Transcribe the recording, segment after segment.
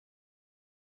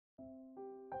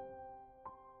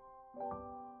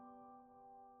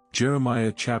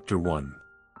Jeremiah chapter 1.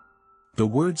 The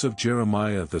words of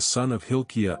Jeremiah the son of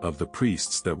Hilkiah of the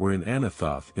priests that were in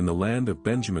Anathoth in the land of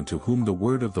Benjamin, to whom the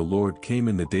word of the Lord came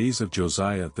in the days of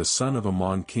Josiah the son of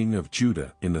Ammon king of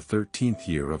Judah in the 13th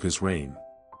year of his reign.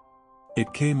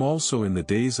 It came also in the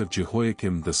days of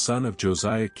Jehoiakim the son of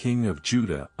Josiah king of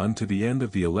Judah unto the end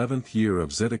of the 11th year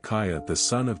of Zedekiah the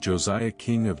son of Josiah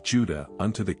king of Judah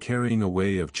unto the carrying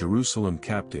away of Jerusalem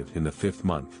captive in the 5th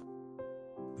month.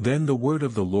 Then the word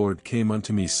of the Lord came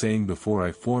unto me, saying, Before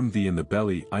I formed thee in the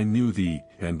belly I knew thee,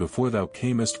 and before thou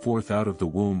camest forth out of the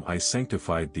womb I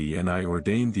sanctified thee, and I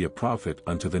ordained thee a prophet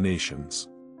unto the nations.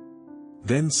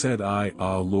 Then said I,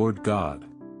 Ah, Lord God!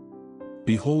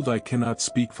 Behold, I cannot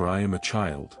speak, for I am a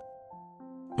child.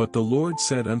 But the Lord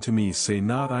said unto me, Say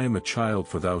not, I am a child,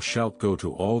 for thou shalt go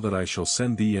to all that I shall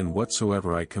send thee, and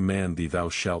whatsoever I command thee thou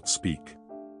shalt speak.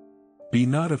 Be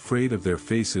not afraid of their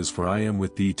faces, for I am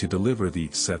with thee to deliver thee,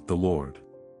 saith the Lord.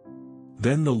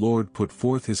 Then the Lord put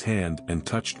forth his hand and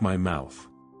touched my mouth.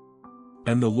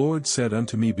 And the Lord said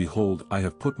unto me, Behold, I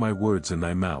have put my words in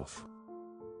thy mouth.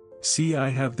 See, I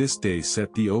have this day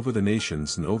set thee over the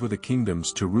nations and over the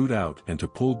kingdoms, to root out and to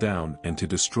pull down and to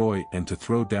destroy and to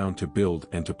throw down, to build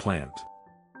and to plant.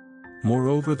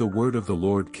 Moreover the word of the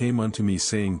Lord came unto me,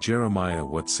 saying, Jeremiah,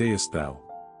 what sayest thou?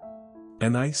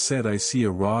 And I said, I see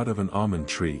a rod of an almond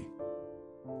tree.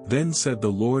 Then said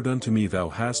the Lord unto me, Thou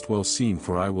hast well seen,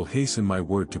 for I will hasten my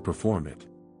word to perform it.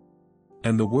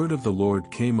 And the word of the Lord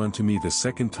came unto me the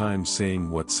second time, saying,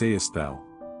 What sayest thou?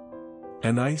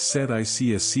 And I said, I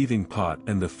see a seething pot,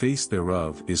 and the face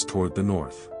thereof is toward the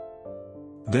north.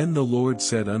 Then the Lord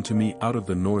said unto me, Out of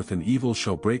the north an evil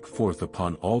shall break forth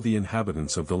upon all the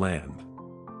inhabitants of the land.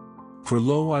 For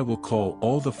lo, I will call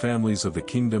all the families of the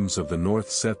kingdoms of the north,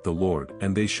 saith the Lord,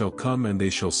 and they shall come, and they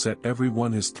shall set every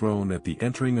one his throne at the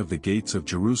entering of the gates of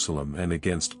Jerusalem, and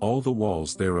against all the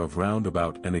walls thereof round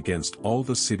about, and against all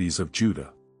the cities of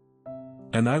Judah.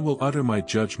 And I will utter my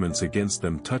judgments against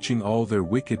them, touching all their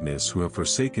wickedness, who have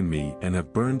forsaken me, and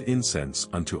have burned incense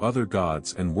unto other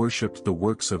gods, and worshipped the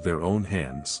works of their own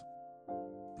hands.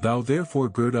 Thou therefore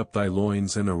gird up thy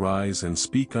loins, and arise, and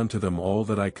speak unto them all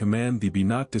that I command thee. Be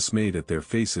not dismayed at their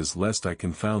faces, lest I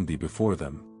confound thee before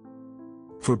them.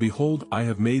 For behold, I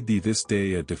have made thee this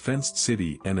day a defenced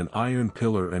city, and an iron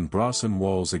pillar and brazen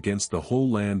walls against the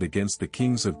whole land, against the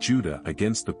kings of Judah,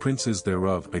 against the princes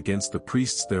thereof, against the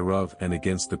priests thereof, and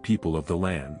against the people of the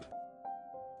land.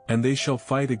 And they shall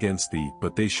fight against thee,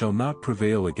 but they shall not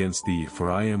prevail against thee, for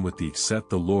I am with thee, saith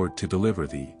the Lord, to deliver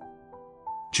thee.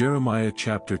 Jeremiah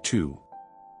chapter 2.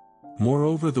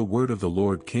 Moreover the word of the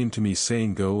Lord came to me,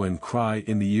 saying, Go and cry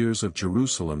in the ears of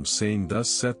Jerusalem, saying, Thus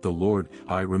saith the Lord,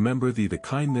 I remember thee the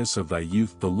kindness of thy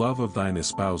youth, the love of thine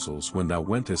espousals, when thou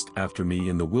wentest after me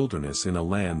in the wilderness, in a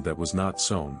land that was not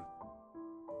sown.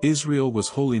 Israel was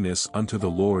holiness unto the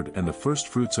Lord, and the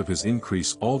firstfruits of his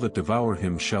increase. All that devour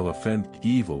him shall offend,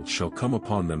 evil shall come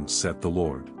upon them, saith the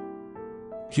Lord.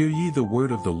 Hear ye the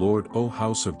word of the Lord, O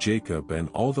house of Jacob, and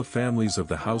all the families of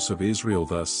the house of Israel.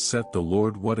 Thus saith the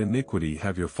Lord, What iniquity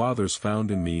have your fathers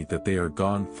found in me, that they are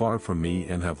gone far from me,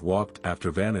 and have walked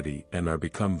after vanity, and are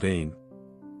become vain?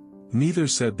 Neither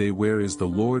said they, Where is the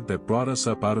Lord that brought us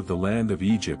up out of the land of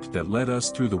Egypt, that led us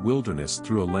through the wilderness,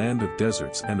 through a land of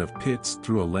deserts and of pits,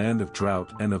 through a land of drought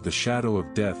and of the shadow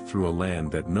of death, through a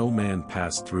land that no man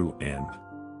passed through, and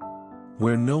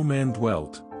where no man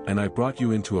dwelt? And I brought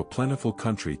you into a plentiful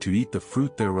country, to eat the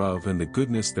fruit thereof and the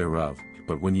goodness thereof.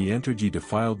 But when ye entered, ye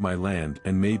defiled my land,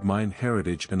 and made mine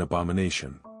heritage an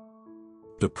abomination.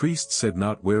 The priests said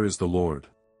not, Where is the Lord?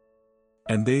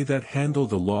 And they that handle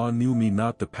the law knew me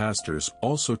not. The pastors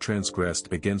also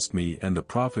transgressed against me, and the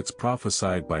prophets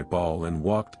prophesied by Baal, and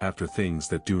walked after things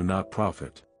that do not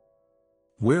profit.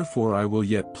 Wherefore I will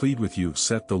yet plead with you,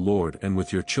 saith the Lord, and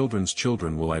with your children's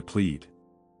children will I plead.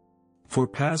 For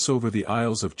pass over the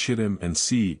isles of Chittim, and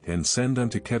see, and send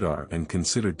unto Kedar, and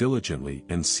consider diligently,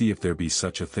 and see if there be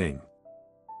such a thing.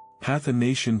 Hath a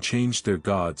nation changed their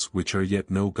gods, which are yet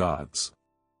no gods?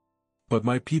 But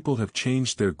my people have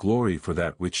changed their glory for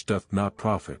that which doth not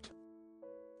profit.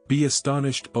 Be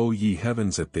astonished, O ye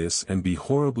heavens, at this, and be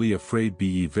horribly afraid, be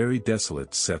ye very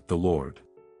desolate, saith the Lord.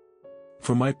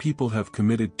 For my people have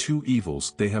committed two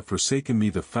evils, they have forsaken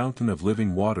me, the fountain of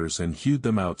living waters, and hewed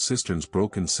them out cisterns,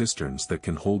 broken cisterns that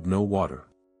can hold no water.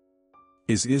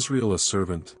 Is Israel a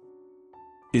servant?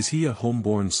 Is he a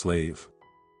homeborn slave?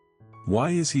 Why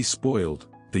is he spoiled?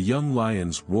 The young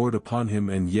lions roared upon him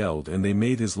and yelled, and they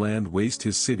made his land waste.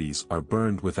 His cities are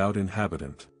burned without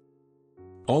inhabitant.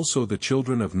 Also the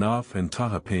children of Naph and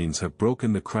Tahapanes have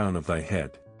broken the crown of thy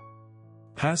head.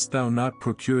 Hast thou not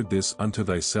procured this unto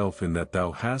thyself in that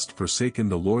thou hast forsaken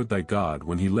the Lord thy God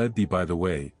when he led thee by the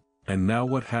way, and now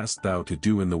what hast thou to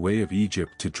do in the way of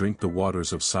Egypt to drink the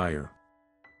waters of Sire?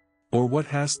 Or what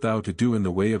hast thou to do in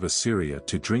the way of Assyria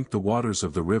to drink the waters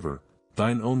of the river?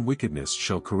 Thine own wickedness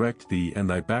shall correct thee and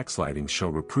thy backsliding shall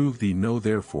reprove thee. Know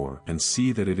therefore and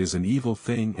see that it is an evil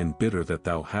thing and bitter that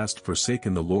thou hast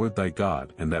forsaken the Lord thy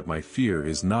God, and that my fear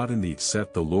is not in thee,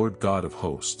 saith the Lord God of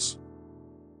hosts.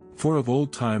 For of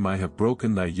old time I have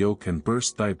broken thy yoke and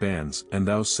burst thy bands, and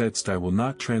thou saidst, I will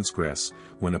not transgress,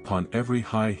 when upon every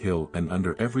high hill and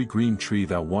under every green tree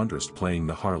thou wanderest playing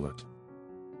the harlot.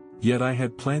 Yet I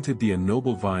had planted thee a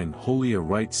noble vine, wholly a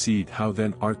right seed. How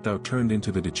then art thou turned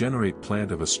into the degenerate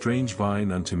plant of a strange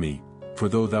vine unto me? For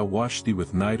though thou wash thee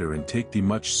with nitre and take thee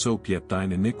much soap, yet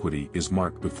thine iniquity is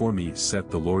marked before me, saith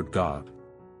the Lord God.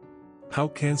 How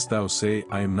canst thou say,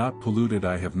 I am not polluted,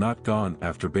 I have not gone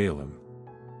after Balaam?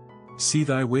 See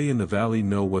thy way in the valley,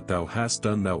 know what thou hast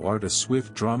done. Thou art a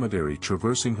swift dromedary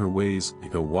traversing her ways,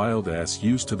 a wild ass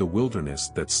used to the wilderness,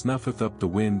 that snuffeth up the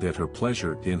wind at her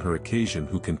pleasure in her occasion.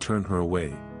 Who can turn her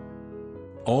away?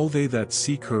 All they that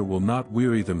seek her will not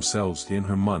weary themselves. In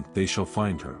her month they shall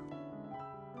find her.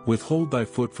 Withhold thy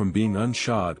foot from being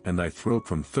unshod and thy throat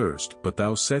from thirst. But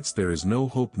thou saidst, there is no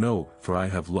hope. No, for I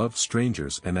have loved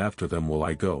strangers, and after them will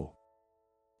I go.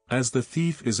 As the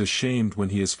thief is ashamed when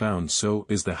he is found, so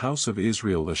is the house of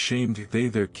Israel ashamed, they,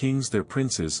 their kings, their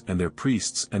princes, and their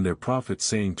priests, and their prophets,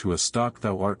 saying, to a stock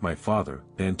thou art my father,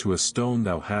 and to a stone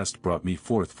thou hast brought me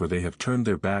forth. For they have turned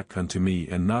their back unto me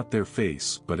and not their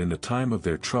face, but in the time of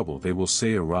their trouble they will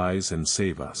say, Arise and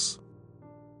save us.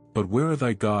 But where are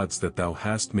thy gods that thou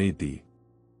hast made thee?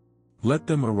 Let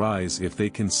them arise if they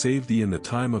can save thee in the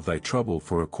time of thy trouble,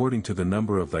 for according to the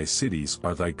number of thy cities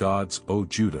are thy gods, O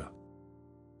Judah.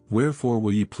 Wherefore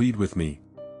will ye plead with me?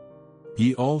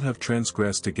 Ye all have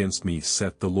transgressed against me,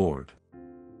 saith the Lord.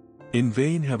 In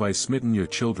vain have I smitten your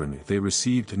children, they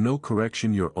received no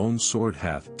correction. Your own sword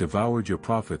hath devoured your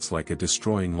prophets like a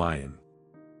destroying lion.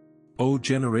 O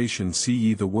generation, see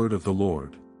ye the word of the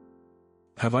Lord.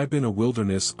 Have I been a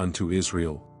wilderness unto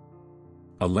Israel?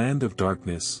 A land of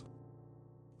darkness?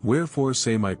 Wherefore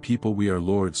say my people, we are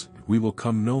lords, we will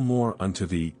come no more unto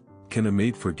thee. Can a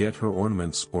maid forget her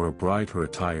ornaments, or a bride her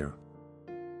attire?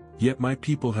 Yet my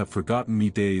people have forgotten me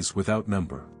days without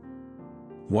number.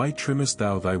 Why trimmest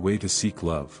thou thy way to seek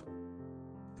love?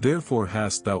 Therefore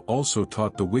hast thou also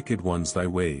taught the wicked ones thy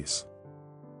ways.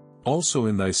 Also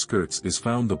in thy skirts is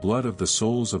found the blood of the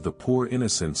souls of the poor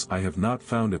innocents. I have not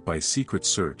found it by secret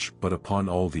search, but upon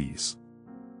all these.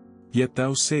 Yet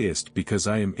thou sayest, because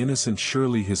I am innocent,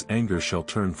 surely his anger shall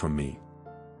turn from me.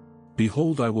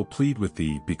 Behold, I will plead with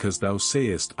thee, because thou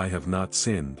sayest, I have not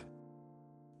sinned.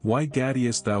 Why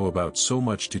gaddiest thou about so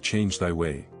much to change thy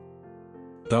way?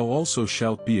 Thou also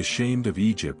shalt be ashamed of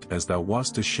Egypt, as thou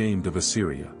wast ashamed of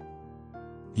Assyria.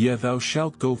 Yea, thou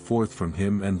shalt go forth from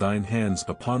him, and thine hands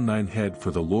upon thine head, for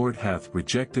the Lord hath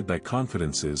rejected thy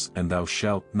confidences, and thou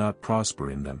shalt not prosper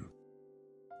in them.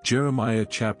 Jeremiah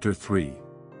chapter 3.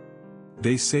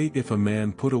 They say, if a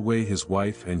man put away his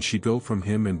wife and she go from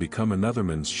him and become another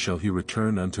man's, shall he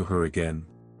return unto her again?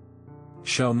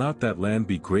 Shall not that land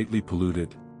be greatly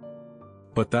polluted?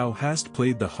 But thou hast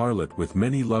played the harlot with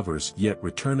many lovers, yet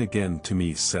return again to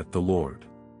me, saith the Lord.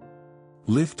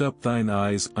 Lift up thine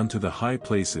eyes unto the high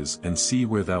places, and see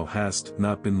where thou hast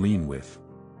not been lean with.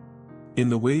 In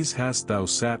the ways hast thou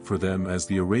sat for them as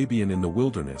the Arabian in the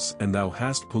wilderness, and thou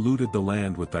hast polluted the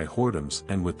land with thy whoredoms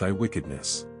and with thy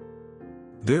wickedness.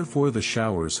 Therefore the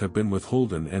showers have been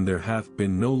withholden, and there hath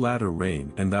been no latter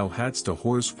rain, and thou hadst a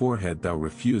whore's forehead, thou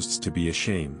refusedst to be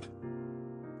ashamed.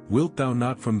 Wilt thou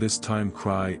not from this time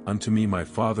cry unto me, my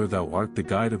father? Thou art the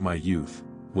guide of my youth.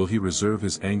 Will he reserve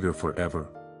his anger forever?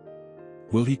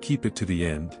 Will he keep it to the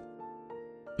end?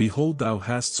 Behold, thou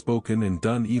hast spoken and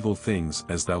done evil things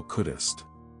as thou couldest.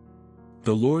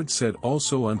 The Lord said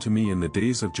also unto me, in the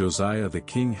days of Josiah the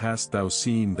king, hast thou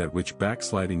seen that which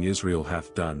backsliding Israel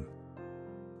hath done?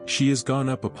 She is gone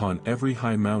up upon every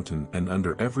high mountain and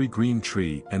under every green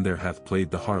tree, and there hath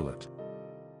played the harlot.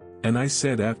 And I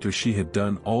said, after she had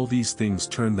done all these things,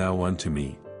 turn thou unto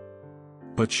me.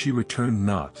 But she returned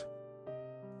not.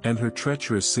 And her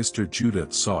treacherous sister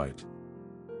Judah saw it.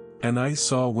 And I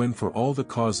saw, when for all the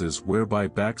causes whereby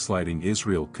backsliding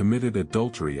Israel committed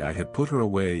adultery I had put her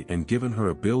away and given her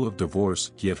a bill of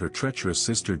divorce, yet her treacherous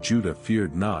sister Judah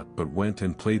feared not, but went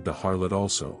and played the harlot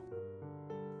also.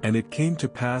 And it came to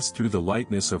pass through the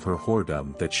lightness of her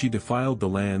whoredom that she defiled the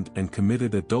land and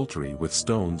committed adultery with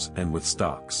stones and with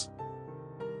stocks.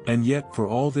 And yet for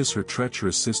all this her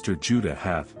treacherous sister Judah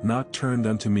hath not turned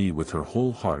unto me with her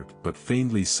whole heart, but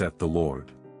feignedly saith the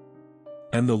Lord.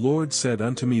 And the Lord said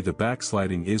unto me, the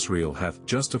backsliding Israel hath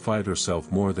justified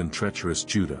herself more than treacherous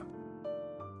Judah.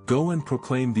 Go and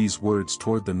proclaim these words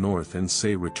toward the north, and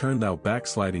say, Return thou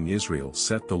backsliding Israel,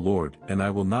 saith the Lord, and I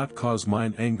will not cause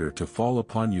mine anger to fall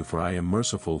upon you, for I am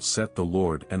merciful, saith the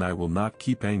Lord, and I will not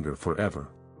keep anger forever.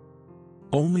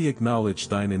 Only acknowledge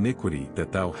thine iniquity,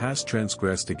 that thou hast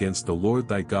transgressed against the Lord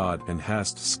thy God, and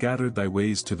hast scattered thy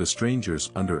ways to the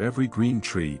strangers under every green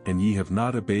tree, and ye have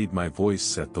not obeyed my voice,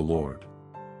 saith the Lord.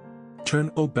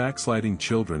 Turn, O backsliding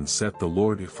children, saith the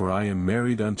Lord, for I am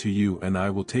married unto you, and I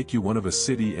will take you one of a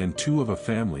city and two of a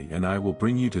family, and I will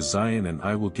bring you to Zion, and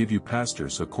I will give you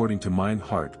pastors according to mine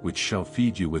heart, which shall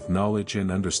feed you with knowledge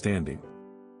and understanding.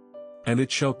 And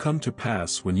it shall come to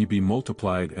pass, when ye be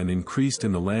multiplied and increased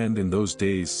in the land in those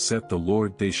days, saith the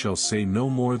Lord, they shall say no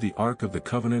more, the ark of the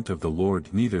covenant of the Lord,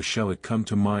 neither shall it come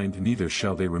to mind, neither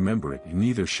shall they remember it,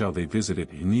 neither shall they visit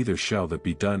it, neither shall that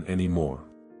be done any more.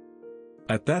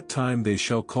 At that time they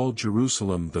shall call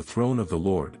Jerusalem the throne of the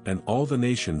Lord, and all the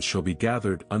nations shall be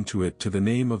gathered unto it to the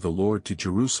name of the Lord, to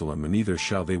Jerusalem, and neither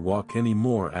shall they walk any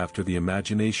more after the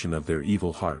imagination of their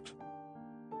evil heart.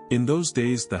 In those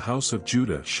days the house of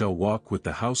Judah shall walk with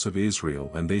the house of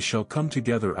Israel, and they shall come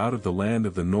together out of the land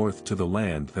of the north to the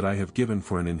land that I have given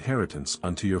for an inheritance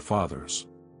unto your fathers.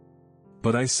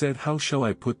 But I said, How shall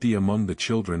I put thee among the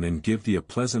children, and give thee a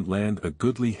pleasant land, a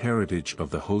goodly heritage of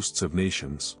the hosts of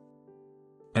nations?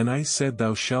 And I said,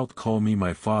 Thou shalt call me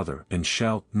my father, and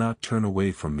shalt not turn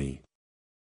away from me.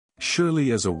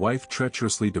 Surely as a wife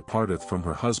treacherously departeth from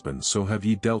her husband, so have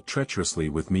ye dealt treacherously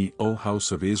with me, O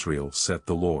house of Israel, saith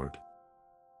the Lord.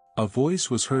 A voice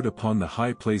was heard upon the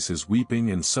high places,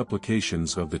 weeping and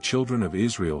supplications of the children of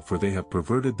Israel, for they have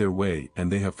perverted their way, and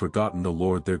they have forgotten the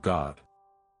Lord their God.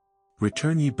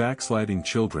 Return, ye backsliding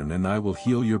children, and I will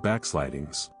heal your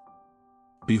backslidings.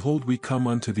 Behold, we come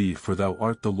unto thee, for thou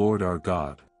art the Lord our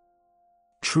God.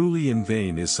 Truly in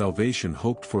vain is salvation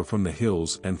hoped for from the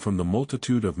hills and from the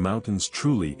multitude of mountains.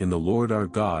 Truly in the Lord our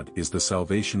God is the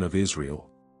salvation of Israel.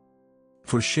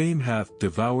 For shame hath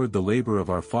devoured the labor of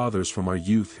our fathers from our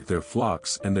youth, their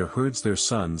flocks and their herds, their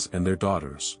sons and their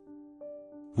daughters.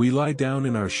 We lie down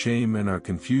in our shame, and our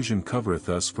confusion covereth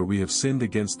us, for we have sinned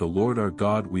against the Lord our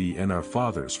God, we and our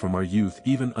fathers from our youth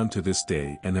even unto this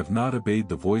day, and have not obeyed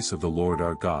the voice of the Lord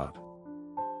our God.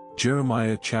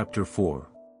 Jeremiah chapter 4.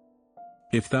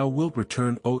 If thou wilt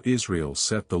return, O Israel,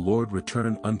 saith the Lord,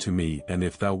 return unto me, and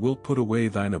if thou wilt put away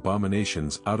thine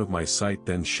abominations out of my sight,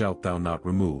 then shalt thou not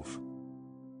remove.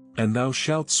 And thou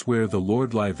shalt swear, the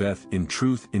Lord liveth, in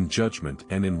truth, in judgment,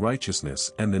 and in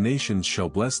righteousness, and the nations shall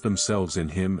bless themselves in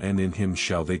him, and in him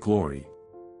shall they glory.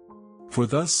 For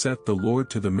thus saith the Lord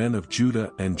to the men of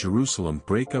Judah and Jerusalem,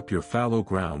 Break up your fallow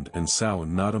ground, and sow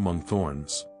not among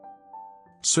thorns.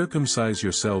 Circumcise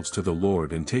yourselves to the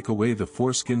Lord, and take away the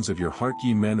foreskins of your heart,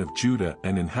 ye men of Judah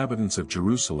and inhabitants of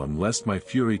Jerusalem, lest my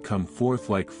fury come forth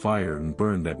like fire, and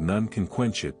burn that none can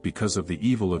quench it, because of the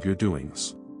evil of your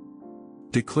doings.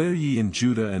 Declare ye in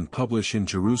Judah, and publish in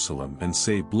Jerusalem, and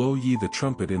say, Blow ye the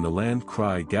trumpet in the land,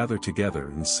 cry, Gather together,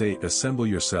 and say, Assemble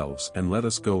yourselves, and let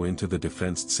us go into the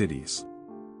defenced cities.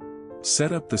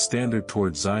 Set up the standard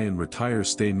toward Zion, retire,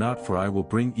 stay not, for I will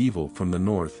bring evil from the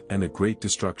north, and a great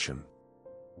destruction.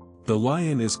 The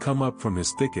lion is come up from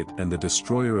his thicket, and the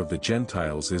destroyer of the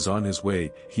Gentiles is on his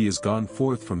way, he is gone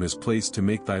forth from his place to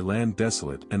make thy land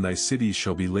desolate, and thy cities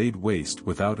shall be laid waste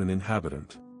without an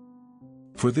inhabitant.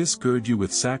 For this gird you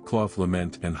with sackcloth,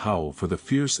 lament and howl, for the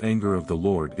fierce anger of the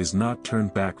Lord is not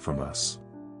turned back from us.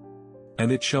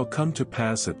 And it shall come to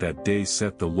pass at that day,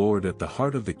 saith the Lord, that the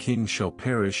heart of the king shall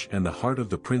perish, and the heart of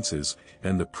the princes,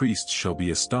 and the priests shall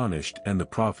be astonished, and the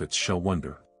prophets shall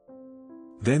wonder.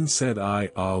 Then said I,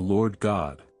 Ah, Lord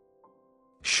God,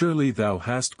 surely thou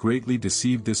hast greatly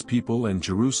deceived this people and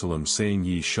Jerusalem, saying,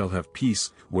 Ye shall have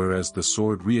peace, whereas the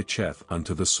sword reacheth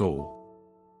unto the soul.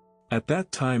 At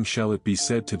that time shall it be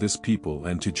said to this people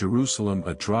and to Jerusalem,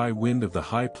 A dry wind of the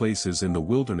high places in the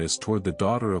wilderness toward the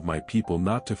daughter of my people,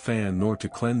 not to fan nor to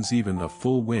cleanse, even a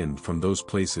full wind from those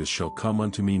places shall come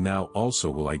unto me. Now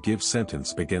also will I give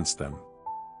sentence against them.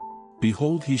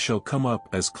 Behold, he shall come up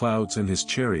as clouds, and his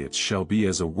chariots shall be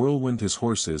as a whirlwind, his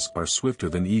horses are swifter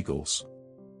than eagles.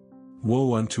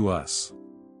 Woe unto us!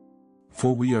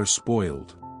 For we are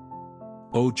spoiled.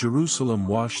 O Jerusalem,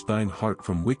 wash thine heart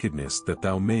from wickedness, that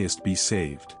thou mayest be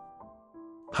saved.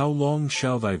 How long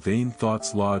shall thy vain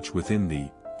thoughts lodge within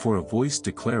thee? For a voice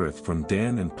declareth from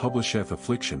Dan, and publisheth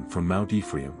affliction from Mount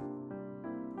Ephraim.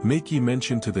 Make ye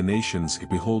mention to the nations,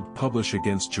 behold, publish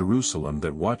against Jerusalem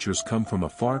that watchers come from a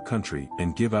far country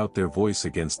and give out their voice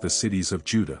against the cities of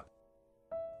Judah.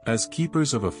 As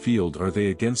keepers of a field are they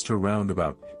against her round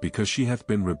about, because she hath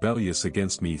been rebellious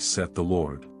against me, saith the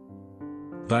Lord.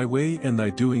 Thy way and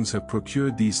thy doings have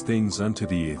procured these things unto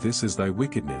thee, this is thy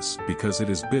wickedness, because it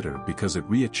is bitter, because it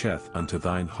reacheth unto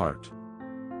thine heart.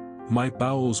 My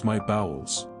bowels, my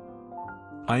bowels.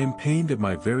 I am pained at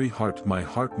my very heart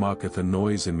mocketh a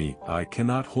noise in me, I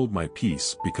cannot hold my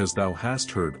peace, because thou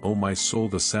hast heard, O my soul,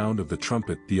 the sound of the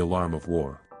trumpet, the alarm of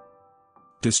war.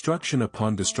 Destruction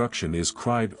upon destruction is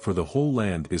cried, for the whole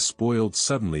land is spoiled.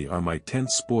 Suddenly are my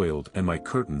tents spoiled, and my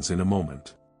curtains in a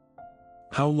moment.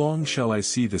 How long shall I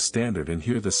see the standard and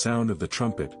hear the sound of the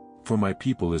trumpet? For my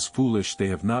people is foolish, they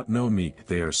have not known me,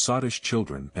 they are sottish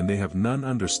children, and they have none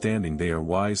understanding. They are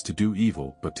wise to do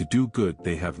evil, but to do good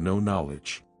they have no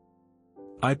knowledge.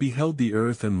 I beheld the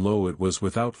earth, and lo, it was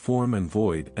without form and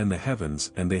void, and the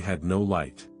heavens, and they had no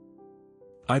light.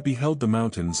 I beheld the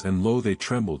mountains, and lo, they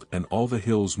trembled, and all the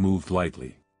hills moved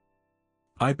lightly.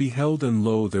 I beheld, and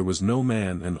lo, there was no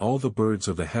man, and all the birds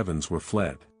of the heavens were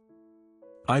fled.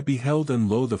 I beheld, and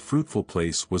lo, the fruitful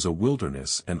place was a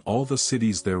wilderness, and all the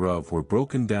cities thereof were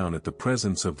broken down at the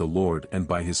presence of the Lord and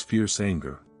by his fierce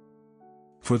anger.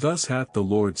 For thus hath the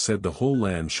Lord said, the whole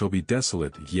land shall be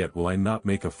desolate, yet will I not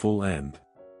make a full end.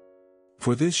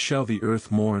 For this shall the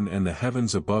earth mourn and the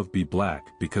heavens above be black,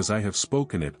 because I have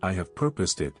spoken it, I have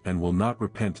purposed it, and will not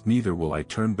repent, neither will I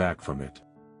turn back from it.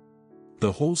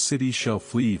 The whole city shall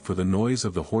flee for the noise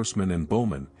of the horsemen and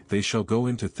bowmen, they shall go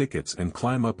into thickets and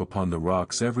climb up upon the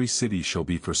rocks. Every city shall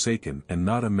be forsaken, and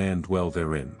not a man dwell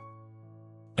therein.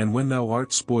 And when thou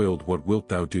art spoiled, what wilt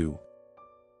thou do?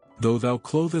 Though thou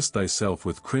clothest thyself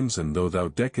with crimson, though thou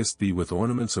deckest thee with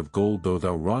ornaments of gold, though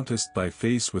thou rauntest thy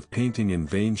face with painting, in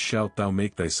vain shalt thou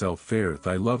make thyself fair.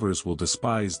 Thy lovers will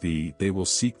despise thee, they will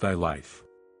seek thy life.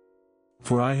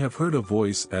 For I have heard a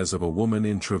voice as of a woman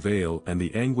in travail, and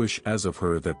the anguish as of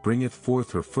her that bringeth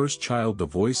forth her first child, the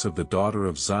voice of the daughter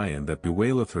of Zion that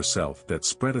bewaileth herself, that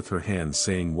spreadeth her hands,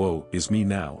 saying, Woe is me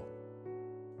now!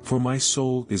 For my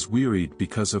soul is wearied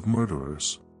because of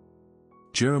murderers.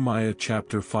 Jeremiah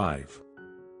chapter 5.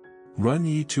 Run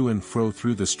ye to and fro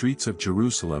through the streets of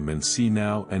Jerusalem, and see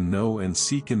now, and know, and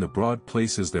seek in the broad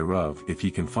places thereof, if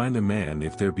ye can find a man,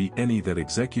 if there be any that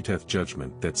executeth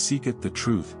judgment, that seeketh the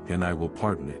truth, and I will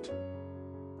pardon it.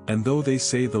 And though they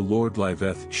say, the Lord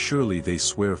liveth, surely they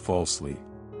swear falsely.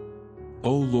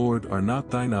 O Lord, are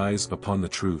not thine eyes upon the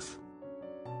truth?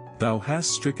 Thou hast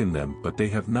stricken them, but they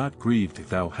have not grieved,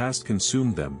 thou hast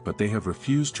consumed them, but they have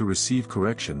refused to receive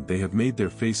correction. They have made their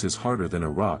faces harder than a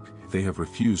rock, they have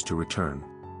refused to return.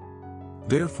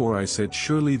 Therefore I said,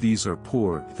 surely these are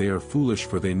poor, they are foolish,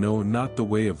 for they know not the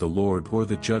way of the Lord, or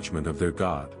the judgment of their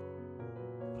God.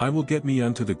 I will get me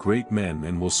unto the great men,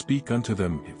 and will speak unto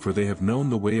them, for they have known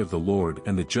the way of the Lord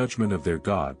and the judgment of their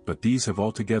God, but these have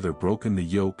altogether broken the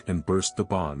yoke and burst the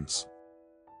bonds.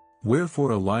 Wherefore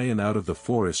a lion out of the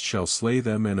forest shall slay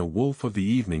them, and a wolf of the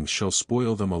evening shall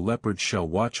spoil them. A leopard shall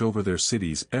watch over their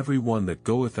cities. Every one that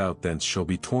goeth out thence shall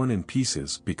be torn in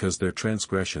pieces, because their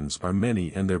transgressions are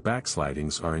many and their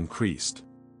backslidings are increased.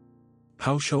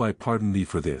 How shall I pardon thee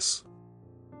for this?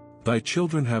 Thy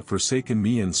children have forsaken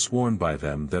me and sworn by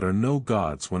them that are no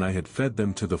gods. When I had fed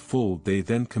them to the full, they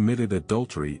then committed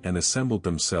adultery and assembled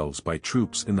themselves by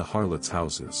troops in the harlots'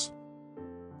 houses.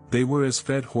 They were as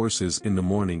fed horses in the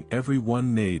morning, every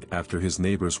one neighed after his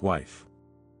neighbor's wife.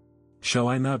 Shall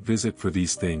I not visit for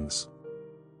these things?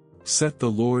 Saith the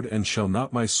Lord, and shall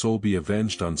not my soul be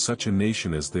avenged on such a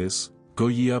nation as this? Go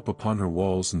ye up upon her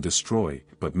walls and destroy,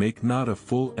 but make not a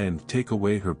full end. Take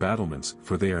away her battlements,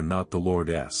 for they are not the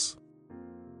Lord's.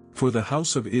 For the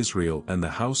house of Israel and the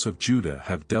house of Judah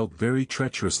have dealt very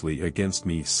treacherously against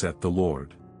me, saith the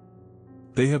Lord.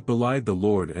 They have belied the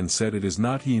Lord, and said, It is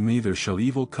not he, neither shall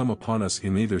evil come upon us,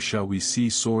 neither shall we see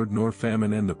sword nor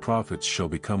famine, and the prophets shall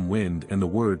become wind, and the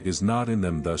word is not in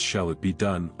them, thus shall it be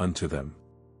done unto them.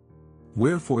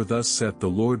 Wherefore thus saith the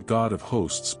Lord God of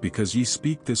hosts, because ye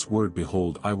speak this word,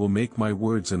 behold, I will make my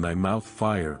words in thy mouth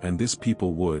fire, and this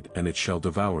people wood, and it shall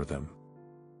devour them.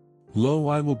 Lo,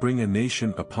 I will bring a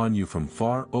nation upon you from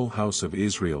far, O house of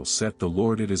Israel, saith the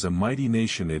Lord. It is a mighty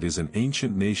nation, it is an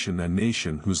ancient nation, a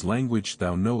nation whose language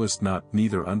thou knowest not,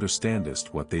 neither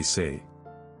understandest what they say.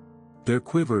 Their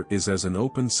quiver is as an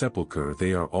open sepulchre,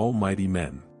 they are all mighty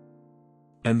men.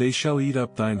 And they shall eat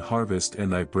up thine harvest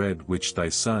and thy bread which thy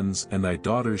sons and thy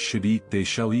daughters should eat. They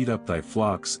shall eat up thy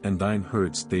flocks and thine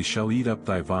herds. They shall eat up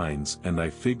thy vines and thy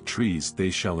fig trees.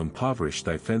 They shall impoverish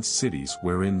thy fenced cities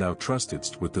wherein thou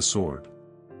trustedst with the sword.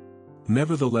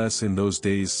 Nevertheless in those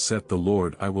days saith the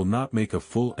Lord, I will not make a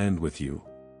full end with you.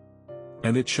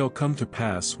 And it shall come to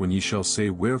pass when ye shall say,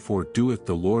 Wherefore doeth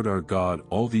the Lord our God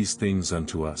all these things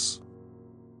unto us?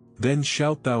 Then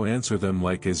shalt thou answer them,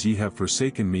 like as ye have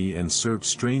forsaken me and served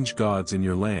strange gods in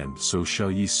your land, so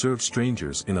shall ye serve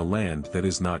strangers in a land that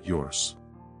is not yours.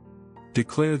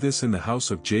 Declare this in the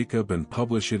house of Jacob and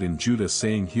publish it in Judah,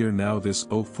 saying, Hear now this,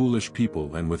 O foolish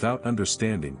people and without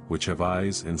understanding, which have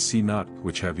eyes and see not,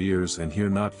 which have ears and hear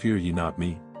not, fear ye not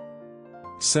me?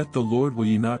 Saith the Lord, will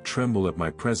ye not tremble at my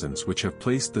presence, which have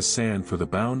placed the sand for the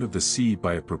bound of the sea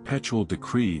by a perpetual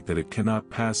decree that it cannot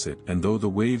pass it, and though the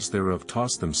waves thereof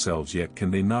toss themselves, yet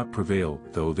can they not prevail,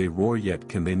 though they roar, yet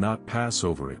can they not pass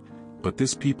over it. But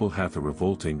this people hath a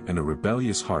revolting and a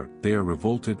rebellious heart, they are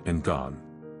revolted and gone.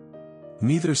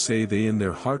 Neither say they in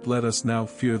their heart, Let us now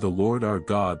fear the Lord our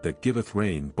God, that giveth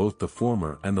rain both the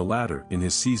former and the latter in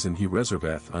his season, he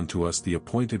reserveth unto us the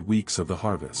appointed weeks of the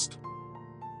harvest.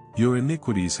 Your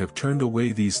iniquities have turned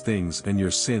away these things, and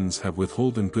your sins have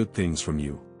withholden good things from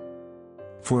you.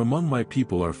 For among my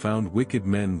people are found wicked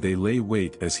men, they lay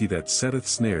wait as he that setteth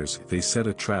snares, they set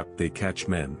a trap, they catch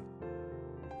men.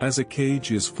 As a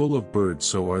cage is full of birds,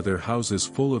 so are their houses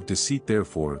full of deceit,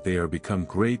 therefore they are become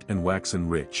great and waxen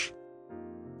rich.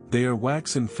 They are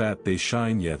waxen fat, they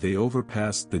shine, yet they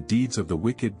overpass the deeds of the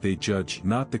wicked, they judge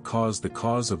not the cause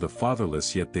of the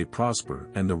fatherless, yet they prosper,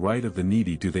 and the right of the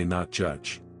needy do they not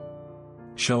judge.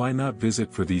 Shall I not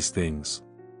visit for these things?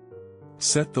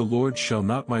 Saith the Lord, shall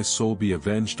not my soul be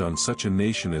avenged on such a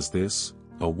nation as this?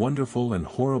 A wonderful and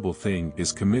horrible thing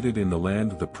is committed in the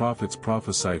land, the prophets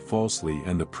prophesy falsely,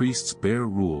 and the priests bear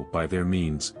rule by their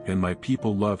means, and my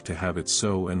people love to have it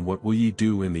so, and what will ye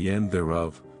do in the end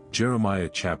thereof? Jeremiah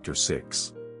chapter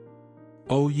 6.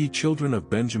 O ye children of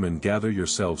Benjamin, gather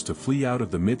yourselves to flee out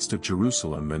of the midst of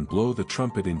Jerusalem, and blow the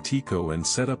trumpet in Tekoa, and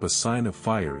set up a sign of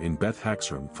fire in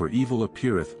Beth-Haxrim, for evil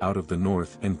appeareth out of the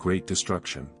north, and great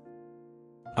destruction.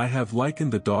 I have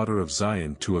likened the daughter of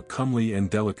Zion to a comely and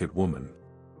delicate woman.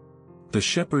 The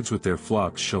shepherds with their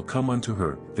flocks shall come unto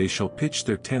her, they shall pitch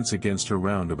their tents against her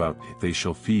round about, they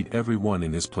shall feed every one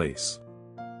in his place.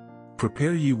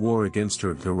 Prepare ye war against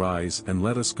her, arise and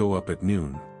let us go up at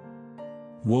noon.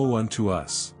 Woe unto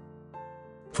us!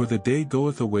 For the day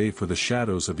goeth away, for the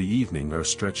shadows of the evening are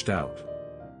stretched out.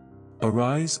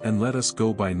 Arise and let us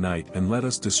go by night, and let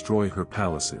us destroy her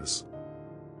palaces.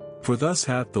 For thus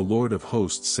hath the Lord of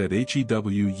hosts said,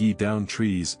 Hew ye down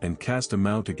trees, and cast a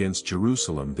mount against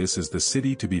Jerusalem, this is the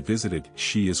city to be visited,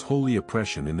 she is holy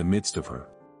oppression in the midst of her.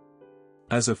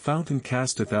 As a fountain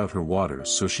casteth out her waters,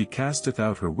 so she casteth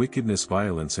out her wickedness,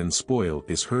 violence and spoil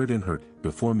is heard in her,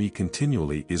 before me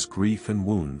continually is grief and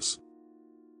wounds.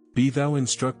 Be thou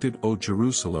instructed, O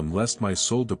Jerusalem, lest my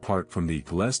soul depart from thee,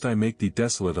 lest I make thee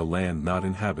desolate, a land not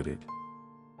inhabited.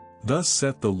 Thus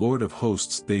saith the Lord of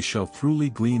hosts, they shall throughly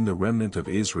glean the remnant of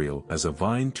Israel, as a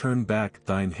vine turn back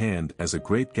thine hand as a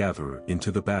grape gatherer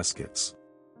into the baskets.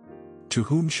 To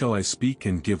whom shall I speak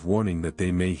and give warning that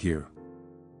they may hear?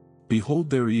 Behold,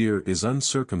 their ear is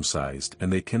uncircumcised,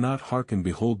 and they cannot hearken.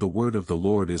 Behold, the word of the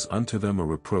Lord is unto them a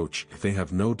reproach, they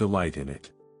have no delight in it.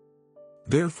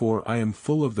 Therefore I am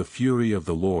full of the fury of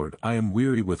the Lord, I am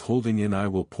weary with holding in, I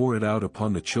will pour it out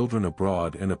upon the children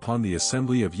abroad, and upon the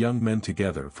assembly of young men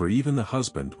together, for even the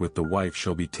husband with the wife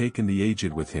shall be taken, the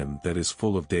aged with him that is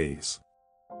full of days.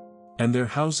 And their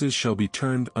houses shall be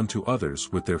turned unto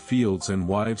others, with their fields and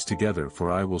wives together,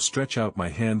 for I will stretch out my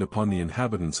hand upon the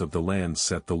inhabitants of the land,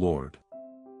 saith the Lord.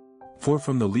 For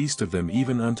from the least of them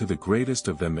even unto the greatest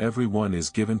of them every one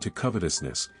is given to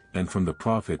covetousness, and from the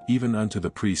prophet even unto the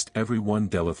priest every one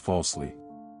dealeth falsely.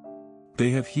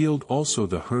 They have healed also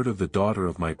the hurt of the daughter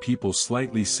of my people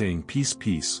slightly, saying, Peace,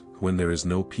 peace, when there is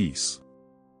no peace.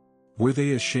 Were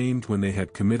they ashamed when they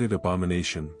had committed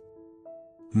abomination?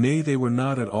 Nay, they were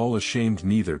not at all ashamed,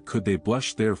 neither could they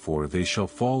blush. Therefore they shall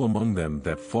fall among them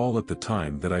that fall at the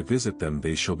time that I visit them,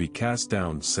 they shall be cast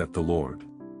down, saith the Lord.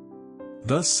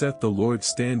 Thus saith the Lord,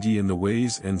 stand ye in the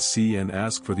ways and see, and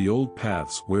ask for the old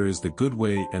paths, where is the good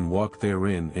way, and walk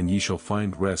therein, and ye shall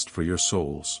find rest for your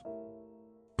souls.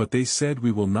 But they said,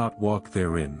 We will not walk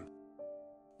therein.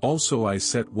 Also I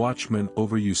set watchmen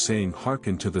over you, saying,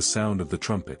 Hearken to the sound of the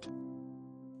trumpet.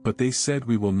 But they said,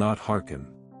 We will not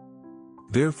hearken.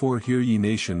 Therefore hear, ye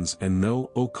nations, and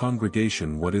know, O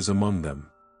congregation, what is among them.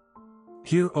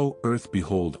 Hear, O earth,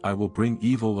 behold, I will bring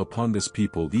evil upon this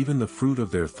people, even the fruit of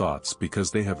their thoughts,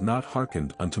 because they have not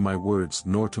hearkened unto my words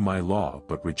nor to my law,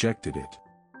 but rejected it.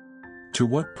 To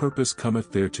what purpose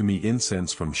cometh there to me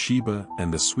incense from Sheba,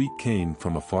 and the sweet cane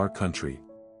from a far country?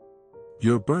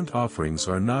 Your burnt offerings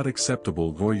are not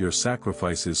acceptable, nor your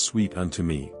sacrifices sweet unto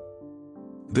me.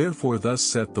 Therefore thus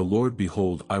saith the Lord,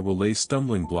 Behold, I will lay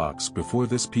stumbling blocks before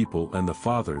this people, and the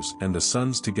fathers and the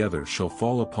sons together shall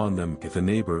fall upon them, if a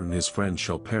neighbor and his friend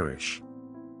shall perish.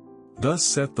 Thus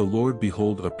saith the Lord,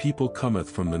 Behold, a people cometh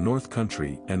from the north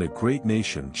country, and a great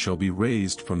nation shall be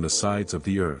raised from the sides of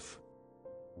the earth.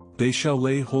 They shall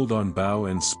lay hold on bow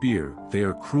and spear, they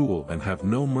are cruel and have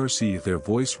no mercy, their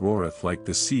voice roareth like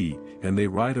the sea, and they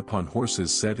ride upon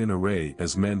horses set in array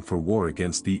as men for war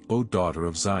against thee, O daughter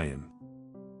of Zion.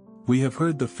 We have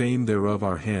heard the fame thereof,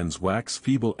 our hands wax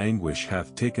feeble, anguish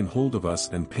hath taken hold of us,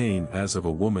 and pain as of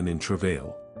a woman in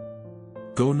travail.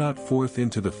 Go not forth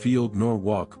into the field, nor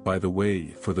walk by the way,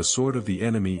 for the sword of the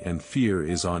enemy and fear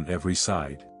is on every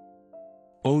side.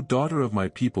 O daughter of my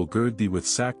people, gird thee with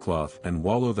sackcloth, and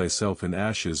wallow thyself in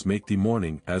ashes, make thee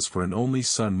mourning as for an only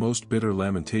son, most bitter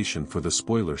lamentation, for the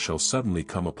spoiler shall suddenly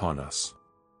come upon us.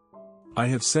 I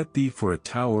have set thee for a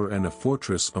tower and a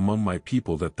fortress among my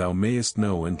people, that thou mayest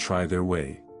know and try their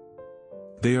way.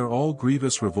 They are all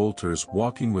grievous revolters,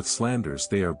 walking with slanders,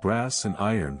 they are brass and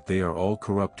iron, they are all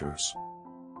corrupters.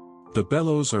 The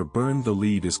bellows are burned, the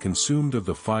lead is consumed of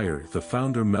the fire, the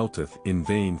founder melteth in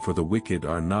vain, for the wicked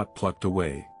are not plucked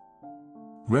away.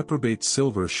 Reprobate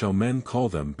silver shall men call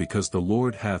them, because the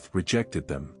Lord hath rejected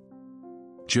them.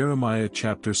 Jeremiah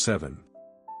chapter 7.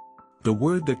 The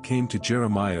word that came to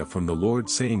Jeremiah from the Lord,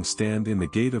 saying, Stand in the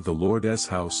gate of the Lord's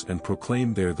house, and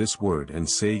proclaim there this word, and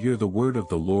say, Hear the word of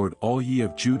the Lord, all ye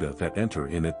of Judah that enter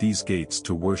in at these gates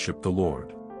to worship the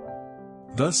Lord.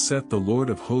 Thus saith the Lord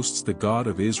of hosts, the God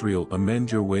of Israel,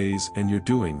 Amend your ways and your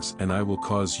doings, and I will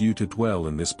cause you to dwell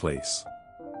in this place.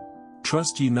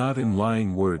 Trust ye not in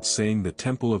lying words, saying, The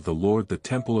temple of the Lord, the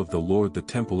temple of the Lord, the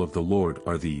temple of the Lord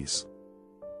are these.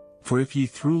 For if ye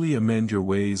truly amend your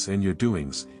ways and your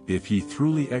doings, if ye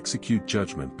truly execute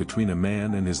judgment between a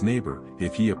man and his neighbor,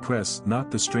 if ye oppress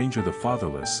not the stranger, the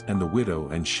fatherless, and the widow,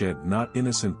 and shed not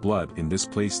innocent blood in this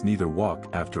place, neither walk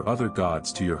after other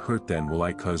gods to your hurt, then will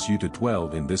I cause you to dwell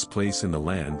in this place, in the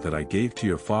land that I gave to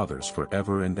your fathers for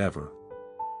ever and ever.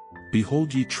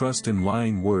 Behold, ye trust in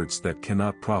lying words that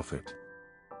cannot profit.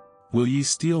 Will ye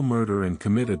steal, murder, and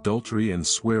commit adultery, and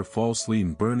swear falsely,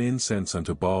 and burn incense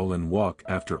unto Baal, and walk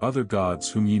after other gods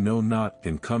whom ye know not,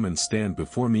 and come and stand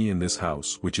before me in this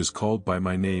house which is called by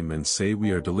my name, and say,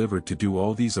 We are delivered to do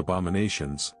all these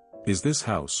abominations? Is this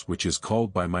house which is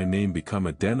called by my name become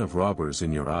a den of robbers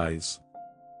in your eyes?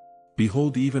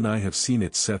 Behold, even I have seen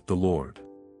it, saith the Lord.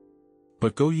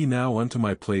 But go ye now unto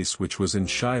my place which was in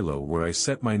Shiloh, where I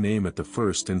set my name at the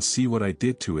first, and see what I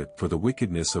did to it for the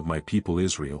wickedness of my people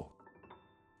Israel.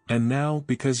 And now,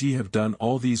 because ye have done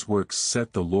all these works,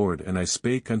 saith the Lord, and I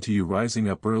spake unto you, rising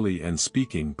up early and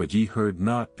speaking, but ye heard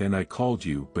not, and I called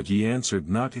you, but ye answered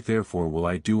not, therefore will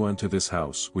I do unto this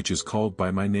house which is called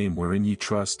by my name, wherein ye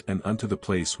trust, and unto the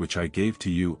place which I gave to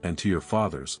you and to your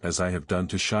fathers, as I have done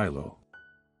to Shiloh.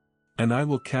 And I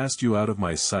will cast you out of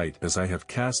my sight, as I have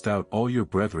cast out all your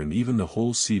brethren, even the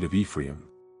whole seed of Ephraim.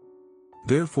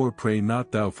 Therefore pray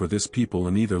not thou for this people,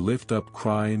 and neither lift up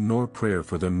cry nor prayer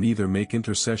for them, neither make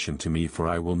intercession to me, for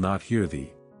I will not hear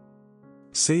thee.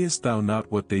 Sayest thou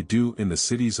not what they do in the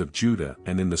cities of Judah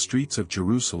and in the streets of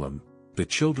Jerusalem? The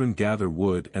children gather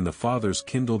wood, and the fathers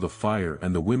kindle the fire,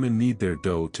 and the women knead their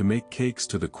dough to make cakes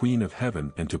to the Queen of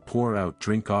Heaven, and to pour out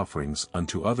drink offerings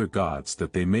unto other gods,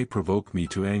 that they may provoke me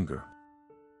to anger.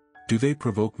 Do they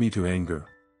provoke me to anger?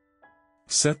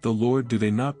 Saith the Lord, do they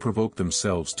not provoke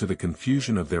themselves to the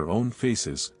confusion of their own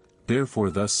faces? Therefore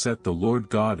thus saith the Lord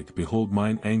God, Behold,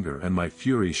 mine anger and my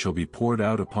fury shall be poured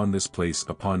out upon this place,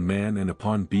 upon man and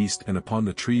upon beast, and upon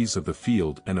the trees of the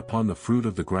field, and upon the fruit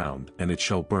of the ground, and it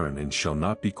shall burn and shall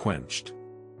not be quenched.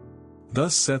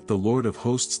 Thus saith the Lord of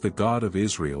hosts, the God of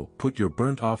Israel, Put your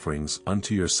burnt offerings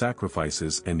unto your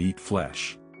sacrifices, and eat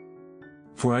flesh.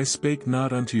 For I spake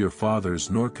not unto your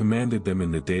fathers, nor commanded them in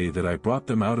the day that I brought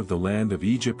them out of the land of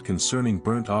Egypt concerning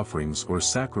burnt offerings or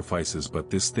sacrifices,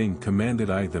 but this thing commanded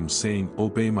I them, saying,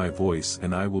 Obey my voice,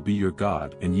 and I will be your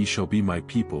God, and ye shall be my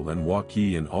people, and walk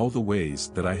ye in all the ways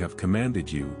that I have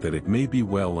commanded you, that it may be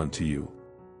well unto you.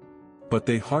 But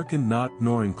they hearkened not,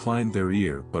 nor inclined their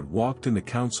ear, but walked in the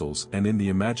counsels and in the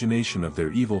imagination of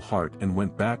their evil heart, and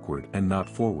went backward and not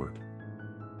forward.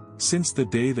 Since the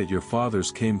day that your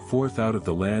fathers came forth out of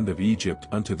the land of Egypt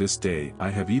unto this day, I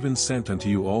have even sent unto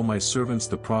you all my servants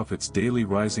the prophets daily,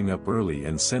 rising up early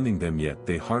and sending them, yet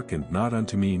they hearkened not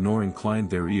unto me, nor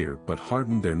inclined their ear, but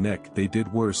hardened their neck. They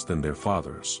did worse than their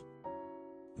fathers.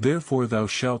 Therefore thou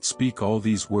shalt speak all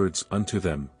these words unto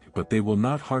them, but they will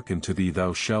not hearken to thee.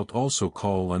 Thou shalt also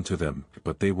call unto them,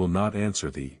 but they will not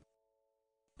answer thee.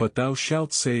 But thou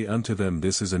shalt say unto them,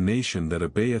 This is a nation that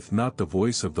obeyeth not the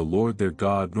voice of the Lord their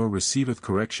God, nor receiveth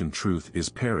correction. Truth is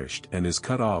perished, and is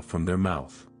cut off from their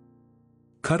mouth.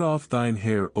 Cut off thine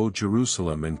hair, O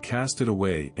Jerusalem, and cast it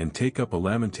away, and take up a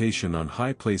lamentation on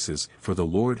high places, for the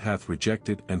Lord hath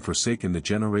rejected and forsaken the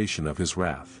generation of his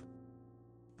wrath.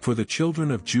 For the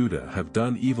children of Judah have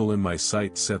done evil in my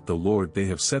sight, saith the Lord. They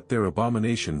have set their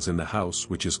abominations in the house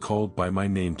which is called by my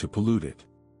name, to pollute it.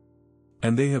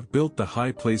 And they have built the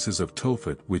high places of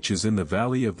Tophet, which is in the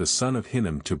valley of the son of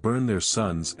Hinnom, to burn their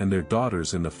sons and their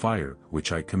daughters in the fire,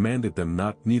 which I commanded them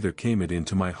not, neither came it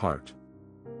into my heart.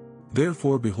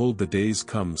 Therefore behold, the days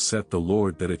come, saith the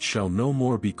Lord, that it shall no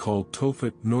more be called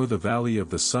Tophet, nor the valley of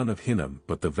the son of Hinnom,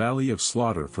 but the valley of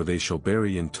slaughter, for they shall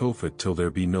bury in Tophet till there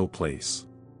be no place.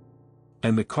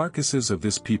 And the carcasses of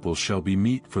this people shall be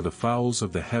meat for the fowls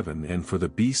of the heaven and for the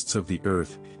beasts of the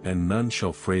earth, and none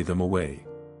shall fray them away.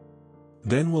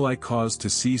 Then will I cause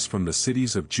to cease from the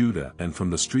cities of Judah and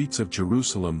from the streets of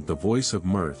Jerusalem the voice of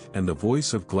mirth and the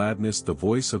voice of gladness, the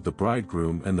voice of the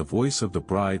bridegroom and the voice of the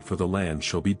bride, for the land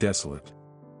shall be desolate.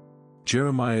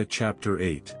 Jeremiah chapter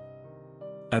 8.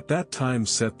 At that time,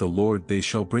 saith the Lord, they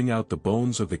shall bring out the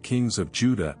bones of the kings of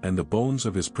Judah, and the bones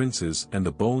of his princes, and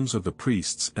the bones of the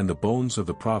priests, and the bones of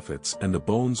the prophets, and the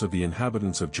bones of the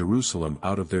inhabitants of Jerusalem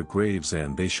out of their graves,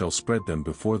 and they shall spread them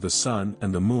before the sun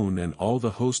and the moon and all the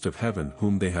host of heaven,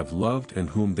 whom they have loved and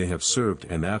whom they have served,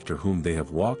 and after whom they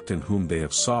have walked and whom they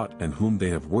have sought and whom they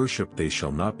have worshipped. They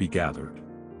shall not be gathered,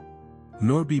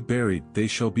 nor be buried. They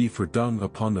shall be for dung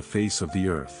upon the face of the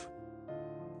earth.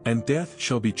 And death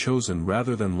shall be chosen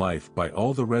rather than life by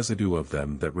all the residue of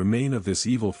them that remain of this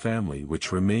evil family,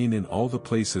 which remain in all the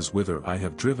places whither I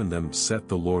have driven them, saith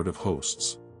the Lord of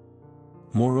hosts.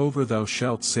 Moreover thou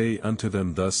shalt say unto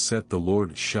them, Thus saith the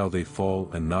Lord, Shall they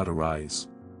fall and not arise?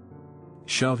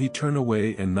 Shall he turn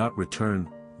away and not return?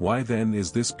 Why then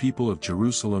is this people of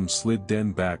Jerusalem slid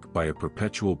then back by a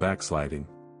perpetual backsliding?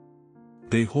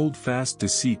 They hold fast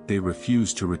deceit, they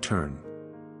refuse to return.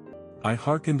 I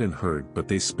hearkened and heard, but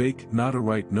they spake not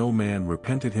aright. No man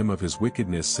repented him of his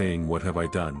wickedness, saying, What have I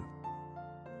done?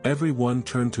 Every one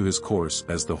turned to his course,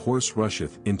 as the horse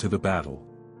rusheth into the battle.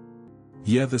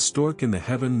 Yea, the stork in the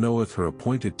heaven knoweth her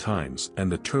appointed times,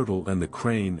 and the turtle and the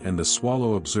crane and the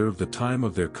swallow observe the time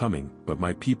of their coming, but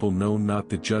my people know not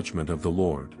the judgment of the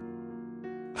Lord.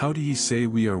 How do ye say,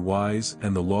 We are wise,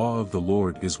 and the law of the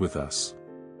Lord is with us?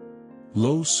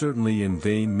 Lo, certainly in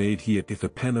vain made he it, if the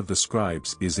pen of the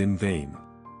scribes is in vain.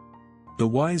 The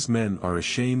wise men are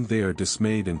ashamed, they are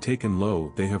dismayed and taken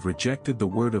low, they have rejected the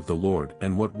word of the Lord,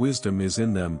 and what wisdom is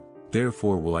in them?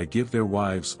 Therefore will I give their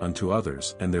wives unto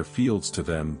others, and their fields to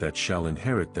them that shall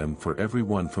inherit them. For every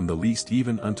one from the least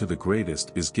even unto the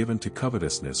greatest is given to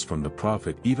covetousness, from the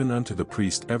prophet even unto the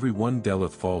priest every one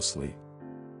dealeth falsely.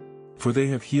 For they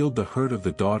have healed the hurt of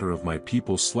the daughter of my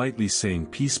people slightly, saying,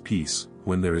 Peace, peace,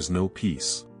 when there is no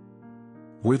peace.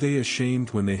 Were they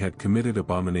ashamed when they had committed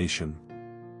abomination?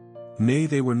 Nay,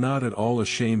 they were not at all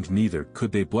ashamed, neither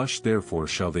could they blush. Therefore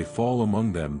shall they fall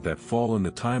among them that fall in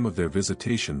the time of their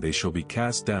visitation. They shall be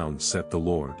cast down, saith the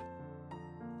Lord.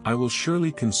 I will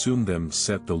surely consume them,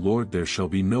 saith the Lord. There shall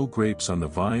be no grapes on the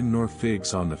vine, nor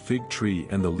figs on the fig tree,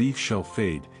 and the leaf shall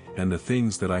fade, and the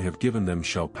things that I have given them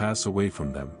shall pass away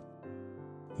from them.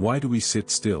 Why do we sit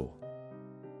still?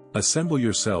 Assemble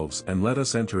yourselves, and let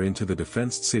us enter into the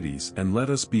defenced cities, and let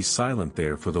us be silent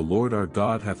there. For the Lord our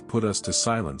God hath put us to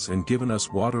silence, and given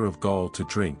us water of gall to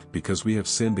drink, because we have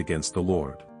sinned against the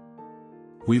Lord.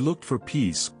 We looked for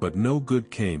peace, but no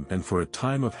good came, and for a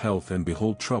time of health, and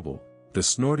behold trouble. The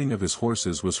snorting of his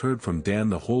horses was heard from Dan.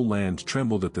 The whole land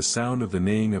trembled at the sound of the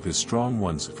neighing of his strong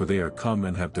ones. For they are come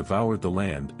and have devoured the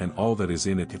land, and all that is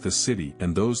in it, the city,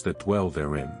 and those that dwell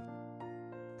therein.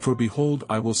 For behold,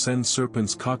 I will send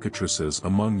serpents, cockatrices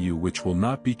among you, which will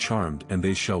not be charmed, and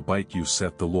they shall bite you,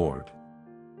 saith the Lord.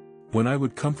 When I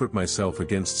would comfort myself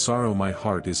against sorrow, my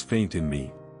heart is faint in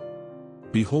me.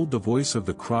 Behold, the voice of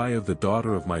the cry of the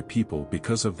daughter of my people,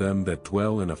 because of them that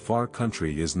dwell in a far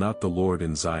country. Is not the Lord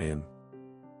in Zion?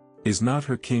 Is not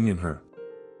her king in her?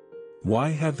 Why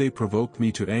have they provoked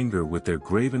me to anger with their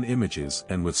graven images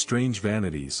and with strange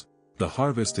vanities? The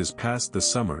harvest is past, the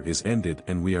summer is ended,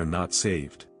 and we are not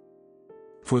saved.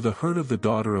 For the hurt of the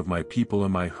daughter of my people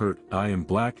am I hurt, I am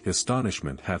black,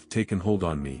 astonishment hath taken hold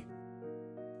on me.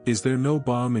 Is there no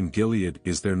balm in Gilead?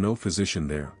 Is there no physician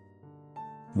there?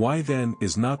 Why then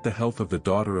is not the health of the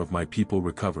daughter of my people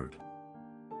recovered?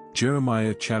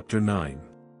 Jeremiah chapter 9.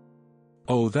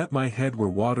 Oh, that my head were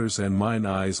waters and mine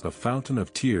eyes a fountain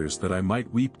of tears, that I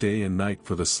might weep day and night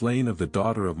for the slain of the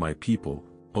daughter of my people,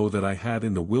 oh that I had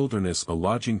in the wilderness a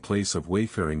lodging place of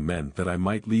wayfaring men, that I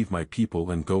might leave my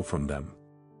people and go from them.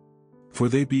 For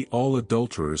they be all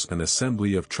adulterers, an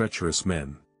assembly of treacherous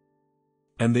men.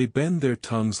 And they bend their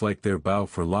tongues like their bow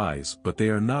for lies, but they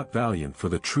are not valiant for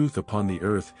the truth upon the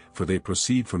earth, for they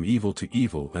proceed from evil to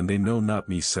evil, and they know not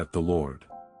me, saith the Lord.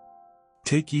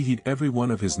 Take ye heed every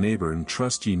one of his neighbor, and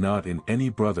trust ye not in any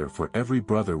brother, for every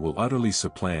brother will utterly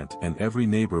supplant, and every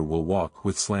neighbor will walk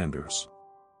with slanders.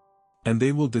 And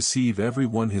they will deceive every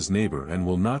one his neighbor, and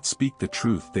will not speak the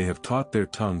truth. They have taught their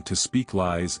tongue to speak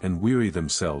lies, and weary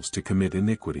themselves to commit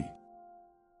iniquity.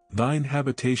 Thine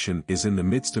habitation is in the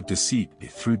midst of deceit,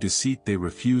 through deceit they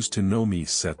refuse to know me,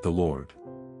 saith the Lord.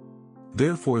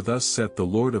 Therefore thus saith the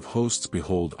Lord of hosts,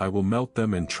 behold, I will melt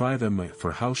them and try them,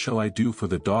 for how shall I do for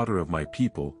the daughter of my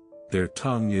people? Their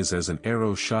tongue is as an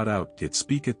arrow shot out, it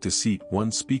speaketh deceit.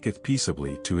 One speaketh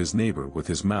peaceably to his neighbor with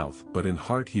his mouth, but in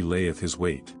heart he layeth his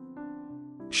wait.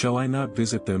 Shall I not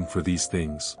visit them for these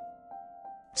things?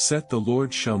 Saith the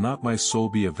Lord, shall not my soul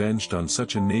be avenged on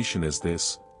such a nation as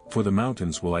this? For the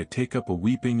mountains will I take up a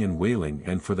weeping and wailing,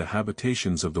 and for the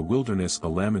habitations of the wilderness a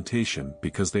lamentation,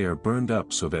 because they are burned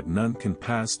up so that none can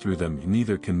pass through them,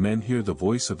 neither can men hear the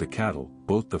voice of the cattle.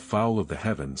 Both the fowl of the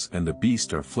heavens and the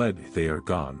beast are fled, they are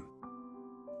gone.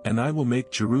 And I will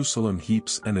make Jerusalem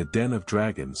heaps and a den of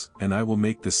dragons, and I will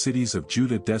make the cities of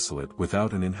Judah desolate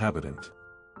without an inhabitant.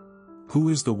 Who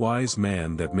is the wise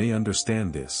man that may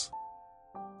understand this?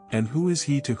 And who is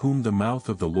he to whom the mouth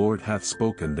of the Lord hath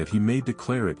spoken, that he may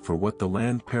declare it? For what the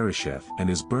land perisheth and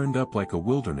is burned up like a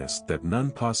wilderness, that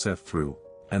none passeth through.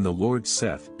 And the Lord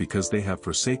saith, because they have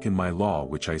forsaken my law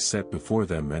which I set before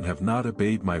them, and have not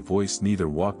obeyed my voice, neither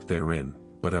walked therein,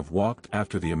 but have walked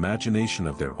after the imagination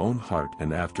of their own heart,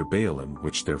 and after Baalim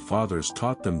which their fathers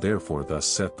taught them. Therefore thus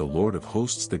saith the Lord of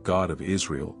hosts, the God of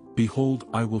Israel, behold,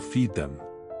 I will feed them,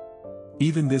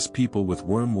 even this people, with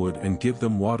wormwood, and give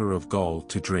them water of gall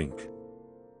to drink.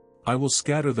 I will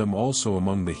scatter them also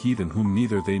among the heathen, whom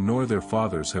neither they nor their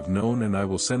fathers have known, and I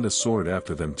will send a sword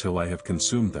after them till I have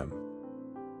consumed them.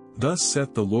 Thus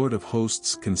saith the Lord of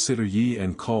hosts, consider ye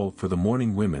and call for the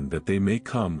mourning women that they may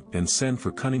come, and send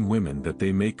for cunning women that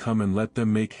they may come, and let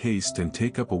them make haste and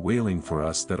take up a wailing for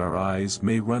us, that our eyes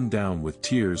may run down with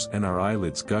tears and our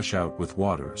eyelids gush out with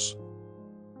waters.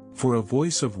 For a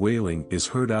voice of wailing is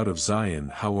heard out of Zion.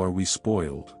 How are we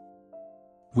spoiled?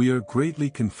 We are greatly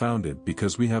confounded,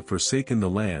 because we have forsaken the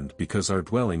land, because our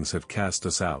dwellings have cast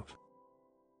us out.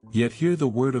 Yet hear the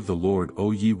word of the Lord,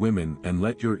 O ye women, and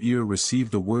let your ear receive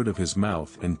the word of his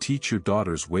mouth, and teach your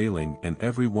daughters wailing, and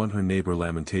every one her neighbor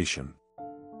lamentation.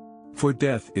 For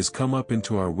death is come up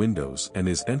into our windows, and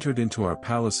is entered into our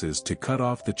palaces, to cut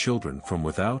off the children from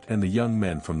without, and the young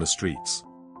men from the streets.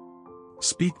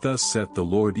 Speak thus saith the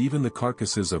Lord, even the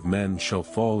carcasses of men shall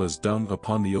fall as dung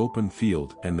upon the open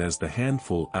field, and as the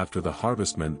handful after the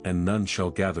harvestmen, and none shall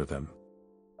gather them.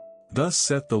 Thus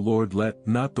saith the Lord, let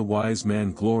not the wise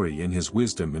man glory in his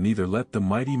wisdom, and neither let the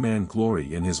mighty man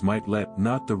glory in his might. Let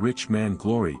not the rich man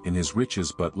glory in his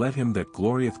riches, but let him that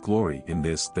glorieth glory in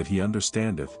this, that he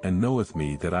understandeth and knoweth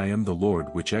me, that I am the Lord,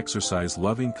 which exercise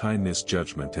loving kindness,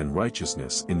 judgment, and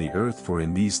righteousness in the earth. For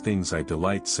in these things I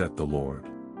delight, saith the Lord.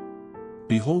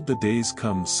 Behold, the days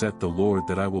come, saith the Lord,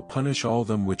 that I will punish all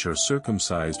them which are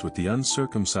circumcised with the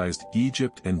uncircumcised,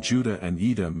 Egypt and Judah and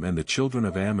Edom, and the children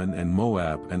of Ammon and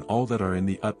Moab, and all that are in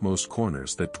the utmost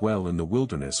corners that dwell in the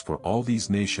wilderness. For all these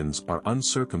nations are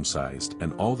uncircumcised,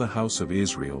 and all the house of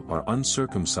Israel are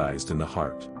uncircumcised in the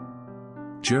heart.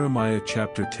 Jeremiah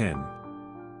chapter 10.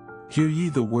 Hear ye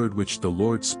the word which the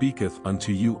Lord speaketh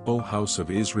unto you, O house of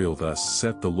Israel. Thus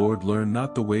saith the Lord, learn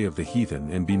not the way of the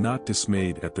heathen, and be not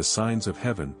dismayed at the signs of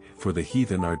heaven, for the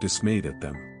heathen are dismayed at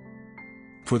them.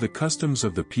 For the customs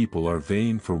of the people are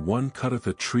vain, for one cutteth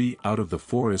a tree out of the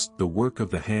forest, the work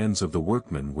of the hands of the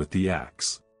workman with the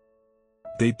axe.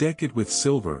 They deck it with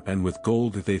silver and with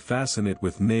gold, they fasten it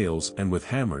with nails and with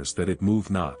hammers, that it move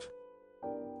not.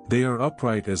 They are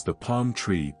upright as the palm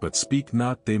tree, but speak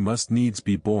not. They must needs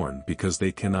be born, because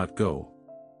they cannot go.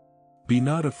 Be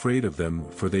not afraid of them,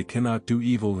 for they cannot do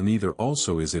evil, neither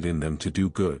also is it in them to do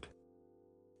good.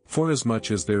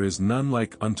 Forasmuch as there is none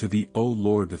like unto thee, O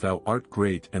Lord, thou art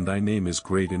great, and thy name is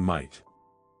great in might.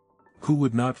 Who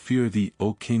would not fear thee,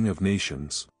 O King of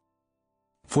nations?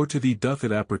 For to thee doth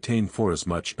it appertain,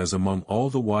 forasmuch as among all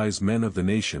the wise men of the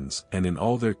nations, and in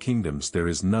all their kingdoms, there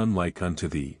is none like unto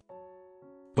thee.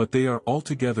 But they are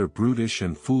altogether brutish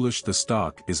and foolish. The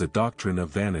stock is a doctrine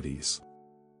of vanities.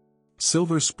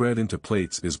 Silver spread into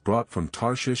plates is brought from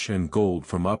Tarshish, and gold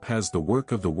from Up has the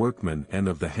work of the workman, and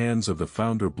of the hands of the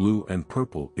founder. Blue and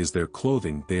purple is their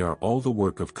clothing, they are all the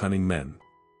work of cunning men.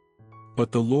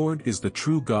 But the Lord is the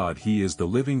true God, he is the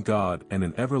living God and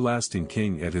an everlasting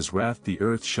King. At his wrath the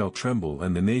earth shall tremble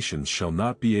and the nations shall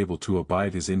not be able to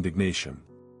abide his indignation.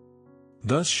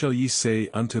 Thus shall ye say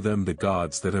unto them, the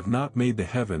gods that have not made the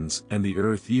heavens and the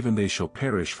earth, even they shall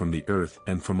perish from the earth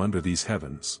and from under these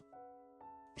heavens.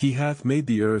 He hath made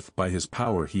the earth by his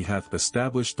power, he hath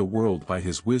established the world by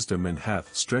his wisdom, and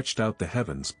hath stretched out the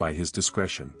heavens by his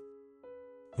discretion.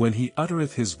 When he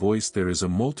uttereth his voice there is a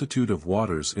multitude of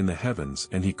waters in the heavens,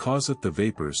 and he causeth the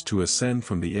vapors to ascend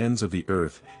from the ends of the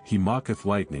earth. He mocketh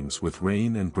lightnings with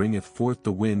rain, and bringeth forth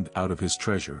the wind out of his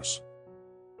treasures.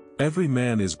 Every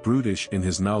man is brutish in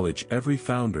his knowledge, every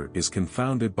founder is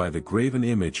confounded by the graven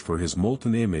image, for his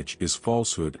molten image is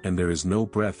falsehood, and there is no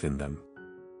breath in them.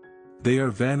 They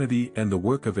are vanity and the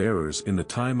work of errors, in the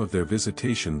time of their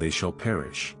visitation they shall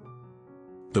perish.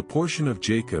 The portion of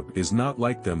Jacob is not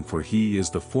like them, for he is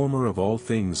the former of all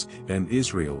things, and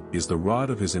Israel is the rod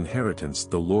of his inheritance.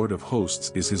 The Lord of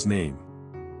hosts is his name.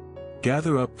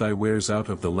 Gather up thy wares out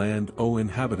of the land, O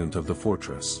inhabitant of the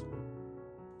fortress.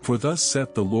 For thus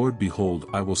saith the Lord, behold,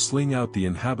 I will sling out the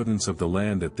inhabitants of the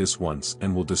land at this once,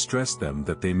 and will distress them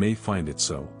that they may find it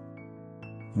so.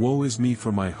 Woe is me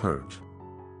for my hurt!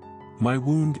 My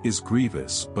wound is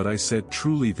grievous, but I said,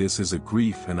 truly this is a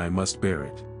grief, and I must bear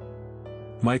it.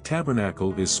 My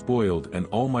tabernacle is spoiled, and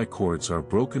all my cords are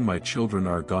broken. My children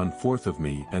are gone forth of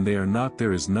me, and they are not.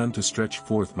 There is none to stretch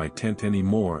forth my tent any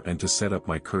more, and to set up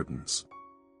my curtains.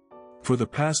 For the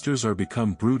pastors are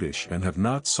become brutish, and have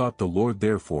not sought the Lord.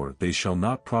 Therefore they shall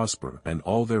not prosper, and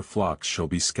all their flocks shall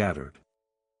be scattered.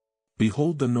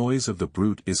 Behold, the noise of the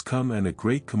brute is come, and a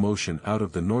great commotion out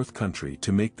of the north country,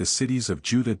 to make the cities of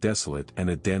Judah desolate, and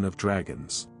a den of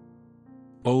dragons.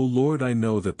 O Lord, I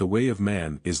know that the way of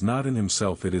man is not in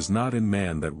himself, it is not in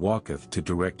man that walketh to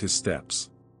direct his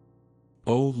steps.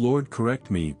 O Lord,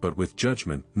 correct me, but with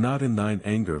judgment, not in thine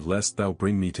anger, lest thou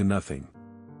bring me to nothing.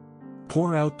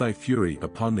 Pour out thy fury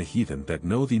upon the heathen that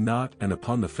know thee not, and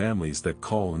upon the families that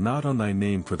call not on thy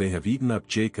name, for they have eaten up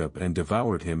Jacob, and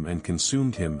devoured him, and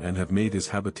consumed him, and have made his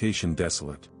habitation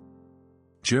desolate.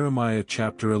 Jeremiah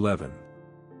chapter 11.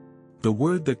 The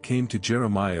word that came to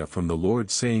Jeremiah from the Lord,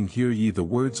 saying, Hear ye the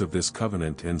words of this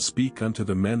covenant, and speak unto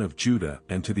the men of Judah,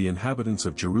 and to the inhabitants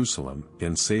of Jerusalem,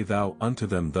 and say thou unto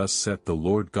them, Thus saith the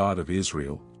Lord God of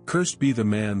Israel, Cursed be the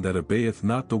man that obeyeth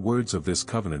not the words of this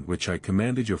covenant which I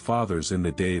commanded your fathers in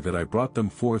the day that I brought them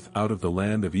forth out of the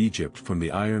land of Egypt from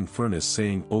the iron furnace,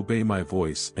 saying, Obey my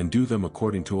voice, and do them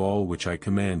according to all which I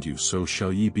command you, so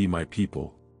shall ye be my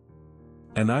people.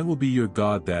 And I will be your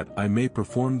God, that I may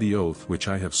perform the oath which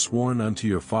I have sworn unto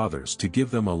your fathers, to give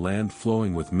them a land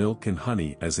flowing with milk and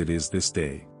honey, as it is this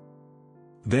day.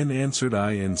 Then answered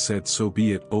I and said, So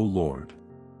be it, O Lord.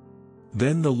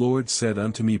 Then the Lord said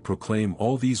unto me, Proclaim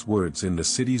all these words in the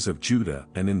cities of Judah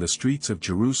and in the streets of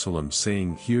Jerusalem,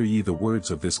 saying, Hear ye the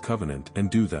words of this covenant, and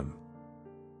do them.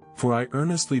 For I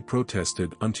earnestly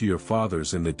protested unto your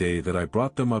fathers in the day that I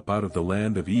brought them up out of the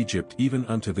land of Egypt, even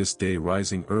unto this day,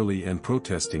 rising early and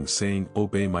protesting, saying,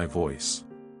 Obey my voice.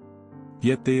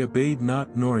 Yet they obeyed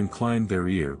not, nor inclined their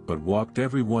ear, but walked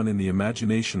every one in the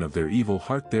imagination of their evil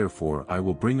heart. Therefore I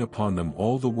will bring upon them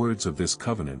all the words of this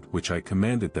covenant which I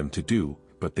commanded them to do,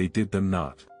 but they did them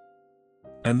not.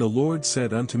 And the Lord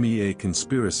said unto me, A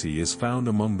conspiracy is found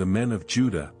among the men of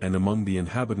Judah and among the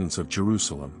inhabitants of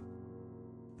Jerusalem.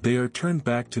 They are turned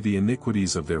back to the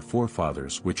iniquities of their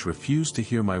forefathers, which refused to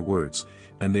hear my words,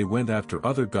 and they went after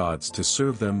other gods to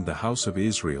serve them. The house of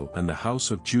Israel and the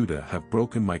house of Judah have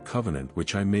broken my covenant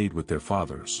which I made with their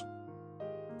fathers.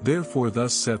 Therefore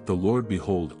thus saith the Lord,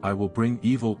 Behold, I will bring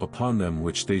evil upon them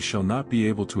which they shall not be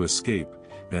able to escape,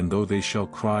 and though they shall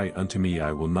cry unto me,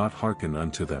 I will not hearken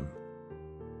unto them.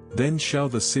 Then shall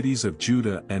the cities of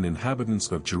Judah and inhabitants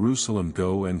of Jerusalem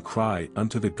go and cry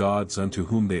unto the gods unto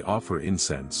whom they offer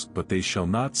incense, but they shall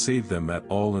not save them at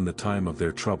all in the time of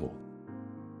their trouble.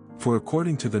 For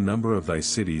according to the number of thy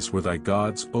cities were thy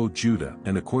gods, O Judah,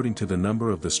 and according to the number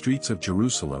of the streets of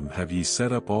Jerusalem have ye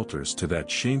set up altars to that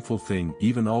shameful thing,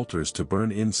 even altars to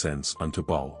burn incense unto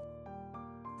Baal.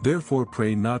 Therefore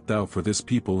pray not thou for this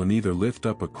people, and neither lift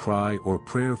up a cry or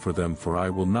prayer for them, for I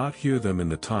will not hear them in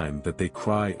the time that they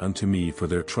cry unto me for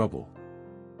their trouble.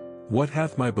 What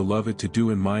hath my beloved to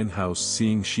do in mine house,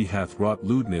 seeing she hath wrought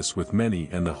lewdness with many,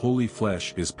 and the holy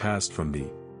flesh is passed from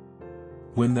thee?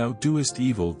 When thou doest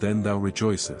evil, then thou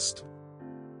rejoicest.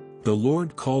 The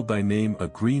Lord called thy name a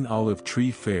green olive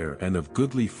tree, fair and of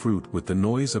goodly fruit. With the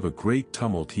noise of a great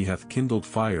tumult he hath kindled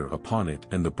fire upon it,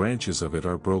 and the branches of it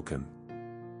are broken.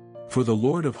 For the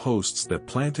Lord of hosts that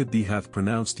planted thee hath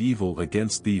pronounced evil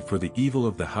against thee for the evil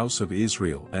of the house of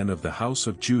Israel and of the house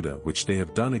of Judah which they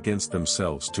have done against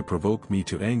themselves to provoke me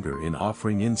to anger in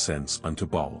offering incense unto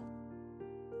Baal.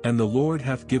 And the Lord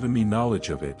hath given me knowledge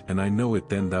of it, and I know it.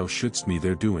 Then thou shouldst me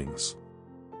their doings.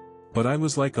 But I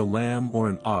was like a lamb or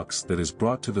an ox that is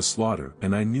brought to the slaughter,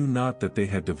 and I knew not that they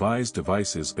had devised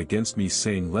devices against me,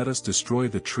 saying, Let us destroy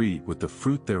the tree with the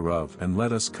fruit thereof, and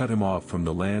let us cut him off from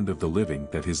the land of the living,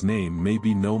 that his name may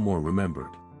be no more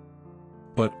remembered.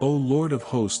 But, O Lord of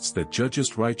hosts, that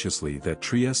judgest righteously, that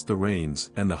treest the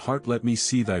reins and the heart, let me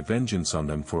see thy vengeance on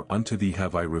them, for unto thee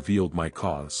have I revealed my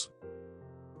cause.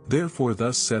 Therefore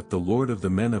thus saith the Lord of the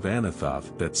men of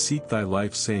Anathoth that seek thy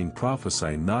life, saying,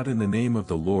 Prophesy not in the name of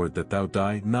the Lord, that thou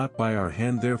die not by our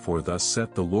hand. Therefore thus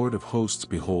saith the Lord of hosts,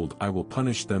 Behold, I will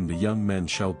punish them. The young men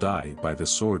shall die by the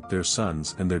sword, their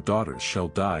sons and their daughters shall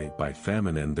die by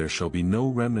famine, and there shall be no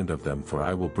remnant of them, for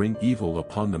I will bring evil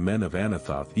upon the men of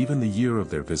Anathoth, even the year of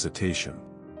their visitation.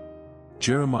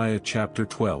 Jeremiah chapter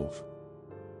 12.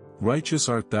 Righteous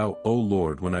art thou, O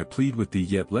Lord, when I plead with thee,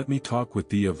 yet let me talk with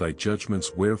thee of thy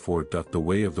judgments. Wherefore doth the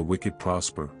way of the wicked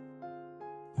prosper?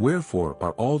 Wherefore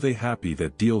are all they happy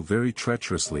that deal very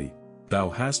treacherously?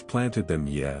 Thou hast planted them,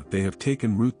 yea, they have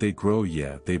taken root, they grow,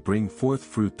 yea, they bring forth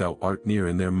fruit. Thou art near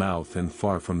in their mouth and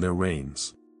far from their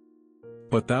reins.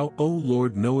 But thou, O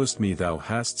Lord, knowest me, thou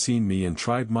hast seen me and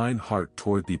tried mine heart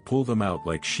toward thee. Pull them out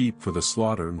like sheep for the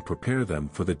slaughter, and prepare them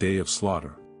for the day of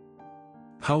slaughter.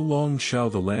 How long shall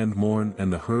the land mourn,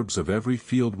 and the herbs of every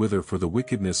field wither for the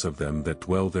wickedness of them that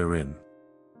dwell therein?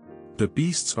 The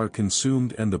beasts are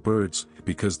consumed, and the birds,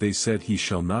 because they said, He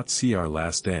shall not see our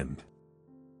last end.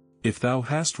 If thou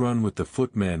hast run with the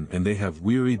footmen, and they have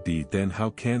wearied thee, then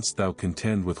how canst thou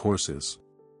contend with horses?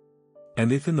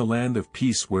 And if in the land of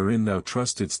peace wherein thou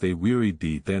trustedst they wearied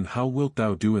thee, then how wilt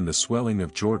thou do in the swelling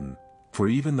of Jordan? For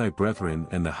even thy brethren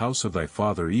and the house of thy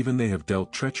father, even they have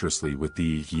dealt treacherously with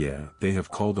thee, yea, they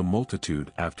have called a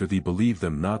multitude after thee. Believe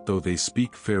them not, though they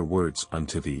speak fair words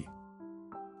unto thee.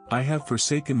 I have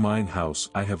forsaken mine house,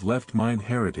 I have left mine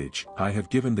heritage, I have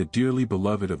given the dearly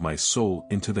beloved of my soul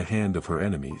into the hand of her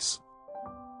enemies.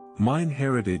 Mine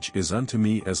heritage is unto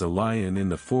me as a lion in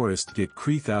the forest, it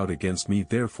crieth out against me,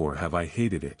 therefore have I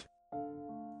hated it.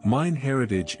 Mine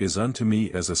heritage is unto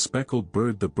me as a speckled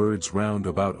bird, the birds round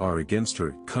about are against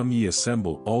her. Come ye,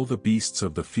 assemble, all the beasts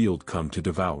of the field come to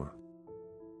devour.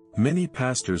 Many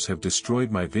pastors have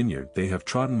destroyed my vineyard, they have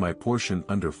trodden my portion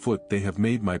under foot, they have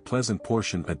made my pleasant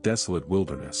portion a desolate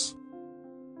wilderness.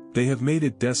 They have made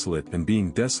it desolate, and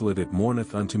being desolate it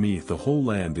mourneth unto me. The whole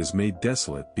land is made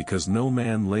desolate, because no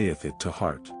man layeth it to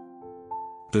heart.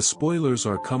 The spoilers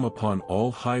are come upon all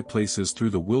high places through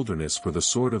the wilderness, for the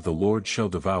sword of the Lord shall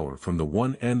devour from the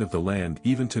one end of the land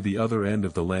even to the other end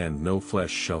of the land. No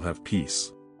flesh shall have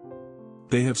peace.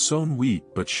 They have sown wheat,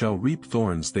 but shall reap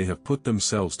thorns. They have put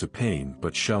themselves to pain,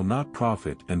 but shall not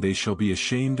profit, and they shall be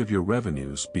ashamed of your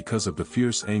revenues because of the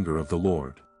fierce anger of the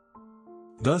Lord.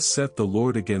 Thus saith the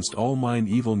Lord against all mine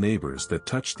evil neighbors that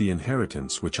touch the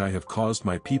inheritance which I have caused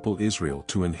my people Israel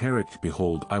to inherit.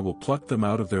 Behold, I will pluck them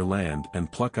out of their land,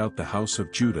 and pluck out the house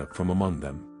of Judah from among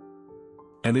them.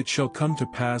 And it shall come to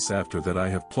pass, after that I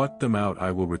have plucked them out, I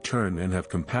will return and have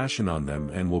compassion on them,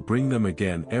 and will bring them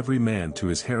again, every man to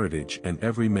his heritage and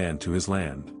every man to his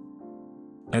land.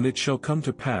 And it shall come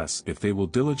to pass, if they will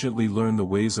diligently learn the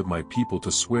ways of my people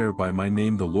to swear by my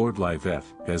name, the Lord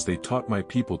liveth, as they taught my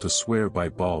people to swear by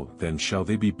Baal, then shall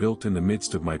they be built in the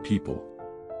midst of my people.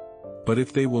 But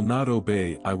if they will not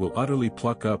obey, I will utterly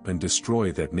pluck up and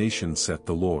destroy that nation, saith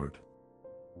the Lord.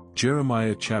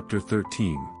 Jeremiah chapter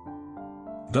 13.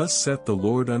 Thus saith the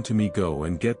Lord unto me, Go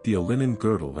and get thee a linen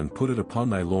girdle, and put it upon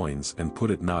thy loins, and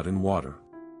put it not in water.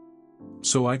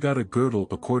 So I got a girdle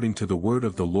according to the word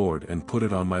of the Lord, and put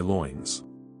it on my loins.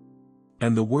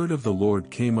 And the word of the Lord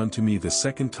came unto me the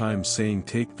second time, saying,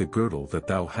 Take the girdle that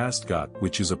thou hast got,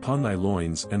 which is upon thy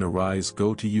loins, and arise,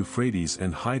 go to Euphrates,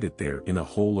 and hide it there in a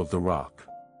hole of the rock.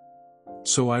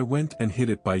 So I went and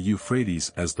hid it by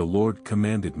Euphrates, as the Lord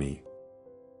commanded me.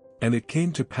 And it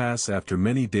came to pass after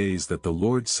many days that the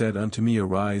Lord said unto me,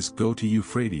 Arise, go to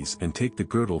Euphrates, and take the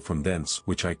girdle from thence,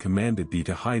 which I commanded thee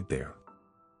to hide there.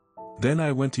 Then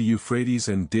I went to Euphrates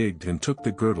and digged, and took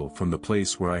the girdle from the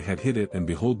place where I had hid it, and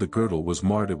behold, the girdle was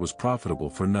marred, it was profitable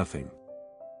for nothing.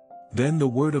 Then the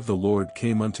word of the Lord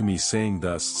came unto me, saying,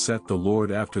 Thus saith the Lord,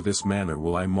 After this manner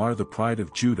will I mar the pride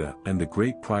of Judah, and the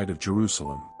great pride of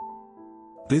Jerusalem.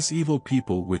 This evil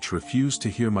people which refuse to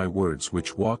hear my words,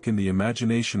 which walk in the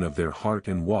imagination of their heart,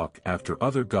 and walk after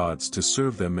other gods to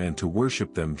serve them and to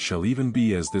worship them, shall even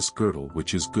be as this girdle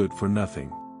which is good for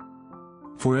nothing.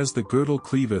 For as the girdle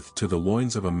cleaveth to the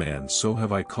loins of a man, so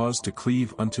have I caused to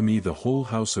cleave unto me the whole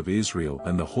house of Israel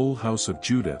and the whole house of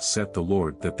Judah, saith the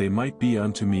Lord, that they might be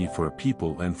unto me for a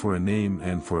people and for a name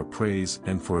and for a praise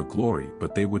and for a glory,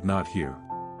 but they would not hear.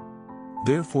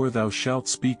 Therefore thou shalt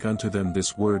speak unto them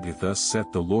this word, thus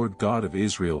saith the Lord God of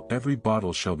Israel, every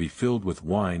bottle shall be filled with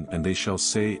wine, and they shall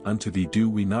say unto thee, do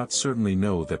we not certainly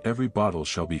know that every bottle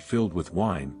shall be filled with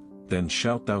wine? Then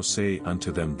shalt thou say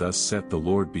unto them, thus saith the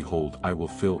Lord, behold, I will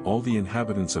fill all the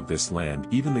inhabitants of this land,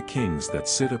 even the kings that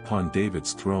sit upon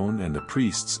David's throne, and the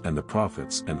priests and the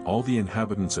prophets, and all the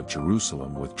inhabitants of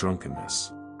Jerusalem with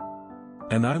drunkenness.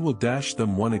 And I will dash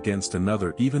them one against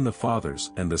another, even the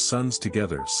fathers and the sons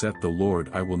together, saith the Lord.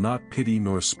 I will not pity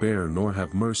nor spare nor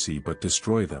have mercy, but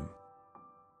destroy them.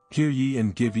 Hear ye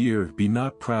and give ear, be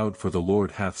not proud, for the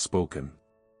Lord hath spoken.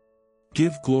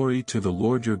 Give glory to the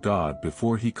Lord your God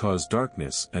before he cause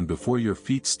darkness, and before your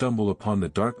feet stumble upon the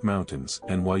dark mountains,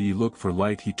 and while ye look for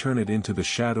light he turn it into the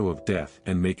shadow of death,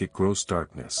 and make it gross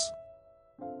darkness.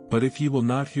 But if ye will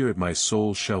not hear it, my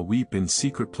soul shall weep in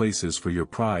secret places for your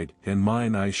pride, and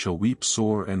mine eyes shall weep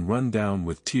sore and run down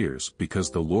with tears,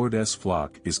 because the Lord's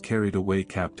flock is carried away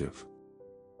captive.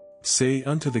 Say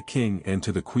unto the king and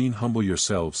to the queen, humble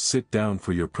yourselves, sit down,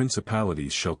 for your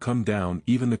principalities shall come down,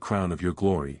 even the crown of your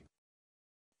glory.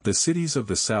 The cities of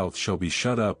the south shall be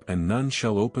shut up, and none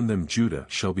shall open them. Judah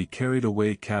shall be carried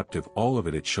away captive, all of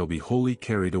it shall be wholly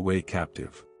carried away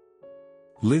captive.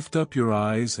 Lift up your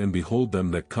eyes and behold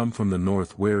them that come from the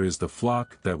north. Where is the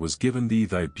flock that was given thee,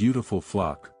 thy beautiful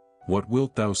flock? What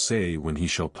wilt thou say when he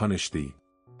shall punish thee?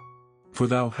 For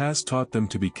thou hast taught them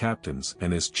to be captains,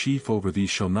 and as chief over thee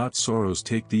shall not sorrows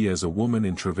take thee, as a woman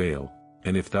in travail.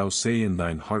 And if thou say in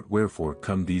thine heart, wherefore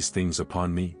come these things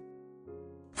upon me?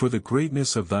 For the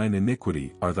greatness of thine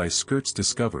iniquity are thy skirts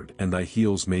discovered, and thy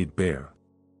heels made bare.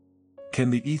 Can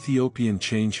the Ethiopian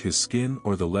change his skin,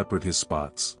 or the leopard his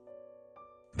spots?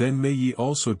 Then may ye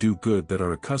also do good that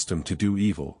are accustomed to do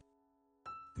evil.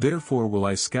 Therefore will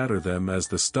I scatter them as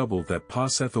the stubble that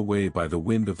passeth away by the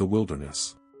wind of the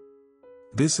wilderness.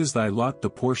 This is thy lot, the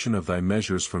portion of thy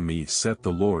measures from me, saith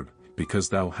the Lord, because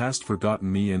thou hast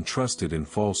forgotten me and trusted in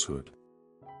falsehood.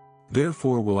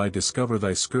 Therefore will I discover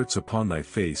thy skirts upon thy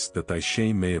face, that thy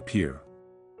shame may appear.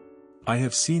 I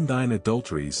have seen thine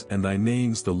adulteries and thy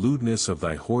names, the lewdness of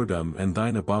thy whoredom and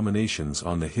thine abominations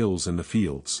on the hills and the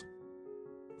fields.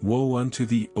 Woe unto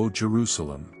thee, O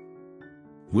Jerusalem!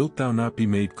 Wilt thou not be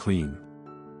made clean?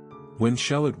 When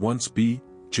shall it once be?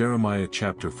 Jeremiah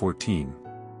chapter 14.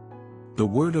 The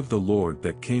word of the Lord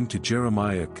that came to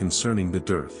Jeremiah concerning the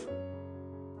dearth.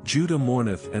 Judah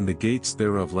mourneth, and the gates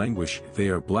thereof languish, they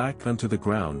are black unto the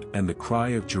ground, and the cry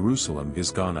of Jerusalem is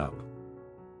gone up.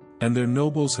 And their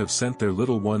nobles have sent their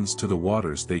little ones to the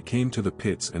waters, they came to the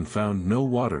pits and found no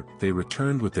water, they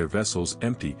returned with their vessels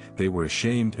empty, they were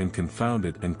ashamed and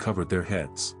confounded and covered their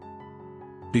heads.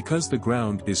 Because the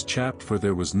ground is chapped, for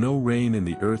there was no rain in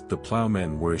the earth, the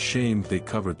plowmen were ashamed, they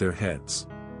covered their heads.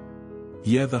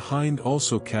 Yea, the hind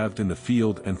also calved in the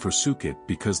field and forsook it,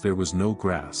 because there was no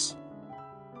grass.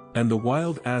 And the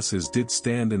wild asses did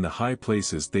stand in the high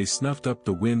places, they snuffed up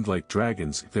the wind like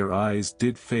dragons, their eyes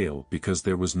did fail, because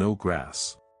there was no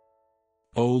grass.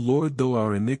 O Lord, though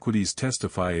our iniquities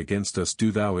testify against us,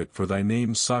 do thou it for thy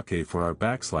name's sake, for our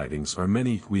backslidings are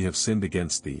many, we have sinned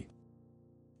against thee.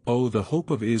 O the hope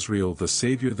of Israel, the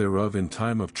Saviour thereof in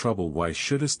time of trouble, why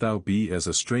shouldest thou be as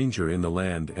a stranger in the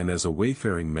land, and as a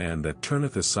wayfaring man that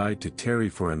turneth aside to tarry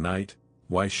for a night?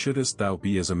 Why shouldest thou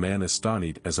be as a man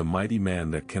astonied, as a mighty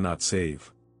man that cannot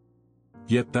save?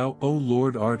 Yet thou, O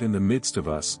Lord, art in the midst of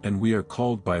us, and we are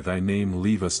called by thy name,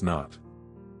 leave us not.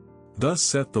 Thus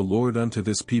saith the Lord unto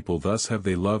this people, thus have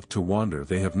they loved to wander,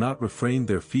 they have not refrained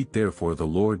their feet, therefore the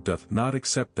Lord doth not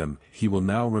accept them, he will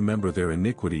now remember their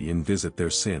iniquity and visit their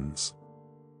sins.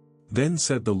 Then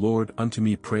said the Lord unto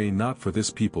me, pray not for this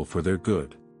people for their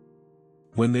good.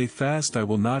 When they fast I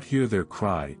will not hear their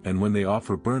cry, and when they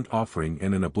offer burnt offering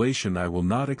and an oblation I will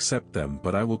not accept them,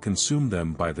 but I will consume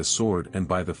them by the sword and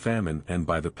by the famine and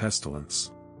by the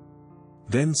pestilence.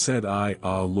 Then said I,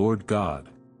 Ah, Lord God!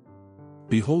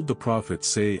 Behold, the prophets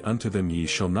say unto them, ye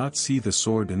shall not see the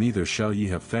sword, and neither shall ye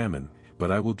have famine,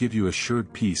 but I will give you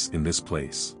assured peace in this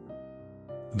place.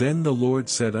 Then the Lord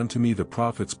said unto me, the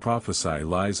prophets prophesy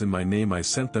lies in my name, I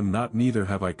sent them not, neither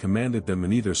have I commanded them,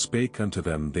 and neither spake unto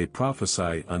them, they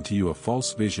prophesy unto you a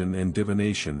false vision and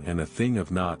divination, and a thing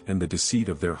of naught, and the deceit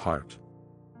of their heart.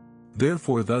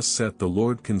 Therefore thus saith the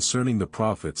Lord concerning the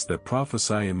prophets that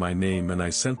prophesy in my name, and I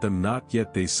sent them not,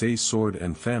 yet they say, sword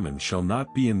and famine shall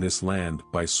not be in this land,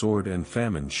 by sword and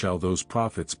famine shall those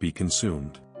prophets be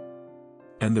consumed.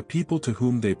 And the people to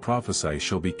whom they prophesy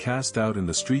shall be cast out in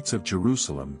the streets of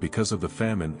Jerusalem because of the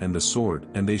famine and the sword,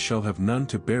 and they shall have none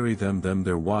to bury them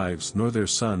their wives nor their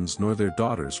sons nor their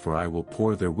daughters, for I will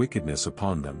pour their wickedness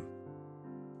upon them.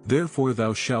 Therefore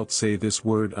thou shalt say this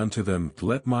word unto them,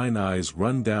 Let mine eyes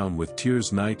run down with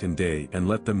tears night and day, and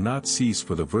let them not cease,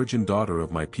 for the virgin daughter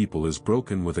of my people is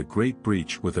broken with a great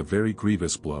breach, with a very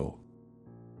grievous blow.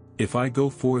 If I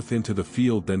go forth into the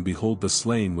field, then behold the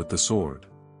slain with the sword.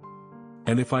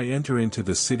 And if I enter into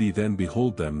the city, then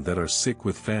behold them that are sick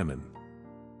with famine.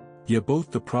 Yea,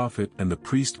 both the prophet and the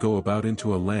priest go about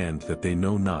into a land that they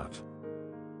know not.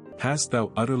 Hast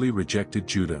thou utterly rejected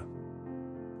Judah?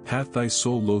 Hath thy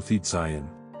soul loathed Zion?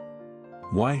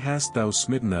 Why hast thou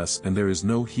smitten us, and there is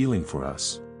no healing for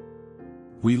us?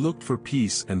 We looked for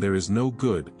peace, and there is no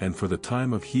good, and for the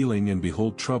time of healing, and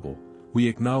behold trouble. We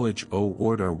acknowledge, O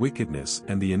Lord, our wickedness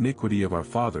and the iniquity of our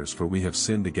fathers, for we have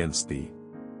sinned against thee.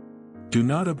 Do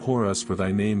not abhor us for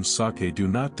thy name's sake, do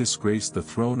not disgrace the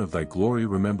throne of thy glory,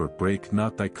 remember, break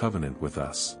not thy covenant with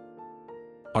us.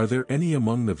 Are there any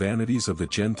among the vanities of the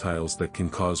Gentiles that can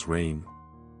cause rain?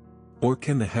 Or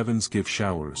can the heavens give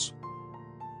showers?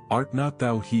 Art not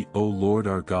thou he, O Lord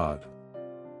our God?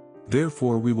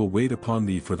 Therefore we will wait upon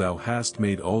thee, for thou hast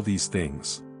made all these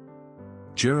things.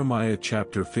 Jeremiah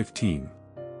chapter 15.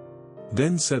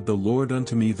 Then said the Lord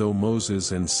unto me, Though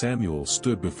Moses and Samuel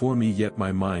stood before me, yet my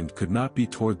mind could not be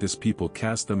toward this people.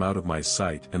 Cast them out of my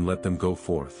sight, and let them go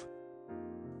forth.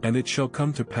 And it shall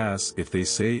come to pass, if they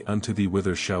say unto thee,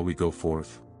 Whither shall we go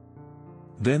forth?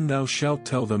 Then thou shalt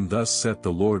tell them, Thus saith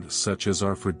the Lord, Such as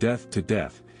are for death to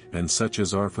death, and such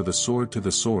as are for the sword to the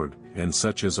sword, and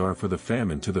such as are for the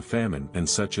famine to the famine, and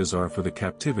such as are for the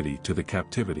captivity to the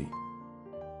captivity.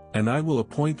 And I will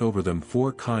appoint over them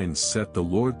 4 kinds, saith the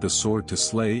Lord, the sword to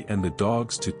slay, and the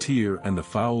dogs to tear, and the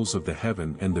fowls of the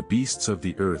heaven, and the beasts of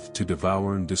the earth to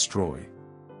devour and destroy.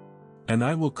 And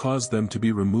I will cause them to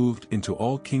be removed into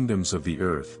all kingdoms of the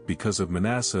earth, because of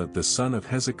Manasseh the son of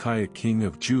Hezekiah king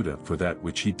of Judah, for that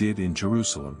which he did in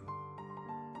Jerusalem.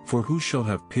 For who shall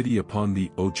have pity upon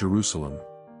thee, O Jerusalem?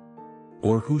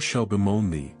 Or who shall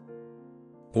bemoan thee?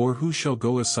 Or who shall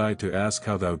go aside to ask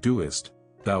how thou doest?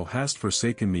 Thou hast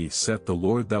forsaken me, saith the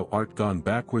Lord, thou art gone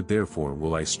backward, therefore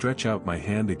will I stretch out my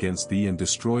hand against thee and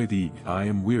destroy thee. I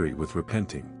am weary with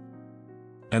repenting.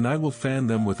 And I will fan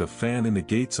them with a fan in the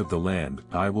gates of the land,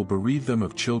 I will bereave them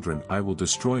of children, I will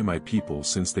destroy my people,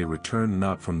 since they return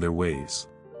not from their ways.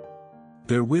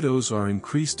 Their widows are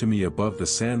increased to me above the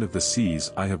sand of the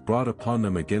seas. I have brought upon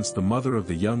them against the mother of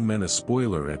the young men a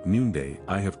spoiler at noonday.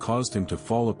 I have caused him to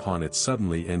fall upon it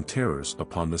suddenly, and terrors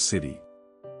upon the city.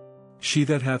 She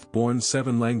that hath borne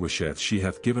 7 languisheth, she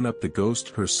hath given up the ghost,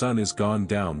 her son is gone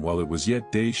down while it was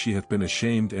yet day, she hath been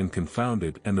ashamed and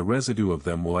confounded, and the residue of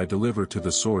them will I deliver to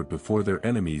the sword before their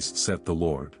enemies, saith the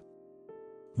Lord.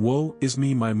 Woe is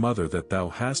me, my mother, that thou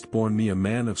hast borne me a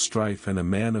man of strife and a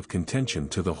man of contention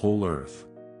to the whole earth.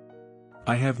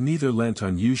 I have neither lent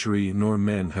on usury, nor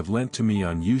men have lent to me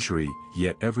on usury,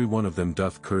 yet every one of them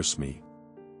doth curse me.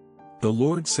 The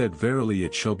Lord said, Verily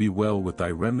it shall be well with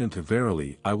thy remnant,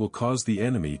 verily I will cause the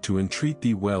enemy to entreat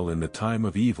thee well in the time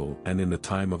of evil and in the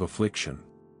time of affliction.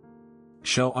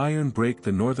 Shall iron break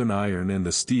the northern iron and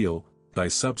the steel? Thy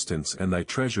substance and thy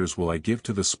treasures will I give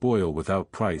to the spoil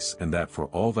without price, and that for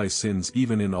all thy sins,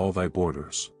 even in all thy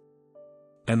borders.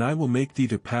 And I will make thee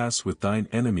to pass with thine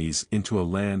enemies into a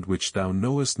land which thou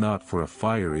knowest not, for a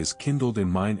fire is kindled in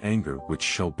mine anger which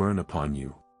shall burn upon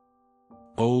you.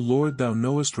 O Lord, thou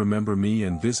knowest, remember me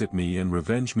and visit me and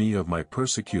revenge me of my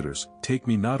persecutors, take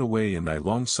me not away in thy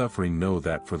long-suffering, know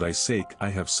that for thy sake I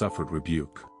have suffered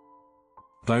rebuke.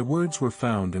 Thy words were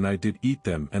found and I did eat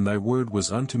them, and thy word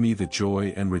was unto me the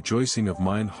joy and rejoicing of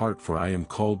mine heart, for I am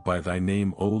called by thy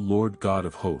name, O Lord God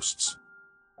of hosts.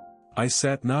 I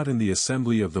sat not in the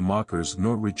assembly of the mockers,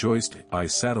 nor rejoiced, I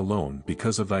sat alone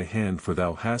because of thy hand, for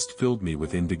thou hast filled me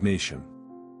with indignation.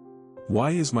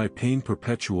 Why is my pain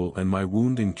perpetual and my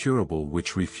wound incurable,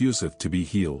 which refuseth to be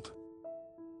healed?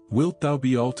 Wilt thou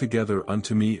be altogether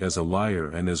unto me as a liar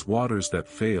and as waters that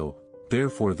fail?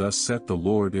 Therefore thus saith the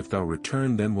Lord, if thou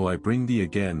return, then will I bring thee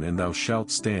again, and thou shalt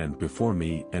stand before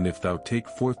me, and if thou take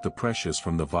forth the precious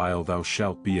from the vial, thou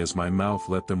shalt be as my mouth.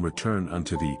 Let them return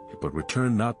unto thee, but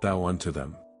return not thou unto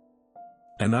them.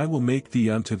 And I will make thee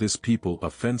unto this people a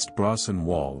fenced brazen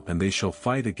wall, and they shall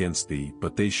fight against thee,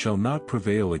 but they shall not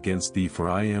prevail against thee, for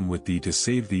I am with thee to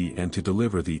save thee and to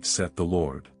deliver thee, saith the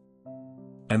Lord.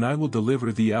 And I will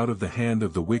deliver thee out of the hand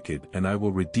of the wicked, and I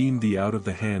will redeem thee out of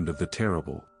the hand of the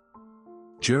terrible.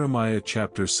 Jeremiah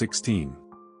chapter 16.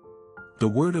 The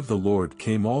word of the Lord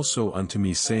came also unto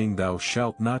me, saying, Thou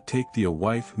shalt not take thee a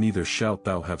wife, neither shalt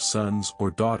thou have sons or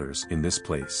daughters in this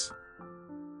place.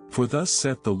 For thus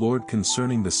saith the Lord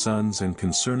concerning the sons and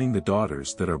concerning the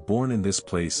daughters that are born in this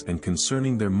place, and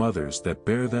concerning their mothers that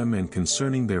bare them, and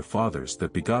concerning their fathers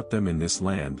that begot them in this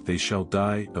land, they shall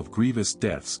die of grievous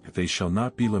deaths, they shall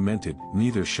not be lamented,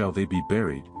 neither shall they be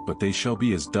buried, but they shall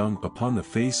be as dung upon the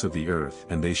face of the earth,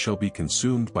 and they shall be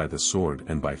consumed by the sword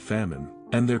and by famine,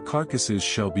 and their carcasses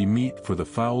shall be meat for the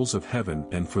fowls of heaven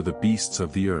and for the beasts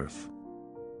of the earth.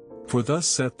 For thus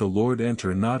saith the Lord,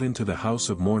 Enter not into the house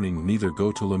of mourning, neither go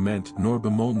to lament nor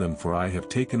bemoan them, for I have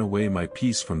taken away my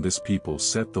peace from this people,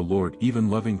 saith the Lord, even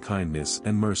loving kindness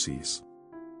and mercies.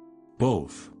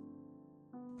 Both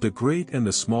the great and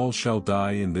the small shall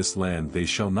die in this land, they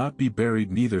shall not be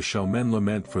buried, neither shall men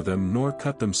lament for them, nor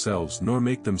cut themselves, nor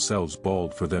make themselves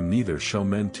bald for them, neither shall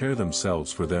men tear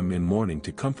themselves for them in mourning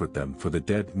to comfort them for the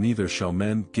dead, neither shall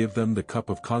men give them the cup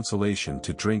of consolation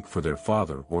to drink for their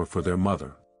father or for their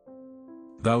mother.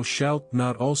 Thou shalt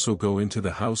not also go into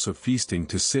the house of feasting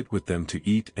to sit with them to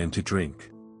eat and to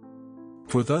drink.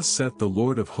 For thus saith the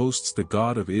Lord of hosts, the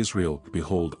God of Israel,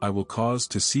 Behold, I will cause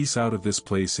to cease out of this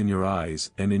place in your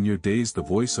eyes and in your days the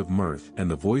voice of mirth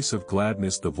and the voice of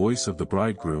gladness, the voice of the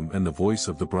bridegroom and the voice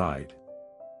of the bride.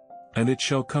 And it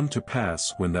shall come to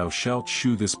pass, when thou shalt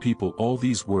shew this people all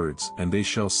these words, and they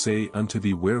shall say unto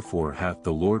thee, Wherefore hath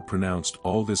the Lord pronounced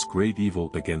all this great evil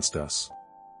against us?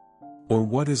 Or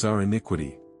what is our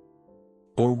iniquity?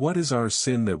 Or what is our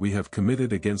sin that we have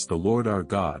committed against the Lord our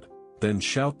God? Then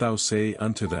shalt thou say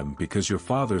unto them, Because your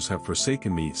fathers have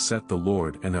forsaken me, saith the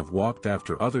Lord, and have walked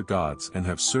after other gods, and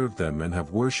have served them, and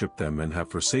have worshipped them, and have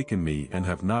forsaken me, and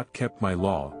have not kept my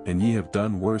law, and ye have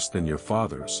done worse than your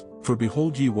fathers. For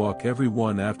behold, ye walk every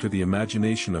one after the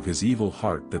imagination of his evil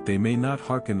heart, that they may not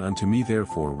hearken unto me.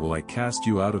 Therefore will I cast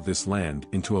you out of this land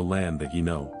into a land that ye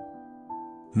know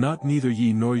not, neither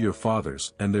ye nor your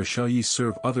fathers, and there shall ye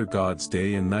serve other gods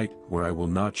day and night, where I will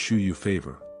not shew you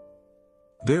favor.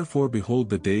 Therefore behold,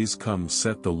 the days come,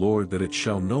 saith the Lord, that it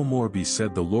shall no more be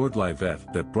said, The Lord liveth,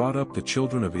 that brought up the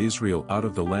children of Israel out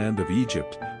of the land of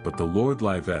Egypt, but the Lord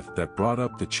liveth, that brought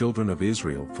up the children of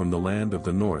Israel from the land of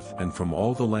the north, and from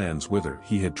all the lands whither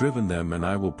he had driven them, and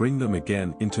I will bring them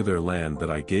again into their land that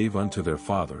I gave unto their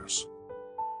fathers.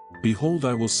 Behold,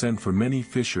 I will send for many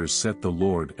fishers, saith the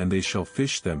Lord, and they shall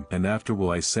fish them, and after will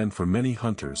I send for many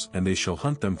hunters, and they shall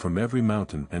hunt them from every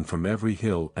mountain and from every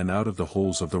hill and out of the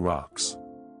holes of the rocks.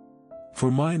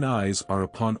 For mine eyes are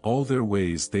upon all their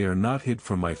ways, they are not hid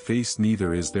from my face,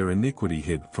 neither is their iniquity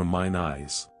hid from mine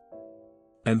eyes.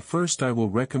 And first I will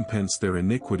recompense their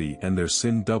iniquity and their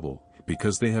sin double,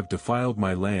 because they have defiled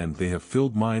my land, they have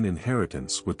filled mine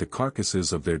inheritance with the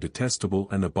carcasses of their detestable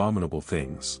and abominable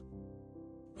things.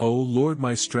 O Lord,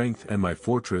 my strength and my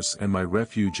fortress and my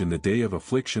refuge, in the day of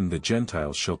affliction the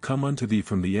Gentiles shall come unto thee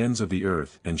from the ends of the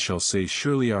earth, and shall say,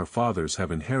 Surely our fathers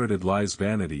have inherited lies,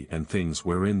 vanity, and things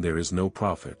wherein there is no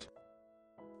profit.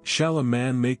 Shall a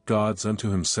man make gods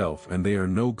unto himself, and they are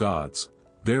no gods?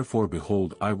 Therefore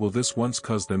behold, I will this once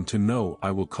cause them to know, I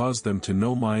will cause them to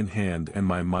know mine hand and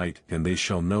my might, and they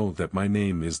shall know that my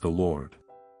name is the Lord.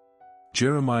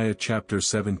 Jeremiah chapter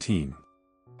 17.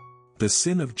 The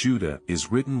sin of Judah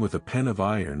is written with a pen of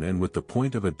iron, and with the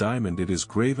point of a diamond it is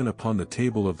graven upon the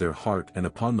table of their heart and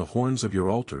upon the horns of your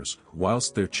altars,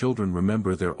 whilst their children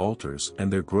remember their altars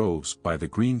and their groves by the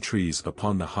green trees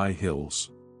upon the high hills.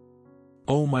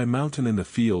 O my mountain in the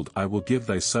field, I will give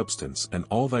thy substance and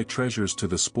all thy treasures to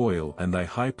the spoil, and thy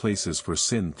high places for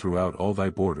sin throughout all thy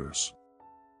borders.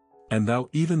 And thou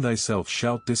even thyself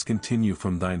shalt discontinue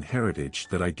from thine heritage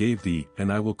that I gave thee,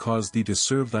 and I will cause thee to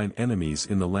serve thine enemies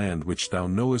in the land which thou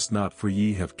knowest not, for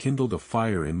ye have kindled a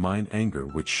fire in mine anger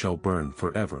which shall burn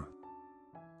forever.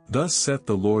 Thus saith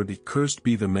the Lord, Cursed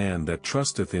be the man that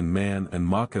trusteth in man and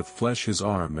mocketh flesh his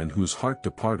arm, and whose heart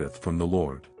departeth from the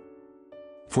Lord.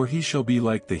 For he shall be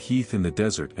like the heath in the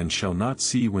desert, and shall not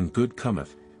see when good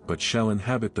cometh, but shall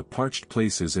inhabit the parched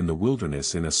places in the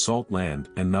wilderness, in a salt land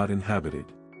and not inhabited.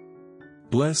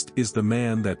 Blessed is the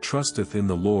man that trusteth in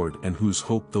the Lord, and whose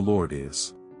hope the Lord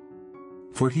is.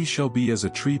 For he shall be as a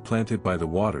tree planted by the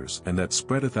waters, and that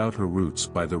spreadeth out her roots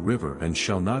by the river, and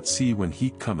shall not see when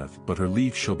heat cometh, but her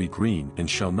leaf shall be green, and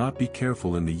shall not be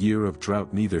careful in the year of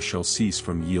drought, neither shall cease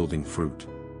from yielding fruit.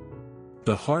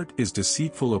 The heart is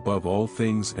deceitful above all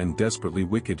things, and desperately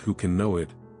wicked, who can know it?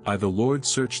 I the Lord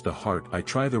search the heart, I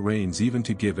try the reins, even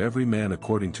to give every man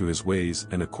according to his ways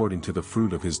and according to the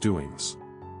fruit of his doings.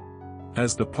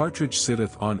 As the partridge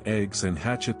sitteth on eggs and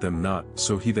hatcheth them not,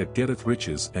 so he that getteth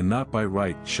riches and not by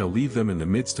right shall leave them in the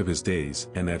midst of his days,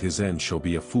 and at his end shall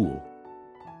be a fool.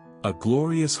 A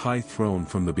glorious high throne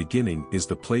from the beginning is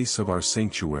the place of our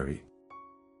sanctuary.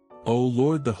 O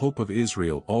Lord, the hope of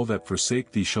Israel, all that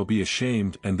forsake thee shall be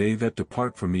ashamed, and they that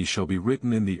depart from me shall be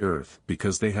written in the earth,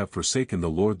 because they have forsaken the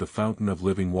Lord, the fountain of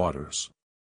living waters.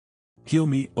 Heal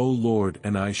me, O Lord,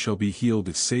 and I shall be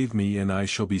healed. Save me, and I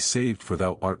shall be saved, for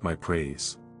thou art my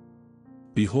praise.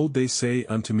 Behold, they say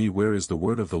unto me, Where is the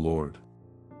word of the Lord?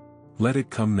 Let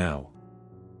it come now.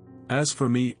 As for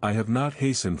me, I have not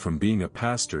hastened from being a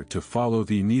pastor to follow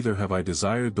thee, neither have I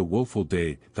desired the woeful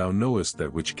day. Thou knowest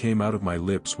that which came out of my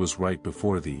lips was right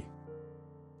before thee.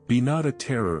 Be not a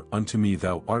terror unto me,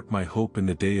 thou art my hope in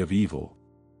the day of evil.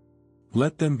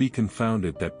 Let them be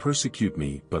confounded that persecute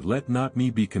me, but let not me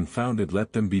be confounded.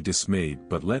 Let them be dismayed,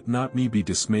 but let not me be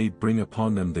dismayed. Bring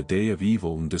upon them the day of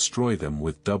evil, and destroy them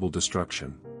with double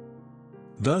destruction.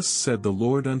 Thus said the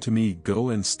Lord unto me, Go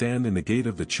and stand in the gate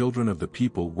of the children of the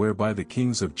people, whereby the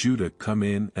kings of Judah come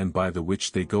in, and by the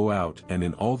which they go out, and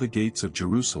in all the gates of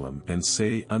Jerusalem, and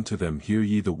say unto them, Hear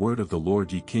ye the word of the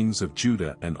Lord, ye kings of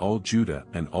Judah, and all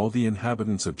the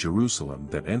inhabitants of Jerusalem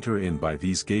that enter in by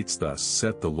these gates. Thus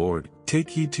saith the Lord, Take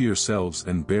heed to yourselves,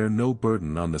 and bear no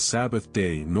burden on the Sabbath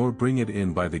day, nor bring it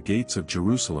in by the gates of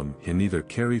Jerusalem, and neither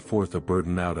carry forth a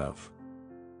burden out of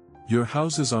your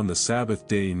houses on the Sabbath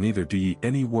day, neither do ye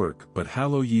any work, but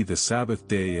hallow ye the Sabbath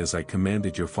day, as I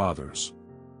commanded your fathers.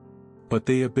 But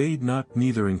they obeyed not,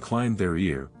 neither inclined their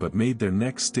ear, but made their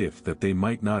neck stiff, that they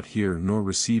might not hear nor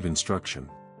receive instruction.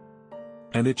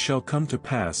 And it shall come to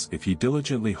pass, if ye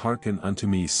diligently hearken unto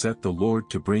me, saith the Lord,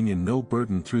 to bring in no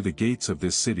burden through the gates of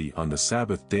this city on the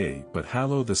Sabbath day, but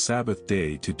hallow the Sabbath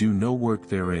day, to do no work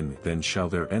therein, then shall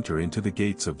there enter into the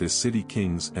gates of this city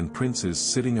kings and princes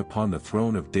sitting upon the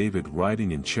throne of David,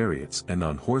 riding in chariots and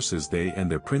on horses, they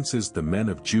and their princes, the men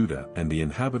of Judah and the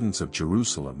inhabitants of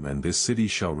Jerusalem, and this city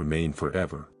shall remain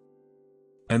forever.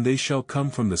 And they shall come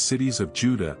from the cities of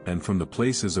Judah, and from the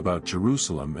places about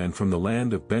Jerusalem, and from the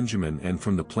land of Benjamin, and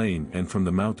from the plain, and from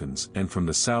the mountains, and from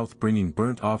the south, bringing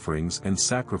burnt offerings and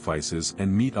sacrifices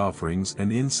and meat offerings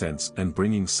and incense, and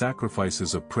bringing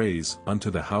sacrifices of praise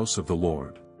unto the house of the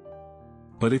Lord.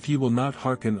 But if ye will not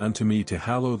hearken unto me to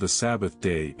hallow the Sabbath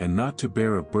day, and not to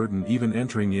bear a burden, even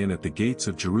entering in at the gates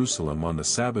of Jerusalem on the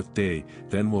Sabbath day,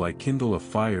 then will I kindle a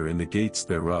fire in the gates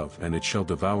thereof, and it shall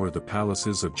devour the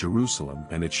palaces of Jerusalem,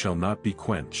 and it shall not be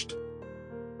quenched.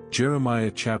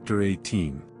 Jeremiah chapter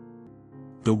 18.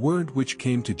 The word which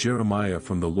came to Jeremiah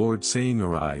from the Lord, saying,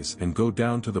 Arise, and go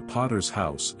down to the potter's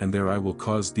house, and there I will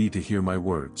cause thee to hear my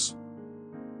words.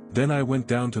 Then I went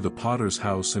down to the potter's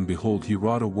house, and behold, he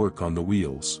wrought a work on the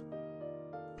wheels.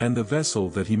 And the vessel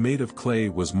that he made of clay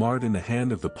was marred in the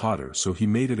hand of the potter, so he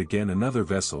made it again another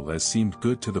vessel, as seemed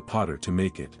good to the potter to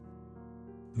make it.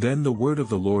 Then the word of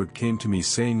the Lord came to me,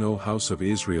 saying, O house of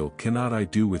Israel, cannot I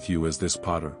do with you as this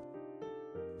potter?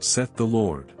 Saith the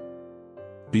Lord.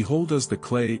 Behold, as the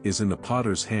clay is in the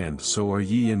potter's hand, so are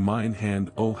ye in mine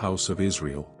hand, O house of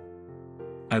Israel.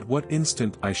 At what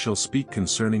instant I shall speak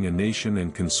concerning a nation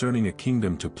and concerning a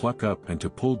kingdom, to pluck up and to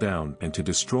pull down and to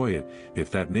destroy it,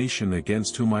 if that nation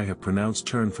against whom I have pronounced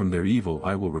turn from their evil,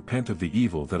 I will repent of the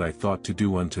evil that I thought to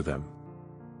do unto them.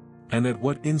 And at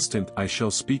what instant I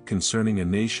shall speak concerning a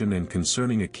nation and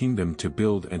concerning a kingdom, to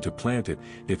build and to plant it,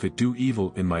 if it do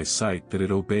evil in my sight, that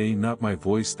it obey not my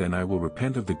voice, then I will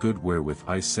repent of the good wherewith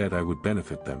I said I would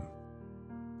benefit them.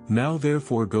 Now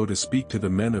therefore go to speak to the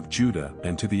men of Judah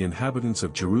and to the inhabitants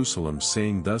of Jerusalem,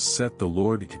 saying, Thus saith the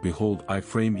Lord, Behold, I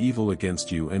frame evil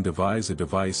against you, and devise a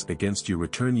device against you.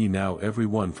 Return ye now every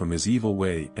one from his evil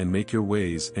way, and make your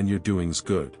ways and your doings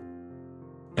good.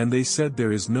 And they said,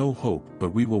 There is no hope,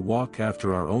 but we will walk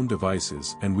after our own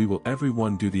devices, and we will every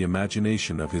one do the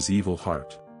imagination of his evil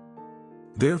heart.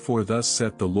 Therefore thus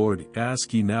saith the Lord,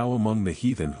 Ask ye now among the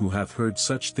heathen who hath heard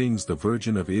such things. The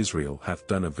virgin of Israel hath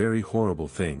done a very horrible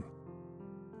thing.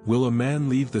 Will a man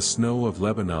leave the snow of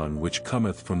Lebanon which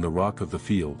cometh from the rock of the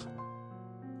field?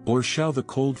 Or shall the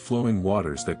cold flowing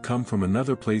waters that come from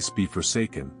another place be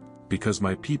forsaken? Because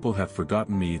my people have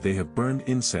forgotten me, they have burned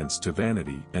incense to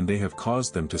vanity, and they have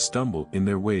caused them to stumble in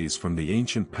their ways from the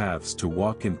ancient paths, to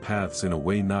walk in paths in a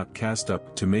way not cast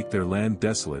up, to make their land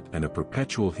desolate and a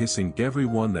perpetual hissing. Every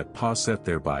one that passeth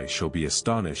thereby shall be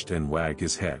astonished and wag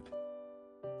his head.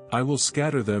 I will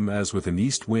scatter them as with an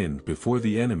east wind before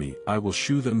the enemy. I will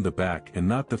shew them the back and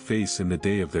not the face in the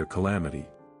day of their calamity.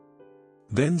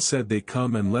 Then said they,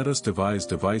 Come and let us devise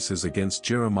devices against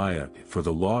Jeremiah, for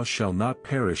the law shall not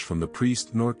perish from the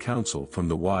priest, nor counsel from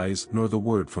the wise, nor the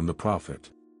word from the prophet.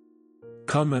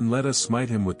 Come and let us smite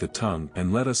him with the tongue,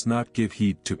 and let us not give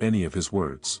heed to any of his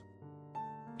words.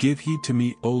 Give heed to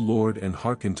me, O Lord, and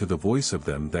hearken to the voice of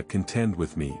them that contend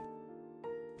with me.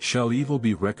 Shall evil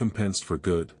be recompensed for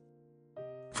good?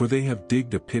 For they have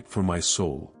digged a pit for my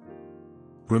soul.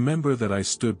 Remember that I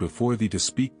stood before thee to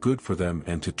speak good for them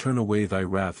and to turn away thy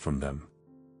wrath from them.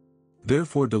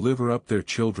 Therefore deliver up their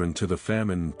children to the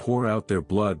famine and pour out their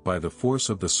blood by the force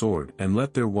of the sword, and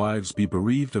let their wives be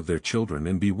bereaved of their children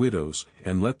and be widows,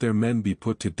 and let their men be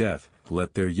put to death,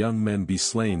 let their young men be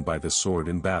slain by the sword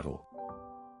in battle.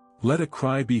 Let a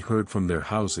cry be heard from their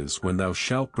houses when thou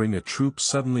shalt bring a troop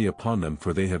suddenly upon them,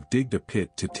 for they have digged a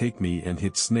pit to take me and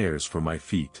hid snares for my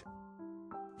feet.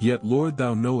 Yet Lord,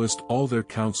 thou knowest all their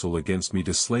counsel against me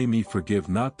to slay me. Forgive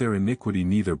not their iniquity,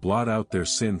 neither blot out their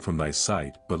sin from thy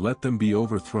sight, but let them be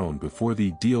overthrown before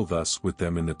thee. Deal thus with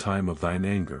them in the time of thine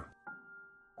anger.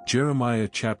 Jeremiah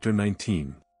chapter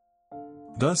 19.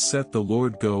 Thus saith the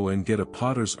Lord, Go and get a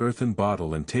potter's earthen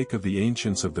bottle, and take of the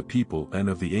ancients of the people and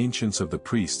of the ancients of the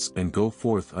priests, and go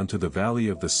forth unto the valley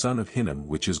of the son of Hinnom,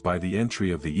 which is by the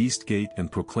entry of the east gate,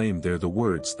 and proclaim there the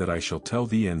words that I shall tell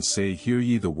thee, and say, Hear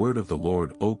ye the word of the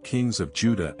Lord, O kings of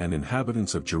Judah and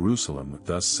inhabitants of Jerusalem.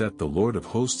 Thus saith the Lord of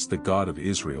hosts, the God of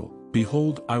Israel,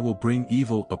 Behold, I will bring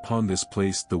evil upon this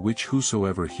place, the which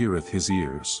whosoever heareth his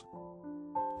ears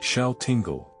shall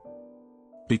tingle.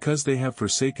 Because they have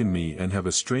forsaken me and have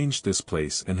estranged this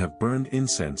place, and have burned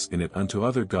incense in it unto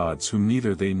other gods whom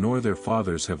neither they nor their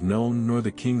fathers have known, nor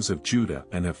the kings of Judah,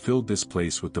 and have filled this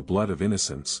place with the blood of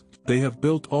innocents. They have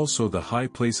built also the high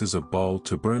places of Baal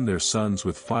to burn their sons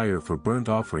with fire for burnt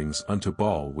offerings unto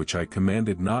Baal, which I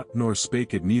commanded not, nor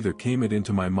spake it, neither came it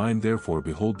into my mind. Therefore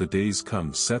behold, the days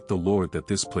come, saith the Lord, that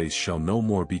this place shall no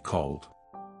more be called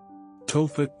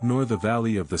Tophet, nor the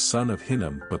valley of the son of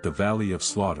Hinnom, but the valley of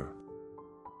slaughter.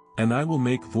 And I will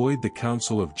make void the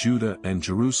counsel of Judah and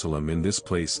Jerusalem in this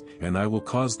place, and I will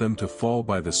cause them to fall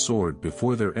by the sword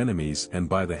before their enemies, and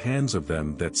by the hands of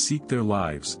them that seek their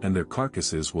lives, and their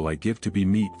carcasses will I give to be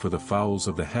meat for the fowls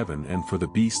of the heaven and for the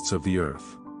beasts of the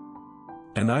earth.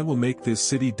 And I will make this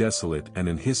city desolate and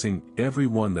in hissing, every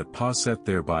one that passeth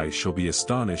thereby shall be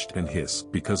astonished and hiss,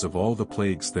 because of all the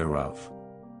plagues thereof.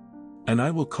 And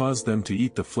I will cause them to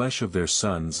eat the flesh of their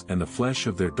sons and the flesh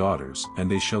of their daughters, and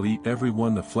they shall eat every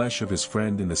one the flesh of his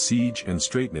friend in the siege and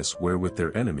straitness wherewith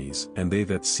their enemies and they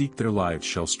that seek their lives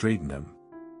shall straiten them.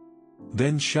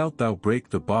 Then shalt thou break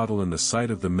the bottle in the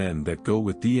sight of the men that go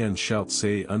with thee, and shalt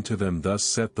say unto them, Thus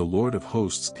saith the Lord of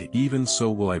hosts, Even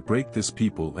so will I break this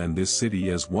people and this city,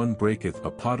 as one breaketh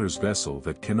a potter's vessel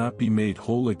that cannot be made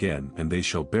whole again, and they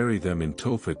shall bury them in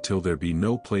Tophet till there be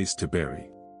no place to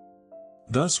bury.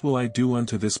 Thus will I do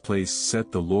unto this place,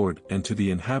 saith the Lord, and to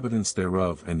the inhabitants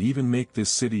thereof, and even make this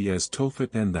city as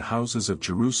Tophet, and the houses of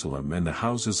Jerusalem and the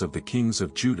houses of the kings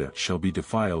of Judah shall be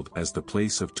defiled as the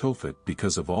place of Tophet,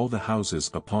 because of all the houses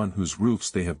upon whose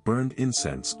roofs they have burned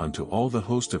incense unto all the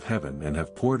host of heaven, and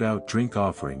have poured out drink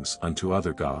offerings unto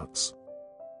other gods.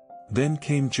 Then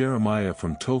came Jeremiah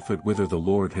from Tophet, whither the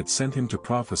Lord had sent him to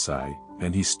prophesy,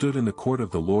 and he stood in the court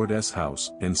of the Lord's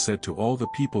house, and said to all the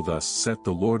people, Thus saith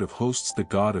the Lord of hosts, the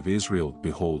God of Israel,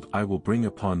 Behold, I will bring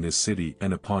upon this city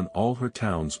and upon all her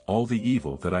towns all the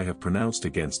evil that I have pronounced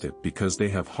against it, because they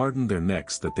have hardened their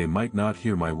necks that they might not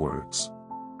hear my words.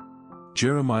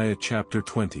 Jeremiah chapter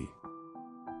 20.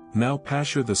 Now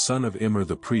Pashur the son of Immer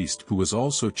the priest, who was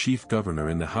also chief governor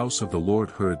in the house of the Lord,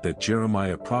 heard that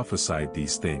Jeremiah prophesied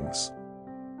these things.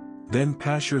 Then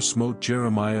Pashur smote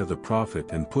Jeremiah the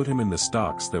prophet, and put him in the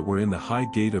stocks that were in the high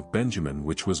gate of Benjamin,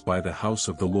 which was by the house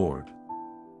of the Lord.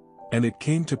 And it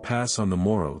came to pass on the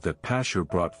morrow that Pashur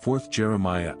brought forth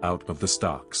Jeremiah out of the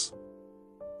stocks.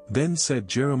 Then said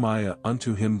Jeremiah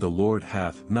unto him, The Lord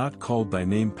hath not called thy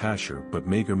name Pashur, but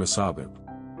Magar-Missabib.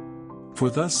 For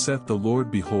thus saith the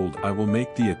Lord, Behold, I will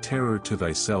make thee a terror to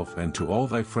thyself and to all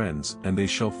thy friends, and they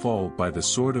shall fall by the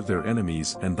sword of their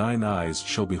enemies, and thine eyes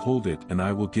shall behold it. And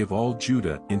I will give all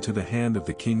Judah into the hand of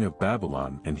the king of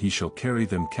Babylon, and he shall carry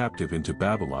them captive into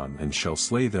Babylon, and shall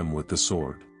slay them with the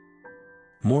sword.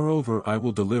 Moreover, I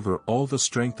will deliver all the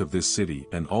strength of this city,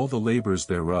 and all the labors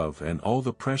thereof, and all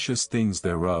the precious things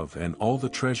thereof, and all the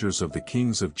treasures of the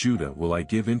kings of Judah will I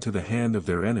give into the hand of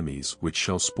their enemies, which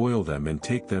shall spoil them and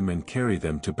take them and carry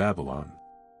them to Babylon.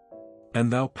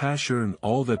 And thou, Pashur, and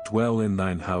all that dwell in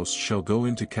thine house shall go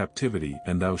into captivity,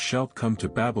 and thou shalt come to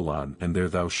Babylon, and there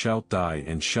thou shalt die,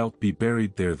 and shalt be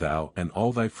buried there, thou and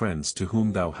all thy friends to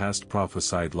whom thou hast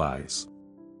prophesied lies.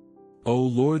 O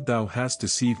Lord, thou hast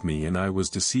deceived me, and I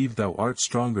was deceived. Thou art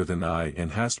stronger than I,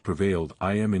 and hast prevailed.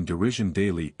 I am in derision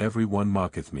daily, every one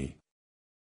mocketh me.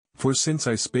 For since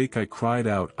I spake I cried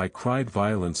out, I cried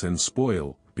violence and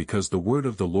spoil, because the word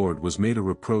of the Lord was made a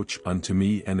reproach unto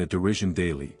me and a derision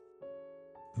daily.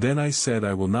 Then I said,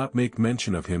 I will not make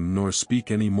mention of him, nor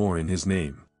speak any more in his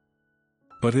name.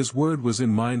 But his word was in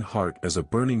mine heart as a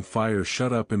burning fire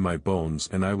shut up in my bones,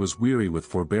 and I was weary with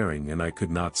forbearing, and I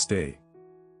could not stay.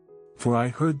 For I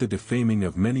heard the defaming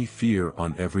of many fear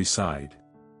on every side.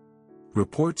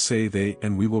 Report, say they,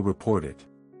 and we will report it.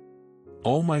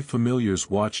 All my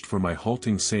familiars watched for my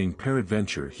halting, saying,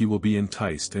 peradventure he will be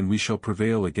enticed, and we shall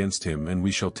prevail against him, and we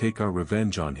shall take our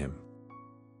revenge on him.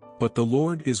 But the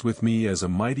Lord is with me as a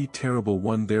mighty terrible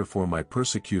one, therefore my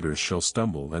persecutors shall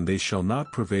stumble, and they shall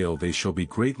not prevail, they shall be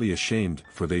greatly ashamed,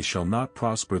 for they shall not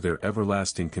prosper, their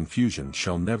everlasting confusion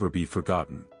shall never be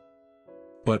forgotten.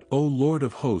 But, O Lord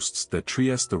of hosts, that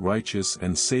triest the righteous,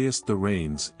 and sayest the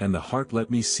reins, and the heart,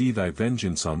 let me see thy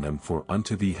vengeance on them, for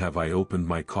unto thee have I opened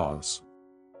my cause.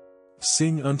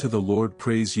 Sing unto the Lord,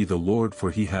 praise ye the Lord, for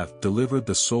he hath delivered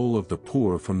the soul of the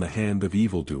poor from the hand of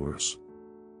evildoers.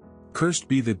 Cursed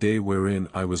be the day wherein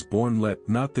I was born, let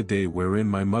not the day wherein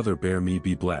my mother bare me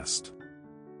be blessed.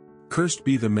 Cursed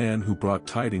be the man who brought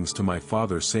tidings to my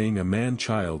father, saying, a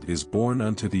man-child is born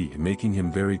unto thee, making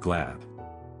him very glad.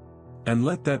 And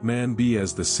let that man be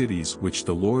as the cities which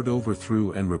the Lord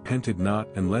overthrew and repented not,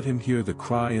 and let him hear the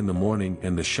cry in the morning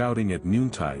and the shouting at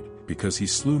noontide, because he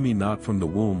slew me not from the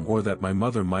womb, or that my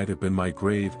mother might have been my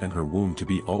grave, and her womb to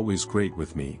be always great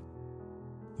with me.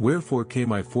 Wherefore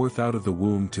came I forth out of the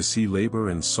womb to see labor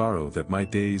and sorrow, that my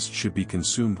days should be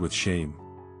consumed with shame.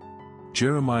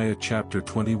 Jeremiah chapter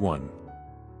 21.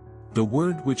 The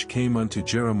word which came unto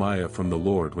Jeremiah from the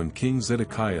Lord when King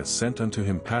Zedekiah sent unto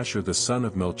him Pashur the son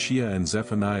of Melchiah and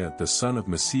Zephaniah the son of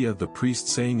Maaseiah the priest,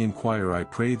 saying, Inquire, I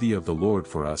pray thee, of the Lord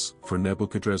for us, for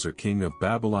Nebuchadrezzar king of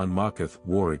Babylon maketh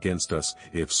war against us,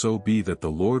 if so be that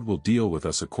the Lord will deal with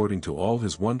us according to all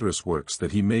his wondrous works,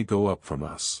 that he may go up from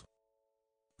us.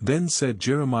 Then said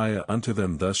Jeremiah unto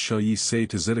them, Thus shall ye say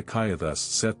to Zedekiah, Thus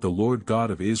saith the Lord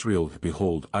God of Israel,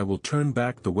 Behold, I will turn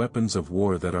back the weapons of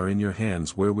war that are in your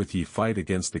hands, wherewith ye fight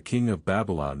against the king of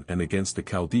Babylon and against the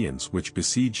Chaldeans which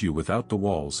besiege you without the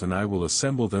walls, and I will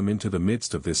assemble them into the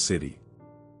midst of this city.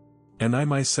 And I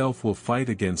myself will fight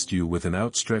against you with an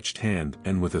outstretched hand,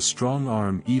 and with a strong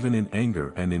arm, even in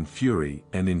anger and in fury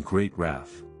and in great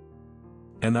wrath.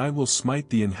 And I will smite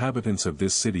the inhabitants of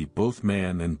this city, both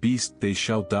man and beast, they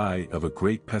shall die of a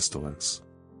great pestilence.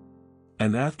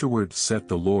 And afterward, saith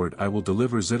the Lord, I will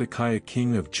deliver Zedekiah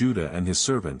king of Judah and his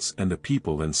servants and the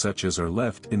people and such as are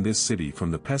left in this city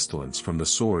from the pestilence, from the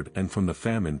sword and from the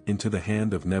famine, into the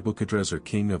hand of Nebuchadrezzar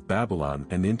king of Babylon,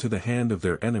 and into the hand of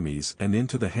their enemies, and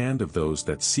into the hand of those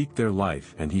that seek their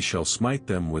life, and he shall smite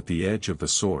them with the edge of the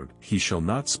sword, he shall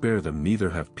not spare them, neither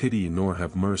have pity nor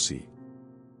have mercy.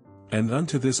 And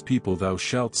unto this people thou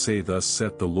shalt say, Thus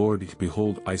saith the Lord,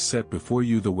 Behold, I set before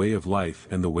you the way of life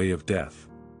and the way of death.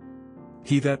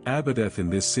 He that abideth in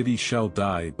this city shall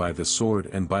die by the sword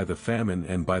and by the famine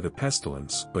and by the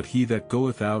pestilence, but he that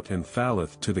goeth out and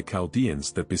falleth to the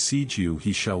Chaldeans that besiege you,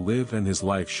 he shall live, and his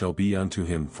life shall be unto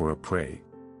him for a prey.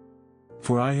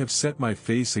 For I have set my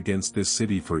face against this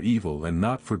city for evil and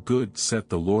not for good, saith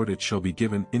the Lord. It shall be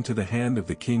given into the hand of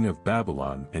the king of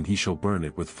Babylon, and he shall burn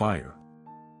it with fire.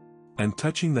 And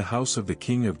touching the house of the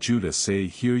king of Judah say,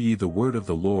 Hear ye the word of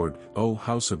the Lord, O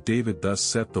house of David. Thus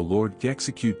saith the Lord,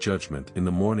 Execute judgment in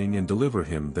the morning, and deliver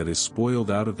him that is spoiled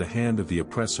out of the hand of the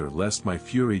oppressor, lest my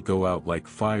fury go out like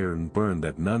fire and burn,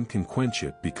 that none can quench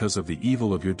it, because of the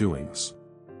evil of your doings.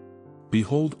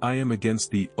 Behold, I am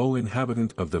against thee, O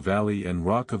inhabitant of the valley and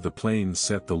rock of the plain,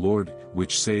 saith the Lord,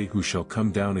 which say, Who shall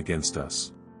come down against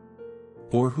us?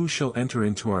 Or who shall enter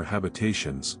into our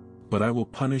habitations? But I will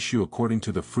punish you according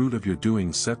to the fruit of your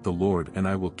doings, saith the Lord, and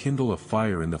I will kindle a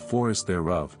fire in the forest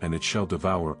thereof, and it shall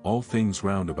devour all things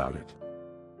round about it.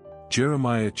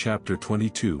 Jeremiah chapter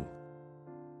 22.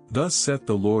 Thus saith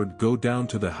the Lord, Go down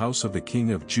to the house of the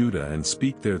king of Judah, and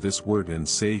speak there this word, and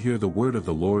say, Hear the word of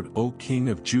the Lord, O king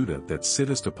of Judah, that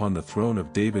sittest upon the throne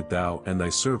of David, thou and thy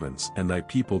servants and thy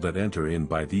people that enter in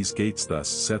by these gates. Thus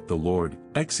saith the Lord,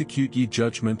 Execute ye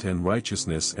judgment and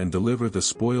righteousness, and deliver the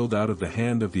spoiled out of the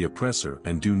hand of the oppressor,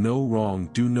 and do no wrong,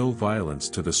 do no violence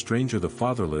to the stranger, the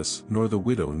fatherless, nor the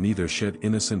widow, neither shed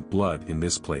innocent blood in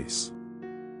this place.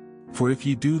 For if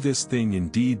ye do this thing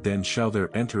indeed, then shall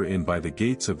there enter in by the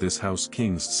gates of this house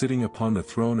kings sitting upon the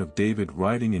throne of David,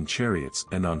 riding in chariots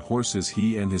and on horses,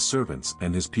 he and his servants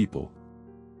and his people.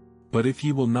 But if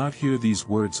ye will not hear these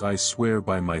words, I swear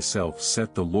by myself,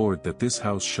 saith the Lord, that this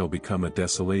house shall become a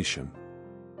desolation.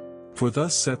 For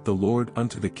thus saith the Lord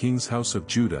unto the king's house of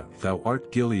Judah, Thou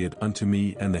art Gilead unto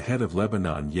me, and the head of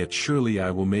Lebanon, yet surely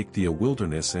I will make thee a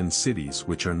wilderness, and cities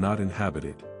which are not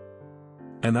inhabited.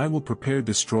 And I will prepare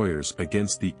destroyers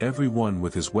against thee, every one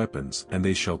with his weapons, and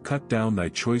they shall cut down thy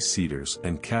choice cedars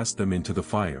and cast them into the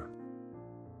fire.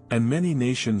 And many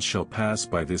nations shall pass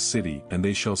by this city, and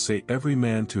they shall say every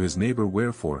man to his neighbor,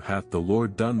 Wherefore hath the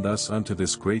Lord done thus unto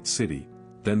this great city?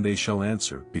 Then they shall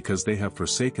answer, Because they have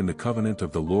forsaken the covenant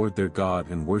of the Lord their God,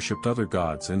 and worshipped other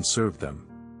gods, and served them.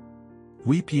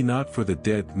 Weep ye not for the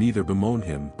dead, neither bemoan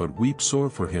him, but weep sore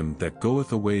for him that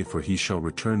goeth away, for he shall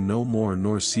return no more,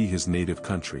 nor see his native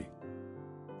country.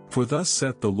 For thus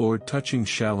saith the Lord touching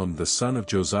Shallum the son of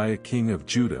Josiah king of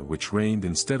Judah, which reigned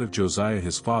instead of Josiah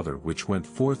his father, which went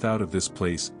forth out of this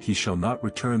place, he shall not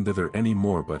return thither any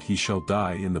more, but he shall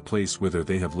die in the place whither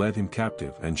they have led him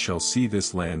captive, and shall see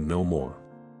this land no more.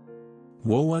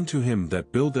 Woe unto him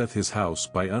that buildeth his house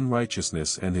by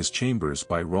unrighteousness, and his chambers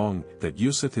by wrong, that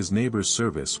useth his neighbour's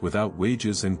service without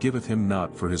wages, and giveth him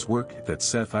not for his work, that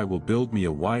saith, I will build me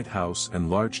a wide house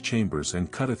and large chambers,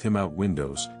 and cutteth him out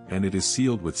windows, and it is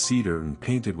sealed with cedar and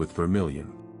painted with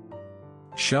vermilion.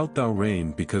 Shalt thou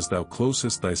reign because thou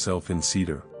closest thyself in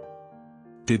cedar?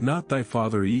 Did not thy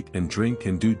father eat and drink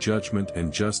and do judgment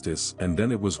and justice, and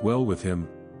then it was well with him?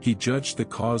 He judged the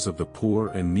cause of the poor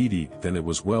and needy, then it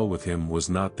was well with him. Was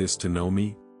not this to know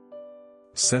me?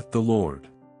 Saith the Lord.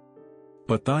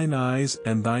 But thine eyes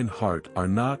and thine heart are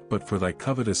not but for thy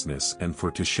covetousness, and for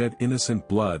to shed innocent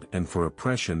blood, and for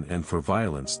oppression, and for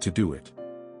violence to do it.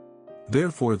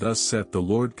 Therefore thus saith the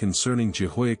Lord concerning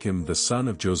Jehoiakim the son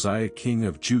of Josiah king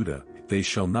of Judah, They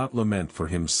shall not lament for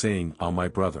him, saying, Ah, my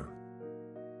brother,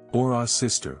 or Ah,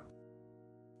 sister.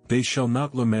 They shall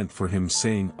not lament for him,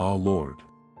 saying, Ah, Lord,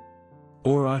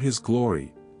 or Ah, his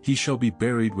glory. He shall be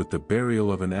buried with the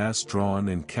burial of an ass, drawn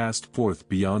and cast forth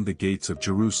beyond the gates of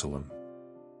Jerusalem.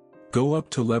 Go up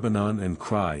to Lebanon and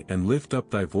cry, and lift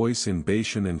up thy voice in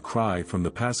Bashan, and cry from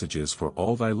the passages, for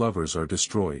all thy lovers are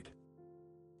destroyed.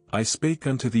 I spake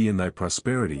unto thee in thy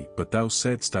prosperity, but thou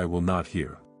saidst, I will not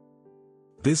hear.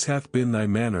 This hath been thy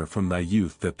manner from thy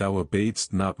youth, that thou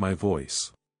obeyedst not my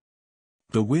voice.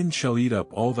 The wind shall eat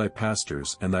up all thy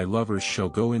pastors, and thy lovers shall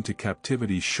go into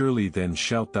captivity. Surely then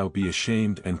shalt thou be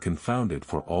ashamed and confounded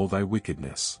for all thy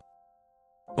wickedness.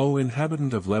 O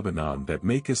inhabitant of Lebanon, that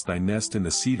makest thy nest in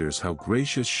the cedars, how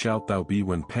gracious shalt thou be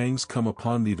when pangs come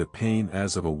upon thee, the pain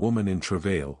as of a woman in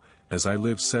travail. As I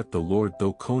live, saith the Lord,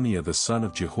 though Coniah the son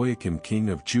of Jehoiakim king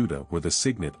of Judah were the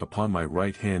signet upon my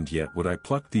right hand, yet would I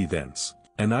pluck thee thence.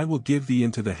 And I will give thee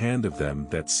into the hand of them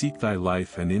that seek thy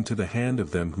life, and into the hand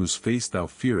of them whose face thou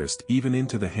fearest, even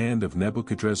into the hand of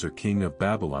Nebuchadrezzar king of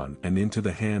Babylon, and into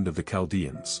the hand of the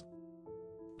Chaldeans.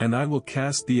 And I will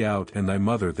cast thee out and thy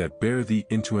mother that bare thee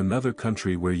into another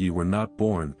country where ye were not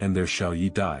born, and there shall ye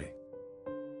die.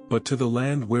 But to the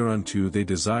land whereunto they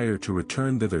desire to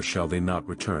return, thither shall they not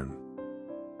return.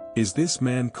 Is this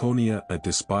man Coniah a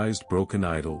despised broken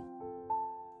idol?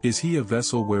 Is he a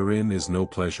vessel wherein is no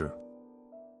pleasure?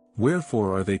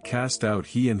 Wherefore are they cast out,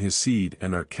 he and his seed,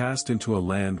 and are cast into a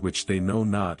land which they know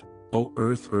not? O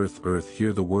earth, earth, earth,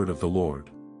 hear the word of the Lord.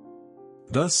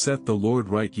 Thus saith the Lord,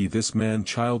 write ye this man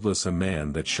childless, a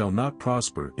man that shall not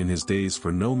prosper in his days,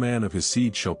 for no man of his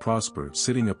seed shall prosper,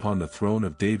 sitting upon the throne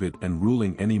of David and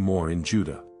ruling any more in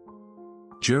Judah.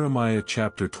 Jeremiah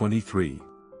chapter 23.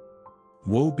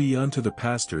 Woe be unto the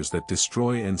pastors that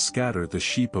destroy and scatter the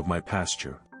sheep of my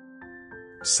pasture,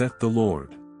 saith the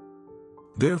Lord.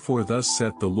 Therefore thus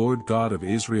saith the Lord God of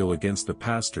Israel against the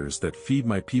pastors that feed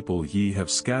my people, Ye have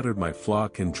scattered my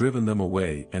flock and driven them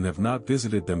away, and have not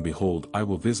visited them. Behold, I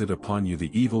will visit upon you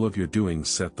the evil of your doings,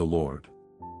 saith the Lord.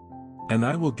 And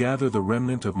I will gather the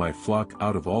remnant of my flock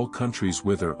out of all countries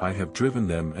whither I have driven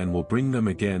them, and will bring them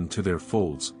again to their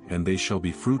folds, and they shall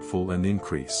be fruitful and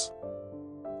increase.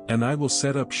 And I will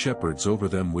set up shepherds over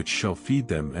them which shall feed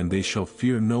them, and they shall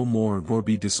fear no more, nor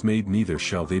be dismayed, neither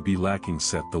shall they be lacking,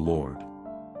 saith the Lord.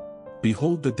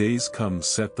 Behold, the days come,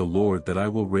 saith the Lord, that I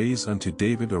will raise unto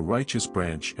David a righteous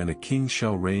branch, and a king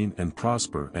shall reign and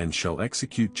prosper, and shall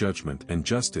execute judgment and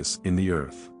justice in the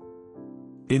earth.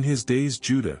 In his days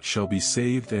Judah shall be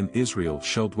saved, and Israel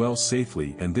shall dwell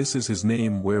safely, and this is his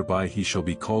name whereby he shall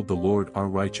be called, the Lord our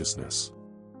righteousness.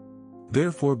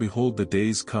 Therefore behold, the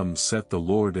days come, saith the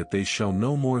Lord, that they shall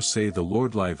no more say, The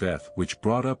Lord liveth, which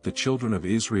brought up the children of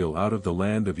Israel out of the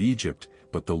land of Egypt,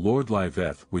 but the Lord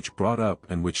liveth, which brought up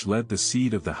and which led the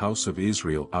seed of the house of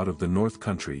Israel out of the north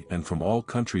country, and from all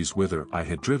countries whither I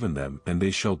had driven them, and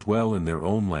they shall dwell in their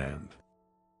own land.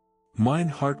 Mine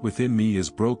heart within me is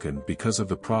broken because of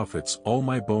the prophets, all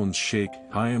my bones shake.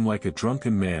 I am like a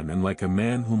drunken man, and like a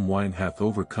man whom wine hath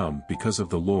overcome, because of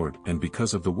the Lord, and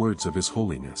because of the words of his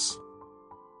holiness.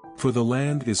 For the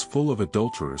land is full of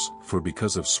adulterers, for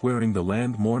because of swearing the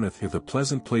land mourneth. The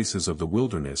pleasant places of the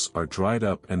wilderness are dried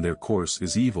up, and their course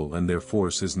is evil, and their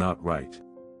force is not right.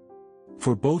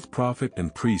 For both prophet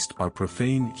and priest are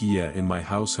profane, yea, in my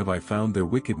house have I found their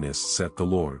wickedness, saith the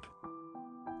Lord.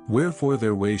 Wherefore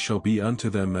their way shall be unto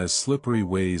them as slippery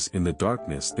ways in the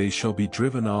darkness, they shall be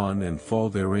driven on and fall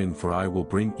therein, for I will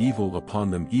bring evil upon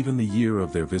them even the year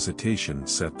of their visitation,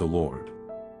 saith the Lord.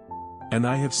 And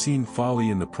I have seen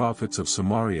folly in the prophets of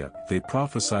Samaria, they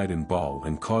prophesied in Baal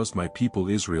and caused my people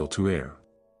Israel to err.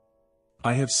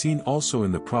 I have seen also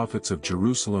in the prophets of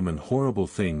Jerusalem an horrible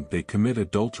thing, they commit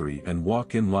adultery and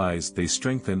walk in lies, they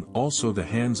strengthen also the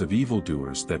hands of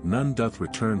evildoers, that none doth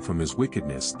return from his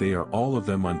wickedness, they are all of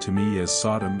them unto me as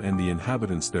Sodom, and the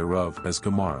inhabitants thereof as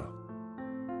Gomorrah.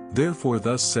 Therefore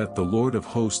thus saith the Lord of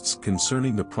hosts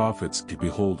concerning the prophets,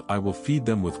 Behold, I will feed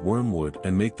them with wormwood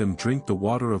and make them drink the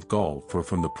water of gall, for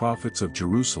from the prophets of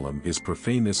Jerusalem is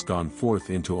profaneness gone forth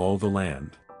into all the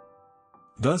land.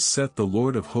 Thus saith the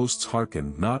Lord of hosts,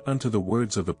 Hearken not unto the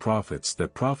words of the prophets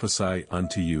that prophesy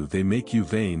unto you, they make you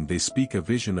vain, they speak a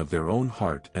vision of their own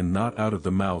heart, and not out of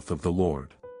the mouth of the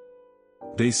Lord.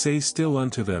 They say still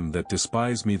unto them that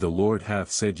despise me, the Lord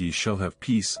hath said, Ye shall have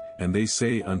peace, and they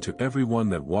say unto every one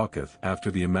that walketh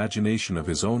after the imagination of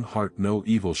his own heart, No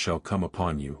evil shall come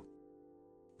upon you.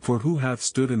 For who hath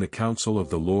stood in the counsel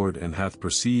of the Lord, and hath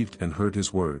perceived and heard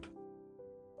his word?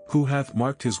 Who hath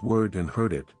marked his word and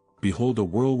heard it? Behold, a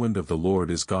whirlwind of the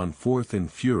Lord is gone forth in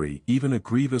fury, even a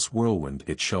grievous whirlwind,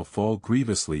 it shall fall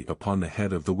grievously upon the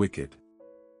head of the wicked.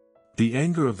 The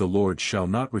anger of the Lord shall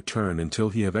not return until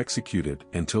he have executed,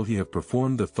 until he have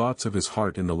performed the thoughts of his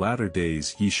heart. In the latter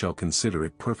days ye shall consider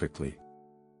it perfectly.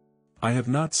 I have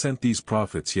not sent these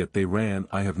prophets, yet they ran,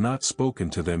 I have not spoken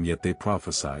to them, yet they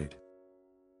prophesied.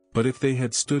 But if they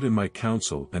had stood in my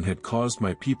counsel and had caused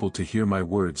my people to hear my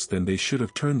words, then they should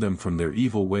have turned them from their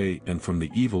evil way and from the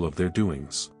evil of their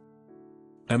doings.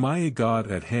 Am I a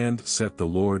God at hand, saith the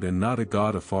Lord, and not a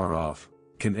God afar off?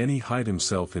 Can any hide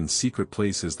himself in secret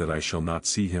places that I shall not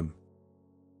see him?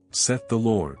 Saith the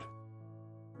Lord.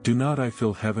 Do not I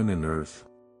fill heaven and earth?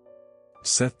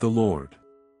 Saith the Lord.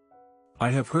 I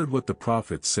have heard what the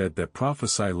prophets said that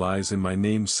prophesy lies in my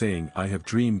name, saying, I have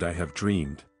dreamed, I have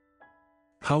dreamed.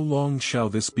 How long shall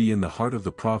this be in the heart of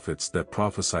the prophets that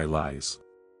prophesy lies?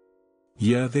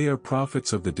 Yea, they are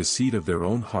prophets of the deceit of their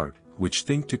own heart, which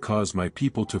think to cause my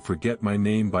people to forget my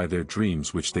name by their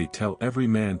dreams, which they tell every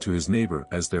man to his neighbor,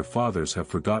 as their fathers have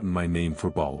forgotten my name for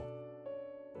Baal.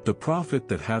 The prophet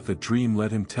that hath a dream,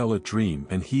 let him tell a dream,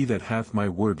 and he that hath my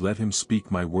word, let him speak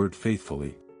my word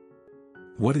faithfully.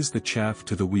 What is the chaff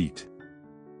to the wheat?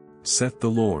 Saith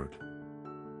the Lord.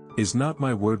 Is not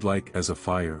my word like as a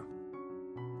fire?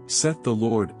 Saith the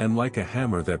Lord, and like a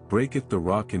hammer that breaketh the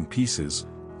rock in pieces.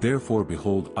 Therefore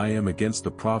behold, I am against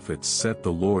the prophets, saith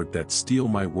the Lord, that steal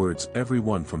my words, every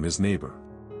one from his neighbor.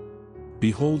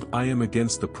 Behold, I am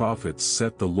against the prophets,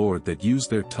 saith the Lord, that use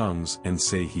their tongues, and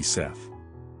say, He saith.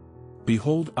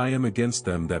 Behold, I am against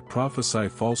them that prophesy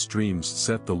false dreams,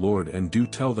 saith the Lord, and do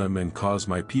tell them, and cause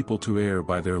my people to err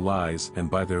by their lies and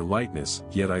by their lightness.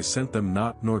 Yet I sent them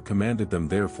not, nor commanded them,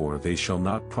 therefore they shall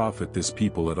not profit this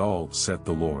people at all, saith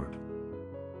the Lord.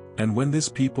 And when this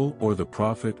people, or the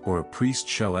prophet, or a priest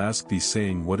shall ask thee,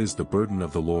 saying, What is the burden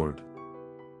of the Lord?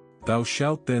 Thou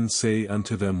shalt then say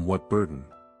unto them, What burden?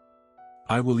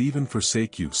 I will even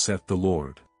forsake you, saith the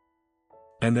Lord.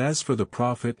 And as for the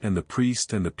prophet and the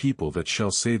priest and the people that shall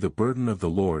say the burden of the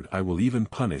Lord, I will even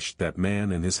punish that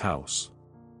man and his house.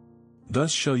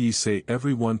 Thus shall ye say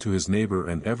every one to his neighbor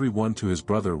and every one to his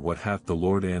brother, What hath the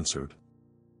Lord answered?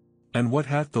 And what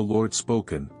hath the Lord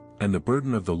spoken? And the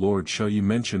burden of the Lord shall ye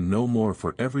mention no more,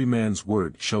 for every man's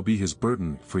word shall be his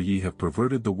burden, for ye have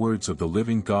perverted the words of the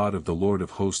living God, of the Lord of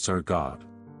hosts our God.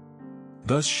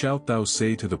 Thus shalt thou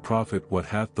say to the prophet, What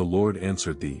hath the Lord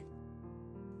answered thee?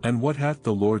 And what hath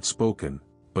the Lord spoken?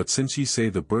 But since ye say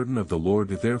the burden of the Lord,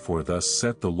 therefore thus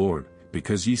saith the Lord,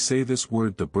 because ye say this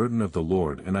word, the burden of the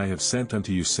Lord, and I have sent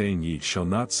unto you, saying, Ye shall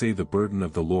not say the burden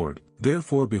of the Lord,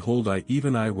 therefore behold, I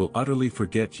will utterly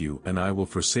forget you, and I will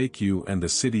forsake you and the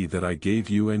city that I gave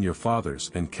you and your fathers,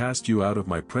 and cast you out of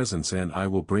my presence, and I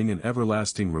will bring an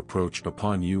everlasting reproach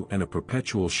upon you, and a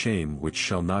perpetual shame which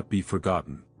shall not be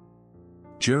forgotten.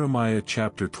 Jeremiah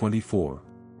chapter 24.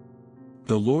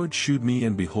 The Lord shewed me,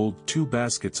 and behold, 2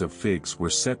 baskets of figs were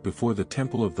set before the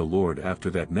temple of the Lord, after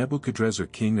that Nebuchadrezzar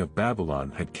king of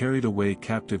Babylon had carried away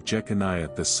captive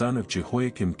Jeconiah the son of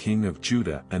Jehoiakim king of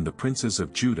Judah, and the princes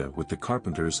of Judah with the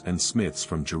carpenters and smiths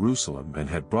from Jerusalem, and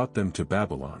had brought them to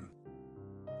Babylon.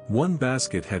 1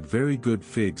 basket had very good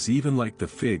figs, even like the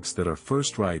figs that are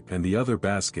first ripe, and the other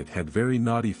basket had very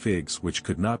naughty figs which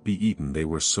could not be eaten, they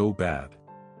were so bad.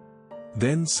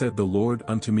 Then said the Lord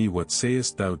unto me, What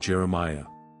sayest thou, Jeremiah?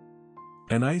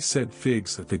 And I said,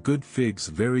 figs, the good figs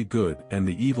very good, and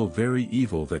the evil very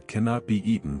evil that cannot be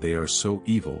eaten, they are so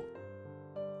evil.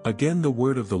 Again the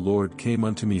word of the Lord came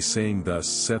unto me, saying, Thus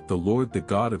saith the Lord the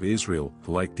God of Israel,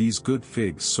 like these good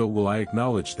figs so will I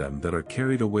acknowledge them that are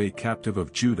carried away captive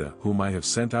of Judah, whom I have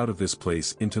sent out of this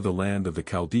place into the land of the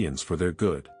Chaldeans for their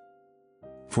good.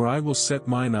 For I will set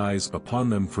mine eyes upon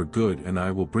them for good, and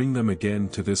I will bring them again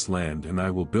to this land, and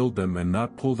I will build them and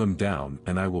not pull them down,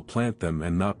 and I will plant them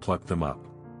and not pluck them up.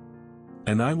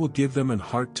 And I will give them an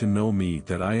heart to know me,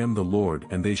 that I am the Lord,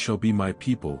 and they shall be my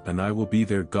people, and I will be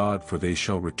their God, for they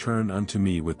shall return unto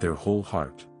me with their whole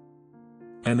heart.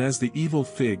 And as the evil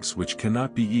figs which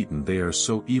cannot be eaten, they are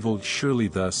so evil, surely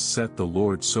thus saith the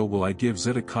Lord, so will I give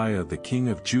Zedekiah the king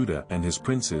of Judah and his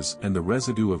princes and the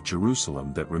residue of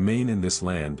Jerusalem that remain in this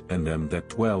land, and them that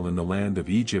dwell in the land of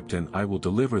Egypt, and I will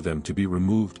deliver them to be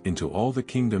removed into all the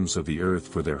kingdoms of the earth,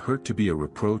 for their hurt to be a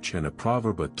reproach and a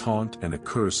proverb, a taunt and a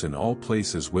curse in all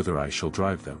places whither I shall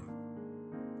drive them.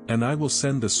 And I will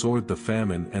send the sword, the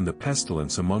famine, and the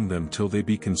pestilence among them, till they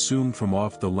be consumed from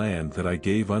off the land that I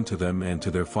gave unto them and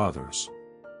to their fathers.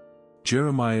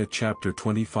 Jeremiah chapter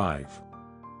 25.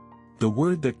 The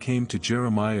word that came to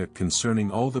Jeremiah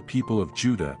concerning all the people of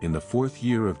Judah in the 4th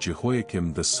year of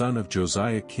Jehoiakim the son of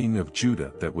Josiah king of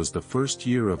Judah, that was the 1st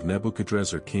year of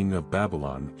Nebuchadrezzar king of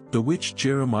Babylon, the which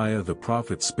Jeremiah the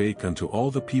prophet spake unto all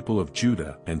the people of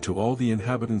Judah and to all the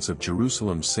inhabitants of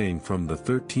Jerusalem, saying, From the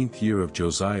 13th year of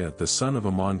Josiah the son of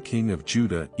Ammon king of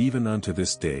Judah even unto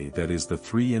this day, that is the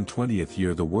 23rd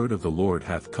year, the word of the Lord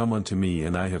hath come unto me,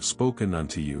 and I have spoken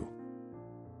unto you,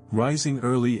 rising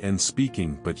early and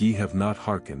speaking, but ye have not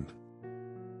hearkened.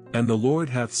 And the Lord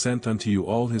hath sent unto you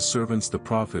all his servants the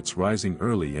prophets, rising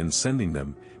early and sending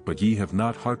them, but ye have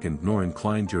not hearkened nor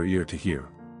inclined your ear to hear.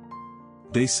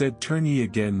 They said, Turn ye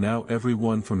again now every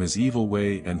one from his evil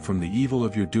way and from the evil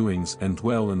of your doings, and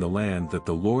dwell in the land that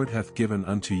the Lord hath given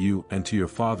unto you and to your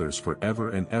fathers for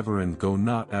ever and ever, and go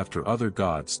not after other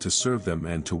gods to serve them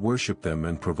and to worship them,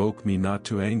 and provoke me not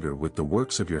to anger with the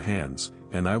works of your hands,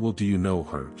 and I will do you no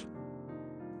hurt.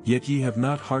 Yet ye have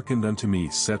not hearkened unto me,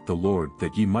 saith the Lord,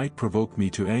 that ye might provoke me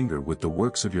to anger with the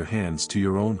works of your hands to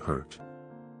your own hurt.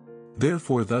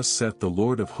 Therefore thus saith the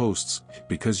Lord of hosts,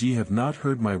 because ye have not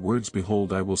heard my words,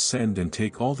 behold, I will send and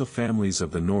take all the families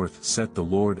of the north, saith the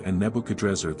Lord, and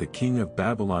Nebuchadrezzar the king of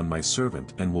Babylon my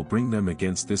servant, and will bring them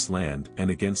against this land,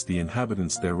 and against the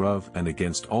inhabitants thereof, and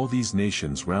against all these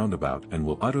nations round about, and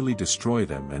will utterly destroy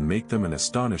them, and make them an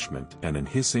astonishment, and an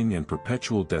hissing and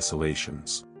perpetual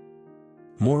desolations.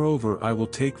 Moreover, I will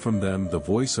take from them the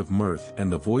voice of mirth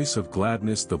and the voice of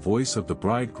gladness, the voice of the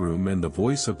bridegroom and the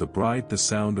voice of the bride, the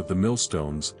sound of the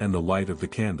millstones and the light of the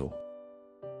candle.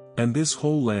 And this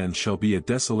whole land shall be a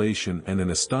desolation and an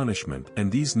astonishment,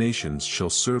 and these nations shall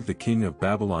serve the king of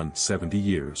Babylon 70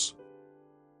 years.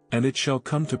 And it shall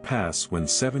come to pass, when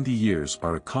 70 years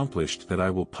are accomplished, that I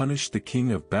will punish the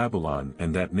king of Babylon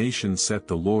and that nation, saith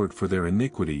the Lord, for their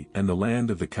iniquity, and the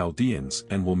land of the Chaldeans,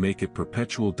 and will make it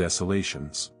perpetual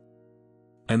desolations.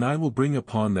 And I will bring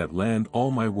upon that land all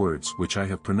my words which I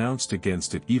have pronounced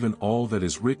against it, even all that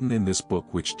is written in this book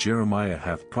which Jeremiah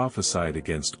hath prophesied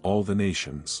against all the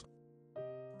nations.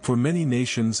 For many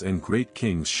nations and great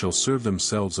kings shall serve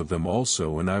themselves of them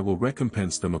also, and I will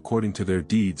recompense them according to their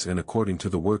deeds and according to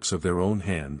the works of their own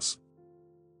hands.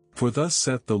 For thus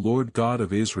saith the Lord God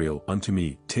of Israel unto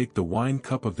me, Take the wine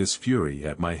cup of this fury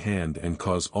at my hand, and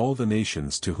cause all the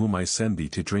nations to whom I send thee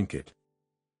to drink it.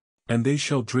 And they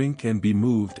shall drink and be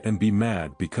moved and be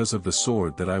mad because of the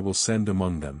sword that I will send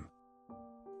among them.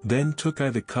 Then took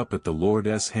I the cup at the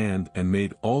Lord's hand, and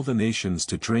made all the nations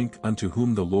to drink unto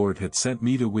whom the Lord had sent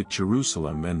me, to wit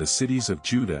Jerusalem and the cities of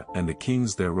Judah and the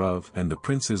kings thereof and the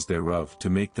princes thereof,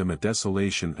 to make them a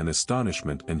desolation, an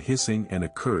astonishment, and hissing, and a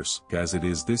curse, as it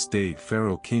is this day.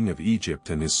 Pharaoh king of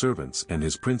Egypt and his servants and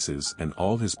his princes and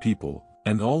all his people,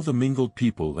 and all the mingled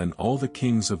people, and all the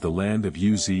kings of the land of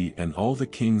Uz, and all the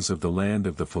kings of the land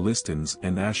of the Philistines,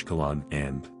 and Ashkelon,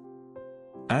 and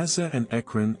Azza, and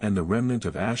Ekron, and the remnant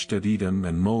of Ashdod, Edom,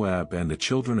 and Moab, and the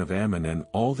children of Ammon, and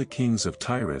all the kings of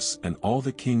Tyrus, and all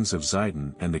the kings of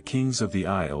Zidon, and the kings of the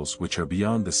isles which are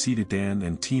beyond the sea, Dan,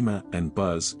 and Tema, and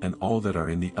Buz, and all that are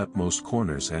in the utmost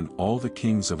corners, and all the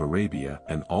kings of Arabia,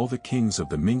 and all the kings of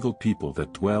the mingled people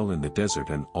that dwell in the desert,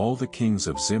 and all the kings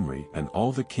of Zimri, and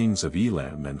all the kings of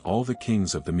Elam, and all the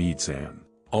kings of the Medes, and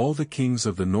all the kings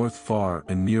of the north, far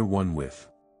and near, one with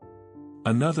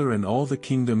another, and all the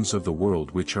kingdoms of the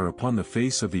world which are upon the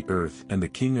face of the earth, and the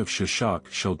king of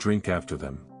Shishak shall drink after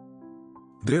them.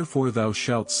 Therefore thou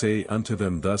shalt say unto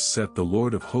them, Thus saith the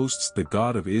Lord of hosts, the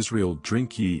God of Israel,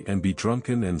 Drink ye and be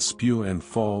drunken and spew and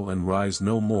fall and rise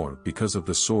no more because of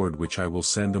the sword which I will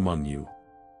send among you.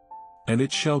 And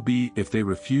it shall be, if they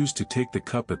refuse to take the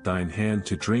cup at thine hand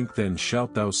to drink, then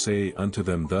shalt thou say unto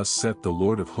them, Thus saith the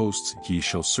Lord of hosts, Ye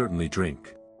shall certainly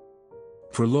drink.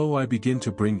 For lo, I begin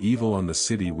to bring evil on the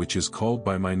city which is called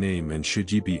by my name, and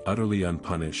should ye be utterly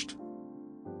unpunished?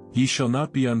 Ye shall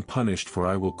not be unpunished, for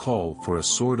I will call for a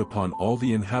sword upon all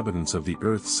the inhabitants of the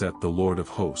earth, saith the Lord of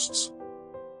hosts.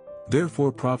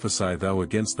 Therefore prophesy thou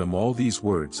against them all these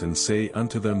words, and say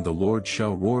unto them, The Lord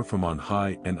shall roar from on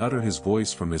high, and utter his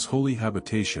voice from his holy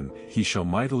habitation, he shall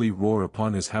mightily roar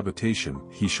upon his habitation,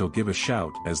 he shall give a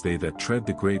shout as they that tread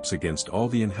the grapes against all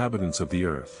the inhabitants of the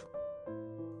earth.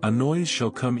 A noise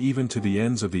shall come even to the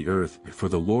ends of the earth, for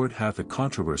the Lord hath a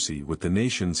controversy with the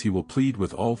nations, he will plead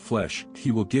with all flesh,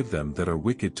 he will give them that are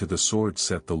wicked to the sword,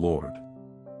 saith the Lord.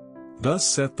 Thus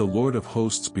saith the Lord of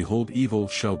hosts, Behold, evil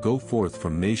shall go forth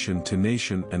from nation to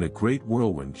nation, and a great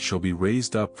whirlwind shall be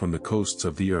raised up from the coasts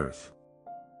of the earth.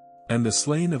 And the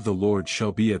slain of the Lord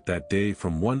shall be at that day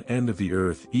from one end of the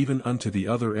earth even unto the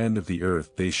other end of the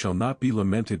earth, they shall not be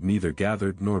lamented, neither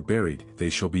gathered nor buried, they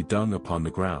shall be dung upon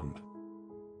the ground.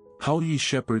 Howl ye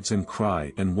shepherds, and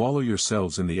cry, and wallow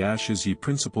yourselves in the ashes, ye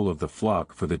principal of the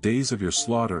flock, for the days of your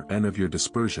slaughter and of your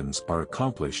dispersions are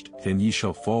accomplished, and ye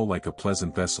shall fall like a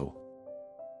pleasant vessel.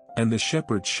 And the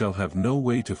shepherds shall have no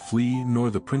way to flee,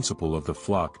 nor the principal of the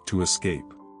flock to escape.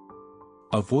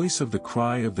 A voice of the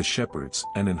cry of the shepherds,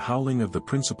 and an howling of the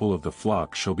principal of the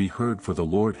flock shall be heard, for the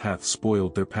Lord hath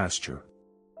spoiled their pasture.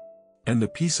 And the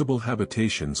peaceable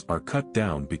habitations are cut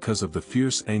down because of the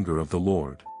fierce anger of the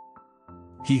Lord.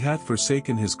 He hath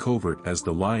forsaken his covert as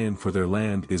the lion, for their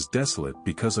land is desolate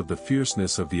because of the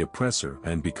fierceness of the oppressor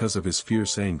and because of his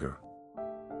fierce anger.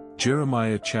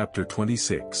 Jeremiah chapter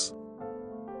 26.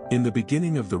 In the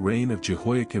beginning of the reign of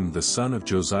Jehoiakim the son of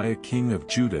Josiah king of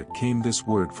Judah came this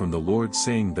word from the Lord,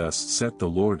 saying, Thus saith the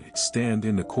Lord, Stand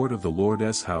in the court of the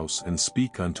Lord's house, and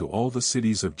speak unto all the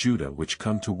cities of Judah which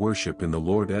come to worship in the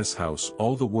Lord's house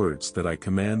all the words that I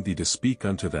command thee to speak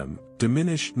unto them.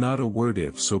 Diminish not a word,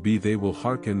 if so be they will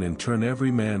hearken and turn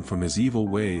every man from his evil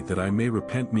way, that I may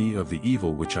repent me of the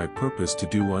evil which I purpose to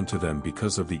do unto them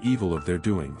because of the evil of their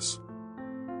doings.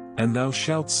 And thou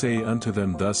shalt say unto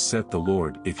them, Thus saith the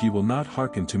Lord, If ye will not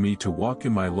hearken to me to walk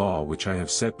in my law which I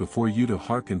have set before you, to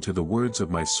hearken to the words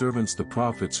of my servants the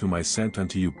prophets whom I sent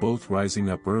unto you, both rising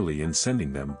up early and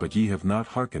sending them, but ye have not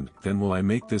hearkened, then will I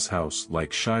make this house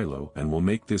like Shiloh, and will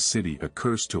make this city a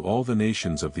curse to all the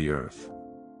nations of the earth.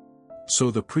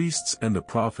 So the priests and the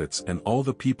prophets and all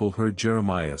the people heard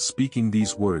Jeremiah speaking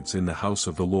these words in the house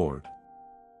of the Lord.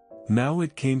 Now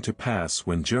it came to pass,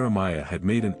 when Jeremiah had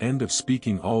made an end of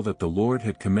speaking all that the Lord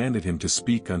had commanded him to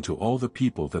speak unto all the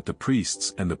people, that the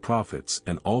priests and the prophets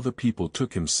and all the people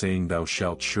took him, saying, Thou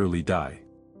shalt surely die.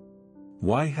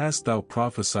 Why hast thou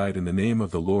prophesied in the name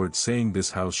of the Lord, saying,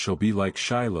 This house shall be like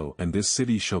Shiloh, and this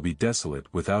city shall be desolate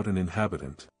without an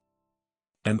inhabitant?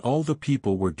 And all the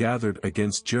people were gathered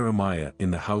against Jeremiah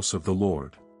in the house of the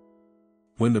Lord.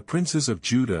 When the princes of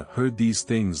Judah heard these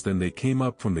things, then they came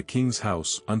up from the king's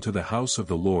house unto the house of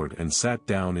the Lord, and sat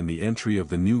down in the entry of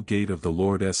the new gate of the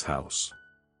Lord's house.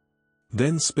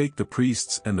 Then spake the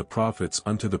priests and the prophets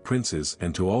unto the princes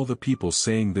and to all the people,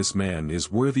 saying, This man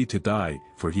is worthy to die,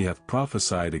 for he hath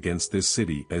prophesied against this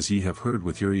city, as ye have heard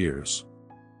with your ears.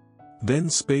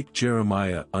 Then spake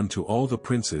Jeremiah unto all the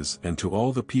princes and to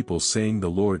all the people, saying,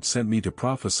 The Lord sent me to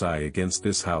prophesy against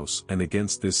this house and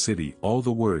against this city all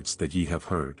the words that ye have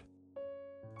heard.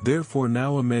 Therefore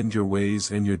now amend your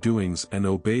ways and your doings, and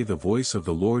obey the voice of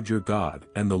the Lord your God,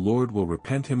 and the Lord will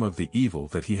repent him of the evil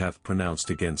that he hath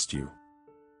pronounced against you.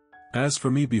 As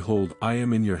for me, behold, I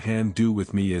am in your hand, do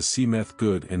with me as seemeth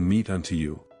good and meet unto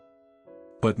you.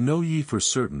 But know ye for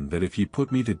certain that if ye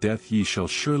put me to death, ye shall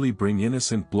surely bring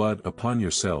innocent blood upon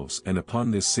yourselves and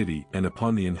upon this city and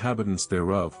upon the inhabitants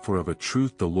thereof, for of a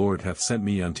truth the Lord hath sent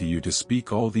me unto you to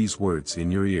speak all these words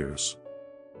in your ears.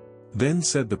 Then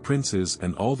said the princes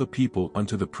and all the people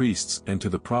unto the priests and to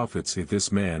the prophets, If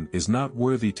this man is not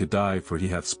worthy to die, for he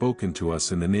hath spoken to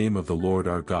us in the name of the Lord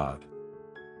our God.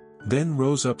 Then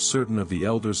rose up certain of the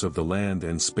elders of the land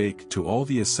and spake to all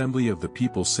the assembly of the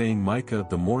people, saying, Micah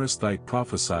the Morasthite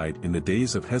prophesied in the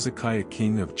days of Hezekiah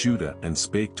king of Judah, and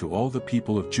spake to all the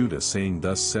people of Judah, saying,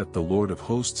 Thus saith the Lord of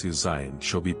hosts, Zion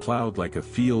shall be plowed like a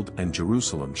field, and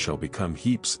Jerusalem shall become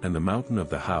heaps, and the mountain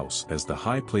of the house as the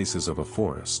high places of a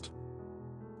forest.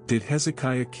 Did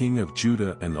Hezekiah king of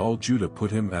Judah and all Judah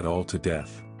put him at all to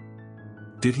death?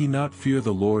 Did he not fear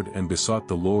the Lord and besought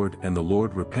the Lord, and the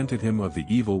Lord repented him of the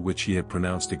evil which he had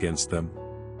pronounced against them?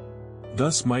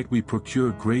 Thus might we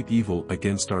procure great evil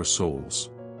against our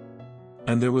souls.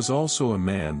 And there was also a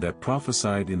man that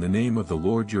prophesied in the name of the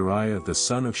Lord, Uriah the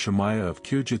son of Shemaiah of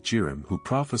Kirjath-jearim, who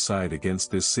prophesied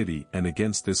against this city and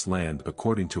against this land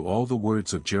according to all the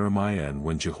words of Jeremiah. And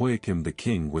when Jehoiakim the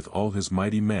king with all his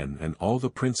mighty men and all the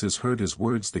princes heard his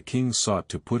words, the king sought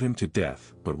to put him to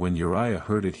death. But when Uriah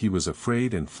heard it, he was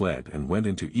afraid and fled and went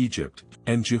into Egypt.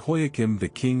 And Jehoiakim the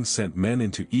king sent men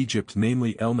into Egypt,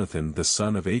 namely Elnathan the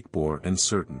son of Achbor and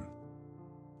certain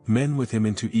men with him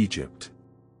into Egypt.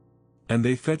 And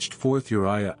they fetched forth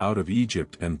Uriah out of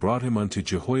Egypt and brought him unto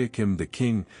Jehoiakim the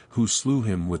king, who slew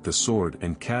him with the sword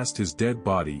and cast his dead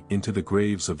body into the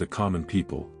graves of the common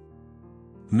people.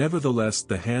 Nevertheless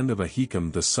the hand of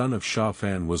Ahikam the son of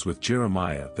Shaphan was with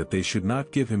Jeremiah, that they should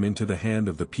not give him into the hand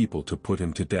of the people to put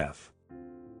him to death.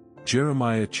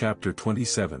 Jeremiah chapter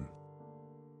 27.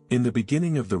 In the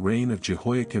beginning of the reign of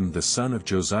Jehoiakim the son of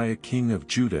Josiah king of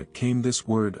Judah came this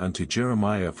word unto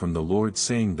Jeremiah from the Lord,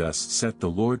 saying, Thus saith the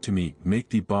Lord to me, Make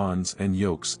thee bonds and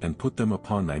yokes, and put them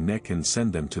upon thy neck, and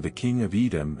send them to the king of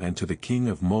Edom, and to the king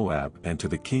of Moab, and to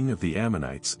the king of the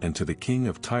Ammonites, and to the king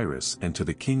of Tyrus, and to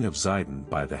the king of Zidon,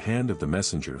 by the hand of the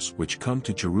messengers which come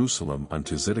to Jerusalem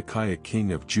unto Zedekiah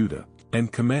king of Judah,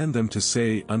 and command them to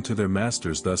say unto their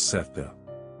masters, Thus saith the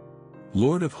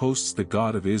Lord of hosts, the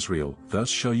God of Israel, Thus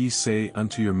shall ye say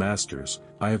unto your masters,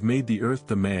 I have made the earth,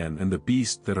 the man and the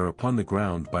beast that are upon the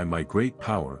ground, by my great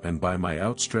power and by my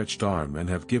outstretched arm, and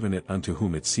have given it unto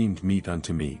whom it seemed meet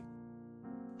unto me.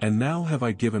 And now have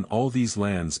I given all these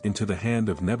lands into the hand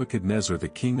of Nebuchadnezzar the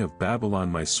king of Babylon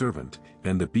my servant,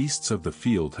 and the beasts of the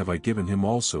field have I given him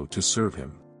also to serve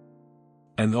him.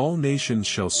 And all nations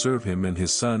shall serve him and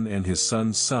his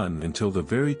son's son until the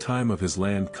very time of his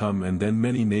land come, and then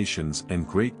many nations and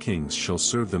great kings shall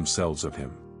serve themselves of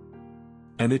him.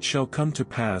 And it shall come to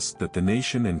pass that the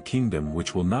nation and kingdom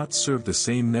which will not serve the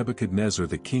same Nebuchadnezzar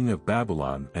the king of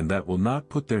Babylon, and that will not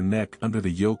put their neck under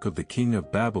the yoke of the king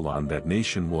of Babylon, that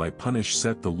nation will I punish,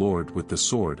 saith the Lord, with the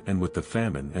sword and with the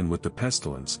famine and with the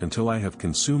pestilence, until I have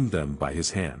consumed them by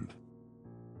his hand.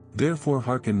 Therefore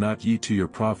hearken not ye to your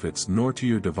prophets, nor to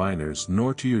your diviners,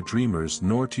 nor to your dreamers,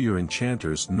 nor to your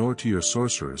enchanters, nor to your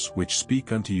sorcerers, which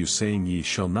speak unto you, saying, Ye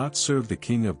shall not serve the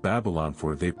king of Babylon,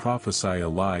 for they prophesy a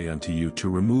lie unto you, to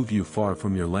remove you far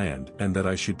from your land, and that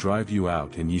I should drive you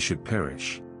out, and ye should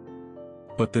perish.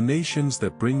 But the nations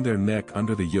that bring their neck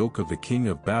under the yoke of the king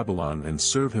of Babylon and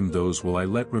serve him, those will I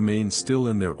let remain still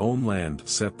in their own land,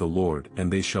 saith the Lord,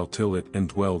 and they shall till it and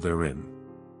dwell therein.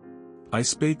 I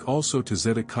spake also to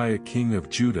Zedekiah king of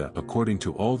Judah according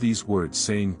to all these words,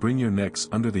 saying, Bring your necks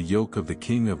under the yoke of the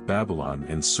king of Babylon,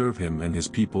 and serve him and his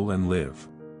people, and live.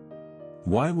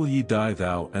 Why will ye die,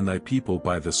 thou and thy people,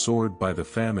 by the sword, by the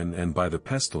famine, and by the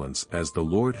pestilence, as the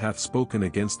Lord hath spoken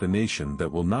against the nation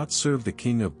that will not serve the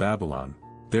king of Babylon?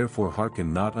 Therefore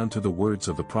hearken not unto the words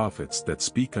of the prophets that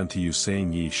speak unto you,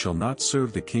 saying, Ye shall not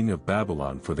serve the king of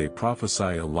Babylon, for they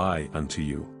prophesy a lie unto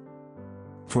you.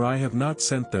 For I have not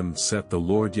sent them, saith the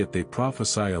Lord, yet they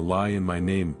prophesy a lie in my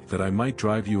name, that I might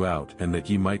drive you out, and that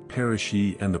ye might perish,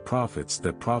 ye and the prophets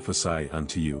that prophesy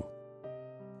unto you.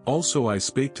 Also I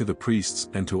spake to the priests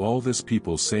and to all this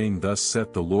people, saying, Thus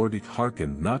saith the Lord,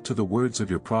 Hearken not to the words of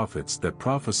your prophets that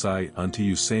prophesy unto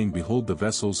you, saying, Behold, the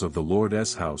vessels of the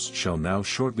Lord's house shall now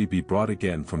shortly be brought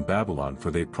again from Babylon,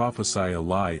 for they prophesy a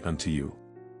lie unto you.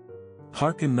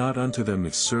 Hearken not unto them,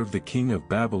 if serve the king of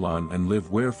Babylon and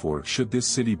live. Wherefore should this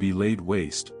city be laid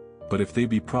waste? But if they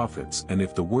be prophets, and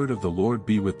if the word of the Lord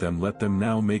be with them, let them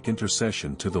now make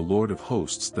intercession to the Lord of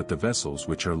hosts, that the vessels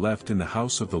which are left in the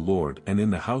house of the Lord and in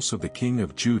the house of the king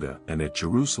of Judah and at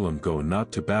Jerusalem go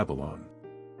not to Babylon.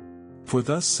 For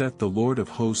thus saith the Lord of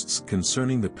hosts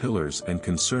concerning the pillars, and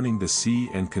concerning the sea,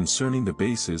 and concerning the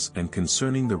bases, and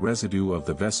concerning the residue of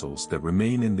the vessels that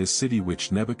remain in this city,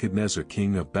 which Nebuchadnezzar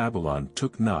king of Babylon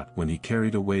took not when he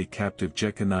carried away captive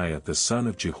Jeconiah the son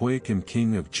of Jehoiakim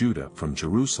king of Judah from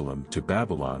Jerusalem to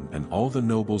Babylon, and all the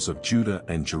nobles of Judah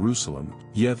and Jerusalem.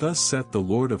 Yea, thus saith the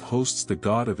Lord of hosts, the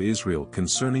God of Israel,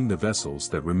 concerning the vessels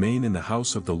that remain in the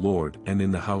house of the Lord and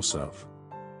in the house of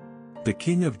the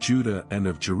king of Judah and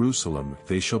of Jerusalem,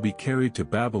 they shall be carried to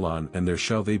Babylon, and there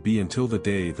shall they be until the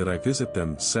day that I visit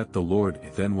them, saith the Lord.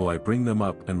 Then will I bring them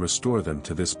up and restore them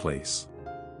to this place.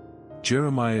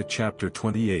 Jeremiah chapter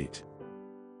 28.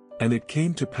 And it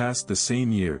came to pass the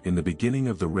same year in the beginning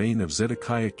of the reign of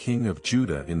Zedekiah king of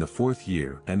Judah in the 4th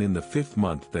year and in the 5th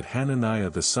month that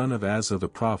Hananiah the son of Azza the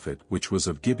prophet which was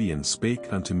of Gibeon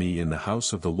spake unto me in the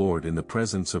house of the Lord in the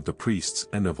presence of the priests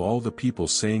and of all the people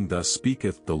saying, Thus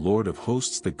speaketh the Lord of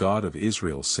hosts the God of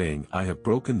Israel saying, I have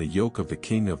broken the yoke of the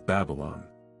king of Babylon.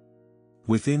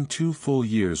 Within 2 full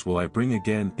years will I bring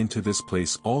again into this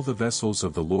place all the vessels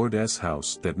of the Lord's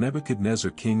house that Nebuchadnezzar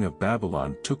king of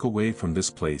Babylon took away from this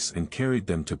place and carried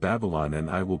them to Babylon, and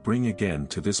I will bring again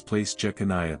to this place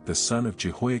Jeconiah the son of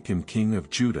Jehoiakim king of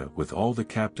Judah with all the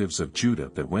captives of Judah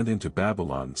that went into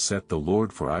Babylon, saith the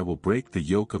Lord, for I will break the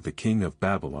yoke of the king of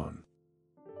Babylon.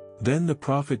 Then the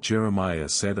prophet Jeremiah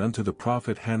said unto the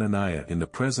prophet Hananiah in the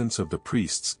presence of the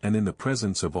priests and in the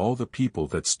presence of all the people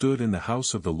that stood in the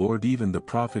house of the Lord, even the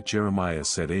prophet Jeremiah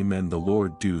said, Amen. The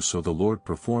Lord do so. The Lord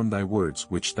perform thy words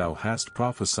which thou hast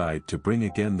prophesied, to bring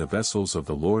again the vessels of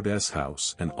the Lord's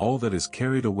house and all that is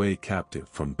carried away captive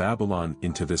from Babylon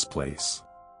into this place.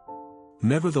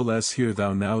 Nevertheless hear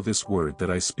thou now this word that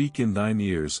I speak in thine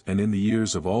ears and in the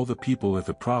ears of all the people of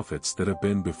the prophets that have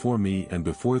been before me and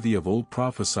before thee of old,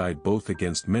 prophesied both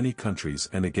against many countries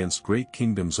and against great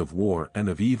kingdoms, of war and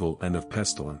of evil and of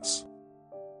pestilence.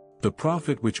 The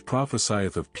prophet which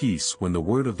prophesieth of peace, when the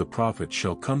word of the prophet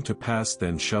shall come to pass,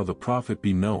 then shall the prophet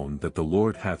be known that the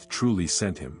Lord hath truly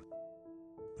sent him.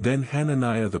 Then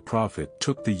Hananiah the prophet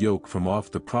took the yoke from off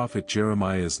the prophet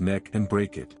Jeremiah's neck and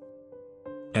brake it.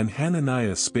 And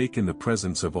Hananiah spake in the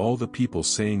presence of all the people,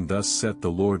 saying, Thus saith the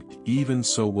Lord, even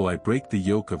so will I break the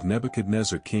yoke of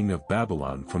Nebuchadnezzar king of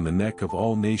Babylon from the neck of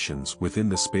all nations within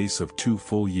the space of 2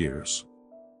 full years.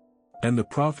 And the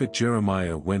prophet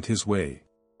Jeremiah went his way.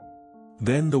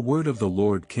 Then the word of the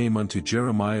Lord came unto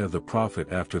Jeremiah the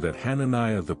prophet after that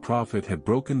Hananiah the prophet had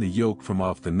broken the yoke from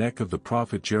off the neck of the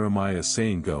prophet Jeremiah,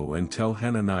 saying, Go and tell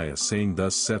Hananiah, saying,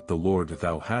 Thus saith the Lord,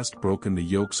 Thou hast broken the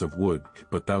yokes of wood,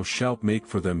 but thou shalt make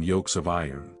for them yokes of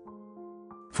iron.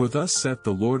 For thus saith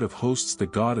the Lord of hosts the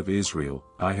God of Israel,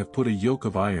 I have put a yoke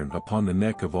of iron upon the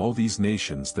neck of all these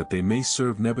nations, that they may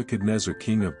serve Nebuchadnezzar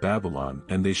king of Babylon,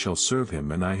 and they shall serve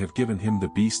him, and I have given him the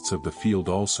beasts of the field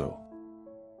also.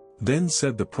 Then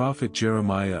said the prophet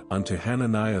Jeremiah unto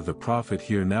Hananiah the prophet,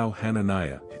 Hear now,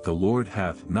 Hananiah, the Lord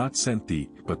hath not sent thee,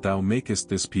 but thou makest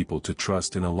this people to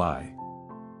trust in a lie.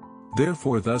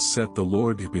 Therefore thus saith the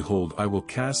Lord, Behold, I will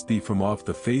cast thee from off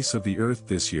the face of the earth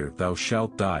this year, thou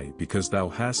shalt die, because thou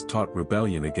hast taught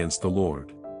rebellion against the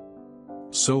Lord.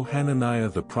 So Hananiah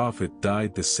the prophet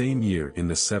died the same year in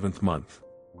the 7th month.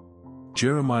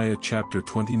 Jeremiah chapter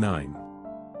 29.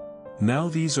 Now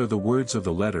these are the words of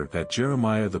the letter that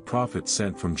Jeremiah the prophet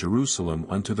sent from Jerusalem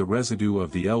unto the residue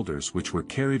of the elders which were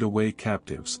carried away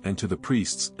captives, and to the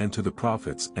priests, and to the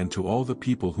prophets, and to all the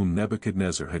people whom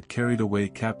Nebuchadnezzar had carried away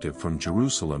captive from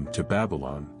Jerusalem to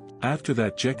Babylon. After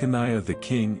that Jeconiah the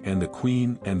king and the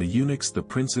queen and the eunuchs, the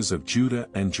princes of Judah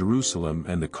and Jerusalem,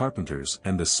 and the carpenters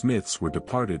and the smiths were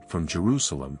departed from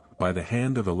Jerusalem, by the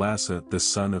hand of Elasah the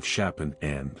son of Shaphan,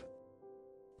 and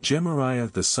Gemariah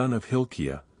the son of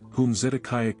Hilkiah, whom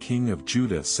Zedekiah king of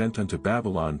Judah sent unto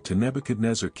Babylon to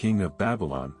Nebuchadnezzar king of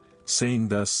Babylon, saying,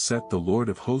 Thus saith the Lord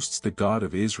of hosts the God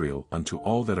of Israel unto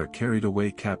all that are carried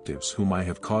away captives, whom I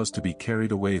have caused to be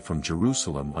carried away from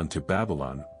Jerusalem unto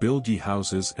Babylon, Build ye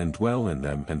houses and dwell in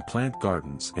them, and plant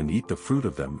gardens and eat the fruit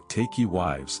of them, take ye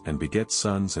wives and beget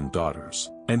sons and daughters,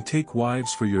 and take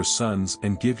wives for your sons,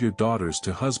 and give your daughters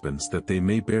to husbands, that they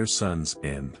may bear sons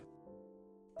and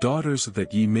daughters,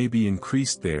 that ye may be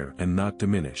increased there and not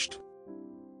diminished.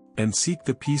 And seek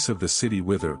the peace of the city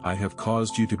whither I have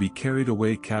caused you to be carried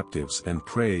away captives, and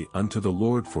pray unto the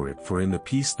Lord for it, for in the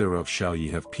peace thereof shall ye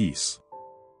have peace.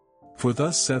 For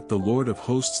thus saith the Lord of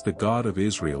hosts the God of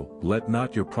Israel, Let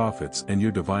not your prophets and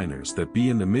your diviners that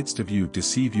be in the midst of you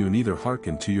deceive you, neither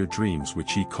hearken to your dreams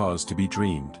which ye cause to be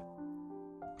dreamed.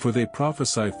 For they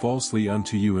prophesy falsely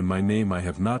unto you in my name. I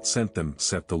have not sent them,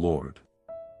 saith the Lord.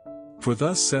 For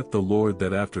thus saith the Lord,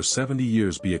 that after 70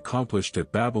 years be accomplished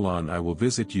at Babylon, I will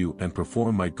visit you and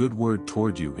perform my good word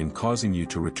toward you in causing you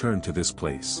to return to this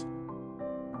place.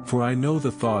 For I know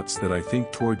the thoughts that I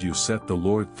think toward you, saith the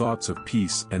Lord, thoughts of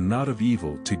peace and not of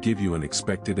evil, to give you an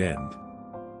expected end.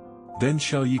 Then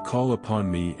shall ye call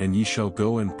upon me, and ye shall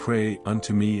go and pray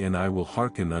unto me, and I will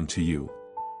hearken unto you.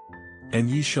 And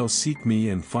ye shall seek me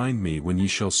and find me, when ye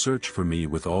shall search for me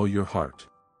with all your heart.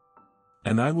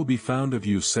 And I will be found of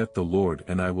you, saith the Lord,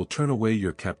 and I will turn away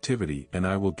your captivity, and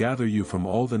I will gather you from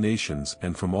all the nations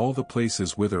and from all the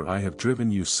places whither I have driven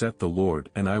you, saith the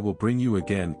Lord, and I will bring you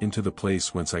again into the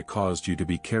place whence I caused you to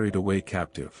be carried away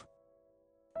captive.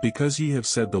 Because ye have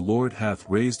said, the Lord hath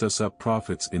raised us up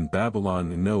prophets in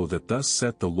Babylon, and know that thus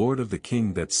saith the Lord of the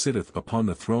king that sitteth upon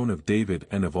the throne of David,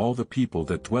 and of all the people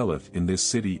that dwelleth in this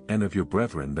city, and of your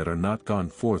brethren that are not gone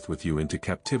forth with you into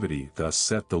captivity, thus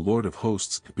saith the Lord of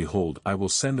hosts, Behold, I will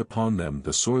send upon them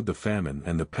the sword, the famine,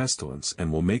 and the pestilence,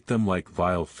 and will make them like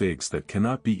vile figs that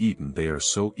cannot be eaten, they are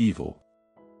so evil.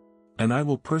 And I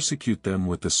will persecute them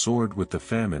with the sword, with the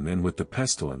famine, and with the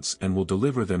pestilence, and will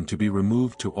deliver them to be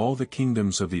removed to all the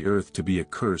kingdoms of the earth, to be a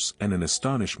curse and an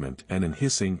astonishment and an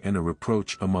hissing and a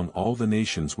reproach among all the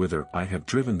nations whither I have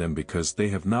driven them, because they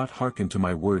have not hearkened to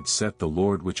my word, saith the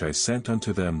Lord, which I sent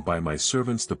unto them by my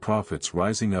servants the prophets,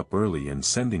 rising up early and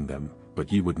sending them,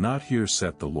 but ye would not hear,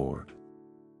 saith the Lord.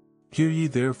 Hear ye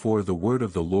therefore the word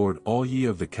of the Lord, all ye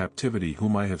of the captivity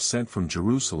whom I have sent from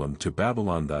Jerusalem to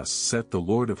Babylon. Thus saith the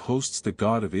Lord of hosts, the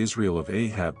God of Israel, of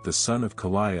Ahab the son of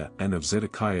Kaliah, and of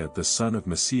Zedekiah the son of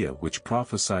Maaseiah, which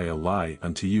prophesy a lie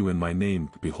unto you in my name,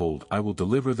 Behold, I will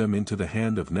deliver them into the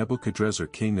hand of Nebuchadrezzar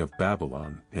king of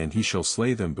Babylon, and he shall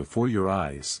slay them before your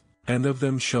eyes, and of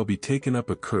them shall be taken up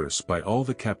a curse by all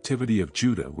the captivity of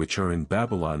Judah which are in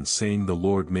Babylon, saying, The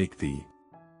Lord make thee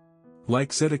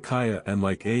like Zedekiah and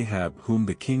like Ahab, whom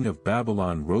the king of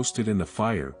Babylon roasted in the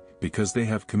fire, because they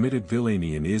have committed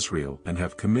villainy in Israel, and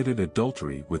have committed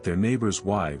adultery with their neighbors'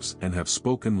 wives, and have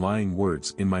spoken lying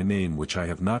words in my name which I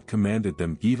have not commanded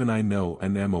them, even I know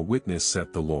and am a witness,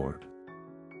 saith the Lord.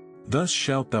 Thus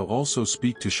shalt thou also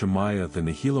speak to Shemaiah the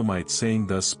Nehelamite, saying,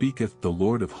 Thus speaketh the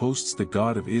Lord of hosts, the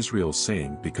God of Israel,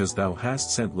 saying, Because thou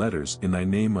hast sent letters in thy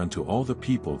name unto all the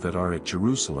people that are at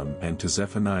Jerusalem, and to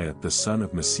Zephaniah the son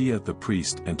of Maaseiah the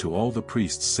priest, and to all the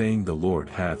priests, saying, The Lord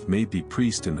hath made thee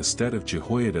priest in the stead of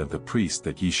Jehoiada the priest,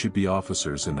 that ye should be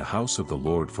officers in the house of the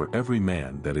Lord for every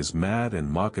man that is mad and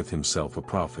mocketh himself a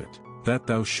prophet, that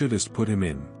thou shouldest put him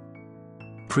in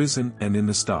prison and in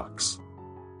the stocks.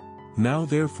 Now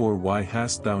therefore why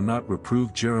hast thou not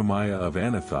reproved Jeremiah of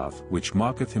Anathoth, which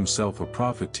mocketh himself a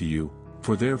prophet to you?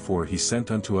 For therefore he sent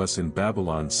unto us in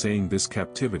Babylon, saying, This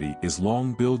captivity is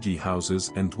long, build ye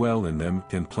houses and dwell in them,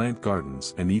 and plant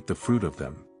gardens and eat the fruit of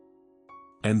them.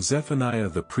 And Zephaniah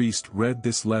the priest read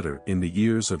this letter in the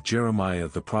ears of Jeremiah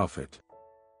the prophet.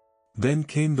 Then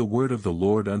came the word of the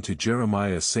Lord unto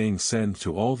Jeremiah, saying, Send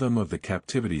to all them of the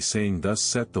captivity, saying, Thus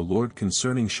saith the Lord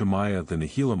concerning Shemaiah the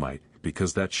Nehelamite,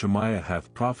 because that Shemaiah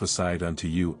hath prophesied unto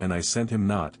you, and I sent him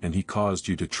not, and he caused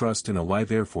you to trust in a lie.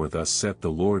 Therefore thus saith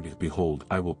the Lord, Behold,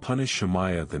 I will punish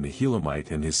Shemaiah the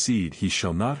Nehelamite and his seed. He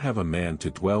shall not have a man to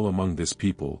dwell among this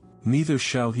people, neither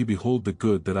shall he behold the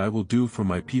good that I will do for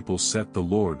my people, saith the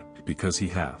Lord, because he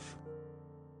hath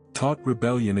taught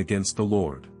rebellion against the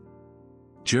Lord.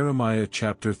 Jeremiah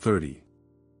chapter 30.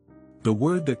 The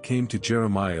word that came to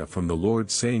Jeremiah from the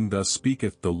Lord, saying, Thus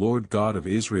speaketh the Lord God of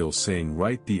Israel, saying,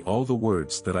 Write thee all the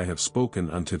words that I have spoken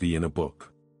unto thee in a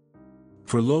book.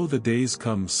 For lo, the days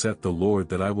come, saith the Lord,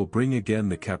 that I will bring again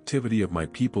the captivity of my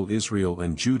people Israel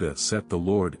and Judah, saith the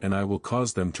Lord, and I will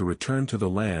cause them to return to the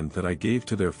land that I gave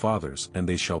to their fathers, and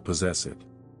they shall possess it.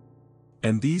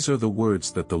 And these are the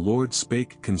words that the Lord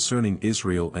spake concerning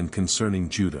Israel and concerning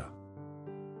Judah.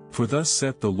 For thus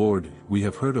saith the Lord, We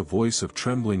have heard a voice of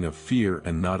trembling, of fear,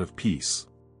 and not of peace.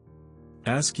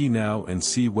 Ask ye now and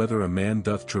see whether a man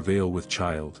doth travail with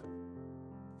child.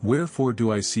 Wherefore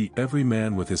do I see every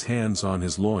man with his hands on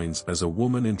his loins as a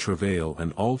woman in travail,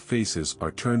 and all faces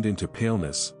are turned into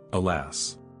paleness,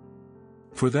 alas!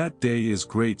 For that day is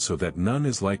great, so that none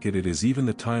is like it. It is even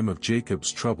the time of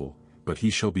Jacob's trouble, but he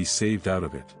shall be saved out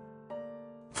of it.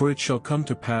 For it shall come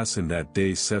to pass in that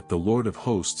day, saith the Lord of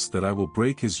hosts, that I will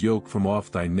break his yoke from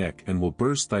off thy neck, and will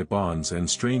burst thy bonds, and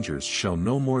strangers shall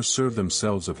no more serve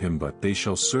themselves of him, but they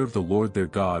shall serve the Lord their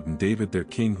God, and David their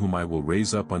king, whom I will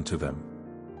raise up unto them.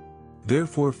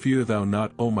 Therefore fear thou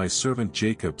not, O my servant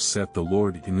Jacob, saith the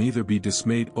Lord, and neither be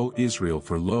dismayed, O Israel,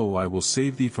 for lo, I will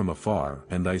save thee from afar,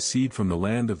 and thy seed from the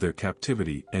land of their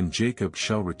captivity, and Jacob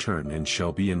shall return, and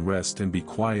shall be in rest, and be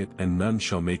quiet, and none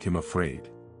shall make him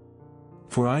afraid.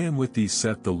 For I am with thee,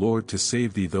 saith the Lord, to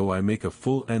save thee. Though I make a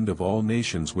full end of all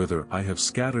nations whither I have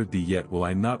scattered thee, yet will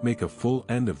I not make a full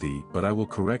end of thee, but I will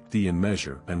correct thee in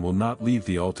measure, and will not leave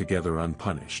thee altogether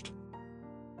unpunished.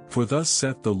 For thus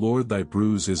saith the Lord, Thy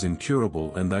bruise is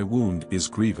incurable, and thy wound is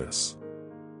grievous.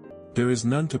 There is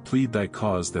none to plead thy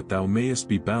cause, that thou mayest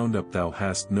be bound up. Thou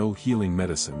hast no healing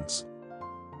medicines.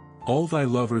 All thy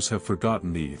lovers have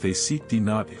forgotten thee, they seek thee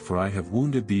not, for I have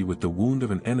wounded thee with the wound of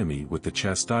an enemy, with the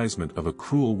chastisement of a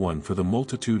cruel one, for the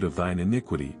multitude of thine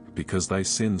iniquity, because thy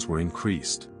sins were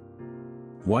increased.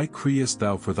 Why criest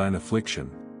thou for thine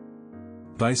affliction?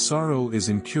 Thy sorrow is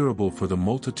incurable for the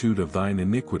multitude of thine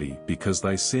iniquity, because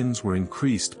thy sins were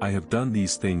increased. I have done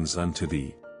these things unto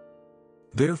thee.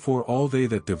 Therefore all they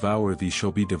that devour thee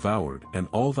shall be devoured, and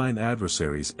all thine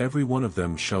adversaries every one of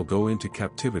them shall go into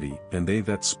captivity, and they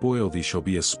that spoil thee shall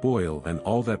be a spoil, and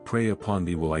all that prey upon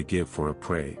thee will I give for a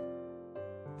prey.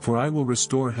 For I will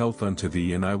restore health unto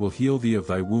thee, and I will heal thee of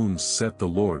thy wounds, saith the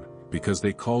Lord, because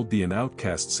they called thee an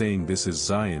outcast, saying, This is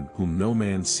Zion, whom no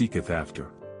man seeketh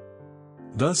after.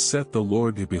 Thus saith the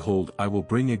Lord, Behold, I will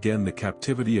bring again the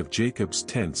captivity of Jacob's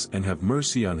tents, and have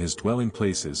mercy on his dwelling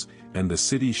places, and the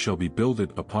city shall be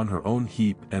builded upon her own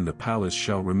heap, and the palace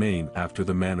shall remain after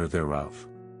the manner thereof.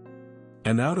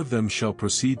 And out of them shall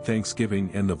proceed thanksgiving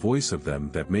and the voice of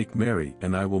them that make merry,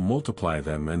 and I will multiply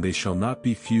them, and they shall not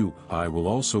be few. I will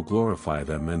also glorify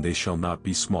them, and they shall not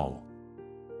be small.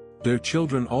 Their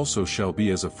children also shall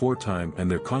be as aforetime, and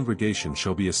their congregation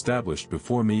shall be established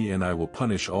before me, and I will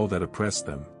punish all that oppress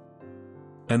them.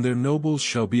 And their nobles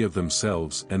shall be of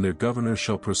themselves, and their governor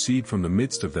shall proceed from the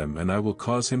midst of them, and I will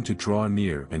cause him to draw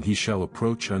near, and he shall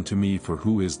approach unto me. For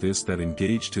who is this that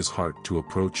engaged his heart to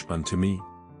approach unto me?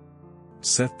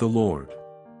 Saith the Lord.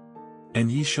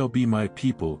 And ye shall be my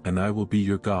people, and I will be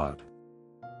your God.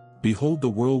 Behold, the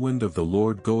whirlwind of the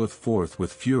Lord goeth forth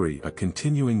with fury, a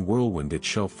continuing whirlwind. It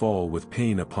shall fall with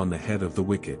pain upon the head of the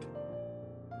wicked.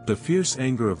 The fierce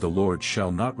anger of the Lord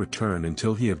shall not return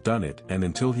until he have done it, and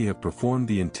until he have performed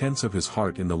the intents of his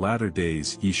heart. In the latter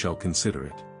days ye shall consider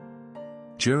it.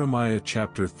 Jeremiah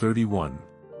chapter 31.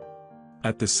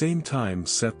 At the same time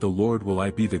saith the Lord, will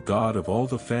I be the God of all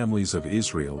the families of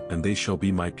Israel, and they shall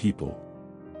be my people.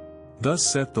 Thus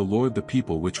saith the Lord, the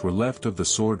people which were left of the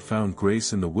sword found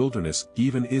grace in the wilderness,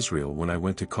 even Israel, when I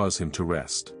went to cause him to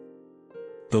rest.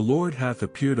 The Lord hath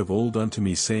appeared of old unto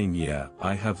me, saying, Yea,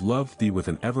 I have loved thee with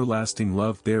an everlasting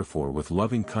love, therefore with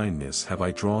loving kindness have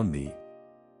I drawn thee.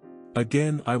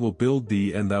 Again I will build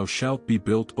thee, and thou shalt be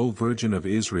built, O Virgin of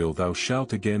Israel. Thou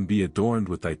shalt again be adorned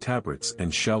with thy tabrets,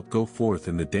 and shalt go forth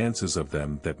in the dances of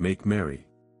them that make merry.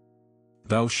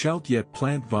 Thou shalt yet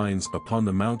plant vines upon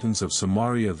the mountains of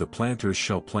Samaria. The planters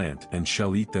shall plant, and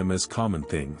shall eat them as common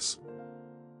things.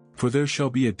 For there shall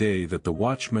be a day that the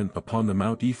watchmen upon the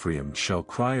Mount Ephraim shall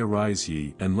cry, Arise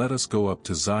ye, and let us go up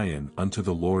to Zion, unto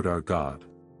the Lord our God.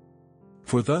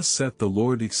 For thus saith the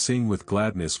Lord, Sing with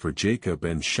gladness for Jacob,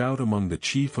 and shout among the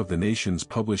chief of the nations.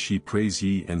 Publish ye, praise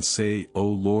ye, and say, O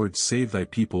Lord, save thy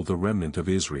people the remnant of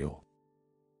Israel.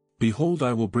 Behold,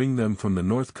 I will bring them from the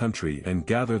north country, and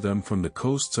gather them from the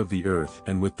coasts of the earth,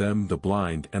 and with them the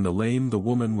blind and the lame, the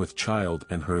woman with child,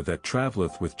 and her that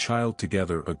travelleth with child.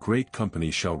 Together a great company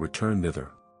shall return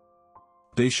thither.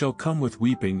 They shall come with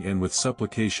weeping, and with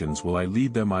supplications will I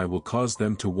lead them. I will cause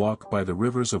them to walk by the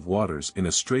rivers of waters in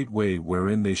a straight way,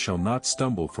 wherein they shall not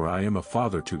stumble. For I am a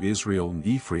father to Israel, and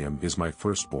Ephraim is my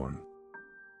firstborn.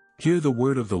 Hear the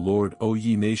word of the Lord, O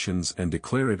ye nations, and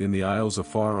declare it in the isles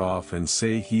afar off, and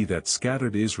say, He that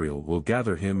scattered Israel will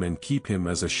gather him, and keep him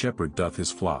as a shepherd doth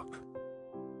his flock.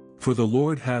 For the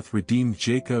Lord hath redeemed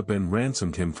Jacob, and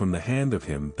ransomed him from the hand of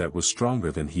him that was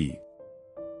stronger than he.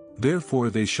 Therefore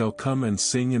they shall come and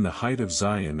sing in the height of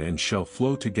Zion, and shall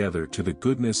flow together to the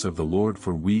goodness of the Lord,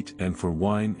 for wheat, and for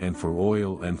wine, and for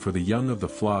oil, and for the young of the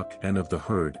flock and of the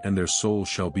herd. And their soul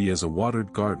shall be as a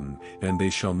watered garden, and they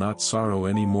shall not sorrow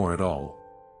any more at all.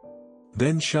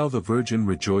 Then shall the virgin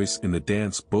rejoice in the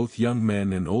dance, both young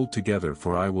men and old together.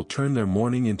 For I will turn their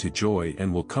mourning into joy,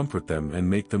 and will comfort them, and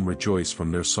make them rejoice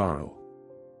from their sorrow.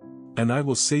 And I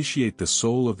will satiate the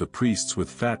soul of the priests with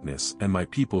fatness, and my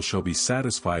people shall be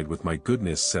satisfied with my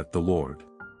goodness, saith the Lord.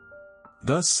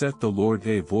 Thus saith the Lord,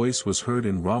 A voice was heard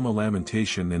in Ramah,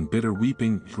 lamentation and bitter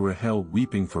weeping. Rahel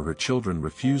weeping for her children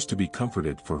refused to be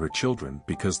comforted for her children,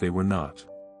 because they were not.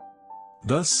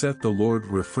 Thus saith the Lord,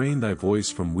 Refrain thy voice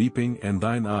from weeping, and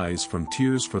thine eyes from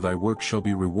tears, for thy work shall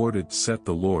be rewarded, saith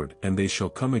the Lord, and they shall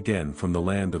come again from the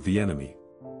land of the enemy.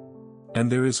 And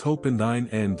there is hope in thine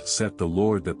end, saith the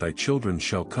Lord, that thy children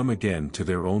shall come again to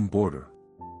their own border.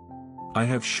 I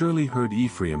have surely heard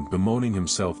Ephraim bemoaning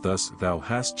himself thus, Thou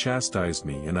hast chastised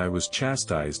me, and I was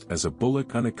chastised as a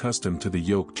bullock unaccustomed to the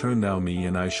yoke. Turn thou me,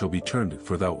 and I shall be turned,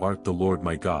 for thou art the Lord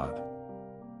my God.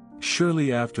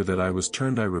 Surely after that I was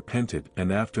turned I repented,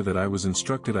 and after that I was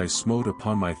instructed I smote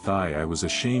upon my thigh. I was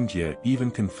ashamed, yet even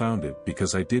confounded,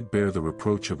 because I did bear the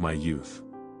reproach of my youth.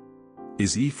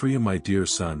 Is Ephraim my dear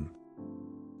son?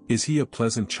 Is he a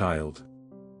pleasant child?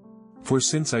 For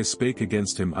since I spake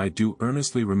against him, I do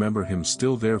earnestly remember him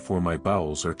still. Therefore my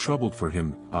bowels are troubled for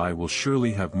him. I will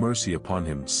surely have mercy upon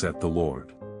him, saith the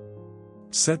Lord.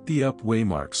 Set thee up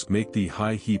waymarks, make thee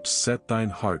high heaps, set thine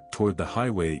heart toward the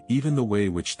highway, even the way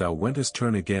which thou wentest.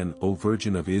 Turn again, O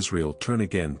Virgin of Israel, turn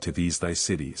again to these thy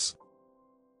cities.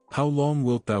 How long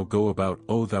wilt thou go about,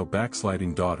 O thou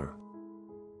backsliding daughter?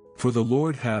 For the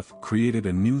Lord hath created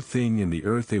a new thing in the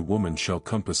earth, a woman shall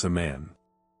compass a man.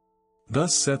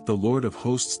 Thus saith the Lord of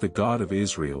hosts, the God of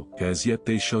Israel, as yet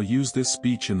they shall use this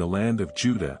speech in the land of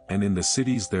Judah and in the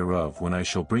cities thereof, when I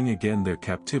shall bring again their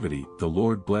captivity. The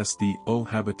Lord bless thee, O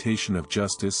habitation of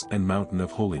justice and mountain of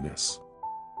holiness.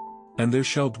 And there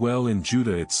shall dwell in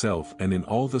Judah itself and in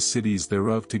all the cities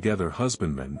thereof together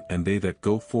husbandmen and they that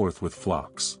go forth with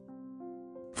flocks.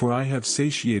 For I have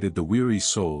satiated the weary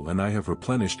soul, and I have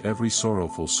replenished every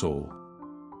sorrowful soul.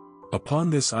 Upon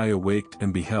this I awaked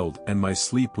and beheld, and my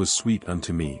sleep was sweet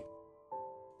unto me.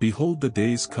 Behold, the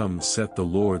days come, saith the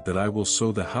Lord, that I will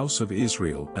sow the house of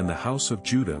Israel and the house of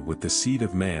Judah with the seed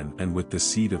of man and with the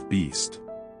seed of beast.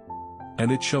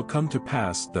 And it shall come to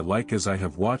pass that like as I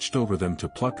have watched over them to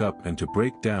pluck up and to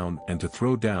break down and to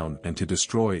throw down and to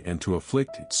destroy and to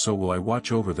afflict, so will I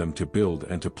watch over them to build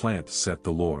and to plant, saith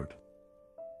the Lord.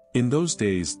 In those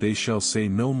days they shall say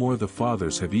no more, the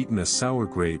fathers have eaten a sour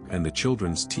grape and the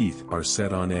children's teeth are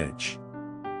set on edge.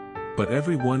 But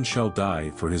every one shall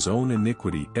die for his own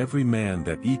iniquity, every man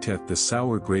that eateth the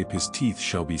sour grape his teeth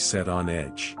shall be set on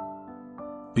edge.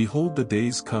 Behold, the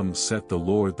days come, saith the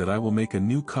Lord, that I will make a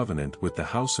new covenant with the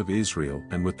house of Israel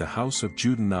and with the house of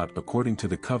Judah, not according to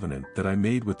the covenant that I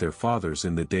made with their fathers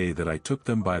in the day that I took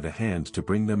them by the hand to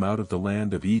bring them out of the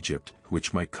land of Egypt,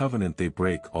 which my covenant they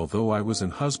break, although I was an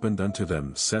husband unto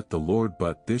them, saith the Lord.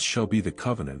 But this shall be the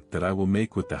covenant that I will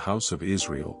make with the house of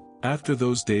Israel. After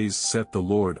those days, saith the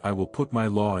Lord, I will put my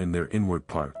law in their inward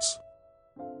parts,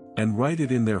 and write it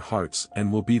in their hearts,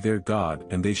 and will be their God,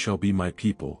 and they shall be my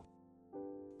people.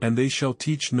 And they shall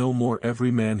teach no more every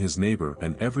man his neighbor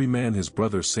and every man his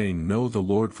brother, saying, Know the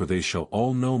Lord, for they shall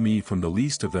all know me, from the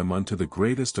least of them unto the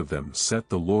greatest of them, saith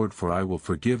the Lord. For I will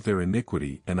forgive their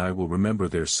iniquity, and I will remember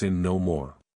their sin no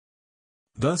more.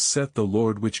 Thus saith the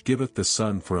Lord, which giveth the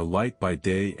sun for a light by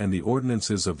day, and the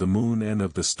ordinances of the moon and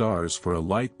of the stars for a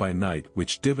light by night,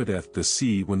 which divideth the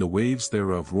sea when the waves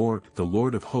thereof roar. The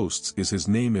Lord of hosts is his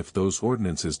name. If those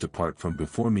ordinances depart from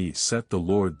before me, saith the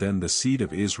Lord, then the seed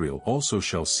of Israel also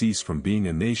shall cease from being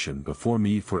a nation before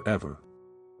me forever.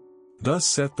 Thus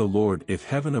saith the Lord, if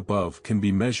heaven above can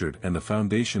be measured and the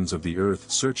foundations of the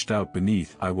earth searched out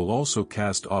beneath, I will also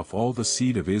cast off all the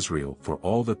seed of Israel for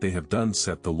all that they have done,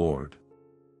 saith the Lord.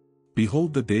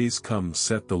 Behold, the days come,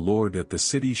 saith the Lord, that the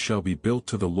city shall be built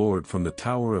to the Lord from the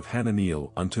tower of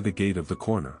Hananeel unto the gate of the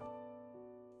corner.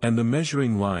 And the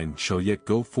measuring line shall yet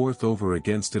go forth over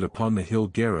against it upon the hill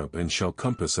Gareb, and shall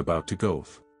compass about to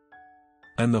Goth.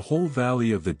 And the whole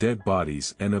valley of the dead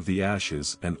bodies and of the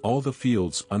ashes, and all the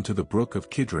fields unto the brook of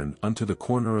Kidron, unto the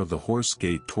corner of the horse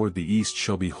gate toward the east,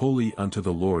 shall be holy unto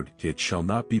the Lord. It shall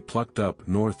not be plucked up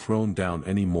nor thrown down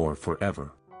any more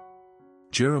forever.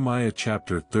 Jeremiah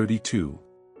chapter 32.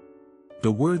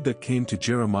 The word that came to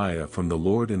Jeremiah from the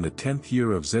Lord in the 10th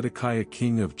year of Zedekiah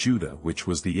king of Judah, which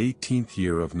was the 18th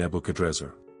year of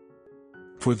Nebuchadrezzar.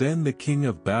 For then the king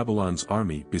of Babylon's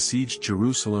army besieged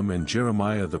Jerusalem, and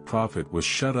Jeremiah the prophet was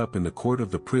shut up in the court of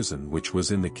the prison which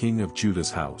was in the king of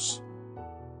Judah's house.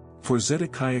 For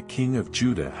Zedekiah king of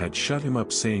Judah had shut him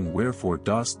up, saying, Wherefore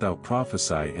dost thou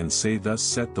prophesy and say, Thus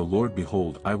saith the Lord,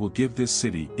 Behold, I will give this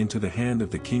city into the hand of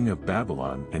the king of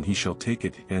Babylon, and he shall take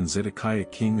it, and Zedekiah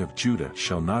king of Judah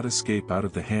shall not escape out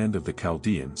of the hand of the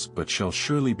Chaldeans, but shall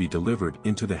surely be delivered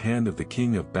into the hand of the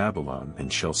king of Babylon,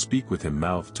 and shall speak with him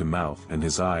mouth to mouth, and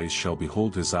his eyes shall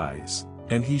behold his eyes.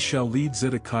 And he shall lead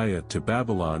Zedekiah to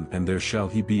Babylon, and there shall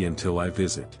he be until I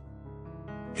visit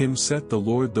him, saith the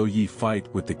Lord. Though ye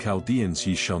fight with the Chaldeans,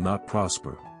 ye shall not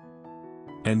prosper.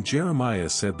 And Jeremiah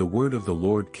said, The word of the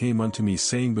Lord came unto me,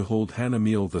 saying, Behold,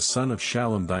 Hanameel the son of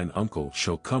Shallum thine uncle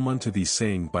shall come unto thee,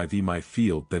 saying, Buy thee my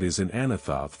field that is in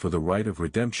Anathoth, for the right of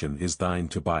redemption is thine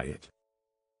to buy it.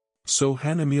 So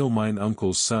Hanameel mine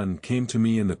uncle's son came to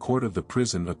me in the court of the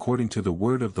prison according to the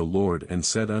word of the Lord, and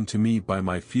said unto me, Buy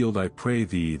my field, I pray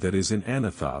thee, that is in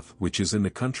Anathoth, which is in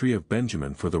the country of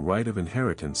Benjamin, for the right of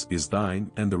inheritance is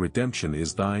thine, and the redemption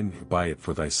is thine, buy it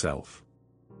for thyself.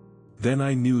 Then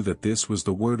I knew that this was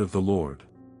the word of the Lord.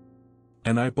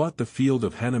 And I bought the field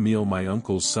of Hanameel my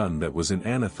uncle's son that was in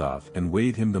Anathoth, and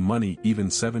weighed him the money, even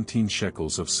 17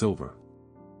 shekels of silver.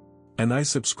 And I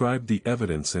subscribed the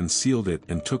evidence and sealed it,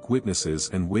 and took witnesses,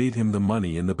 and weighed him the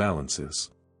money in the balances.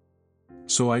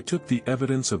 So I took the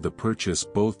evidence of the purchase,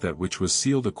 both that which was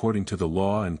sealed according to the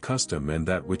law and custom and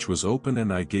that which was open,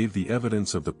 and I gave the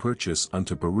evidence of the purchase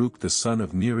unto Baruch the son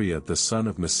of Neriah the son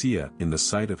of Messiah, in the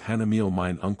sight of Hanamiel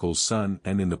mine uncle's son,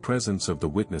 and in the presence of the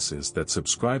witnesses that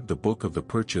subscribed the book of the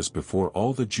purchase before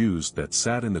all the Jews that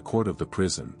sat in the court of the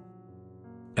prison.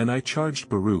 And I charged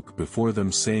Baruch before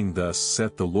them, saying, Thus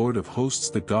saith the Lord of hosts,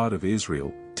 the God of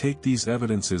Israel, take these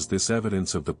evidences, this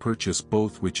evidence of the purchase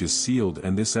both which is sealed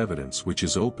and this evidence which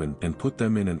is open, and put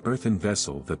them in an earthen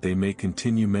vessel, that they may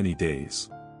continue many days.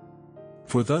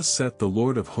 For thus saith the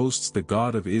Lord of hosts, the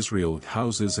God of Israel,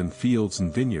 houses and fields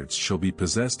and vineyards shall be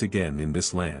possessed again in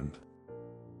this land.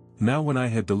 Now when I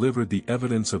had delivered the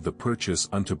evidence of the purchase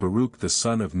unto Baruch the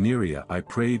son of Neriah, I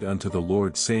prayed unto the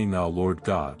Lord, saying, Now Lord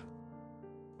God,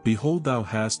 behold, thou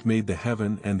hast made the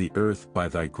heaven and the earth by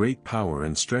thy great power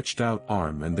and stretched out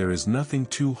arm, and there is nothing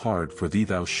too hard for thee.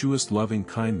 Thou shewest loving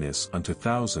kindness unto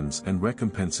thousands, and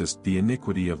recompensest the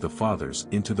iniquity of the fathers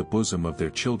into the bosom of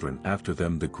their children after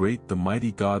them. The great, the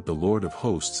mighty God, the Lord of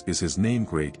hosts is his name,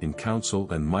 great in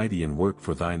counsel and mighty in work.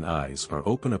 For thine eyes are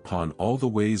open upon all the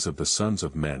ways of the sons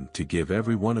of men, to give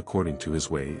every one according to his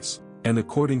ways, and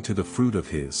according to the fruit of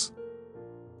his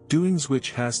doings,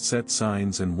 which hast set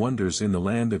signs and wonders in the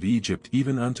land of Egypt,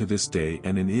 even unto this day,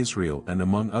 and in Israel and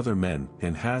among other men,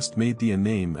 and hast made thee a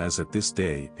name as at this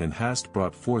day, and hast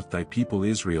brought forth thy people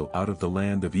Israel out of the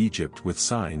land of Egypt with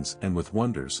signs and with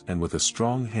wonders, and with a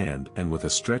strong hand, and with a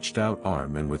stretched out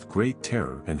arm, and with great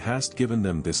terror, and hast given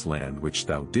them this land which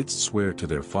thou didst swear to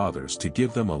their fathers, to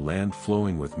give them, a land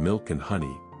flowing with milk and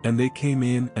honey. And they came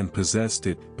in and possessed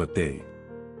it, but they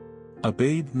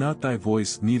obeyed not thy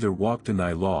voice, neither walked in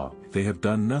thy law. They have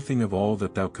done nothing of all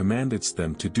that thou commandedst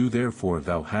them to do. Therefore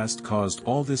thou hast caused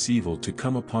all this evil to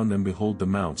come upon them. Behold, the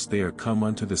mounts, they are come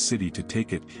unto the city to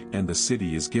take it, and the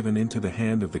city is given into the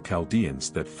hand of the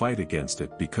Chaldeans that fight against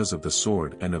it, because of the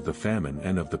sword and of the famine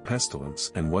and of the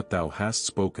pestilence. And what thou hast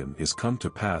spoken is come to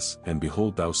pass, and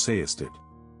behold, thou sayest it.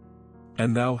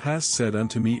 And thou hast said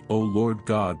unto me, O Lord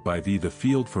God, buy thee the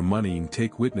field for money, and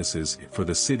take witnesses, for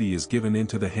the city is given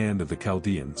into the hand of the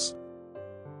Chaldeans.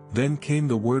 Then came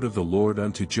the word of the Lord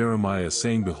unto Jeremiah,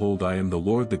 saying, Behold, I am the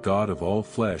Lord, the God of all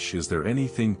flesh. Is there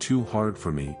anything too hard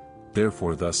for me?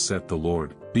 Therefore thus saith the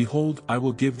Lord, Behold, I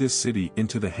will give this city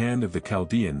into the hand of the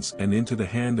Chaldeans, and into the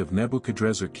hand of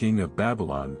Nebuchadrezzar king of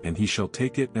Babylon, and he shall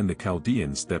take it. And the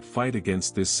Chaldeans that fight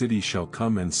against this city shall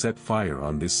come and set fire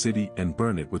on this city, and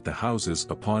burn it with the houses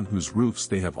upon whose roofs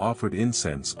they have offered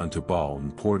incense unto Baal,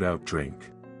 and poured out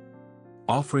drink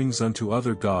offerings unto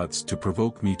other gods, to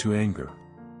provoke me to anger.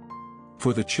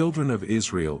 For the children of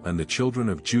Israel and the children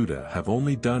of Judah have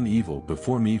only done evil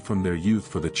before me from their youth.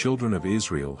 For the children of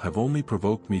Israel have only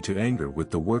provoked me to anger with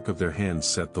the work of their hands,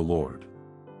 saith the Lord.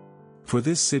 For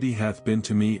this city hath been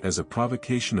to me as a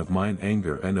provocation of mine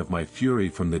anger and of my fury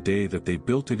from the day that they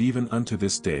built it even unto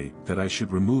this day, that I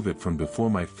should remove it from before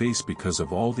my face, because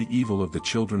of all the evil of the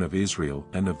children of Israel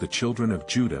and of the children of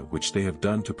Judah, which they have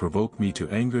done to provoke me to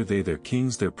anger, they, their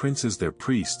kings, their princes, their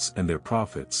priests, and their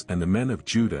prophets, and the men of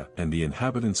Judah, and the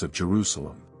inhabitants of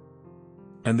Jerusalem.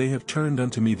 And they have turned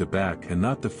unto me the back and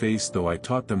not the face, though I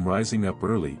taught them, rising up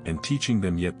early and teaching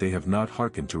them, yet they have not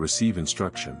hearkened to receive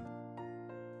instruction.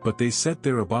 But they set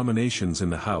their abominations in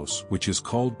the house which is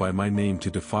called by my name, to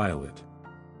defile it.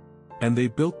 And they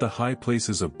built the high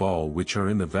places of Baal which are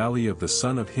in the valley of the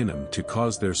son of Hinnom, to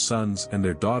cause their sons and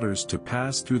their daughters to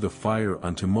pass through the fire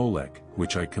unto Molech,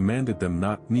 which I commanded them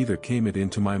not, neither came it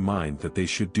into my mind that they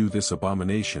should do this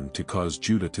abomination, to cause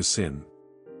Judah to sin.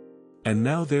 And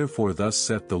now therefore thus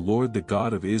saith the Lord, the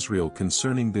God of Israel,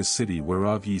 concerning this city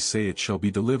whereof ye say it shall be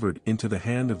delivered into the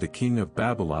hand of the king of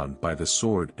Babylon by the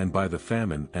sword and by the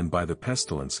famine and by the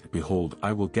pestilence, behold,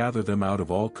 I will gather them out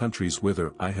of all countries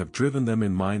whither I have driven them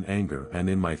in mine anger and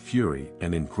in my fury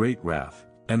and in great wrath,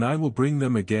 and I will bring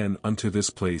them again unto this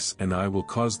place, and I will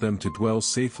cause them to dwell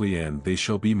safely, and they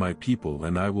shall be my people,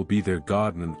 and I will be their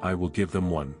God, and I will give them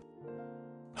one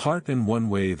heart and one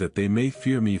way, that they may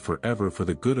fear me forever, for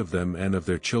the good of them and of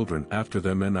their children after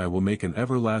them. And I will make an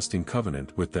everlasting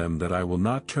covenant with them, that I will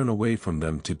not turn away from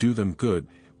them to do them good,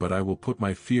 but I will put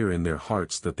my fear in their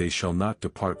hearts, that they shall not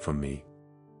depart from me.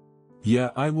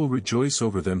 Yea, I will rejoice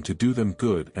over them to do them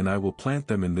good, and I will plant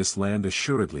them in this land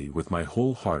assuredly with my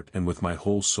whole heart and with my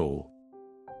whole soul.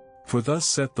 For thus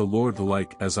saith the Lord,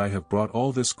 like as I have brought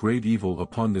all this great evil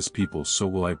upon this people, so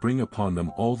will I bring upon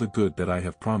them all the good that I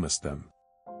have promised them.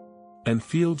 And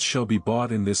fields shall be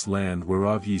bought in this land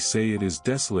whereof ye say it is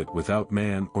desolate without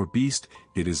man or beast,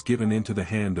 it is given into the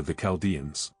hand of the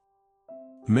Chaldeans.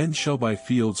 Men shall buy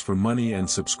fields for money and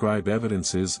subscribe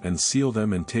evidences and seal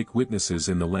them and take witnesses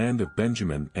in the land of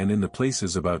Benjamin and in the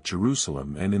places about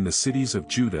Jerusalem and in the cities of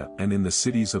Judah and in the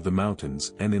cities of the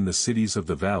mountains and in the cities of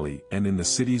the valley and in the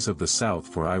cities of the south,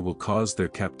 for I will cause their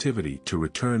captivity to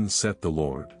return, saith the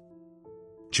Lord.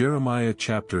 Jeremiah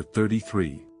chapter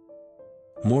 33.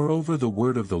 Moreover the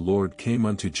word of the Lord came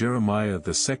unto Jeremiah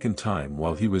the second time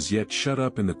while he was yet shut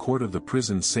up in the court of the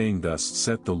prison, saying, Thus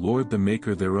saith the Lord, the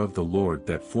maker thereof, the Lord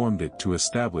that formed it to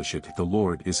establish it, the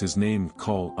Lord is his name,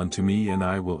 call unto me, and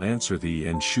I will answer thee,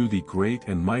 and shew thee great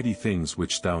and mighty things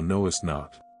which thou knowest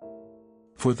not.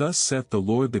 For thus saith the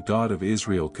Lord the God of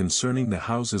Israel concerning the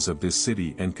houses of this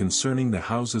city and concerning the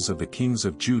houses of the kings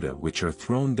of Judah, which are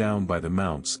thrown down by the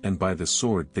mounts and by the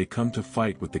sword, they come to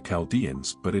fight with the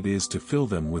Chaldeans, but it is to fill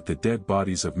them with the dead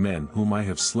bodies of men whom I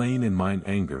have slain in mine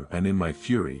anger and in my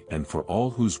fury, and for all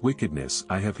whose wickedness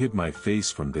I have hid my face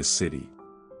from this city.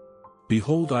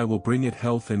 Behold, I will bring it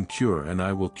health and cure, and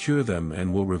I will cure them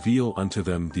and will reveal unto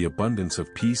them the abundance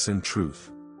of peace and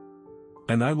truth.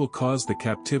 And I will cause the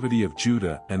captivity of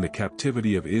Judah and the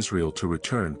captivity of Israel to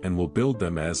return, and will build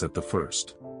them as at the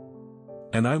first.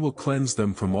 And I will cleanse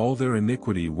them from all their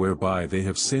iniquity whereby they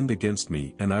have sinned against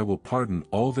me, and I will pardon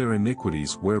all their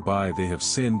iniquities whereby they have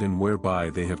sinned and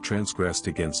whereby they have transgressed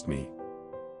against me.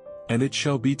 And it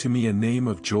shall be to me a name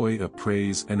of joy, a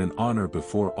praise and an honor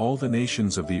before all the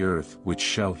nations of the earth, which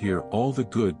shall hear all the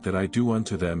good that I do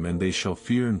unto them, and they shall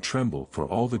fear and tremble for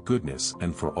all the goodness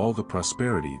and for all the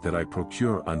prosperity that I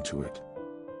procure unto it.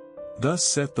 Thus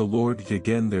saith the Lord,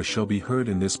 again there shall be heard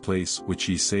in this place which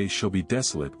ye say shall be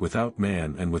desolate, without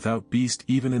man and without beast,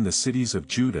 even in the cities of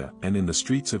Judah and in the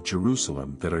streets of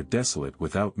Jerusalem that are desolate,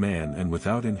 without man and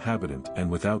without inhabitant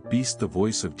and without beast, the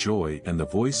voice of joy and the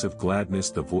voice of gladness,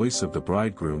 the voice of the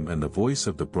bridegroom and the voice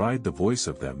of the bride, the voice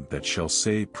of them that shall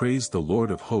say, Praise the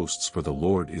Lord of hosts, for the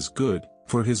Lord is good,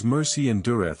 for his mercy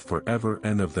endureth for ever,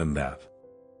 and of them that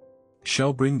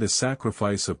shall bring the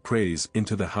sacrifice of praise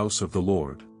into the house of the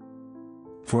Lord.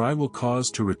 For I will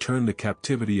cause to return the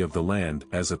captivity of the land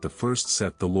as at the first,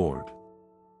 saith the Lord.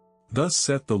 Thus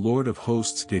saith the Lord of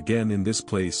hosts, again in this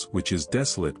place which is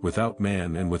desolate, without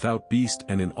man and without beast,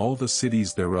 and in all the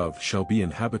cities thereof shall be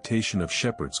an habitation of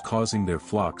shepherds causing their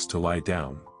flocks to lie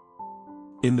down.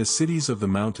 In the cities of the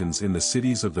mountains, in the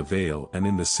cities of the vale, and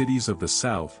in the cities of the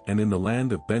south, and in the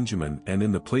land of Benjamin, and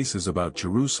in the places about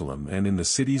Jerusalem, and in the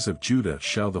cities of Judah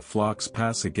shall the flocks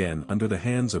pass again under the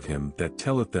hands of him that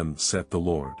telleth them, saith the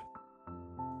Lord.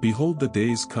 Behold, the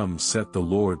days come, saith the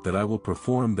Lord, that I will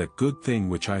perform that good thing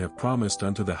which I have promised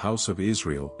unto the house of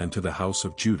Israel and to the house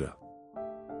of Judah.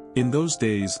 In those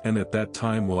days and at that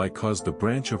time will I cause the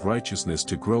branch of righteousness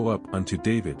to grow up unto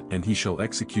David, and he shall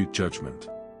execute judgment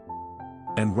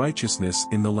and righteousness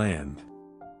in the land.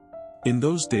 In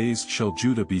those days shall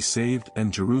Judah be saved,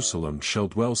 and Jerusalem shall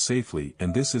dwell safely,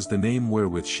 and this is the name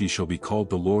wherewith she shall be called,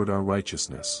 the Lord our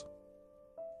righteousness.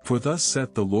 For thus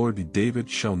saith the Lord, David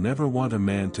shall never want a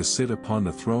man to sit upon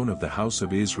the throne of the house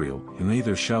of Israel, and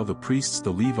neither shall the priests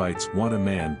the Levites want a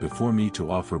man before me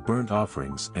to offer burnt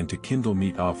offerings and to kindle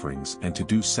meat offerings and to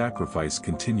do sacrifice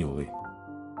continually.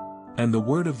 And the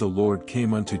word of the Lord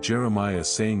came unto Jeremiah,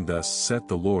 saying, Thus saith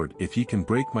the Lord, if ye can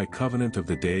break my covenant of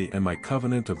the day and my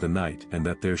covenant of the night, and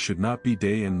that there should not be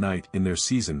day and night in their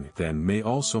season, then may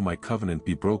also my covenant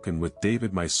be broken with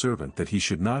David my servant, that he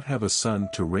should not have a son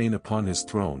to reign upon his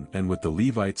throne, and with the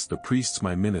Levites the priests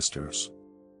my ministers.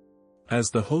 As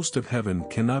the host of heaven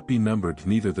cannot be numbered,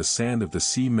 neither the sand of the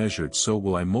sea measured, so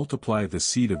will I multiply the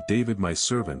seed of David my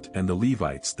servant and the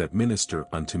Levites that minister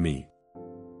unto me.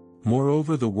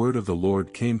 Moreover the word of the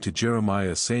Lord came to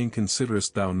Jeremiah, saying,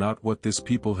 Considerest thou not what this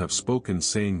people have spoken,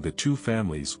 saying, The two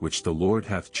families which the Lord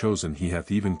hath chosen he hath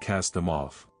even cast them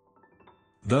off.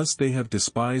 Thus they have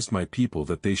despised my people,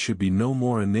 that they should be no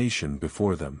more a nation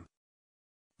before them.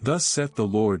 Thus saith the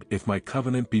Lord, if my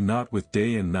covenant be not with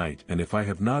day and night, and if I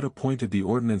have not appointed the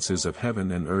ordinances of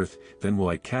heaven and earth, then will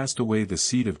I cast away the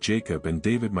seed of Jacob and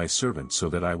David my servant, so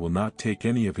that I will not take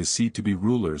any of his seed to be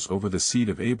rulers over the seed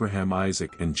of Abraham,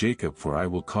 Isaac, and Jacob, for I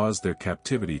will cause their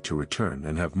captivity to return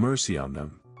and have mercy on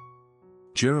them.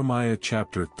 Jeremiah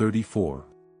chapter 34.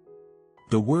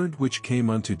 The word which came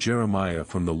unto Jeremiah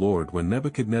from the Lord when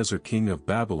Nebuchadnezzar king of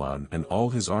Babylon and all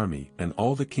his army and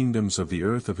all the kingdoms of the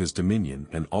earth of his dominion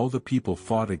and all the people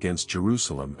fought against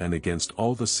Jerusalem and against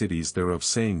all the cities thereof,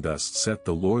 saying, Thus saith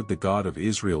the Lord the God of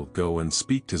Israel, Go and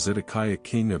speak to Zedekiah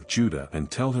king of Judah, and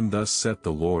tell him, Thus saith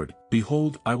the Lord,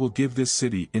 Behold, I will give this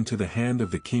city into the hand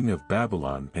of the king of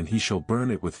Babylon, and he shall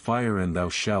burn it with fire, and thou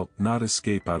shalt not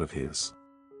escape out of his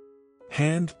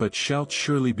hand but shalt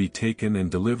surely be taken and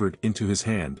delivered into his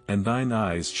hand, and thine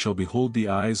eyes shall behold the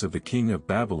eyes of the king of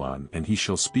Babylon, and he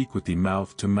shall speak with thee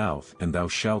mouth to mouth, and thou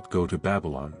shalt go to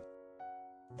Babylon.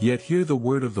 Yet hear the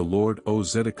word of the Lord, O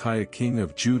Zedekiah king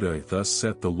of Judah. Thus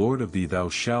saith the Lord of thee, thou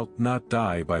shalt not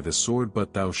die by the sword,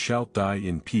 but thou shalt die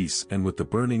in peace, and with the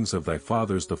burnings of thy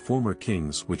fathers the former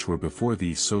kings which were before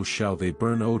thee, so shall they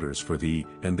burn odors for thee,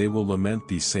 and they will lament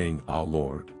thee, saying, Ah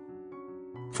Lord.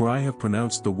 For I have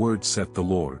pronounced the word, saith the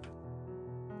Lord.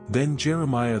 Then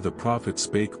Jeremiah the prophet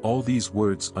spake all these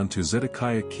words unto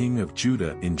Zedekiah king of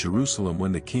Judah in Jerusalem,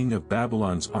 when the king of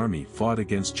Babylon's army fought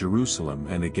against Jerusalem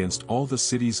and against all the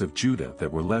cities of Judah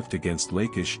that were left, against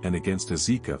Lachish and against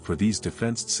Azekah, for these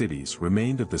defenced cities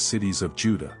remained of the cities of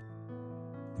Judah.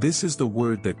 This is the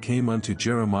word that came unto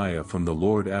Jeremiah from the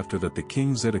Lord, after that the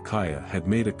king Zedekiah had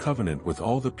made a covenant with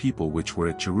all the people which were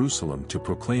at Jerusalem, to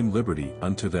proclaim liberty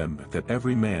unto them, that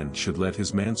every man should let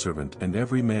his manservant and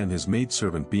every man his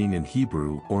maidservant, being in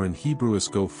Hebrew or in Hebrews,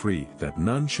 go free, that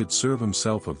none should serve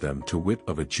himself of them, to wit,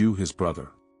 of a Jew his brother.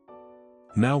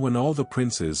 Now when all the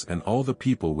princes and all the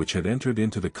people which had entered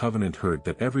into the covenant heard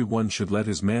that every one should let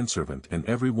his manservant and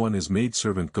every one his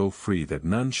maidservant go free, that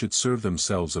none should serve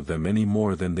themselves of them any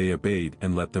more, than they obeyed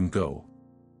and let them go.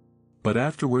 But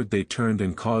afterward they turned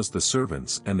and caused the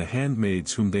servants and the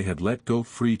handmaids whom they had let go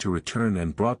free to return,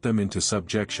 and brought them into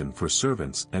subjection for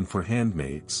servants and for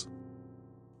handmaids.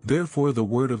 Therefore the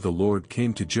word of the Lord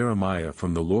came to Jeremiah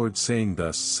from the Lord, saying,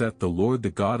 Thus saith the Lord,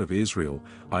 the God of Israel,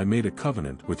 I made a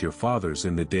covenant with your fathers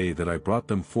in the day that I brought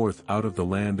them forth out of the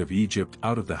land of Egypt,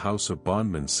 out of the house of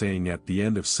bondmen, saying, At the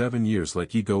end of 7 years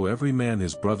let ye go every man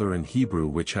his brother in Hebrew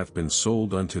which hath been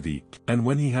sold unto thee, and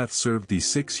when he hath served thee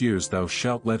 6 years thou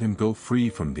shalt let him go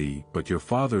free from thee. But your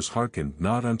fathers hearkened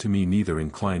not unto me, neither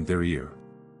inclined their ear.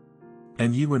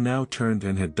 And ye were now turned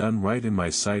and had done right in my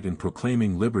sight in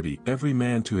proclaiming liberty every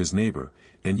man to his neighbor,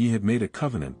 and ye had made a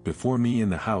covenant before me in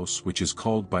the house which is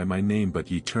called by my name,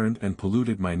 but ye turned and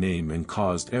polluted my name, and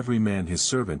caused every man his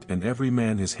servant and every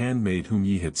man his handmaid whom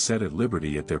ye had set at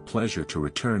liberty at their pleasure to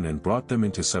return, and brought them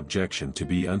into subjection to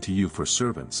be unto you for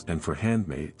servants and for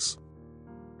handmaids.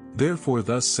 Therefore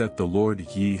thus saith the Lord,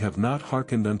 Ye have not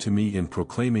hearkened unto me in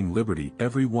proclaiming liberty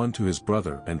every one to his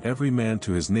brother and every man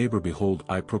to his neighbor. Behold,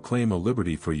 I proclaim a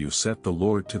liberty for you, saith the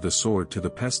Lord, to the sword, to the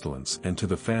pestilence, and to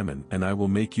the famine, and I will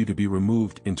make you to be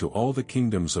removed into all the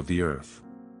kingdoms of the earth.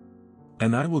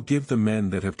 And I will give the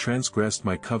men that have transgressed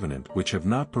my covenant, which have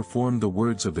not performed the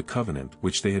words of the covenant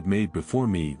which they had made before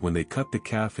me, when they cut the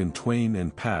calf in twain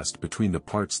and passed between the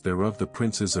parts thereof, the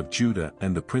princes of Judah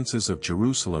and the princes of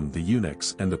Jerusalem, the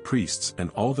eunuchs and the priests, and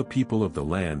all the people of the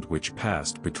land which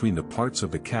passed between the parts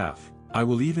of the calf. I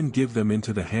will even give them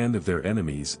into the hand of their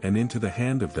enemies, and into the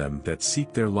hand of them that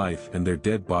seek their life, and their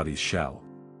dead bodies shall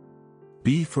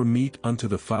be for meat unto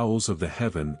the fowls of the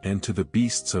heaven and to the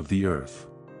beasts of the earth.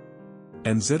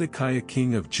 And Zedekiah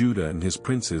king of Judah and his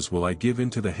princes will I give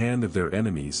into the hand of their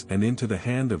enemies, and into the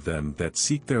hand of them that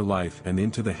seek their life, and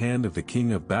into the hand of the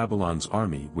king of Babylon's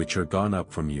army which are gone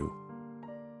up from you.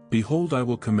 Behold, I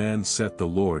will command, saith the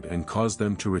Lord, and cause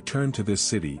them to return to this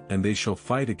city, and they shall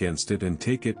fight against it and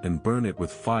take it and burn it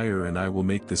with fire, and I will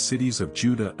make the cities of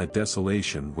Judah a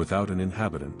desolation without an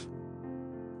inhabitant.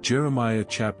 Jeremiah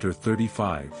chapter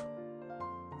 35.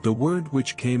 The word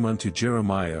which came unto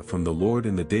Jeremiah from the Lord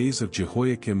in the days of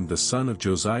Jehoiakim the son of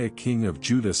Josiah king of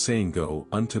Judah, saying, Go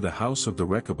unto the house of the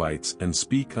Rechabites, and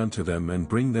speak unto them, and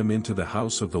bring them into the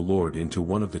house of the Lord into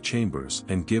one of the chambers,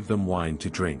 and give them wine to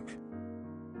drink.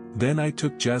 Then I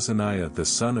took Jazaniah the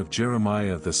son of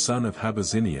Jeremiah the son of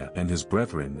Habazziniah and his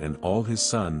brethren and all his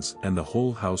sons and the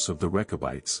whole house of the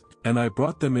Rechabites, and I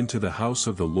brought them into the house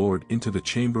of the Lord, into the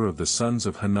chamber of the sons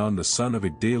of Hanan the son of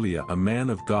Igdaliah a man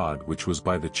of God, which was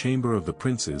by the chamber of the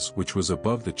princes, which was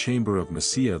above the chamber of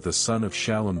Messiah the son of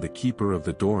Shallum the keeper of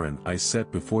the door. And I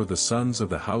set before the sons of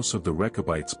the house of the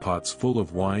Rechabites pots full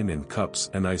of wine and cups,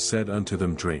 and I said unto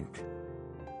them, Drink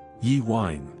ye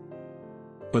wine.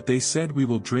 But they said, We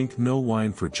will drink no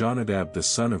wine, for Jonadab the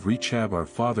son of Rechab our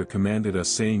father commanded us,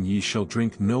 saying, Ye shall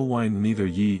drink no wine, neither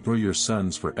ye nor your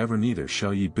sons forever, neither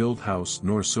shall ye build house,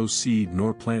 nor sow seed,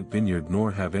 nor plant vineyard,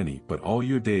 nor have any, but all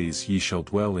your days ye shall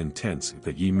dwell in tents,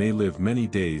 that ye may live many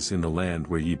days in the land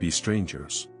where ye be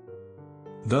strangers.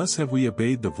 Thus have we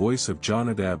obeyed the voice of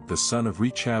Jonadab the son of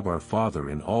Rechab our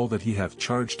father in all that he hath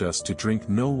charged us, to drink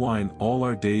no wine all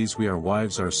our days, we, our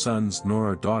wives, our sons, nor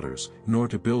our daughters, nor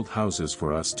to build houses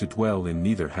for us to dwell in,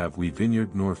 neither have we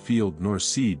vineyard nor field nor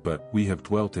seed, but we have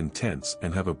dwelt in tents,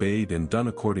 and have obeyed and done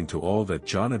according to all that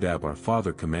Jonadab our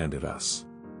father commanded us.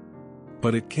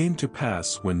 But it came to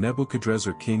pass when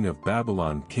Nebuchadrezzar king of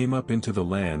Babylon came up into the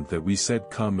land that we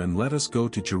said, Come and let us go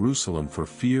to Jerusalem for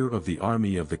fear of the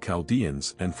army of the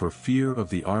Chaldeans and for fear of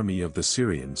the army of the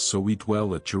Syrians, so we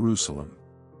dwell at Jerusalem.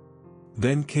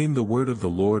 Then came the word of the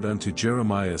Lord unto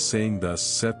Jeremiah, saying, Thus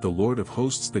saith the Lord of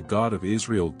hosts, the God of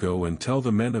Israel, Go and tell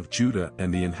the men of Judah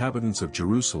and the inhabitants of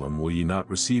Jerusalem, Will ye not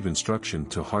receive instruction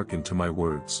to hearken to my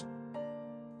words?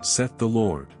 Saith the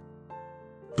Lord.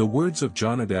 The words of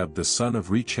Jonadab the son of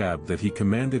Rechab, that he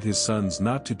commanded his sons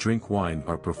not to drink wine,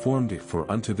 are performed, for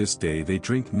unto this day they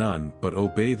drink none, but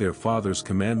obey their father's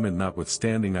commandment.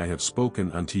 Notwithstanding I have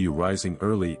spoken unto you rising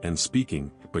early and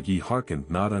speaking, but ye hearkened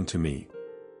not unto me.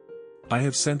 I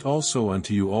have sent also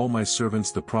unto you all my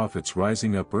servants the prophets,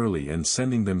 rising up early and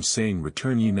sending them, saying,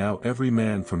 Return ye now every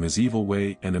man from his evil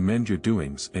way, and amend your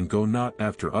doings, and go not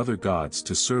after other gods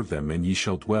to serve them, and ye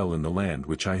shall dwell in the land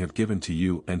which I have given to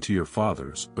you and to your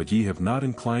fathers. But ye have not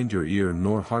inclined your ear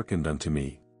nor hearkened unto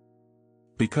me.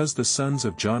 Because the sons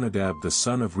of Jonadab the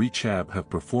son of Rechab have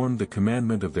performed the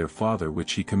commandment of their father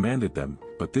which he commanded them,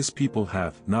 but this people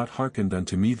hath not hearkened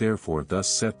unto me. Therefore thus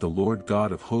saith the Lord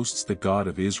God of hosts, the God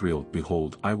of Israel,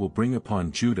 Behold, I will bring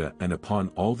upon Judah and upon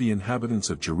all the inhabitants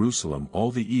of Jerusalem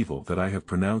all the evil that I have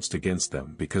pronounced against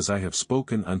them, because I have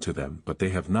spoken unto them but they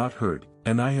have not heard,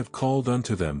 and I have called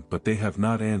unto them but they have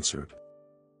not answered.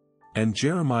 And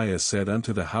Jeremiah said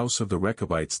unto the house of the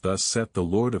Rechabites, Thus saith the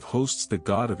Lord of hosts, the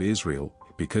God of Israel,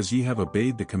 Because ye have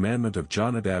obeyed the commandment of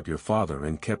Jonadab your father,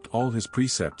 and kept all his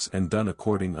precepts, and done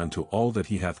according unto all that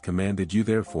he hath commanded you,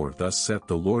 therefore thus saith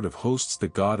the Lord of hosts, the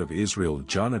God of Israel,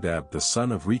 Jonadab the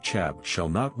son of Rechab shall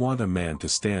not want a man to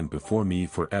stand before me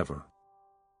forever.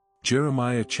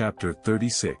 Jeremiah chapter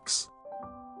 36.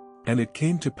 And it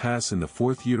came to pass in the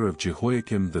 4th year of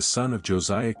Jehoiakim the son of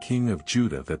Josiah king of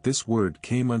Judah, that this word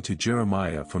came unto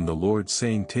Jeremiah from the Lord,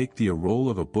 saying, Take thee a roll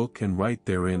of a book, and write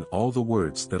therein all the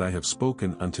words that I have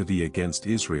spoken unto thee against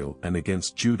Israel, and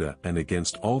against Judah, and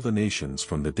against all the nations,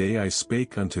 from the day I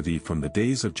spake unto thee from the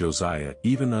days of Josiah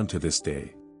even unto this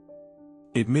day.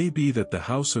 It may be that the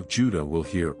house of Judah will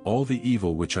hear all the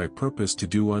evil which I purpose to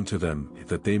do unto them,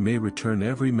 that they may return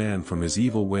every man from his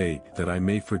evil way, that I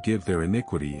may forgive their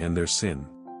iniquity and their sin.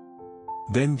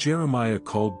 Then Jeremiah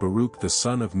called Baruch the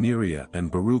son of Neriah,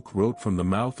 and Baruch wrote from the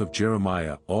mouth of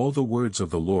Jeremiah all the words of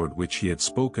the Lord which he had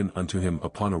spoken unto him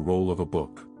upon a roll of a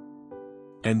book.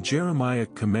 And Jeremiah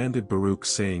commanded Baruch,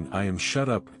 saying, I am shut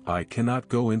up, I cannot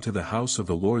go into the house of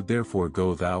the Lord, therefore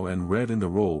go thou and read in the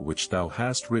roll which thou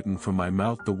hast written from my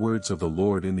mouth the words of the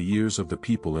Lord in the ears of the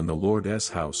people in the Lord's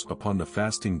house upon the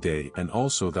fasting day, and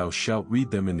also thou shalt read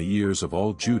them in the ears of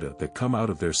all Judah that come out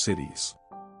of their cities.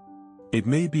 It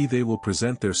may be they will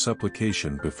present their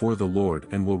supplication before the Lord,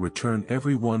 and will return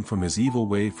every one from his evil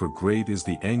way, for great is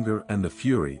the anger and the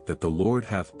fury that the Lord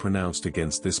hath pronounced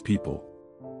against this people.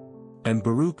 And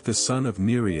Baruch the son of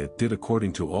Neriah did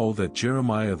according to all that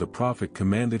Jeremiah the prophet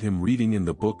commanded him, reading in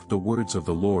the book the words of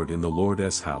the Lord in the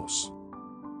Lord's house.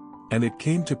 And it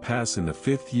came to pass in the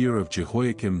 5th year of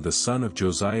Jehoiakim the son of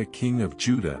Josiah king of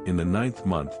Judah, in the 9th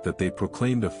month, that they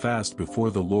proclaimed a fast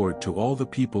before the Lord to all the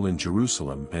people in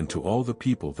Jerusalem, and to all the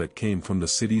people that came from the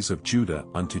cities of Judah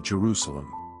unto Jerusalem.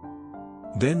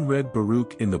 Then read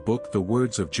Baruch in the book the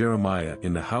words of Jeremiah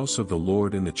in the house of the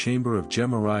Lord, in the chamber of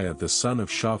Gemariah the son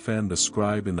of Shaphan the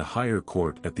scribe, in the higher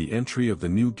court at the entry of the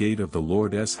new gate of the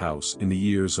Lord's house, in the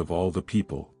ears of all the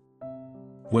people.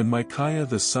 When Micaiah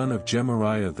the son of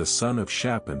Gemariah the son of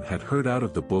Shaphan had heard out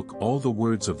of the book all the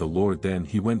words of the Lord, then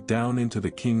he went down into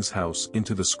the king's house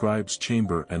into the scribe's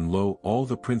chamber, and lo, all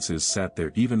the princes sat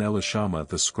there, even Elishama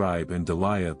the scribe, and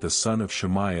Delaiah the son of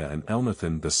Shemaiah, and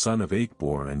Elnathan the son of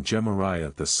Achbor, and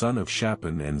Gemariah the son of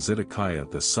Shaphan, and Zedekiah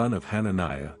the son of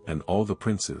Hananiah, and all the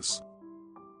princes.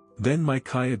 Then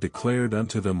Micaiah declared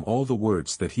unto them all the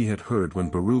words that he had heard when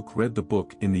Baruch read the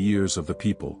book in the ears of the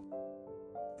people.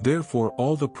 Therefore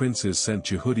all the princes sent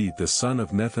Jehudi the son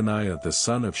of Nethaniah the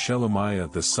son of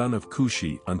Shelemiah the son of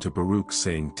Cushi unto Baruch,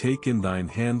 saying, Take in thine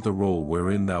hand the roll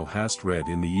wherein thou hast read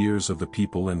in the ears of the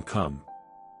people, and come.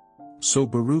 So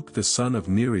Baruch the son of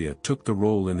Neriah took the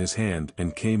roll in his hand,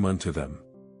 and came unto them.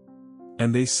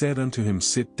 And they said unto him,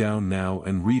 Sit down now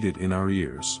and read it in our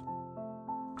ears.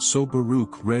 So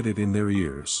Baruch read it in their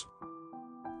ears.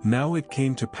 Now it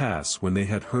came to pass, when they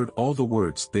had heard all the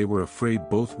words, they were afraid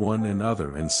both one and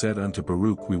other, and said unto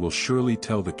Baruch, We will surely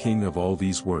tell the king of all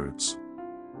these words.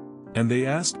 And they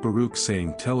asked Baruch,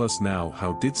 saying, Tell us now,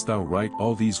 how didst thou write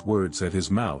all these words at his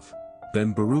mouth?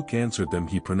 Then Baruch answered them,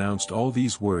 He pronounced all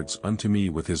these words unto me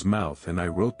with his mouth, and I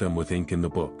wrote them with ink in the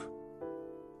book.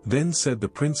 Then said the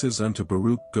princes unto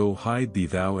Baruch, Go hide thee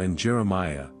thou and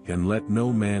Jeremiah, and let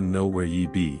no man know where ye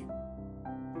be.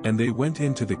 And they went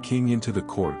in to the king into the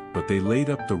court, but they laid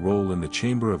up the roll in the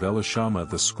chamber of Elishama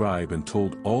the scribe and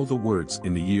told all the words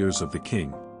in the ears of the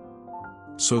king.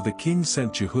 So the king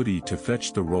sent Jehudi to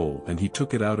fetch the roll, and he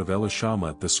took it out of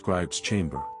Elishama the scribe's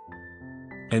chamber.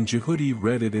 And Jehudi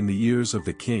read it in the ears of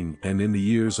the king and in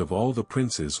the ears of all the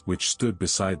princes which stood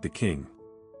beside the king.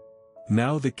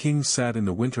 Now the king sat in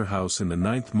the winter house in the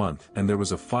 9th month, and there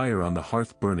was a fire on the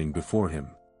hearth burning before him.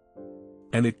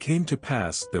 And it came to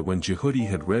pass that when Jehudi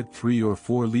had read 3 or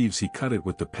 4 leaves, he cut it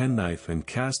with the penknife and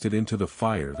cast it into the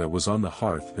fire that was on the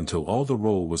hearth until all the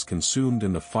roll was consumed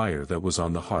in the fire that was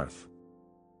on the hearth.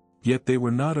 Yet they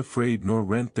were not afraid nor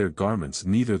rent their garments,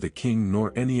 neither the king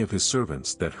nor any of his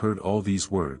servants that heard all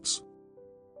these words.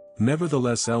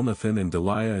 Nevertheless Elnathan and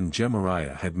Delaiah and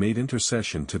Gemariah had made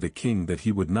intercession to the king that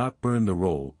he would not burn the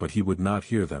roll, but he would not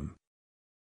hear them.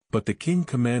 But the king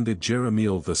commanded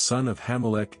Jerahmeel the son of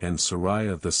Hamelech and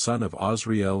Sariah the son of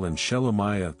Azriel and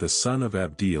Shelemiah the son of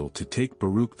Abdeel to take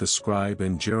Baruch the scribe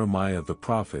and Jeremiah the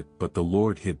prophet, but the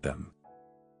Lord hid them.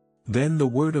 Then the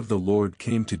word of the Lord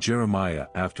came to Jeremiah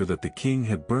after that the king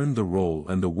had burned the roll,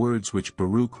 and the words which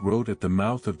Baruch wrote at the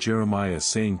mouth of Jeremiah,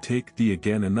 saying, Take thee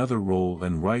again another roll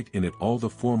and write in it all the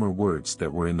former words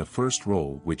that were in the first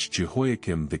roll which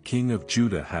Jehoiakim the king of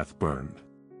Judah hath burned.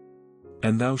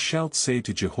 And thou shalt say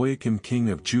to Jehoiakim king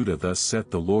of Judah, Thus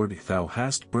saith the Lord, Thou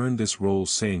hast burned this roll,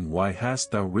 saying, Why hast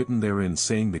thou written therein,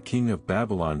 saying, The king of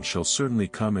Babylon shall certainly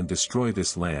come and destroy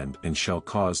this land, and shall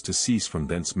cause to cease from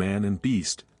thence man and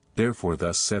beast? Therefore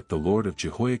thus saith the Lord of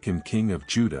Jehoiakim king of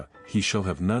Judah, He shall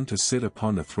have none to sit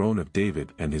upon the throne of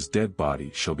David, and his dead body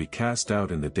shall be cast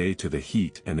out in the day to the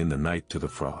heat, and in the night to the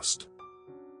frost.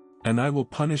 And I will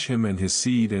punish him and his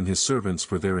seed and his servants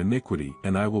for their iniquity,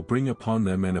 and I will bring upon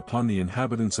them and upon the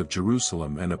inhabitants of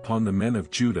Jerusalem and upon the men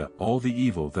of Judah all the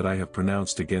evil that I have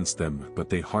pronounced against them, but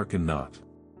they hearken not.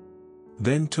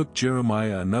 Then took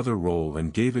Jeremiah another roll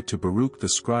and gave it to Baruch the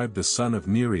scribe the son of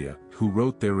Neriah, who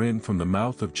wrote therein from the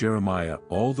mouth of Jeremiah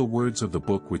all the words of the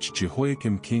book which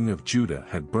Jehoiakim king of Judah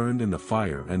had burned in the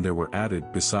fire, and there were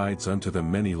added besides unto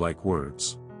them many like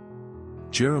words.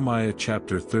 Jeremiah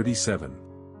chapter 37.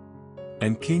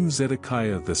 And King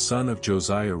Zedekiah the son of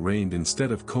Josiah reigned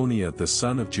instead of Coniah the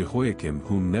son of Jehoiakim,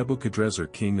 whom Nebuchadrezzar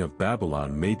king of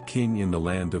Babylon made king in the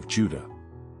land of Judah.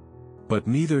 But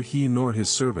neither he nor his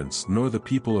servants nor the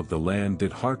people of the land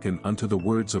did hearken unto the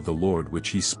words of the Lord which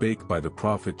he spake by the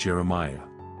prophet Jeremiah.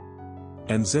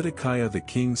 And Zedekiah the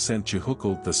king sent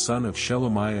Jehukal the son of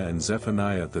Shelemiah and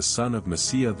Zephaniah the son of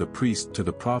Maaseiah the priest to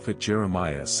the prophet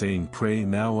Jeremiah, saying, Pray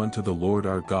now unto the Lord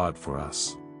our God for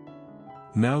us.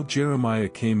 Now Jeremiah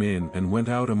came in and went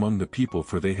out among the people,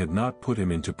 for they had not put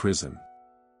him into prison.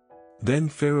 Then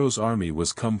Pharaoh's army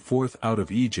was come forth out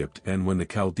of Egypt, and when the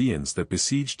Chaldeans that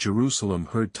besieged Jerusalem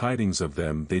heard tidings of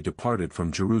them, they departed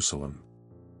from Jerusalem.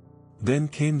 Then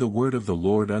came the word of the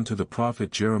Lord unto the prophet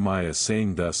Jeremiah,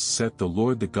 saying, Thus saith the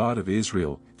Lord the God of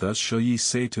Israel, Thus shall ye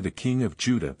say to the king of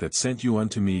Judah that sent you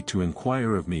unto me to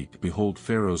inquire of me, Behold,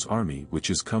 Pharaoh's army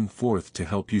which is come forth to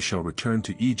help you shall return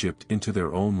to Egypt into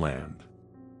their own land.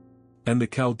 And the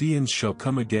Chaldeans shall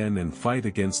come again and fight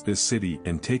against this city,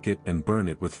 and take it and burn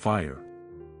it with fire.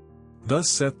 Thus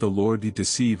saith the Lord, Ye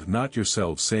deceive not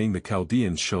yourselves, saying, The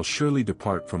Chaldeans shall surely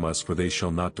depart from us, for they shall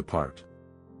not depart.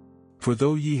 For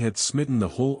though ye had smitten the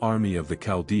whole army of the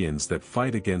Chaldeans that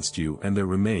fight against you, and there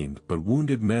remained but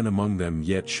wounded men among them,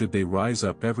 yet should they rise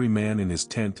up every man in his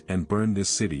tent and burn this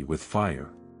city with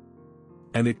fire.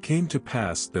 And it came to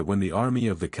pass that when the army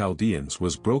of the Chaldeans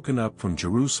was broken up from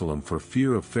Jerusalem for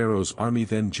fear of Pharaoh's army,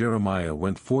 then Jeremiah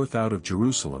went forth out of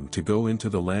Jerusalem to go into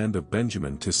the land of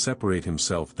Benjamin, to separate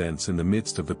himself thence in the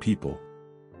midst of the people.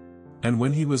 And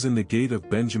when he was in the gate of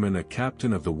Benjamin, a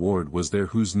captain of the ward was there,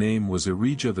 whose name was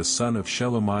Irijah the son of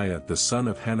Shelemiah the son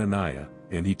of Hananiah,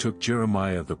 and he took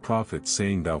Jeremiah the prophet,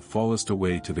 saying, Thou fallest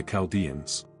away to the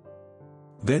Chaldeans.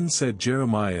 Then said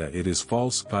Jeremiah, It is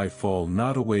false, I fall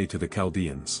not away to the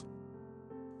Chaldeans.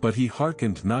 But he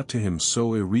hearkened not to him.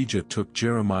 So Irijah took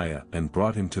Jeremiah and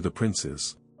brought him to the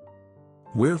princes.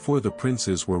 Wherefore the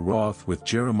princes were wroth with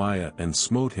Jeremiah, and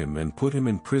smote him, and put him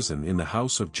in prison in the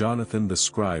house of Jonathan the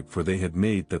scribe, for they had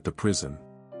made that the prison.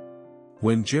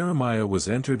 When Jeremiah was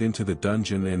entered into the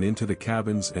dungeon and into the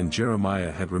cabins, and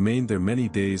Jeremiah had remained there many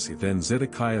days, then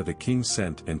Zedekiah the king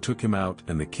sent and took him out,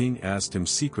 and the king asked him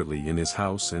secretly in his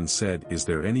house, and said, Is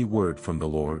there any word from the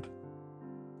Lord?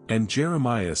 And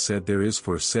Jeremiah said, There is,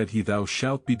 for said he, Thou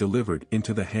shalt be delivered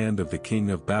into the hand of the king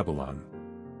of Babylon.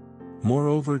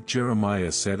 Moreover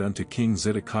Jeremiah said unto King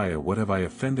Zedekiah, What have I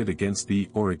offended against thee,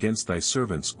 or against thy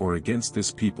servants, or against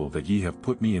this people, that ye have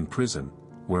put me in prison?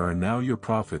 where are now your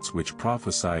prophets which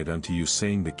prophesied unto you,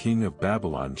 saying, the king of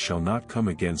Babylon shall not come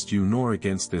against you nor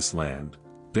against this land?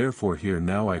 Therefore hear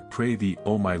now, I pray thee,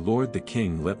 O my lord the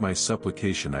king, let my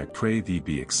supplication, I pray thee,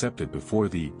 be accepted before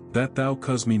thee, that thou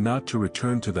cause me not to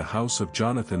return to the house of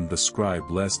Jonathan the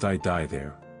scribe, lest I die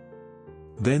there.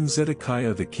 Then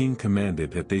Zedekiah the king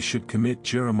commanded that they should commit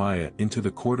Jeremiah into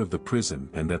the court of the prison,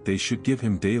 and that they should give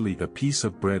him daily a piece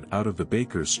of bread out of the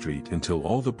baker's street until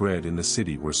all the bread in the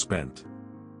city were spent.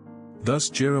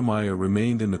 Thus Jeremiah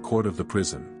remained in the court of the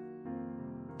prison.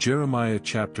 Jeremiah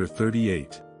chapter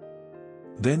 38.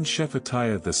 Then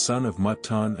Shephatiah the son of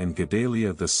Mattan and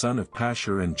Gedaliah the son of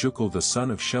Pashur and Jukal the son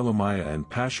of Shelemiah and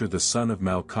Pashur the son of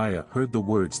Malchiah heard the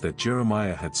words that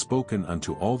Jeremiah had spoken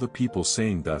unto all the people,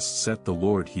 saying, Thus saith the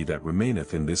Lord, he that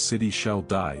remaineth in this city shall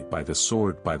die by the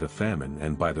sword, by the famine,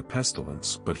 and by the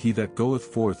pestilence, but he that goeth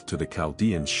forth to the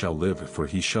Chaldeans shall live, for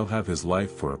he shall have his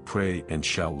life for a prey, and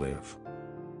shall live.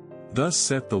 Thus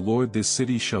saith the Lord, this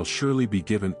city shall surely be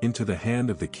given into the hand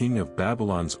of the king of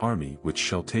Babylon's army, which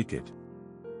shall take it.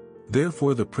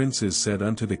 Therefore the princes said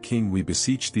unto the king, We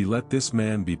beseech thee, let this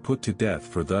man be put to death,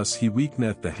 for thus he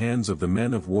weakeneth the hands of the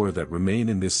men of war that remain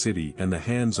in this city, and the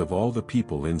hands of all the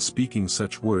people, in speaking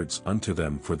such words unto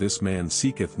them, for this man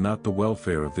seeketh not the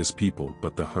welfare of this people,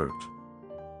 but the hurt.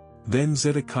 Then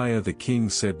Zedekiah the king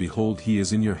said, Behold, he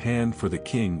is in your hand, for the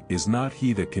king is not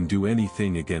he that can do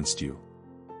anything against you.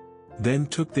 Then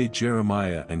took they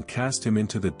Jeremiah and cast him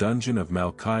into the dungeon of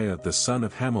Malchiah the son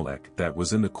of Hamelech that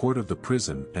was in the court of the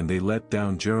prison, and they let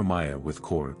down Jeremiah with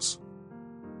cords.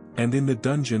 And in the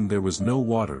dungeon there was no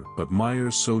water but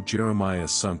mire, so Jeremiah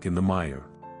sunk in the mire.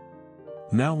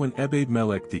 Now when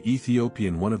Ebed-melech the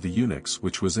Ethiopian, one of the eunuchs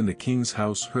which was in the king's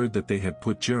house, heard that they had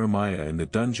put Jeremiah in the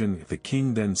dungeon, the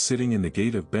king then sitting in the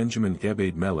gate of Benjamin,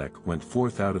 Ebed-melech went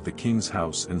forth out of the king's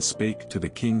house and spake to the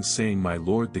king, saying, My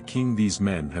lord the king, these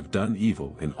men have done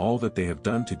evil in all that they have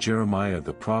done to Jeremiah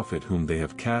the prophet, whom they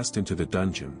have cast into the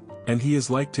dungeon, and he is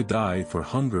like to die for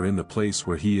hunger in the place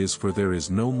where he is, for there is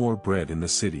no more bread in the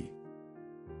city.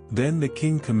 Then the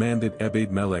king commanded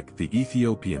Ebed-melech the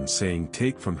Ethiopian, saying,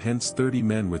 Take from hence 30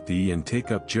 men with thee, and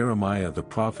take up Jeremiah the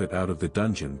prophet out of the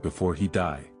dungeon before he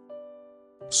die.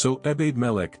 So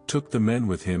Ebed-melech took the men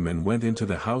with him and went into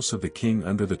the house of the king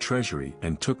under the treasury,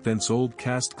 and took thence old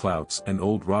cast clouts and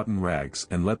old rotten rags,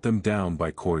 and let them down by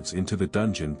cords into the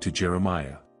dungeon to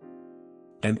Jeremiah.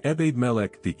 And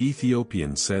Ebed-melech the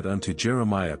Ethiopian said unto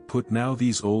Jeremiah, Put now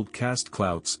these old cast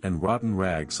clouts and rotten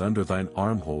rags under thine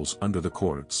armholes under the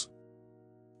cords.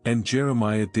 And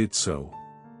Jeremiah did so.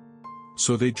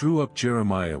 So they drew up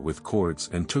Jeremiah with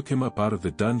cords and took him up out of the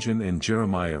dungeon, and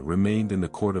Jeremiah remained in the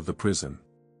court of the prison.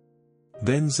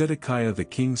 Then Zedekiah the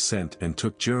king sent and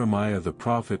took Jeremiah the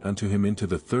prophet unto him into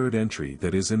the third entry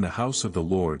that is in the house of the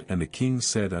Lord, and the king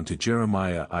said unto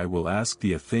Jeremiah, I will ask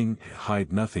thee a thing,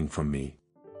 hide nothing from me.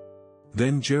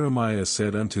 Then Jeremiah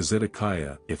said unto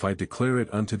Zedekiah, If I declare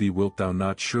it unto thee, wilt thou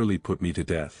not surely put me to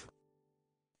death?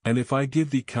 And if I give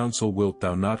thee counsel, wilt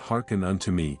thou not hearken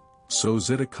unto me? So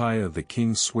Zedekiah the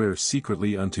king sware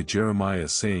secretly unto Jeremiah,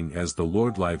 saying, As the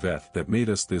Lord liveth that made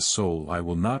us this soul, I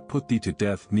will not put thee to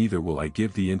death, neither will I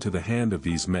give thee into the hand of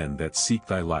these men that seek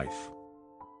thy life.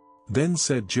 Then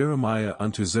said Jeremiah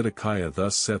unto Zedekiah,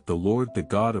 Thus saith the Lord the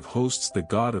God of hosts, the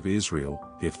God of Israel,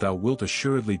 If thou wilt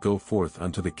assuredly go forth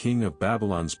unto the king of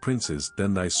Babylon's princes,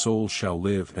 then thy soul shall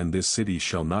live, and this city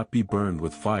shall not be burned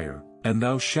with fire, and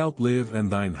thou shalt live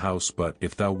and thine house. But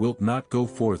if thou wilt not go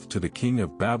forth to the king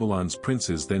of Babylon's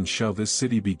princes, then shall this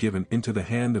city be given into the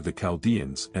hand of the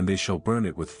Chaldeans, and they shall burn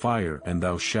it with fire, and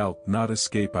thou shalt not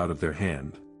escape out of their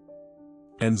hand.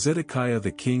 And Zedekiah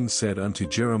the king said unto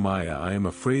Jeremiah, I am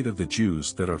afraid of the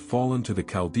Jews that are fallen to the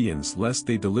Chaldeans, lest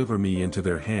they deliver me into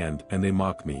their hand, and they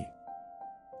mock me.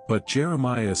 But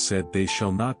Jeremiah said, They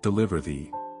shall not deliver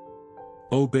thee.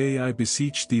 Obey, I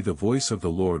beseech thee, the voice of the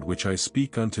Lord which I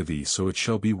speak unto thee, so it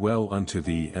shall be well unto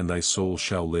thee, and thy soul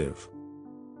shall live.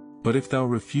 But if thou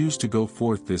refuse to go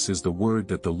forth, this is the word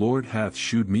that the Lord hath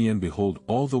shewed me, and behold,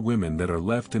 all the women that are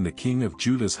left in the king of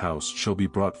Judah's house shall be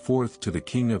brought forth to the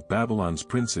king of Babylon's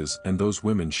princes, and those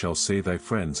women shall say, Thy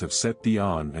friends have set thee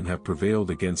on and have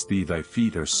prevailed against thee, thy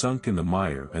feet are sunk in the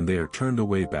mire, and they are turned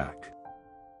away back.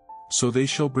 So they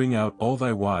shall bring out all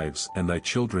thy wives and thy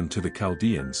children to the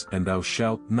Chaldeans, and thou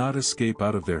shalt not escape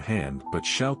out of their hand, but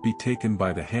shalt be taken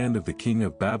by the hand of the king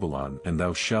of Babylon, and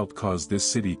thou shalt cause this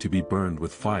city to be burned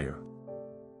with fire.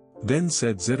 Then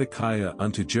said Zedekiah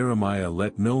unto Jeremiah,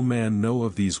 Let no man know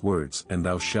of these words, and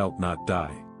thou shalt not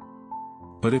die.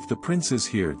 But if the princes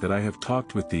hear that I have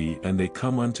talked with thee, and they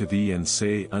come unto thee and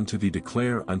say unto thee,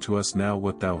 Declare unto us now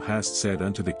what thou hast said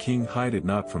unto the king, hide it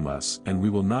not from us, and we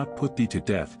will not put thee to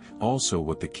death. Also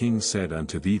what the king said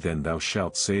unto thee, then thou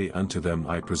shalt say unto them,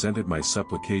 I presented my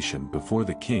supplication before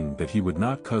the king that he would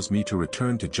not cause me to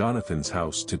return to Jonathan's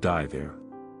house to die there.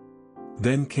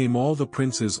 Then came all the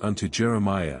princes unto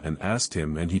Jeremiah and asked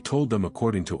him, and he told them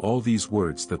according to all these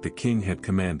words that the king had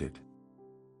commanded.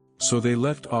 So they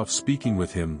left off speaking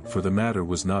with him, for the matter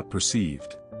was not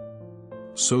perceived.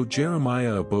 So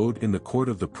Jeremiah abode in the court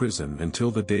of the prison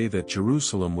until the day that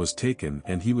Jerusalem was taken,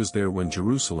 and he was there when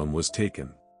Jerusalem was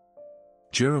taken.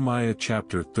 Jeremiah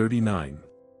chapter 39.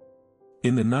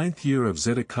 In the 9th year of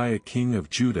Zedekiah king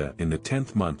of Judah, in the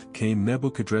 10th month, came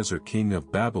Nebuchadrezzar king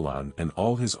of Babylon and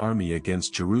all his army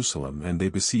against Jerusalem, and they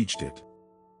besieged it.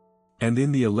 And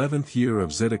in the 11th year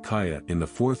of Zedekiah, in the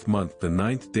 4th month, the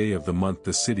 9th day of the month,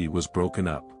 the city was broken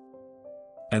up.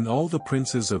 And all the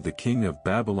princes of the king of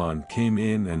Babylon came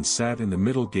in and sat in the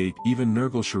middle gate, even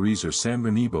Nergal-Sharezer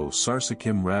Sanbenebo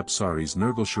Sarsakim Rabsaris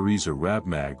Nergal-Sharezer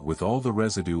Rabmag, with all the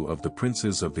residue of the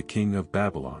princes of the king of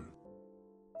Babylon.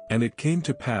 And it came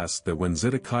to pass that when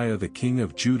Zedekiah the king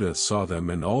of Judah saw them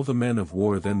and all the men of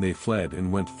war, then they fled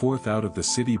and went forth out of the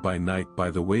city by night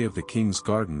by the way of the king's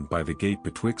garden by the gate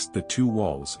betwixt the two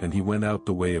walls, and he went out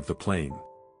the way of the plain.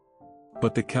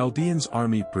 But the Chaldeans'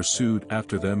 army pursued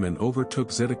after them and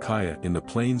overtook Zedekiah in the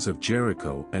plains of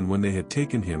Jericho, and when they had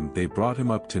taken him, they brought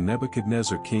him up to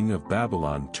Nebuchadnezzar king of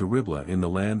Babylon to Riblah in the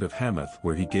land of Hamath,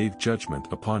 where he gave judgment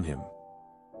upon him.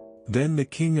 Then the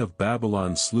king of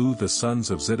Babylon slew the sons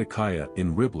of Zedekiah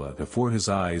in Riblah before his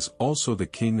eyes. Also the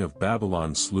king of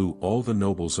Babylon slew all the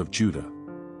nobles of Judah.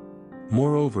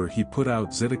 Moreover, he put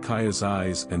out Zedekiah's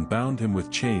eyes and bound him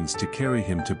with chains to carry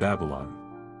him to Babylon.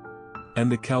 And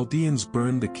the Chaldeans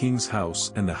burned the king's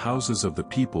house and the houses of the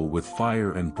people with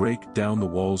fire and brake down the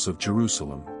walls of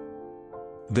Jerusalem.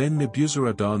 Then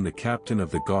Nebuzaradan the captain of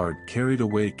the guard carried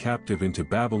away captive into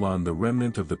Babylon the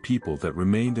remnant of the people that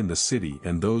remained in the city,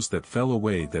 and those that fell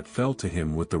away that fell to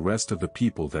him with the rest of the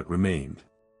people that remained.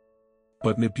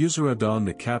 But Nebuzaradan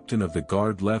the captain of the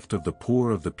guard left of the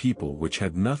poor of the people which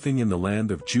had nothing in the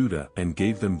land of Judah, and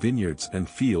gave them vineyards and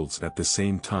fields at the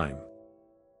same time.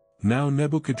 Now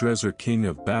Nebuchadrezzar king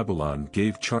of Babylon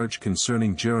gave charge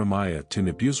concerning Jeremiah to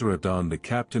Nebuzaradan the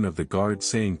captain of the guard,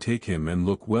 saying, Take him and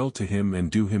look well to him, and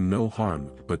do him no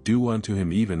harm, but do unto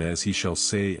him even as he shall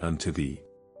say unto thee.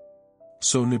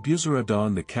 So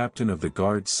Nebuzaradan the captain of the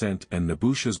guard sent, and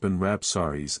Nebuchadnezzar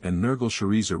Rabsaris and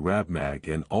Nergal-Sharezer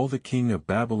Rabmag and all the king of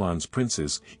Babylon's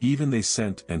princes, even they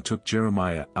sent and took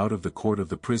Jeremiah out of the court of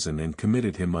the prison, and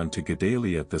committed him unto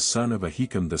Gedaliah the son of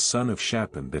Ahikam the son of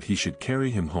Shaphan, that he should carry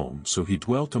him home. So he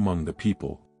dwelt among the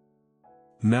people.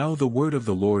 Now the word of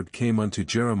the Lord came unto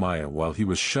Jeremiah while he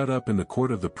was shut up in the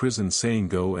court of the prison, saying,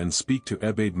 Go and speak to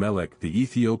Ebed-melech the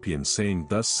Ethiopian, saying,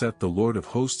 Thus saith the Lord of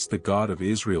hosts, the God of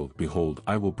Israel, Behold,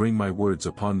 I will bring my words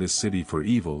upon this city for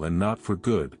evil and not for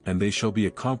good, and they shall be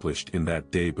accomplished in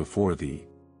that day before thee.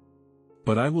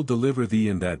 But I will deliver thee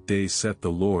in that day, saith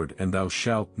the Lord, and thou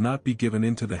shalt not be given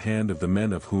into the hand of the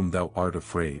men of whom thou art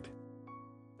afraid.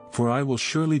 For I will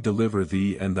surely deliver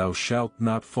thee, and thou shalt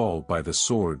not fall by the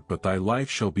sword, but thy life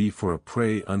shall be for a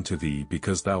prey unto thee,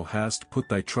 because thou hast put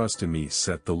thy trust in me,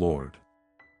 saith the Lord.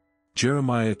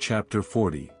 Jeremiah chapter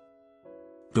 40.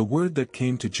 The word that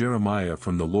came to Jeremiah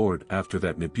from the Lord after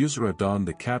that Nebuzaradan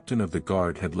the captain of the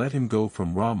guard had let him go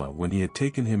from Ramah, when he had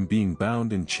taken him being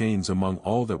bound in chains among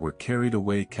all that were carried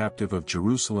away captive of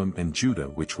Jerusalem and Judah,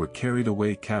 which were carried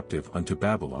away captive unto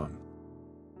Babylon.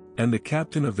 And the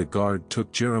captain of the guard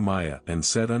took Jeremiah, and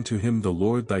said unto him, The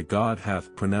Lord thy God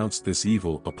hath pronounced this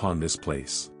evil upon this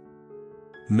place.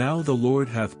 Now the Lord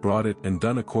hath brought it and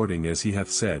done according as he hath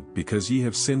said, because ye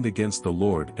have sinned against the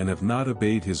Lord, and have not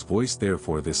obeyed his voice,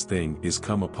 therefore this thing is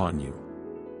come upon you.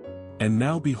 And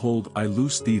now behold, I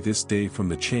loose thee this day from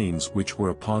the chains which were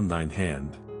upon thine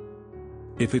hand.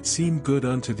 If it seem good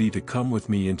unto thee to come with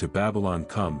me into Babylon,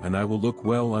 come, and I will look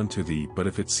well unto thee. But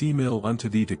if it seem ill unto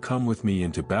thee to come with me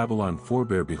into Babylon,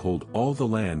 forbear. Behold, all the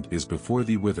land is before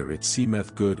thee, whither it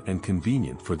seemeth good and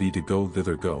convenient for thee to go,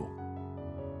 thither go.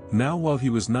 Now while he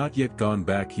was not yet gone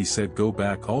back, he said, Go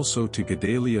back also to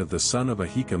Gedaliah the son of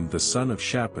Ahikam the son of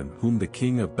Shaphan, whom the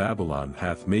king of Babylon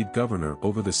hath made governor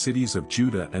over the cities of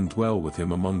Judah, and dwell with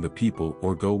him among the people,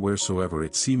 or go wheresoever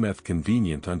it seemeth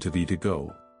convenient unto thee to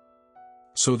go.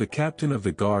 So the captain of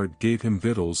the guard gave him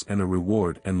victuals and a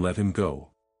reward, and let him go.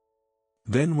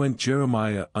 Then went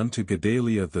Jeremiah unto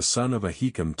Gedaliah the son of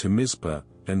Ahikam to Mizpah,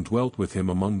 and dwelt with him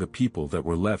among the people that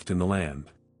were left in the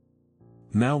land.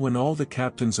 Now when all the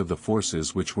captains of the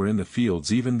forces which were in the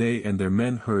fields, even they and their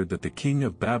men, heard that the king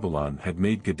of Babylon had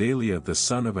made Gedaliah the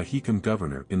son of Ahikam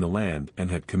governor in the land, and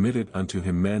had committed unto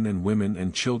him men and women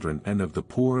and children and of the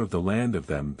poor of the land of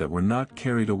them that were not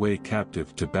carried away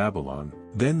captive to Babylon,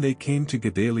 then they came to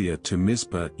Gedaliah to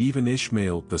Mizpah, even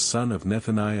Ishmael the son of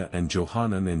Nethaniah and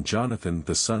Johanan and Jonathan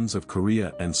the sons of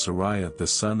Kareah and Sariah the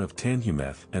son of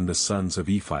Tanhumeth and the sons of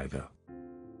Ephitha,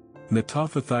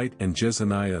 Netophathite and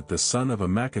Jezaniah the son of a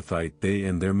Maacathite, they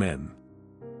and their men.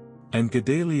 And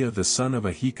Gedaliah the son of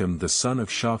Ahikam the son of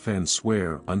Shaphan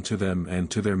sware unto them and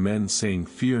to their men, saying,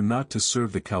 Fear not to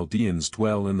serve the Chaldeans,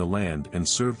 dwell in the land and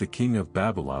serve the king of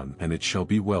Babylon, and it shall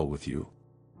be well with you.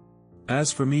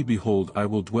 As for me, behold, I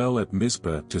will dwell at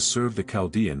Mizpah to serve the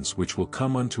Chaldeans which will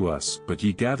come unto us, but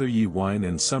ye gather ye wine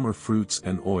and summer fruits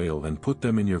and oil, and put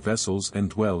them in your vessels, and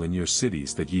dwell in your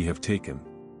cities that ye have taken.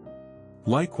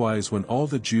 Likewise when all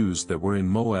the Jews that were in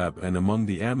Moab and among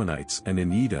the Ammonites and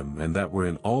in Edom and that were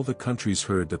in all the countries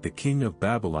heard that the king of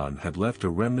Babylon had left a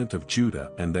remnant of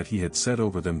Judah, and that he had set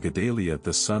over them Gedaliah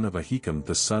the son of Ahikam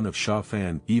the son of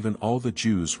Shaphan, even all the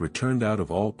Jews returned out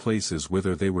of all places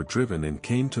whither they were driven, and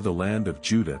came to the land of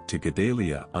Judah to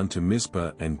Gedaliah unto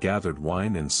Mizpah, and gathered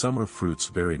wine and summer fruits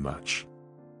very much.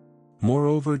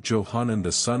 Moreover Johanan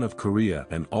the son of Kareah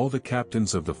and all the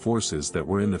captains of the forces that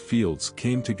were in the fields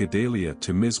came to Gedaliah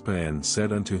to Mizpah, and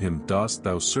said unto him, Dost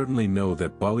thou certainly know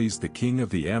that Baalis the king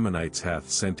of the Ammonites hath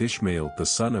sent Ishmael the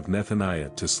son of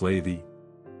Nethaniah to slay thee?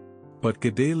 But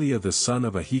Gedaliah the son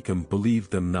of Ahikam believed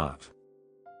them not.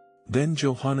 Then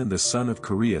Johanan the son of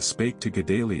Kareah spake to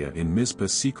Gedaliah in Mizpah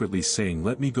secretly, saying,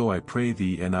 Let me go, I pray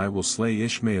thee, and I will slay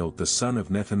Ishmael the son of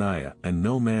Nethaniah, and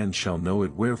no man shall know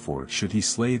it. Wherefore should he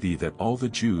slay thee, that all the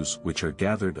Jews which are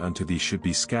gathered unto thee should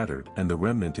be scattered, and the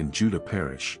remnant in Judah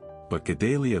perish? But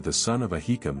Gedaliah the son of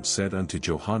Ahikam said unto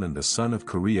Johanan the son of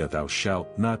Kareah, Thou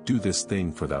shalt not do this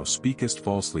thing, for thou speakest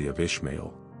falsely of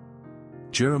Ishmael.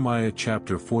 Jeremiah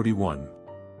chapter 41.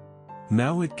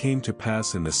 Now it came to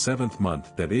pass in the 7th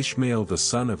month that Ishmael the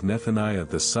son of Nethaniah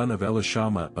the son of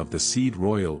Elishama of the seed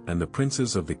royal and the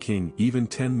princes of the king, even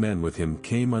 10 men with him,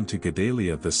 came unto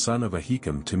Gedaliah the son of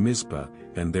Ahikam to Mizpah,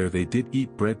 and there they did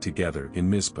eat bread together in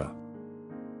Mizpah.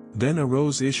 Then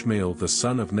arose Ishmael the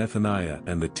son of Nethaniah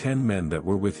and the 10 men that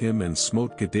were with him, and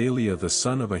smote Gedaliah the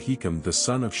son of Ahikam the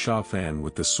son of Shaphan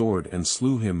with the sword, and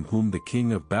slew him whom the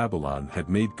king of Babylon had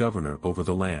made governor over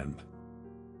the land.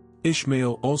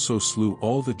 Ishmael also slew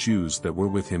all the Jews that were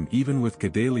with him, even with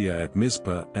Gedaliah at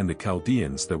Mizpah, and the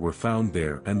Chaldeans that were found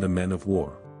there, and the men of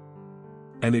war.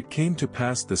 And it came to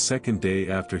pass the 2nd day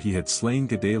after he had slain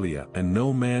Gedaliah, and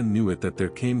no man knew it, that there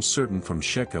came certain from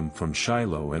Shechem, from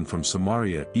Shiloh, and from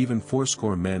Samaria, even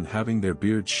 80 men, having their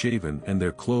beards shaven and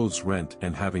their clothes rent,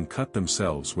 and having cut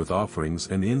themselves with offerings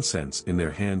and incense in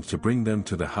their hand, to bring them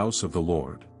to the house of the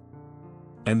Lord.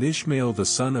 And Ishmael the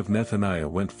son of Nethaniah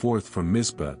went forth from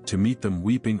Mizpah to meet them,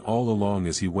 weeping all along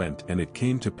as he went. And it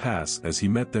came to pass, as he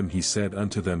met them, he said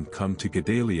unto them, Come to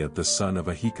Gedaliah the son of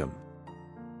Ahikam.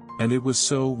 And it was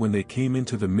so, when they came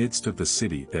into the midst of the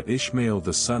city, that Ishmael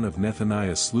the son of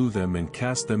Nethaniah slew them, and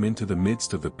cast them into the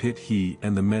midst of the pit, he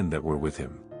and the men that were with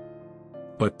him.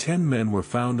 But 10 men were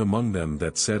found among them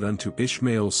that said unto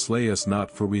Ishmael, Slay us not,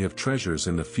 for we have treasures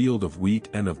in the field of wheat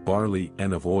and of barley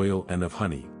and of oil and of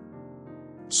honey.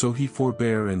 So he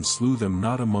forbare and slew them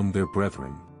not among their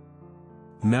brethren.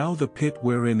 Now the pit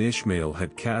wherein Ishmael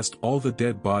had cast all the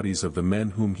dead bodies of the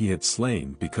men whom he had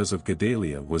slain because of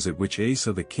Gedaliah was it which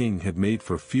Asa the king had made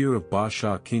for fear of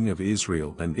Baasha king of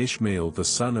Israel, and Ishmael the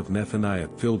son of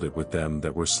Nethaniah filled it with them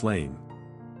that were slain.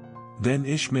 Then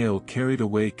Ishmael carried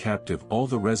away captive all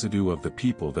the residue of the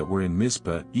people that were in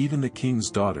Mizpah, even the king's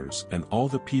daughters, and all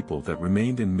the people that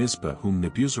remained in Mizpah, whom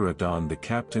Nebuzaradan the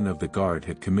captain of the guard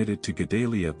had committed to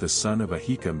Gedaliah the son of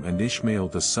Ahikam. And Ishmael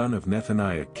the son of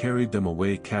Nethaniah carried them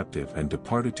away captive, and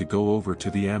departed to go over to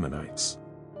the Ammonites.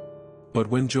 But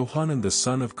when Johanan the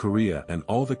son of Kareah and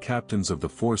all the captains of the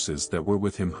forces that were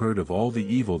with him heard of all the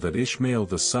evil that Ishmael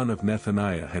the son of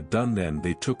Nethaniah had done, then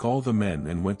they took all the men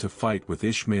and went to fight with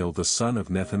Ishmael the son of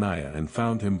Nethaniah, and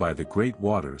found him by the great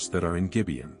waters that are in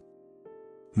Gibeon.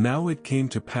 Now it came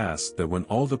to pass that when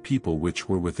all the people which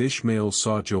were with Ishmael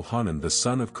saw Johanan the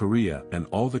son of Kareah and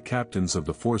all the captains of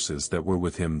the forces that were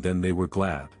with him, then they were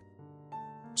glad.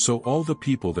 So all the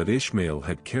people that Ishmael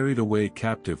had carried away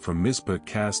captive from Mizpah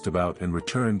cast about and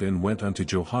returned, and went unto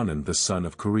Johanan the son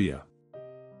of Kareah.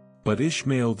 But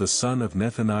Ishmael the son of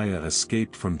Nethaniah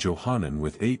escaped from Johanan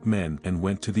with 8 men, and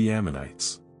went to the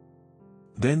Ammonites.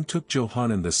 Then took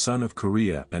Johanan the son of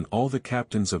Kareah and all the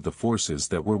captains of the forces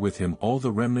that were with him, all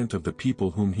the remnant of the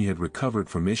people whom he had recovered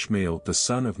from Ishmael the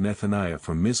son of Nethaniah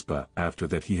from Mizpah, after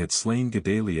that he had slain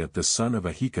Gedaliah the son of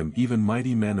Ahikam, even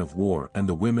mighty men of war, and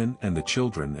the women and the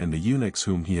children and the eunuchs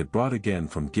whom he had brought again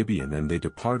from Gibeon, and they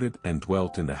departed and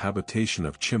dwelt in the habitation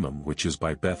of Chimham, which is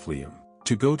by Bethlehem,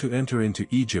 to go to enter into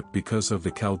Egypt because of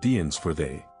the Chaldeans, for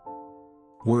they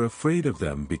were afraid of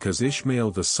them, because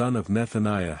Ishmael the son of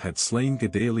Nethaniah had slain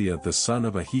Gedaliah the son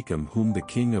of Ahikam, whom the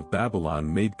king of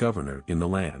Babylon made governor in the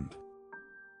land.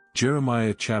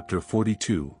 Jeremiah chapter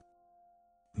 42.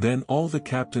 Then all the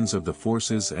captains of the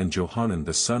forces and Johanan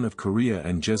the son of Kareah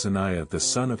and Jezaniah the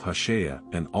son of Hoshea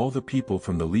and all the people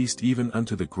from the least even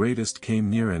unto the greatest came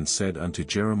near and said unto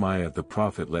Jeremiah the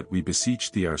prophet, Let we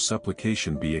beseech thee, our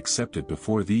supplication be accepted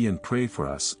before thee, and pray for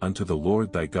us unto the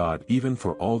Lord thy God, even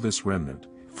for all this remnant,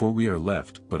 for we are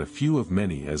left but a few of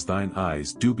many, as thine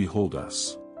eyes do behold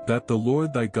us, that the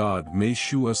Lord thy God may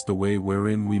shew us the way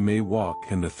wherein we may walk,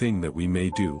 and the thing that we may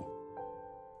do.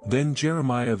 Then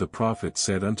Jeremiah the prophet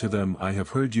said unto them, I have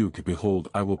heard you. Behold,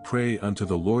 I will pray unto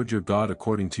the Lord your God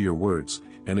according to your words,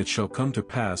 and it shall come to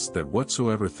pass that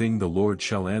whatsoever thing the Lord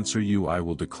shall answer you, I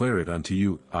will declare it unto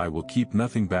you, I will keep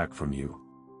nothing back from you.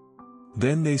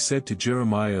 Then they said to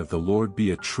Jeremiah, The Lord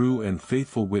be a true and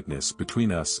faithful witness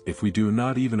between us, if we do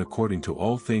not even according to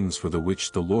all things for the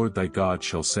which the Lord thy God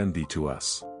shall send thee to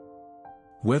us.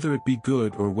 Whether it be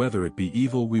good or whether it be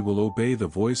evil, we will obey the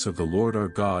voice of the Lord our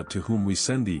God to whom we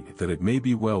send thee, that it may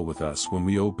be well with us when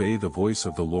we obey the voice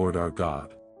of the Lord our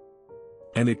God.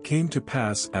 And it came to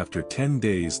pass after 10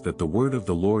 days that the word of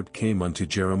the Lord came unto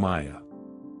Jeremiah.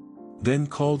 Then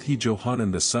called he Johanan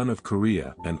the son of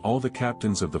Kareah and all the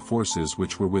captains of the forces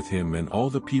which were with him, and all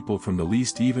the people from the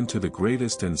least even to the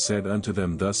greatest, and said unto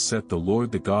them, Thus saith the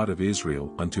Lord the God of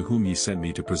Israel, unto whom ye sent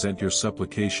me to present your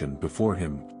supplication before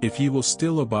him, If ye will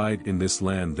still abide in this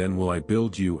land, then will I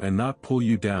build you and not pull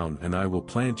you down, and I will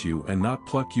plant you and not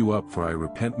pluck you up, for I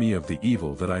repent me of the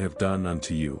evil that I have done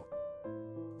unto you.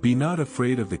 Be not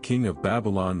afraid of the king of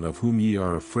Babylon, of whom ye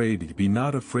are afraid, be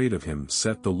not afraid of him,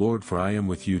 saith the Lord, for I am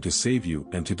with you to save you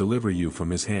and to deliver you from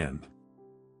his hand.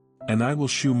 And I will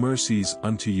shew mercies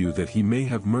unto you, that he may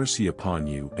have mercy upon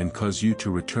you, and cause you to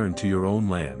return to your own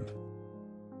land.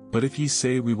 But if ye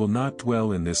say, We will not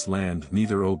dwell in this land,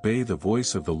 neither obey the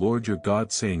voice of the Lord your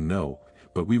God, saying, No,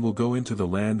 but we will go into the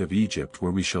land of Egypt,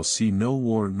 where we shall see no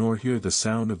war, nor hear the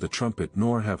sound of the trumpet,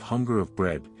 nor have hunger of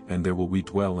bread, and there will we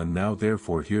dwell. And now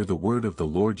therefore hear the word of the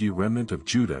Lord, ye remnant of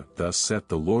Judah. Thus saith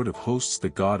the Lord of hosts, the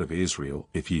God of Israel,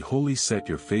 If ye wholly set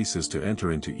your faces to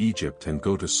enter into Egypt and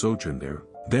go to sojourn there,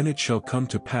 then it shall come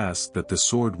to pass that the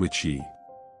sword which ye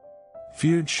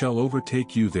feared shall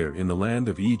overtake you there in the land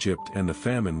of Egypt, and the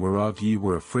famine whereof ye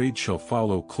were afraid shall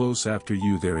follow close after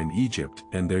you there in Egypt,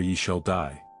 and there ye shall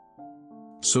die.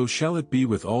 So shall it be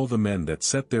with all the men that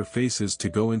set their faces to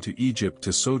go into Egypt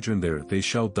to sojourn there, they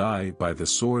shall die by the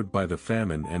sword, by the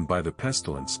famine, and by the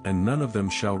pestilence, and none of them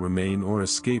shall remain or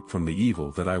escape from the evil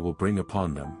that I will bring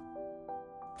upon them.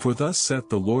 For thus saith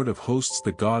the Lord of hosts,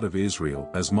 the God of Israel,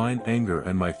 As mine anger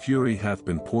and my fury hath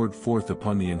been poured forth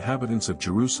upon the inhabitants of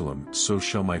Jerusalem, so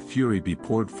shall my fury be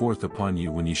poured forth upon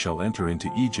you when ye shall enter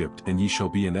into Egypt, and ye shall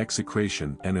be an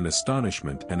execration and an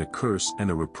astonishment and a curse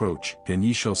and a reproach, and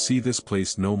ye shall see this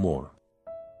place no more.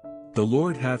 The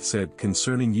Lord hath said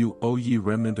concerning you, O ye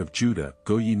remnant of Judah,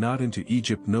 Go ye not into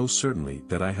Egypt, know certainly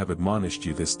that I have admonished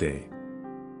you this day.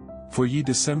 For ye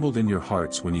dissembled in your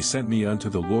hearts when ye sent me unto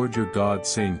the Lord your God,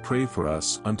 saying, Pray for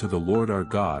us unto the Lord our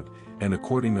God, and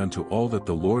according unto all that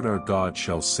the Lord our God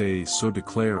shall say, so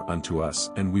declare unto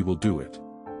us, and we will do it.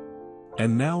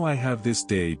 And now I have this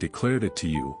day declared it to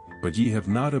you, but ye have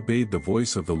not obeyed the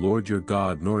voice of the Lord your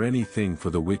God, nor anything for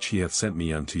the which he hath sent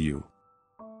me unto you.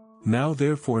 Now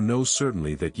therefore know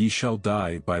certainly that ye shall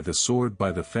die by the sword,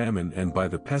 by the famine, and by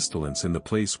the pestilence in the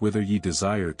place whither ye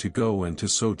desire to go and to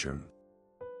sojourn.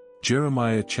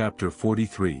 Jeremiah chapter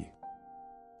 43.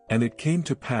 And it came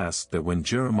to pass that when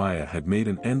Jeremiah had made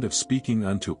an end of speaking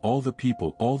unto all the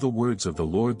people all the words of the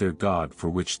Lord their God,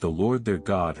 for which the Lord their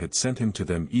God had sent him to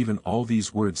them, even all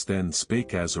these words, then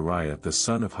spake Azariah the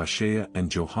son of Hoshea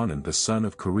and Johanan the son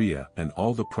of Kareah and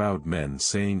all the proud men,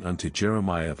 saying unto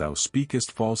Jeremiah, Thou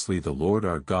speakest falsely, the Lord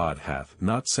our God hath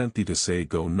not sent thee to say,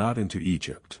 Go not into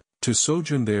Egypt to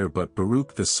sojourn there, but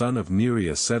Baruch the son of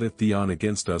Neriah setteth thee on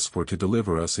against us for to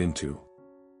deliver us into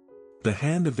the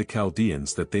hand of the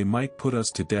Chaldeans, that they might put us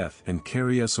to death and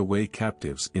carry us away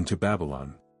captives into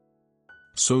Babylon.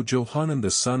 So Johanan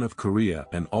the son of Kareah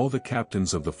and all the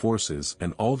captains of the forces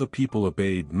and all the people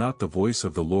obeyed not the voice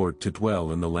of the Lord to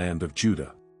dwell in the land of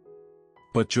Judah.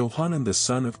 But Johanan the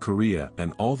son of Kareah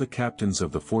and all the captains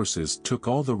of the forces took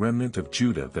all the remnant of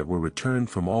Judah that were returned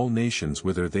from all nations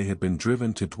whither they had been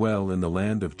driven to dwell in the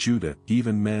land of Judah,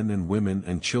 even men and women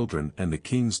and children and the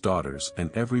king's daughters and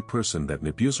every person that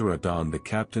Nebuzaradan the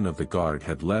captain of the guard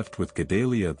had left with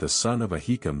Gedaliah the son of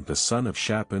Ahikam the son of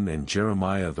Shaphan and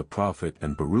Jeremiah the prophet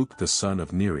and Baruch the son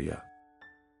of Neriah.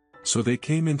 So they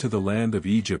came into the land of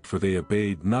Egypt, for they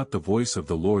obeyed not the voice of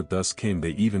the Lord. Thus came they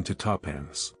even to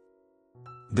Tapanhes.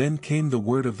 Then came the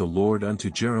word of the Lord unto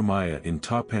Jeremiah in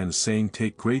Tapanhes, saying,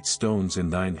 Take great stones in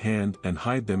thine hand, and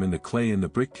hide them in the clay in the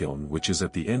brickkiln which is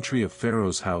at the entry of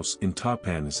Pharaoh's house in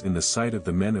Tapanhes in the sight of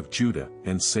the men of Judah,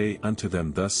 and say unto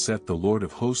them, Thus saith the Lord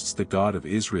of hosts, the God of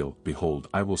Israel, Behold,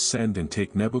 I will send and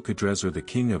take Nebuchadrezzar the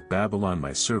king of Babylon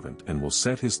my servant, and will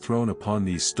set his throne upon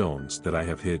these stones that I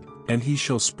have hid, and he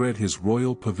shall spread his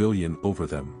royal pavilion over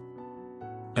them.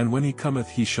 And when he cometh,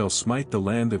 he shall smite the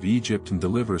land of Egypt and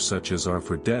deliver such as are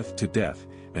for death to death,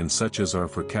 and such as are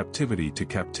for captivity to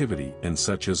captivity, and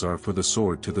such as are for the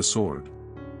sword to the sword.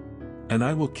 And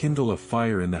I will kindle a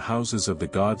fire in the houses of the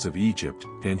gods of Egypt,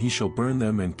 and he shall burn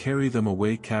them and carry them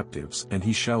away captives, and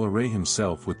he shall array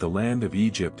himself with the land of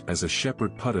Egypt as a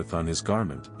shepherd putteth on his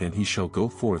garment, and he shall go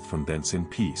forth from thence in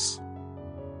peace.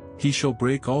 He shall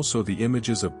break also the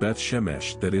images of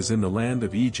Beth-Shemesh that is in the land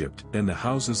of Egypt, and the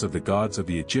houses of the gods of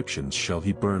the Egyptians shall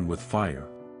he burn with fire.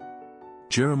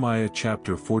 Jeremiah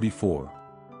chapter 44.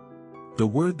 The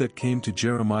word that came to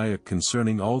Jeremiah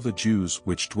concerning all the Jews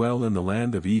which dwell in the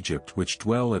land of Egypt, which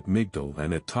dwell at Migdol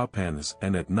and at Tapanhes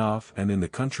and at Noph and in the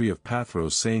country of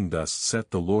Pathros, saying, Thus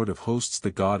saith the Lord of hosts, the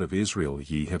God of Israel,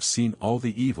 Ye have seen all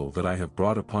the evil that I have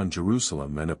brought upon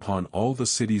Jerusalem and upon all the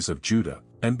cities of Judah.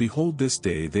 And behold, this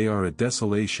day they are a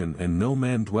desolation, and no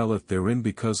man dwelleth therein,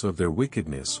 because of their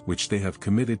wickedness which they have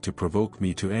committed to provoke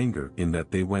me to anger, in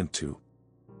that they went to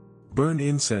burn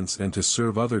incense and to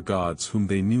serve other gods whom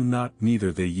they knew not,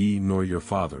 neither they ye nor your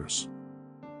fathers.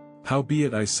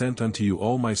 Howbeit I sent unto you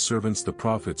all my servants the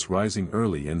prophets, rising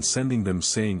early and sending them,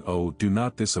 saying, O do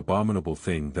not this abominable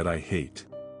thing that I hate.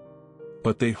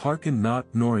 But they hearkened not,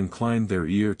 nor inclined their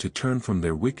ear to turn from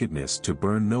their wickedness to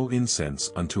burn no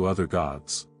incense unto other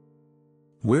gods.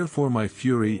 Wherefore my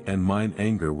fury and mine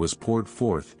anger was poured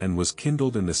forth and was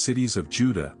kindled in the cities of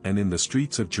Judah and in the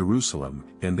streets of Jerusalem,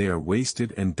 and they are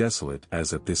wasted and desolate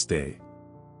as at this day.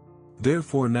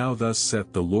 Therefore now thus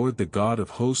saith the Lord, the God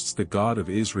of hosts, the God of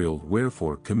Israel,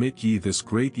 Wherefore commit ye this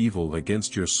great evil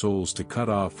against your souls, to cut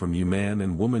off from you man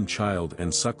and woman, child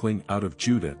and suckling out of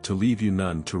Judah, to leave you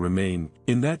none to remain,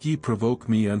 in that ye provoke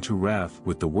me unto wrath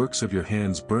with the works of your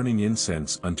hands, burning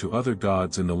incense unto other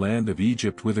gods in the land of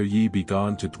Egypt, whither ye be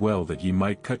gone to dwell, that ye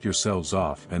might cut yourselves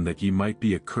off, and that ye might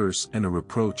be a curse and a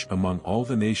reproach among all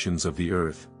the nations of the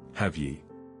earth. Have ye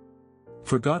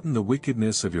forgotten the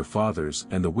wickedness of your fathers,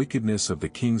 and the wickedness of the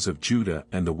kings of Judah,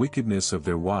 and the wickedness of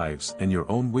their wives, and your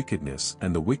own wickedness,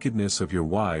 and the wickedness of your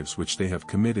wives which they have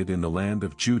committed in the land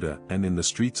of Judah and in the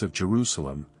streets of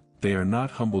Jerusalem? They are not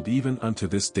humbled even unto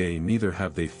this day, neither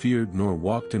have they feared nor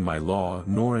walked in my law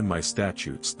nor in my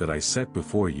statutes that I set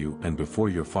before you and before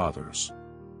your fathers.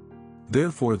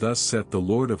 Therefore thus saith the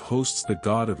Lord of hosts, the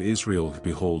God of Israel,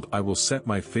 Behold, I will set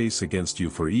my face against you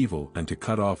for evil, and to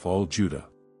cut off all Judah.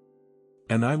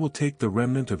 And I will take the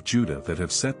remnant of Judah that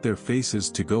have set their faces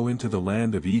to go into the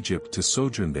land of Egypt to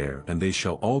sojourn there, and they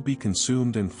shall all be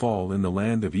consumed and fall in the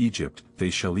land of Egypt. They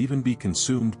shall even be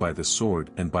consumed by the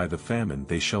sword and by the famine.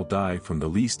 They shall die from the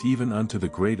least even unto the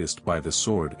greatest by the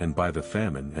sword and by the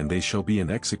famine, and they shall be an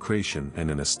execration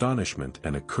and an astonishment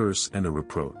and a curse and a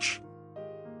reproach.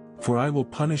 For I will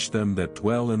punish them that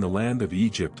dwell in the land of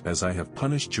Egypt, as I have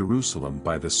punished Jerusalem,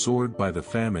 by the sword, by the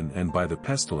famine, and by the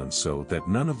pestilence, so that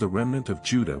none of the remnant of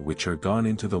Judah which are gone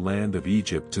into the land of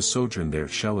Egypt to sojourn there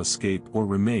shall escape or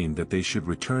remain, that they should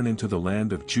return into the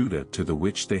land of Judah, to the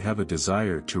which they have a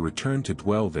desire to return to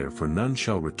dwell there, for none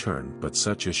shall return but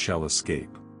such as shall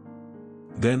escape.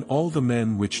 Then all the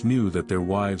men which knew that their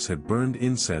wives had burned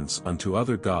incense unto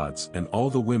other gods, and all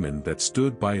the women that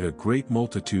stood by, a great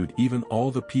multitude, even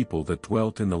all the people that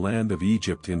dwelt in the land of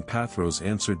Egypt in Pathros,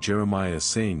 answered Jeremiah,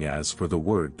 saying, As for the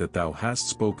word that thou hast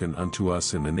spoken unto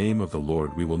us in the name of the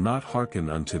Lord, we will not hearken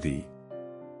unto thee.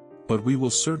 But we will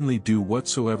certainly do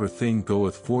whatsoever thing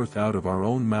goeth forth out of our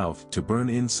own mouth, to burn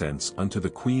incense unto the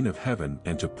Queen of heaven,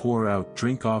 and to pour out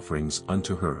drink offerings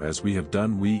unto her, as we have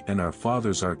done, we and our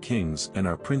fathers, our kings and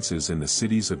our princes, in the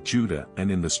cities of Judah and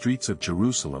in the streets of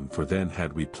Jerusalem. For then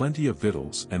had we plenty of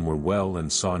victuals, and were well, and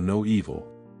saw no evil.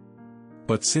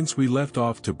 But since we left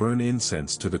off to burn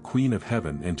incense to the Queen of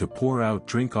heaven, and to pour out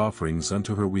drink offerings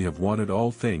unto her, we have wanted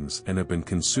all things, and have been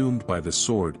consumed by the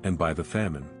sword and by the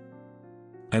famine.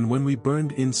 And when we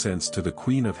burned incense to the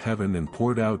Queen of Heaven and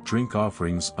poured out drink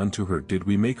offerings unto her, did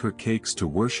we make her cakes to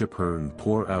worship her and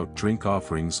pour out drink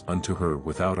offerings unto her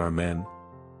without our men?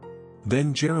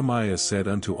 Then Jeremiah said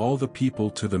unto all the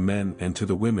people, to the men and to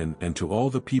the women and to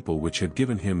all the people which had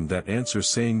given him that answer,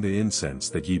 saying, the incense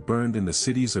that ye burned in the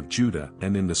cities of Judah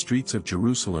and in the streets of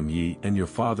Jerusalem, ye and your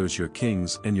fathers, your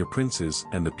kings and your princes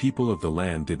and the people of the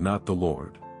land, did not the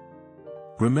Lord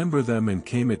remember them, and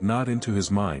came it not into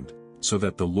his mind, so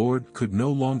that the Lord could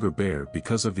no longer bear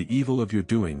because of the evil of your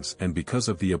doings and because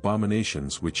of the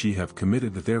abominations which ye have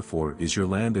committed. Therefore is your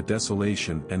land a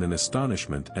desolation and an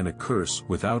astonishment and a curse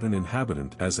without an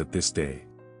inhabitant, as at this day.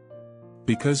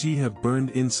 Because ye have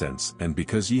burned incense, and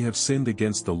because ye have sinned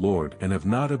against the Lord, and have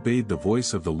not obeyed the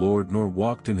voice of the Lord, nor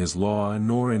walked in his law,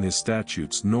 nor in his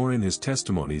statutes, nor in his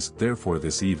testimonies, therefore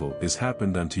this evil is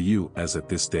happened unto you, as at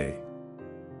this day.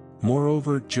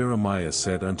 Moreover Jeremiah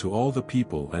said unto all the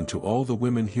people and to all the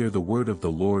women, hear the word of the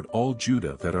Lord, all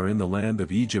Judah that are in the land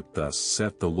of Egypt. Thus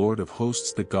saith the Lord of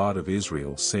hosts, the God of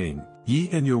Israel, saying, Ye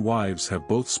and your wives have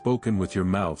both spoken with your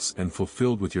mouths and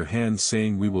fulfilled with your hands,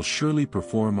 saying, We will surely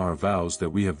perform our vows that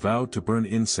we have vowed, to burn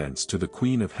incense to the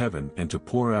Queen of Heaven and to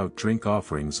pour out drink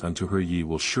offerings unto her. Ye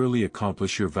will surely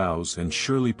accomplish your vows and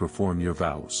surely perform your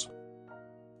vows.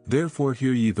 Therefore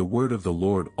hear ye the word of the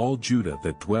Lord, all Judah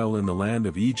that dwell in the land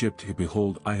of Egypt.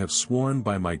 Behold, I have sworn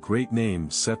by my great name,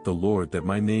 saith the Lord, that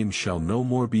my name shall no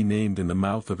more be named in the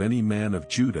mouth of any man of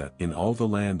Judah in all the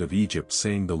land of Egypt,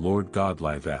 saying, The Lord God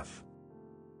liveth.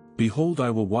 Behold, I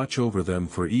will watch over them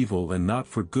for evil and not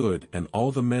for good, and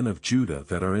all the men of Judah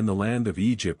that are in the land of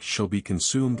Egypt shall be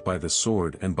consumed by the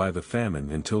sword and by the famine,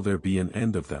 until there be an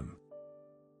end of them.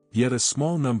 Yet a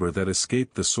small number that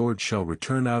escape the sword shall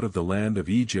return out of the land of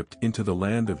Egypt into the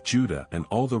land of Judah, and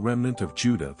all the remnant of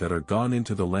Judah that are gone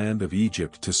into the land of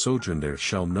Egypt to sojourn there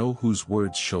shall know whose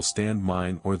words shall stand,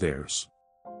 mine or theirs.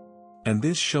 And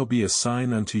this shall be a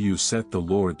sign unto you, saith the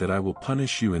Lord, that I will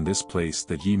punish you in this place,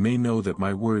 that ye may know that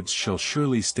my words shall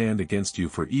surely stand against you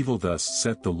for evil. Thus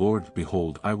saith the Lord,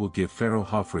 Behold, I will give Pharaoh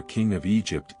Hophra king of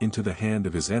Egypt into the hand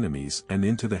of his enemies, and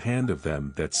into the hand of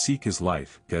them that seek his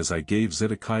life, as I gave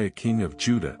Zedekiah king of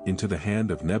Judah into the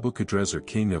hand of Nebuchadrezzar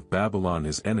king of Babylon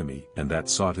his enemy, and that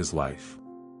sought his life.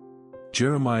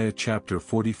 Jeremiah chapter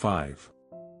 45.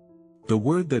 The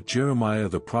word that Jeremiah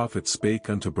the prophet spake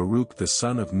unto Baruch the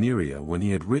son of Neriah, when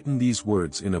he had written these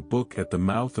words in a book at the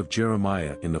mouth of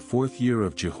Jeremiah in the 4th year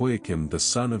of Jehoiakim the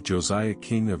son of Josiah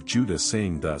king of Judah,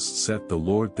 saying, Thus saith the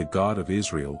Lord the God of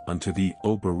Israel unto thee,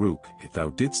 O Baruch, thou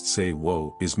didst say,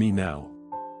 Woe is me now!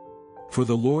 For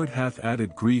the Lord hath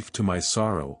added grief to my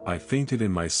sorrow, I fainted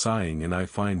in my sighing, and I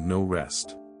find no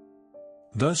rest.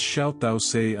 Thus shalt thou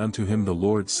say unto him, The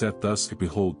Lord saith thus,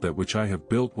 Behold, that which I have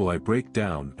built will I break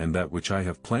down, and that which I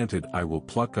have planted I will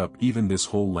pluck up, even this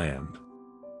whole land.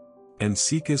 And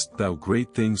seekest thou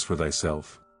great things for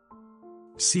thyself?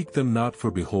 Seek them not,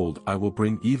 for behold, I will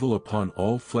bring evil upon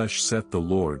all flesh, saith the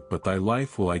Lord, but thy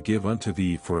life will I give unto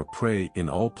thee for a prey in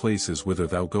all places whither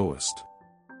thou goest.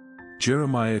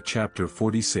 Jeremiah chapter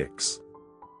 46.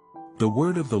 The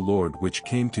word of the Lord which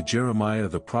came to Jeremiah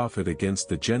the prophet against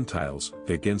the Gentiles,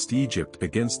 against Egypt,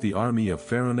 against the army of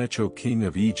Pharaoh king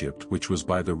of Egypt, which was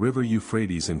by the river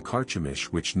Euphrates in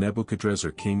Carchemish, which Nebuchadrezzar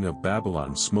king of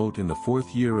Babylon smote in the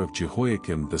 4th year of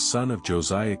Jehoiakim the son of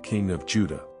Josiah king of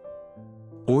Judah.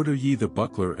 Order ye the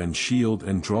buckler and shield,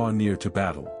 and draw near to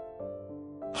battle.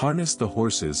 Harness the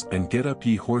horses, and get up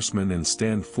ye horsemen, and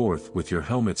stand forth with your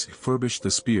helmets, furbish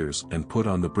the spears, and put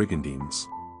on the brigandines.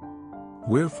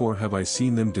 Wherefore have I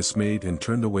seen them dismayed and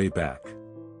turned away back?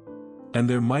 And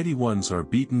their mighty ones are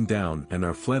beaten down and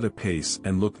are fled apace,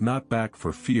 and look not back,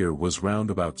 for fear was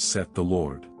round about, saith the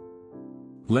Lord.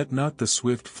 Let not the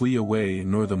swift flee away,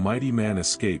 nor the mighty man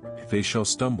escape, they shall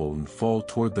stumble and fall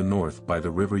toward the north by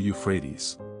the river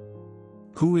Euphrates.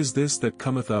 Who is this that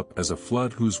cometh up as a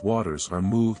flood, whose waters are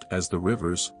moved as the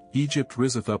rivers? Egypt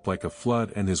riseth up like a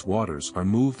flood, and his waters are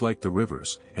moved like the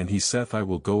rivers. And he saith, I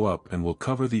will go up and will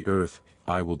cover the earth,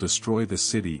 I will destroy the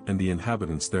city and the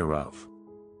inhabitants thereof.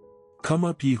 Come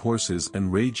up ye horses,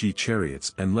 and rage ye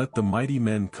chariots, and let the mighty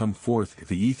men come forth,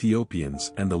 the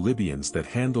Ethiopians and the Libyans that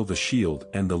handle the shield,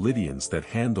 and the Lydians that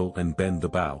handle and bend the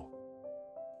bow.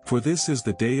 For this is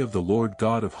the day of the Lord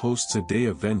God of hosts, a day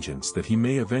of vengeance, that he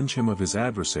may avenge him of his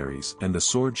adversaries, and the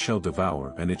sword shall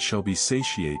devour, and it shall be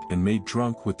satiate and made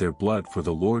drunk with their blood. For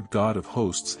the Lord God of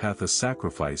hosts hath a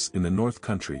sacrifice in the north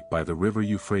country by the river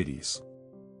Euphrates.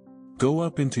 Go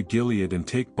up into Gilead and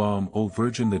take balm, O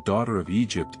virgin, the daughter of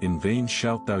Egypt. In vain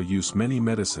shalt thou use many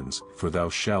medicines, for thou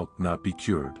shalt not be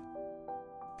cured.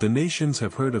 The nations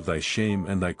have heard of thy shame,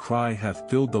 and thy cry hath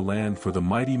filled the land, for the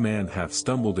mighty man hath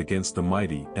stumbled against the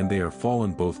mighty, and they are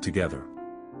fallen both together.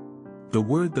 The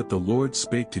word that the Lord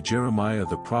spake to Jeremiah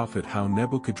the prophet, how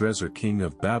Nebuchadrezzar king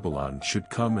of Babylon should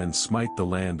come and smite the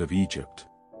land of Egypt.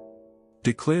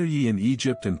 Declare ye in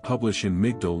Egypt, and publish in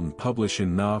Migdol, and publish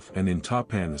in Noph, and in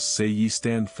Tahpanhes, say ye,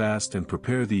 stand fast and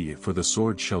prepare thee, for the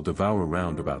sword shall devour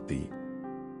round about thee.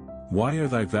 Why are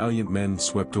thy valiant men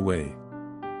swept away?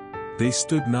 They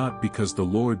stood not, because the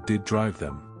Lord did drive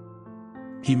them.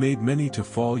 He made many to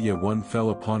fall, yet one fell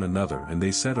upon another, and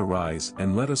they said, Arise,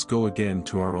 and let us go again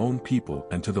to our own people,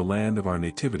 and to the land of our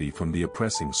nativity, from the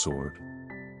oppressing sword.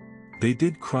 They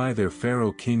did cry, their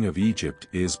Pharaoh king of Egypt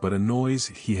is but a noise,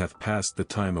 he hath passed the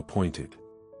time appointed.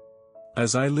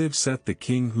 As I live, saith the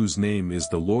king whose name is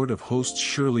the Lord of hosts,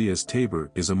 surely as Tabor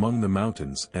is among the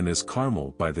mountains, and as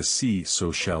Carmel by the sea,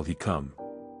 so shall he come.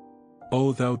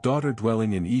 O thou daughter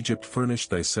dwelling in Egypt, furnish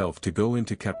thyself to go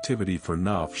into captivity, for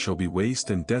Noph shall be waste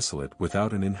and desolate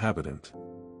without an inhabitant.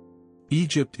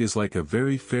 Egypt is like a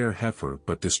very fair heifer,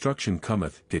 but destruction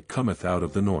cometh, it cometh out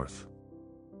of the north.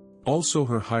 Also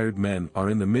her hired men are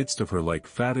in the midst of her like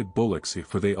fatted bullocks,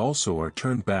 for they also are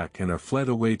turned back and are fled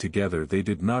away together. They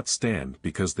did not stand,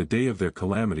 because the day of their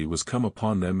calamity was come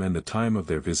upon them, and the time of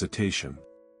their visitation.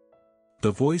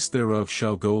 The voice thereof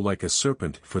shall go like a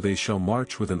serpent, for they shall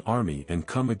march with an army, and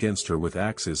come against her with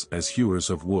axes as hewers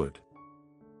of wood.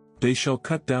 They shall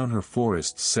cut down her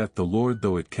forests, saith the Lord,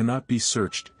 though it cannot be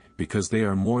searched, because they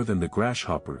are more than the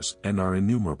grasshoppers, and are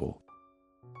innumerable.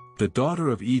 The daughter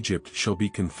of Egypt shall be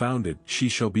confounded, she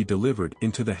shall be delivered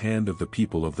into the hand of the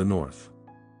people of the north.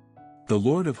 The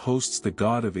Lord of hosts, the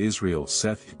God of Israel,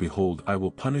 saith, Behold, I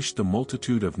will punish the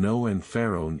multitude of No and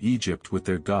Pharaoh in Egypt with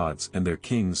their gods and their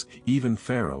kings, even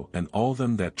Pharaoh and all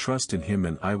them that trust in him,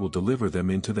 and I will deliver them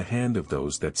into the hand of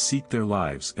those that seek their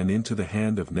lives, and into the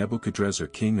hand of Nebuchadrezzar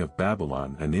king of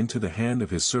Babylon, and into the hand of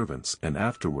his servants, and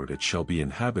afterward it shall be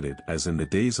inhabited as in the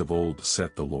days of old,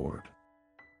 saith the Lord.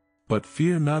 But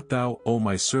fear not thou, O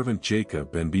my servant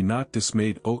Jacob, and be not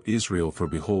dismayed, O Israel, for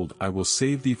behold, I will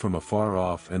save thee from afar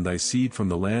off, and thy seed from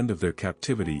the land of their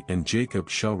captivity, and Jacob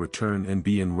shall return and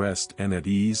be in rest and at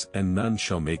ease, and none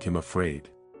shall make him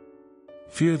afraid.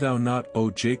 Fear thou not, O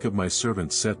Jacob my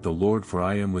servant, saith the Lord, for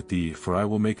I am with thee, for I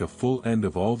will make a full end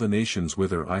of all the nations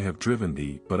whither I have driven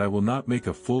thee, but I will not make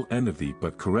a full end of thee,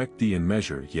 but correct thee in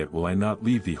measure, yet will I not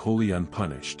leave thee wholly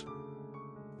unpunished.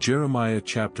 Jeremiah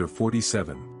chapter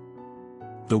 47.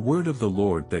 The word of the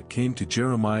Lord that came to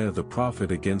Jeremiah the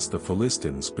prophet against the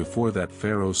Philistines before that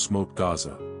Pharaoh smote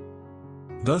Gaza.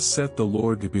 Thus saith the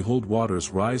Lord, Behold,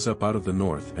 waters rise up out of the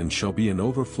north, and shall be an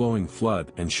overflowing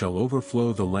flood, and shall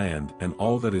overflow the land, and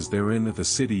all that is therein, the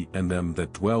city, and them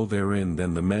that dwell therein.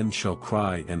 Then the men shall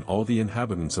cry, and all the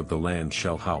inhabitants of the land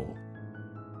shall howl.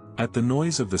 At the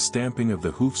noise of the stamping of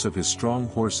the hoofs of his strong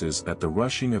horses, at the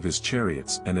rushing of his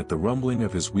chariots, and at the rumbling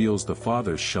of his wheels, the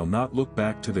fathers shall not look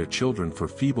back to their children for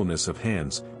feebleness of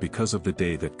hands, because of the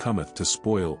day that cometh to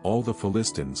spoil all the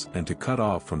Philistines, and to cut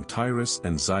off from Tyrus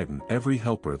and Zidon every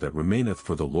helper that remaineth,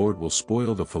 for the Lord will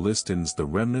spoil the Philistines, the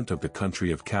remnant of the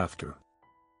country of Caphtor.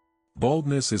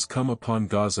 Baldness is come upon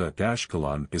Gaza,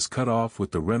 Ashkelon is cut off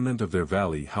with the remnant of their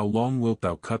valley. How long wilt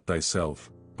thou cut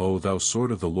thyself, O thou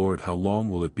sword of the Lord? How long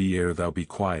will it be ere thou be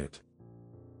quiet?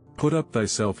 Put up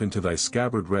thyself into thy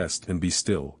scabbard, rest and be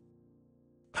still.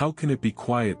 How can it be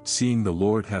quiet, seeing the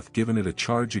Lord hath given it a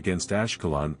charge against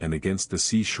Ashkelon and against the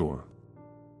seashore?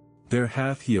 There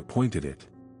hath he appointed it.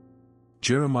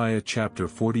 Jeremiah chapter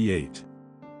 48.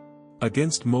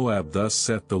 Against Moab thus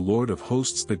saith the Lord of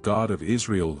hosts, the God of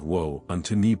Israel, Woe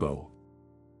unto Nebo!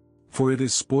 For it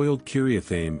is spoiled,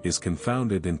 Kiriathaim is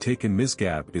confounded, and taken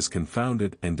Misgab is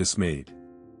confounded and dismayed.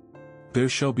 There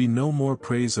shall be no more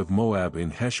praise of Moab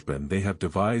in Heshbon, they have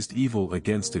devised evil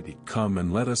against it. Come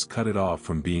and let us cut it off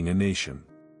from being a nation.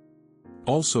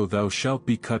 Also thou shalt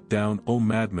be cut down, O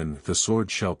madman, the sword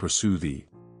shall pursue thee.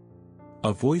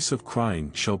 A voice of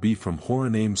crying shall be from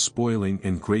Horonaim, spoiling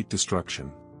and great destruction.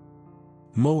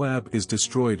 Moab is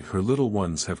destroyed, her little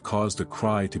ones have caused a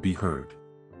cry to be heard.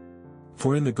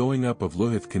 For in the going up of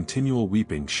Luhith continual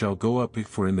weeping shall go up,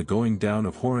 for in the going down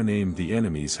of Horonaim the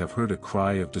enemies have heard a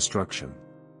cry of destruction.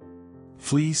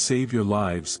 Flee, save your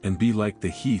lives, and be like the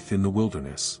heath in the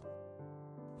wilderness.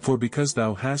 For because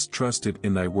thou hast trusted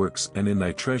in thy works and in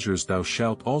thy treasures, thou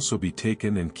shalt also be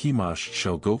taken, and Chemosh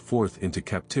shall go forth into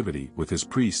captivity with his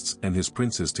priests and his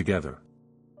princes together.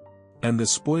 And the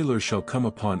spoiler shall come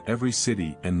upon every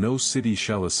city, and no city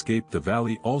shall escape. The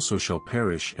valley also shall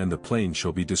perish, and the plain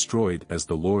shall be destroyed, as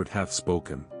the Lord hath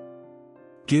spoken.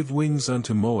 Give wings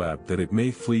unto Moab that it may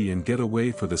flee and get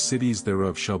away, for the cities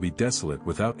thereof shall be desolate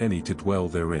without any to dwell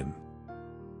therein.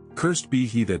 Cursed be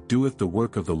he that doeth the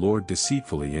work of the Lord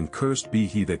deceitfully, and cursed be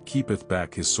he that keepeth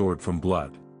back his sword from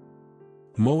blood.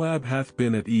 Moab hath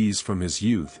been at ease from his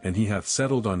youth, and he hath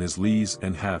settled on his lees,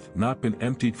 and hath not been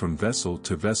emptied from vessel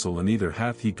to vessel, and neither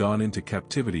hath he gone into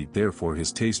captivity, therefore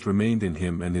his taste remained in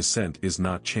him, and his scent is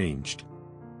not changed.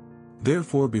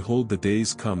 Therefore behold, the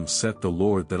days come, saith the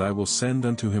Lord, that I will send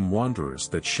unto him wanderers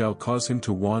that shall cause him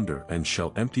to wander, and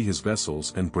shall empty his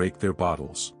vessels and break their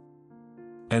bottles.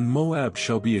 And Moab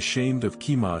shall be ashamed of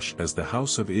Chemosh, as the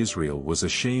house of Israel was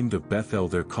ashamed of Bethel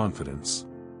their confidence.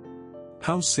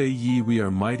 How say ye, we are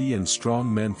mighty and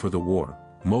strong men for the war?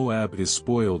 Moab is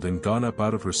spoiled and gone up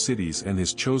out of her cities, and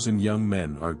his chosen young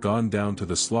men are gone down to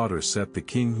the slaughter, saith the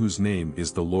King, whose name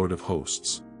is the Lord of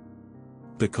hosts.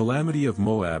 The calamity of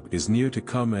Moab is near to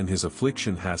come, and his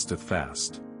affliction hasteth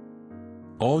fast.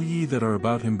 All ye that are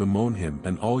about him bemoan him,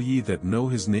 and all ye that know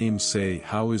his name say,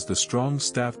 How is the strong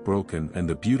staff broken, and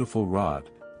the beautiful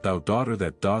rod, thou daughter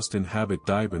that dost inhabit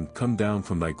Dibon? Come down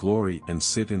from thy glory, and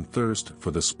sit in thirst, for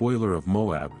the spoiler of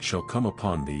Moab shall come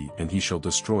upon thee, and he shall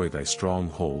destroy thy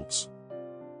strongholds.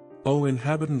 O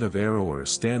inhabitant of Aroer,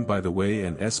 stand by the way,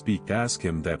 and speak, ask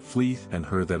him that fleeth and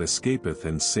her that escapeth,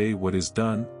 and say, What is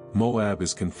done? Moab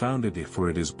is confounded, for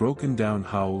it is broken down.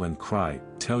 Howl and cry,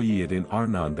 tell ye it in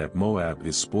Arnon, that Moab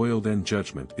is spoiled, and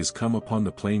judgment is come upon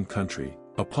the plain country,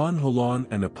 upon Holon,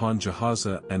 and upon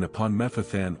Jahaza, and upon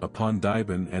Mephithan, upon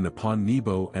Dibon, and upon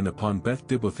Nebo, and upon Beth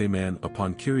Dibothaman,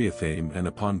 upon Kiriathaim, and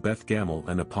upon Beth Gamel,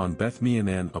 and upon Beth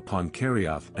Meonan, upon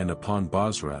Kerioth, and upon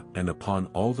Bozrah, and upon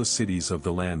all the cities of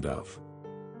the land of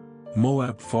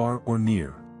Moab, far or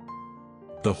near.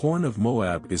 The horn of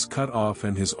Moab is cut off,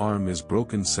 and his arm is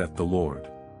broken, saith the Lord.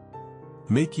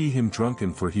 Make ye him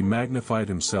drunken, for he magnified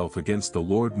himself against the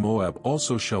Lord. Moab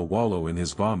also shall wallow in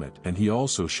his vomit, and he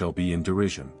also shall be in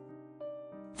derision.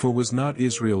 For was not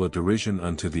Israel a derision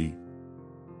unto thee?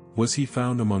 Was he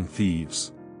found among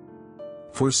thieves?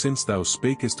 For since thou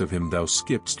spakest of him, thou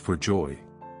skippedst for joy.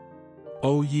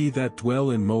 O ye that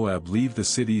dwell in Moab, leave the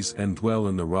cities, and dwell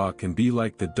in the rock, and be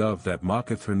like the dove that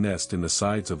mocketh her nest in the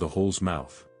sides of the hole's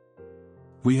mouth.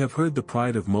 We have heard the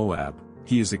pride of Moab,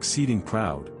 he is exceeding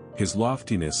proud, his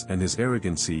loftiness and his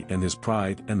arrogancy, and his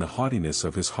pride and the haughtiness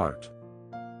of his heart.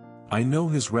 I know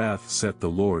his wrath, saith the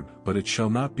Lord, but it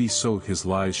shall not be so, his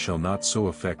lies shall not so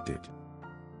affect it.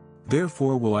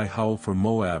 Therefore will I howl for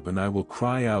Moab, and I will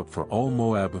cry out for all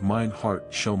Moab. Mine heart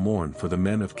shall mourn for the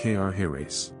men of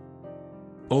Kir-Heres.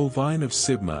 O vine of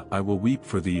Sibmah, I will weep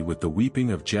for thee with the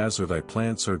weeping of Jazer. Thy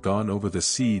plants are gone over the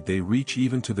sea, they reach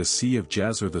even to the sea of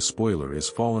Jazer. The spoiler is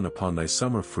fallen upon thy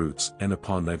summer fruits, and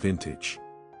upon thy vintage.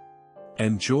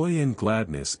 And joy and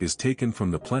gladness is taken from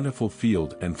the plentiful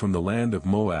field, and from the land of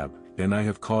Moab, and I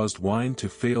have caused wine to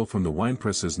fail from the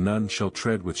winepresses. None shall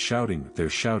tread with shouting, their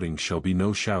shouting shall be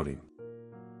no shouting.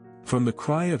 From the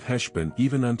cry of Heshbon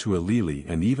even unto Elili,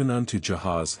 and even unto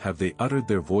Jahaz have they uttered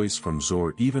their voice. From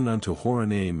Zor even unto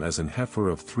Horonaim, as an heifer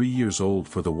of 3 years old.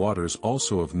 For the waters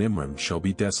also of Nimrim shall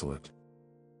be desolate.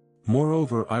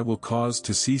 Moreover I will cause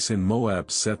to cease in Moab,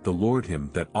 saith the Lord,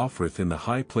 him that offereth in the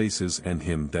high places, and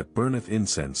him that burneth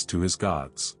incense to his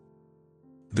gods.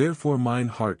 Therefore mine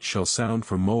heart shall sound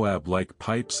for Moab like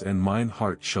pipes, and mine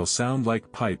heart shall sound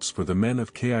like pipes for the men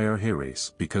of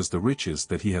Kir-Heres, because the riches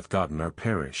that he hath gotten are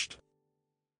perished.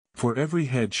 For every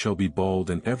head shall be bald,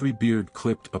 and every beard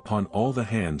clipped, upon all the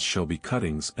hands shall be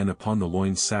cuttings, and upon the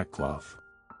loins sackcloth.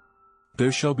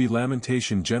 There shall be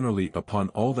lamentation generally upon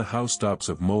all the housetops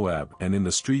of Moab, and in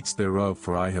the streets thereof,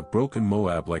 for I have broken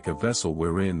Moab like a vessel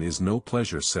wherein is no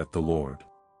pleasure, saith the Lord.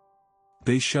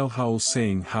 They shall howl,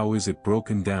 saying, How is it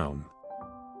broken down?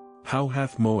 How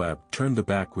hath Moab turned the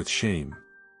back with shame?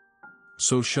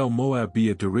 So shall Moab be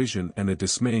a derision and a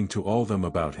dismaying to all them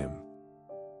about him.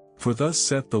 For thus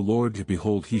saith the Lord,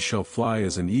 Behold, he shall fly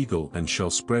as an eagle, and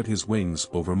shall spread his wings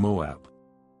over Moab.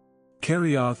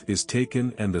 Kerioth is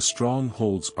taken, and the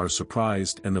strongholds are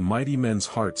surprised, and the mighty men's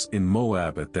hearts in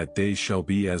Moab at that day shall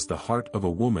be as the heart of a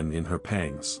woman in her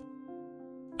pangs.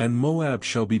 And Moab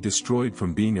shall be destroyed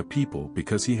from being a people,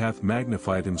 because he hath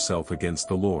magnified himself against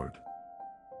the Lord.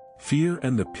 Fear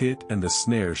and the pit and the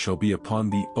snare shall be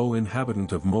upon thee, O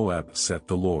inhabitant of Moab, saith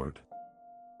the Lord.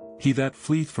 He that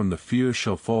fleeth from the fear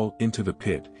shall fall into the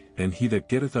pit, and he that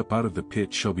getteth up out of the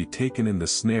pit shall be taken in the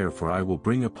snare. For I will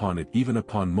bring upon it, even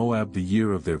upon Moab, the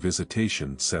year of their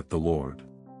visitation, saith the Lord.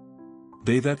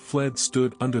 They that fled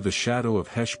stood under the shadow of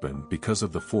Heshbon because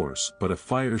of the force, but a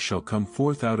fire shall come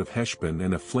forth out of Heshbon,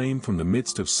 and a flame from the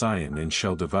midst of Sion, and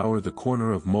shall devour the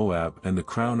corner of Moab, and the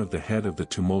crown of the head of the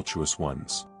tumultuous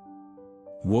ones.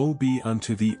 Woe be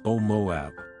unto thee, O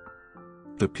Moab!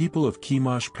 The people of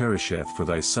Chemosh perisheth, for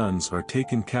thy sons are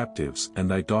taken captives and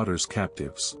thy daughters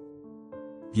captives.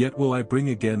 Yet will I bring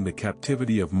again the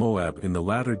captivity of Moab in the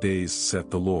latter days, saith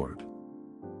the Lord.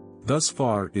 Thus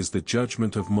far is the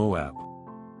judgment of Moab.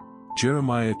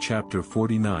 Jeremiah chapter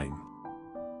 49.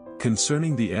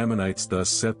 Concerning the Ammonites thus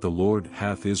saith the Lord,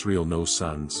 hath Israel no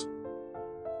sons?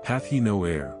 Hath he no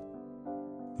heir?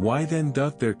 Why then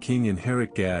doth their king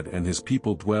inherit Gad, and his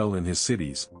people dwell in his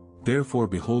cities? Therefore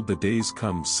behold, the days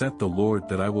come, saith the Lord,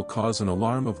 that I will cause an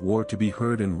alarm of war to be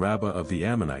heard in Rabbah of the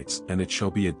Ammonites, and it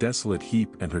shall be a desolate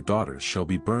heap, and her daughters shall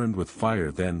be burned with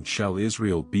fire. Then shall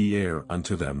Israel be heir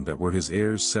unto them that were his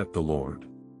heirs, saith the Lord.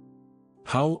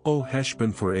 Howl, O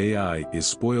Heshbon, for Ai is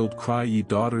spoiled. Cry, ye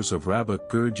daughters of Rabbah,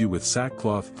 gird you with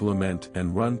sackcloth, lament,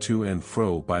 and run to and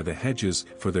fro by the hedges,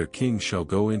 for their king shall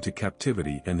go into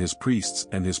captivity, and his priests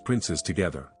and his princes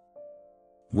together.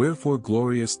 Wherefore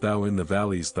gloriest thou in the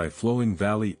valleys, thy flowing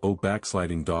valley, O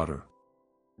backsliding daughter?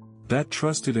 That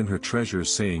trusted in her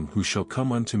treasures, saying, who shall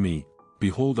come unto me?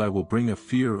 Behold, I will bring a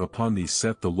fear upon thee,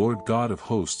 saith the Lord God of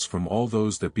hosts, from all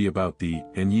those that be about thee,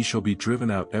 and ye shall be driven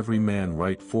out every man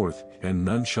right forth, and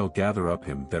none shall gather up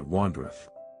him that wandereth.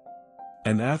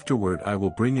 And afterward I will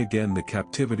bring again the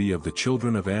captivity of the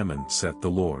children of Ammon, saith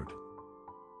the Lord.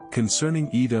 Concerning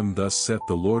Edom thus saith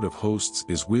the Lord of hosts,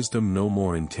 is wisdom no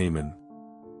more in Teman?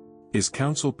 Is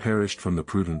counsel perished from the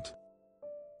prudent?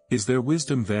 Is their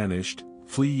wisdom vanished?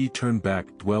 Flee ye, turn back,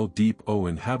 dwell deep, O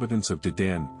inhabitants of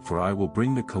Dedan, for I will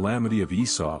bring the calamity of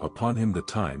Esau upon him, the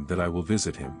time that I will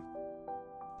visit him.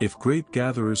 If grape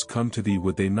gatherers come to thee,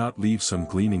 would they not leave some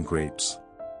gleaning grapes?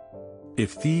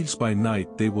 If thieves by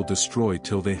night, they will destroy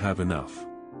till they have enough.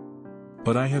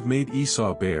 But I have made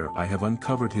Esau bare, I have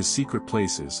uncovered his secret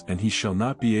places, and he shall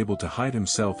not be able to hide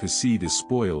himself. His seed is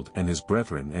spoiled, and his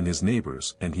brethren and his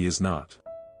neighbors, and he is not.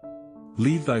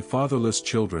 Leave thy fatherless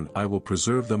children, I will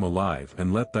preserve them alive,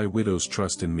 and let thy widows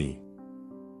trust in me.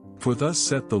 For thus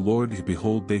saith the Lord,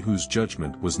 behold, they whose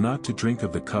judgment was not to drink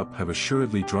of the cup have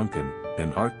assuredly drunken,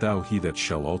 and art thou he that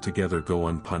shall altogether go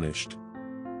unpunished?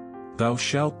 Thou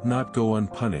shalt not go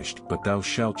unpunished, but thou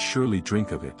shalt surely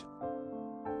drink of it.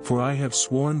 For I have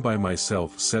sworn by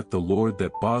myself, saith the Lord,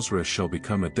 that Bozrah shall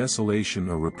become a desolation,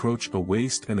 a reproach, a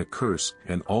waste, and a curse,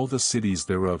 and all the cities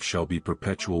thereof shall be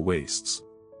perpetual wastes.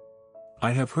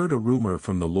 I have heard a rumor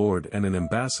from the Lord, and an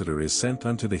ambassador is sent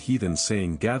unto the heathen,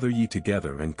 saying, gather ye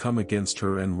together, and come against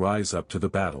her, and rise up to the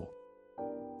battle.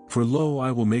 For lo,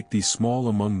 I will make thee small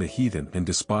among the heathen, and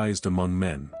despised among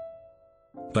men.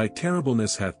 Thy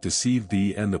terribleness hath deceived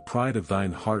thee, and the pride of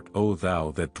thine heart, O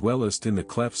thou that dwellest in the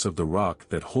clefts of the rock,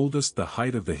 that holdest the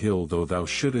height of the hill. Though thou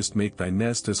shouldest make thy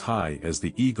nest as high as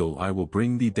the eagle, I will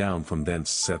bring thee down from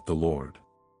thence, saith the Lord.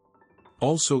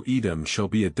 Also Edom shall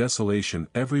be a desolation,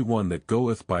 every one that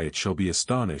goeth by it shall be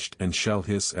astonished, and shall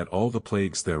hiss at all the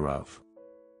plagues thereof.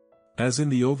 As in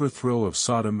the overthrow of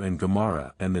Sodom and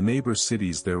Gomorrah, and the neighbor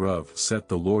cities thereof, saith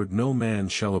the Lord, no man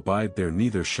shall abide there,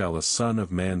 neither shall a son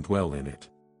of man dwell in it.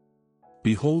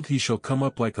 Behold, he shall come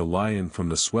up like a lion from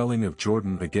the swelling of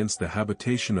Jordan against the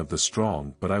habitation of the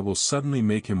strong, but I will suddenly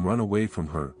make him run away from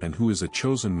her. And who is a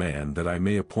chosen man that I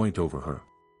may appoint over her?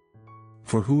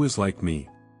 For who is like me?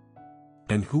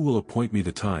 And who will appoint me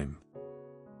the time?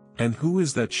 And who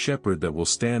is that shepherd that will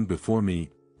stand before me?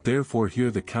 Therefore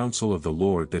hear the counsel of the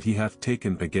Lord that he hath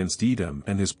taken against Edom,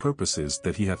 and his purposes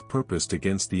that he hath purposed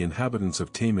against the inhabitants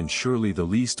of Teman. Surely the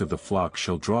least of the flock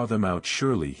shall draw them out,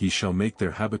 surely he shall make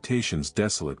their habitations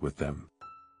desolate with them.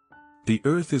 The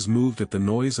earth is moved at the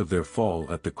noise of their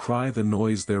fall, at the cry the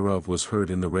noise thereof was heard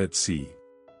in the Red Sea.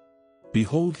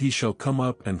 Behold, he shall come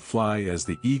up and fly as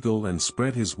the eagle, and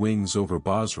spread his wings over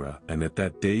Bozrah, and at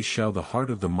that day shall the heart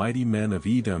of the mighty men of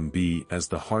Edom be as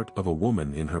the heart of a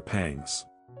woman in her pangs.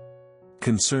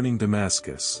 Concerning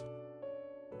Damascus.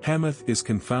 Hamath is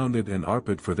confounded, and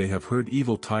Arpad, for they have heard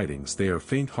evil tidings, they are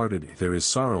faint-hearted. There is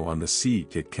sorrow on the sea,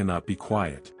 it cannot be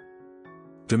quiet.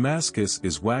 Damascus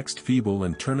is waxed feeble,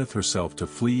 and turneth herself to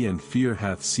flee, and fear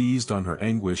hath seized on her,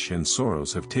 anguish and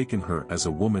sorrows have taken her as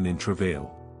a woman in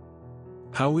travail.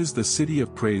 How is the city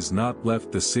of praise not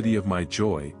left, the city of my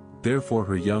joy? Therefore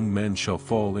her young men shall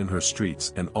fall in her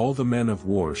streets, and all the men of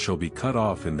war shall be cut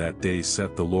off in that day,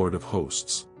 saith the Lord of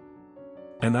hosts.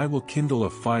 And I will kindle a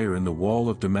fire in the wall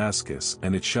of Damascus,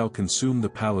 and it shall consume the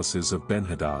palaces of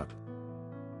Benhadad.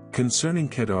 Concerning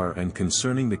Kedar, and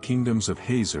concerning the kingdoms of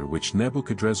Hazor, which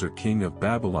Nebuchadrezzar king of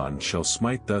Babylon shall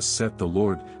smite, thus saith the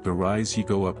Lord, arise ye,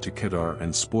 go up to Kedar,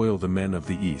 and spoil the men of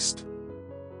the east.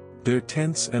 Their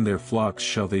tents and their flocks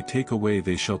shall they take away,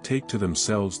 they shall take to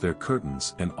themselves their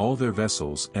curtains, and all their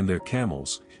vessels, and their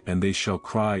camels, and they shall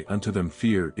cry unto them.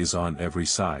 Fear is on every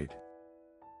side.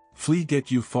 Flee, get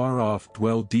you far off,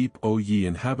 dwell deep, O ye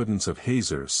inhabitants of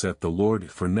Hazor, saith the Lord,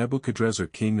 for Nebuchadrezzar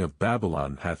king of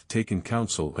Babylon hath taken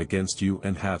counsel against you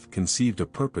and hath conceived a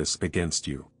purpose against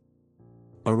you.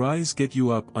 Arise, get you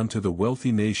up unto the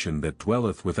wealthy nation that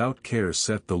dwelleth without care,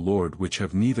 saith the Lord, which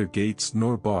have neither gates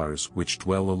nor bars, which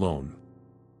dwell alone.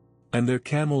 And their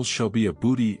camels shall be a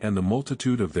booty, and the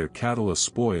multitude of their cattle a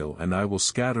spoil, and I will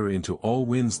scatter into all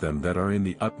winds them that are in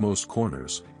the utmost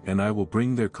corners, and I will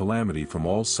bring their calamity from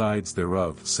all sides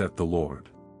thereof, saith the Lord.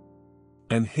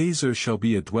 And Hazor shall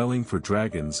be a dwelling for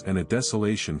dragons and a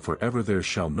desolation for ever, there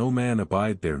shall no man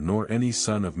abide there, nor any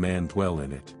son of man dwell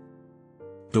in it.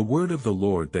 The word of the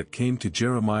Lord that came to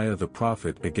Jeremiah the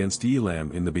prophet against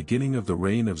Elam in the beginning of the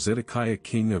reign of Zedekiah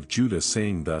king of Judah,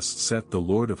 saying, Thus saith the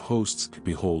Lord of hosts,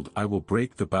 Behold, I will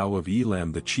break the bow of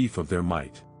Elam the chief of their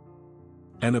might.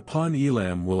 And upon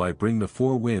Elam will I bring the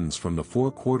four winds from the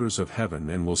four quarters of heaven,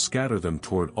 and will scatter them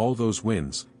toward all those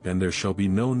winds, and there shall be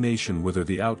no nation whither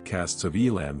the outcasts of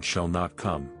Elam shall not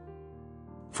come.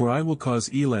 For I will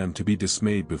cause Elam to be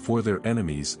dismayed before their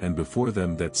enemies and before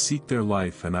them that seek their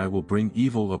life, and I will bring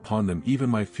evil upon them, even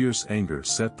my fierce anger,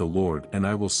 saith the Lord, and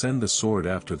I will send the sword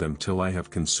after them till I have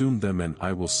consumed them, and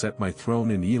I will set my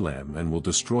throne in Elam, and will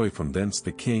destroy from thence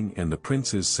the king and the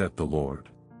princes, saith the Lord.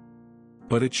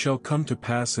 But it shall come to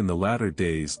pass in the latter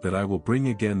days that I will bring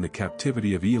again the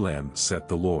captivity of Elam, saith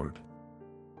the Lord.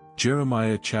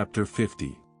 Jeremiah chapter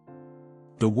 50.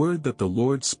 The word that the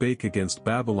Lord spake against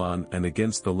Babylon and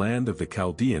against the land of the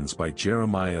Chaldeans by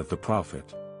Jeremiah the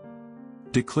prophet.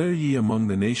 Declare ye among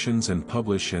the nations, and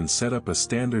publish and set up a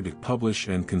standard, publish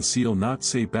and conceal not,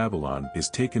 say, Babylon is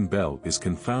taken, Bel is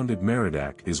confounded,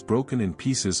 Merodach is broken in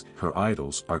pieces, her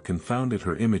idols are confounded,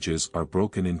 her images are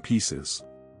broken in pieces.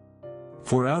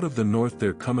 For out of the north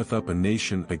there cometh up a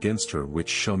nation against her, which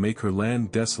shall make her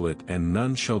land desolate, and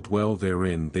none shall dwell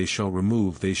therein. They shall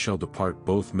remove, they shall depart,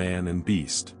 both man and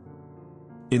beast.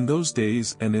 In those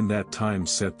days and in that time,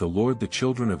 saith the Lord, the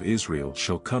children of Israel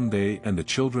shall come, they and the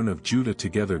children of Judah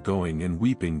together, going and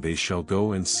weeping they shall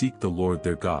go and seek the Lord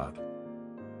their God.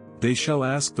 They shall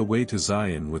ask the way to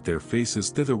Zion with their faces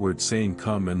thitherward, saying,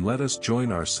 Come and let us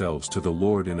join ourselves to the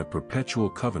Lord in a perpetual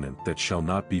covenant that shall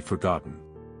not be forgotten.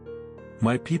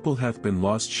 My people hath been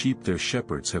lost sheep, their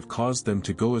shepherds have caused them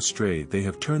to go astray, they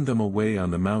have turned them away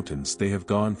on the mountains, they have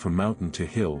gone from mountain to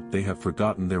hill, they have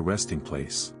forgotten their resting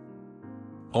place.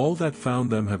 All that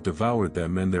found them have devoured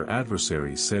them, and their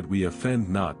adversaries said, We offend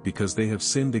not, because they have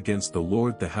sinned against the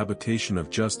Lord, the habitation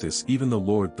of justice, even the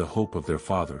Lord, the hope of their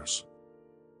fathers.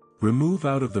 Remove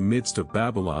out of the midst of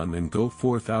Babylon, and go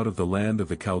forth out of the land of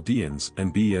the Chaldeans,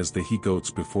 and be as the he-goats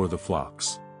before the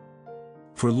flocks.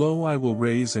 For lo, I will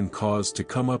raise and cause to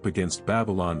come up against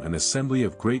Babylon an assembly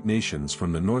of great nations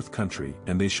from the north country,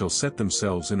 and they shall set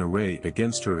themselves in array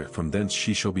against her. From thence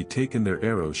she shall be taken, their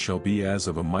arrows shall be as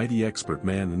of a mighty expert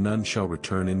man, and none shall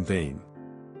return in vain.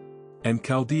 And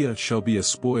Chaldea shall be a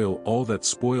spoil, all that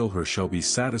spoil her shall be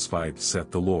satisfied, saith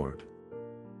the Lord.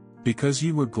 Because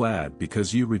ye were glad,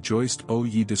 because ye rejoiced, O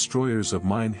ye destroyers of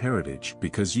mine heritage,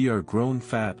 because ye are grown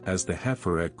fat as the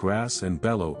heifer at grass, and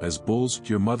bellow as bulls,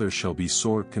 your mother shall be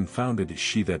sore confounded,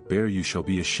 she that bare you shall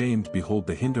be ashamed. Behold,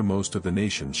 the hindermost of the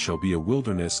nations shall be a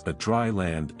wilderness, a dry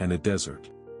land, and a desert.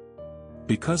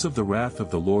 Because of the wrath of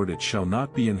the Lord it shall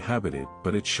not be inhabited,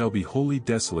 but it shall be wholly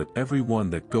desolate. Every one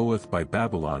that goeth by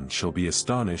Babylon shall be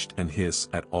astonished and hiss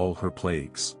at all her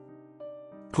plagues.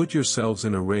 Put yourselves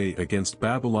in array against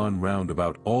Babylon round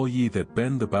about, all ye that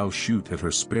bend the bow, shoot at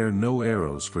her, spare no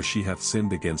arrows, for she hath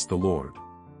sinned against the Lord.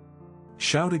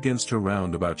 Shout against her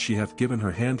round about, she hath given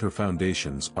her hand, her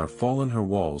foundations are fallen, her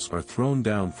walls are thrown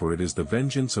down, for it is the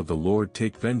vengeance of the Lord.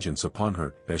 Take vengeance upon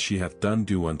her, as she hath done,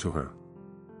 do unto her.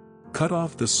 Cut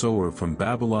off the sower from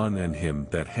Babylon, and him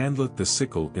that handleth the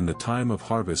sickle in the time of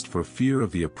harvest, for fear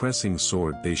of the oppressing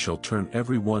sword. They shall turn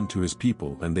every one to his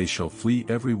people, and they shall flee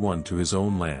every one to his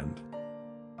own land.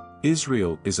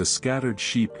 Israel is a scattered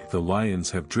sheep, the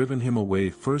lions have driven him away.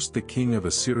 First the king of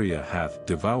Assyria hath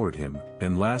devoured him,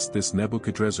 and last this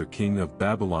Nebuchadrezzar king of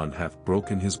Babylon hath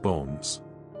broken his bones.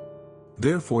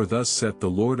 Therefore thus saith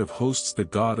the Lord of hosts, the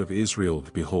God of Israel,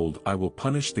 Behold, I will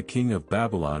punish the king of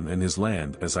Babylon and his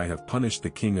land as I have punished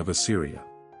the king of Assyria.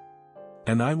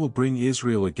 And I will bring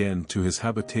Israel again to his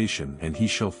habitation, and he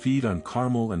shall feed on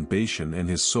Carmel and Bashan, and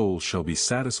his soul shall be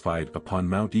satisfied upon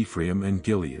Mount Ephraim and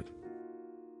Gilead.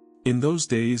 In those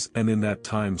days and in that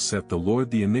time, saith the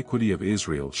Lord, the iniquity of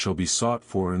Israel shall be sought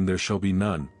for, and there shall be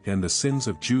none, and the sins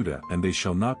of Judah, and they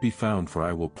shall not be found, for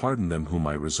I will pardon them whom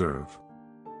I reserve.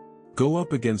 Go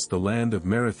up against the land of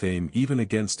Merathaim, even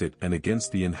against it and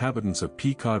against the inhabitants of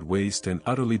Pekod waste and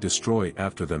utterly destroy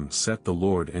after them, saith the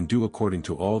Lord, and do according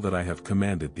to all that I have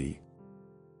commanded thee.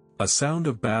 A sound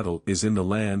of battle is in the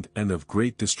land and of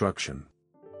great destruction.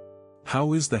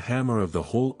 How is the hammer of the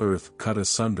whole earth cut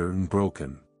asunder and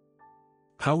broken?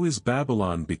 How is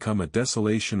Babylon become a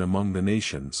desolation among the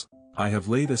nations? I have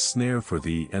laid a snare for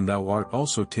thee, and thou art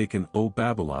also taken, O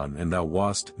Babylon, and thou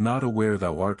wast not aware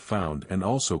thou art found and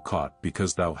also caught,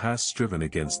 because thou hast striven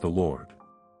against the Lord.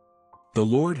 The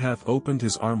Lord hath opened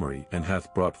his armory and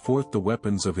hath brought forth the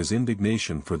weapons of his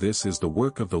indignation, for this is the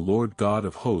work of the Lord God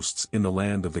of hosts in the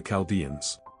land of the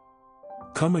Chaldeans.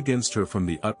 Come against her from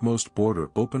the utmost border,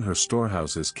 open her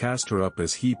storehouses, cast her up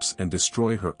as heaps, and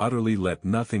destroy her utterly, let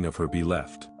nothing of her be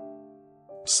left.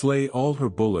 Slay all her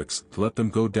bullocks, let them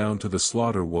go down to the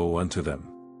slaughter, woe unto them.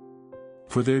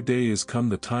 For their day is come,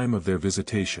 the time of their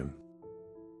visitation.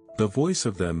 The voice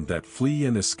of them that flee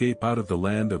and escape out of the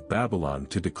land of Babylon,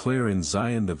 to declare in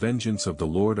Zion the vengeance of the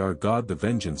Lord our God, the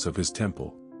vengeance of his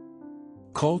temple.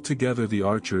 Call together the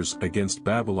archers against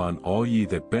Babylon, all ye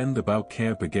that bend about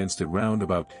camp against it round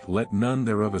about, let none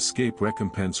thereof escape,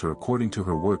 recompense her according to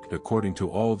her work, according to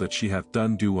all that she hath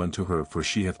done do unto her, for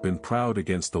she hath been proud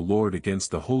against the Lord, against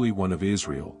the Holy One of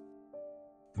Israel.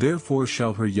 Therefore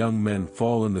shall her young men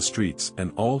fall in the streets,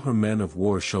 and all her men of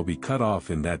war shall be cut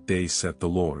off in that day, saith the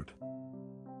Lord.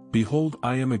 Behold,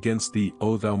 I am against thee,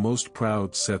 O thou most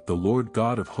proud, saith the Lord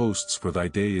God of hosts, for thy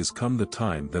day is come, the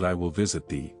time that I will visit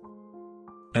thee.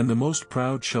 And the most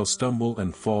proud shall stumble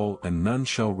and fall, and none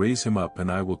shall raise him up, and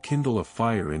I will kindle a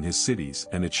fire in his cities,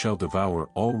 and it shall devour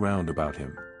all round about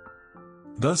him.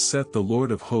 Thus saith the Lord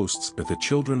of hosts, that the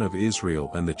children of Israel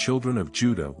and the children of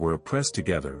Judah were oppressed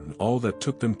together, and all that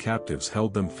took them captives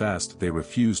held them fast, they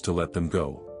refused to let them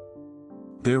go.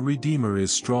 Their Redeemer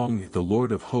is strong, the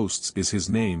Lord of hosts is his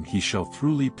name, he shall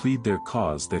throughly plead their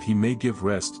cause, that he may give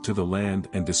rest to the land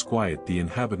and disquiet the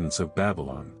inhabitants of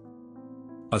Babylon.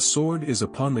 A sword is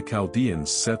upon the Chaldeans,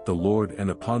 saith the Lord, and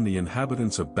upon the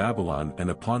inhabitants of Babylon, and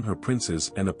upon her princes,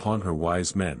 and upon her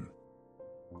wise men.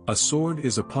 A sword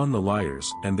is upon the liars,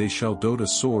 and they shall dote, a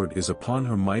sword is upon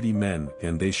her mighty men,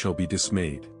 and they shall be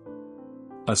dismayed.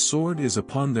 A sword is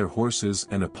upon their horses,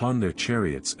 and upon their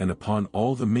chariots, and upon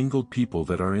all the mingled people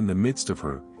that are in the midst of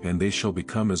her, and they shall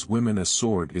become as women. A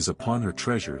sword is upon her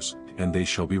treasures, and they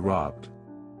shall be robbed.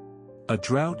 A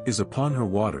drought is upon her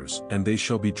waters, and they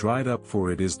shall be dried up,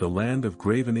 for it is the land of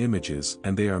graven images,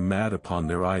 and they are mad upon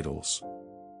their idols.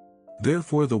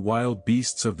 Therefore the wild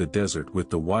beasts of the desert with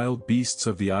the wild beasts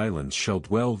of the islands shall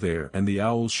dwell there, and the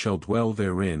owls shall dwell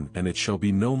therein, and it shall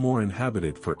be no more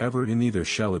inhabited forever, neither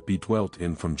shall it be dwelt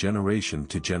in from generation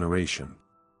to generation.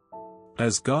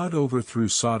 As God overthrew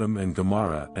Sodom and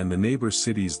Gomorrah and the neighbor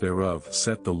cities thereof,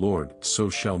 saith the Lord,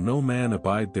 so shall no man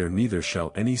abide there, neither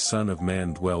shall any son of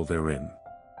man dwell therein.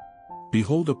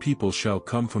 Behold, a people shall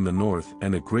come from the north,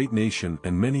 and a great nation,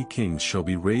 and many kings shall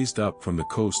be raised up from the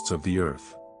coasts of the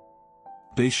earth.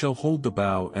 They shall hold the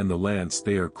bow and the lance,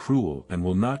 they are cruel, and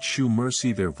will not shew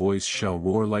mercy, their voice shall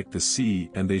roar like the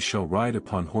sea, and they shall ride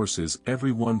upon horses,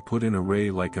 every one put in array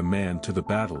like a man to the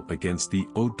battle against thee,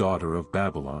 O daughter of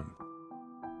Babylon.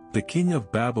 The king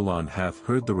of Babylon hath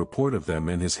heard the report of them,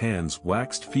 and his hands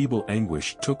waxed feeble,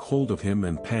 anguish took hold of him,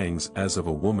 and pangs as of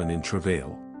a woman in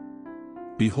travail.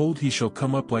 Behold, he shall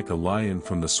come up like a lion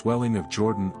from the swelling of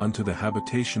Jordan unto the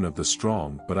habitation of the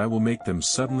strong, but I will make them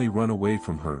suddenly run away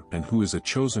from her. And who is a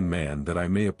chosen man that I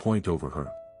may appoint over her?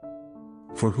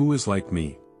 For who is like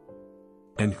me?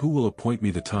 And who will appoint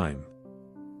me the time?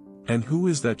 And who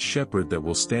is that shepherd that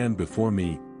will stand before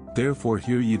me? Therefore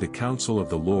hear ye the counsel of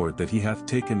the Lord that he hath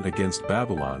taken against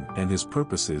Babylon, and his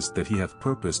purposes that he hath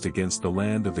purposed against the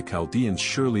land of the Chaldeans.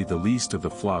 Surely the least of the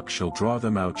flock shall draw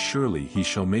them out, surely he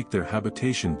shall make their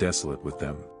habitation desolate with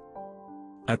them.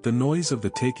 At the noise of the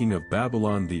taking of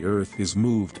Babylon the earth is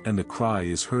moved, and the cry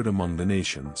is heard among the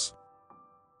nations.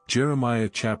 Jeremiah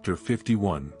chapter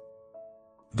 51.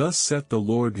 Thus saith the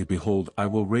Lord, Behold, I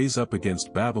will raise up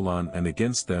against Babylon and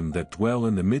against them that dwell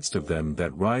in the midst of them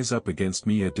that rise up against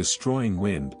me a destroying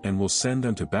wind, and will send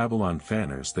unto Babylon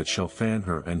fanners that shall fan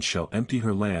her and shall empty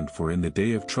her land, for in the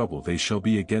day of trouble they shall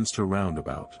be against her round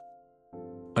about.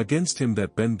 Against him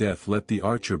that bendeth let the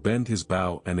archer bend his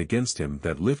bow, and against him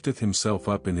that lifteth himself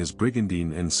up in his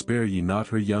brigandine, and spare ye not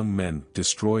her young men,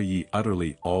 destroy ye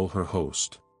utterly all her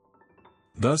host.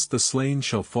 Thus the slain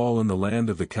shall fall in the land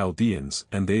of the Chaldeans,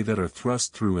 and they that are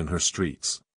thrust through in her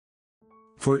streets.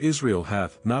 For Israel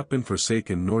hath not been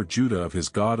forsaken, nor Judah of his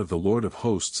God, of the Lord of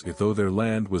hosts, though their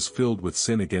land was filled with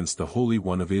sin against the Holy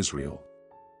One of Israel.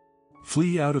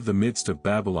 Flee out of the midst of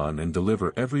Babylon and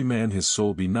deliver every man his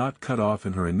soul, be not cut off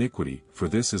in her iniquity, for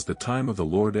this is the time of the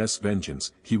Lord's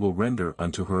vengeance, he will render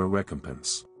unto her a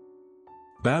recompense.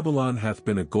 Babylon hath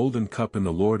been a golden cup in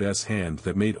the Lord's hand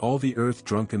that made all the earth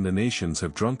drunken, the nations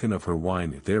have drunken of her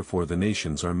wine, therefore the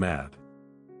nations are mad.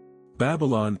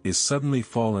 Babylon is suddenly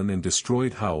fallen and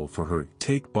destroyed, howl for her,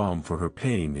 take balm for her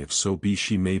pain, if so be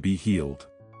she may be healed.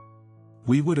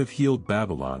 We would have healed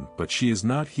Babylon, but she is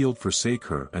not healed, forsake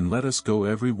her, and let us go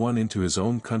every one into his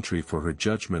own country, for her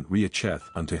judgment reacheth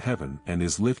unto heaven, and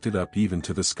is lifted up even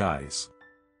to the skies.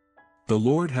 The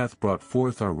Lord hath brought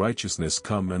forth our righteousness,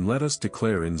 come and let us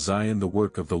declare in Zion the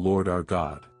work of the Lord our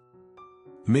God.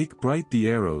 Make bright the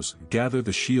arrows, gather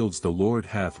the shields, the Lord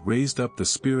hath raised up the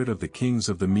spirit of the kings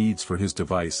of the Medes, for his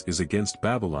device is against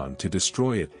Babylon to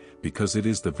destroy it, because it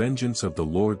is the vengeance of the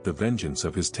Lord, the vengeance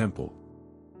of his temple.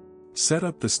 Set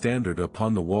up the standard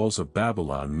upon the walls of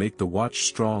Babylon, make the watch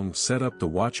strong, set up the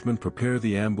watchmen, prepare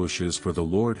the ambushes, for the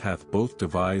Lord hath both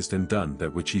devised and done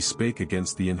that which he spake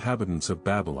against the inhabitants of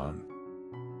Babylon.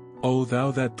 O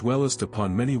thou that dwellest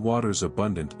upon many waters,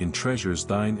 abundant in treasures,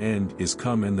 thine end is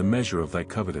come, and the measure of thy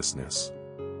covetousness.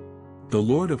 The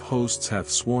Lord of hosts hath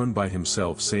sworn by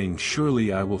himself, saying,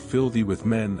 surely I will fill thee with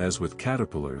men as with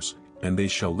caterpillars, and they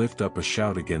shall lift up a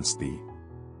shout against thee.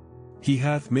 He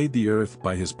hath made the earth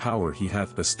by his power, he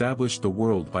hath established the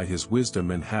world by his wisdom,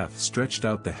 and hath stretched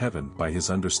out the heaven by his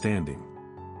understanding.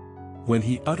 When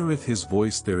he uttereth his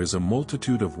voice, there is a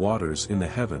multitude of waters in the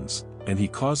heavens, and he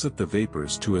causeth the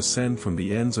vapors to ascend from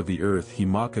the ends of the earth. He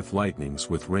mocketh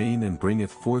lightnings with rain, and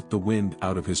bringeth forth the wind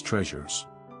out of his treasures.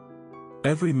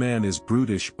 Every man is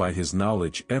brutish by his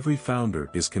knowledge, every founder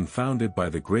is confounded by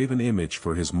the graven image,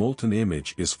 for his molten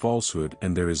image is falsehood,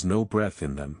 and there is no breath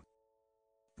in them.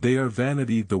 They are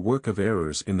vanity, the work of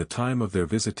errors, in the time of their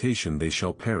visitation they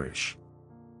shall perish.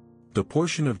 The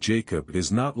portion of Jacob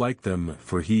is not like them,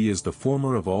 for he is the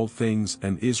former of all things,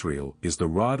 and Israel is the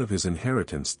rod of his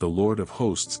inheritance, the Lord of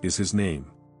hosts is his name.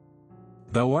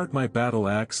 Thou art my battle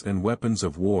axe and weapons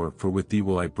of war, for with thee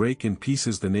will I break in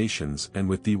pieces the nations, and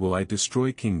with thee will I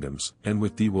destroy kingdoms, and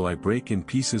with thee will I break in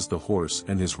pieces the horse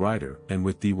and his rider, and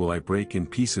with thee will I break in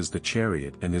pieces the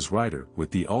chariot and his rider, with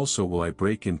thee also will I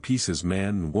break in pieces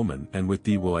man and woman, and with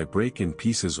thee will I break in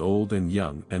pieces old and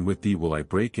young, and with thee will I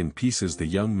break in pieces the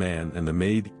young man and the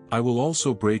maid. I will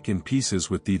also break in pieces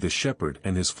with thee the shepherd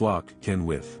and his flock, can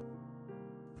with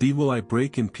thee will I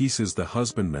break in pieces the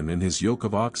husbandman and his yoke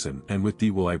of oxen, and with thee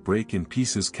will I break in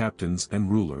pieces captains and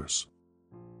rulers.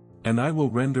 And I will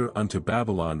render unto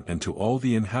Babylon and to all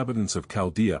the inhabitants of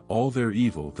Chaldea all their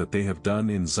evil that they have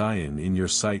done in Zion in your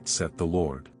sight, saith the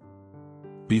Lord.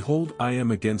 Behold, I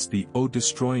am against thee, O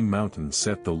destroying mountain,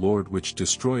 saith the Lord, which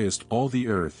destroyest all the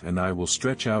earth, and I will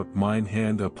stretch out mine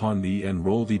hand upon thee, and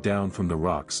roll thee down from the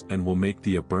rocks, and will make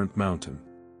thee a burnt mountain.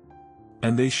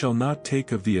 And they shall not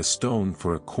take of thee a stone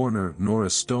for a corner, nor a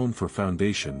stone for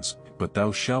foundations, but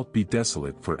thou shalt be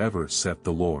desolate for ever, saith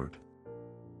the Lord.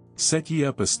 Set ye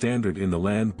up a standard in the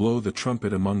land, blow the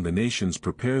trumpet among the nations,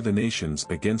 prepare the nations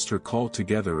against her, call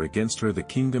together against her the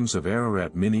kingdoms of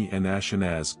Ararat, Minni and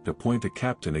Ashkenaz, appoint a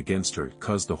captain against her,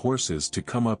 cause the horses to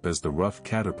come up as the rough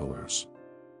caterpillars.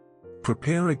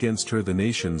 Prepare against her the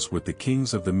nations with the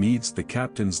kings of the Medes, the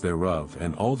captains thereof,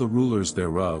 and all the rulers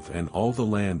thereof, and all the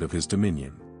land of his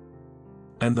dominion.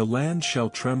 And the land shall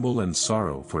tremble and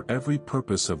sorrow, for every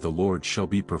purpose of the Lord shall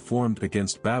be performed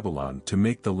against Babylon, to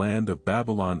make the land of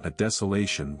Babylon a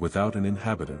desolation without an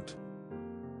inhabitant.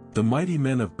 The mighty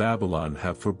men of Babylon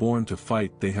have forborne to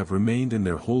fight, they have remained in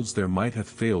their holds, their might hath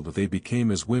failed, they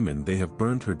became as women, they have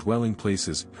burned her dwelling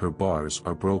places, her bars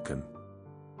are broken.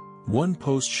 One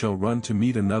post shall run to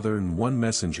meet another, and one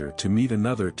messenger to meet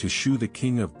another, to shew the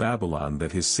king of Babylon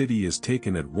that his city is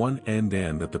taken at one end,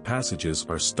 and that the passages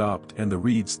are stopped, and the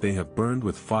reeds they have burned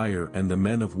with fire, and the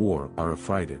men of war are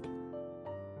affrighted.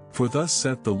 For thus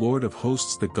saith the Lord of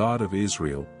hosts, the God of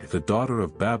Israel, the daughter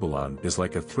of Babylon is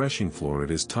like a threshing floor,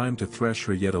 it is time to thresh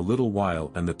her yet a little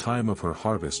while, and the time of her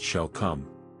harvest shall come.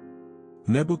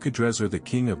 Nebuchadrezzar the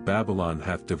king of Babylon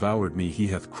hath devoured me, he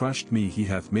hath crushed me, he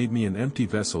hath made me an empty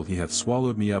vessel, he hath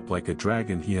swallowed me up like a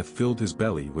dragon, he hath filled his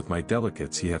belly with my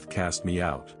delicates, he hath cast me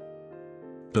out.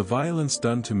 The violence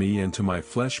done to me and to my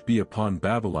flesh be upon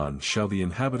Babylon, shall the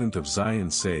inhabitant of Zion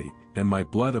say, and my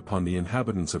blood upon the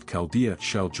inhabitants of Chaldea,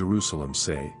 shall Jerusalem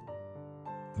say.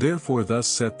 Therefore thus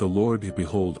saith the Lord,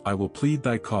 behold, I will plead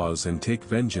thy cause and take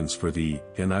vengeance for thee,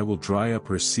 and I will dry up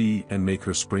her sea and make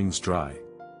her springs dry.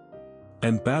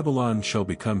 And Babylon shall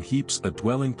become heaps, a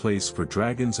dwelling place for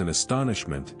dragons, an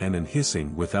astonishment and an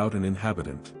hissing without an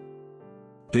inhabitant.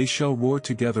 They shall roar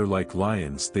together like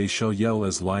lions, they shall yell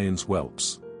as lions'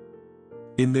 whelps.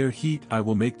 In their heat I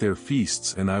will make their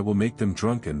feasts, and I will make them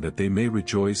drunken, that they may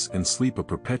rejoice and sleep a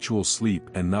perpetual sleep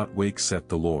and not wake, saith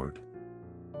the Lord.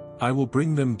 I will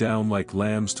bring them down like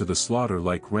lambs to the slaughter,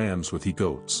 like rams with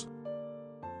he-goats.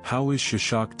 How is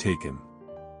Shishak taken?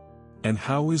 And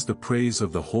how is the praise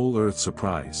of the whole earth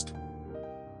surprised?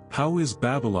 How is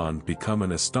Babylon become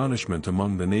an astonishment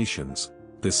among the nations?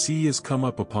 The sea is come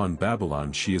up upon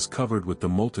Babylon, she is covered with the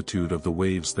multitude of the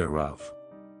waves thereof.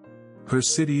 Her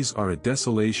cities are a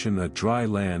desolation, a dry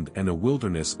land, and a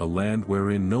wilderness, a land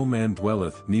wherein no man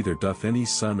dwelleth, neither doth any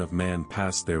son of man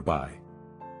pass thereby.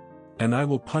 And I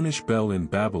will punish Bel in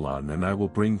Babylon, and I will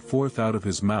bring forth out of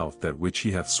his mouth that which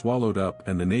he hath swallowed up,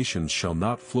 and the nations shall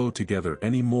not flow together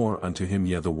any more unto him,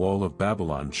 yea, the wall of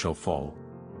Babylon shall fall.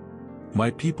 My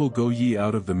people, go ye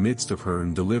out of the midst of her,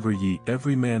 and deliver ye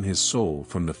every man his soul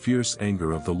from the fierce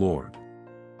anger of the Lord.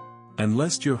 And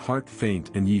lest your heart faint,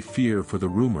 and ye fear for the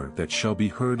rumor that shall be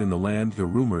heard in the land, your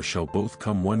rumor shall both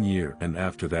come 1 year, and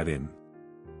after that in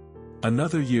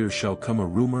another year shall come a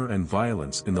rumor and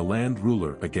violence in the land,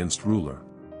 ruler against ruler.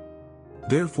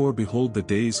 Therefore behold, the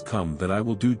days come that I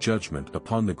will do judgment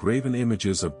upon the graven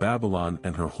images of Babylon,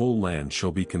 and her whole land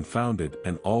shall be confounded,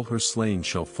 and all her slain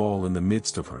shall fall in the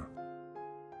midst of her.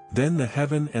 Then the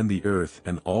heaven and the earth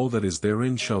and all that is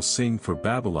therein shall sing for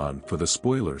Babylon, for the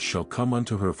spoiler shall come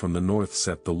unto her from the north,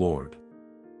 saith the Lord.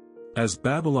 As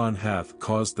Babylon hath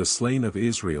caused the slain of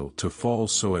Israel to fall,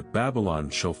 so at Babylon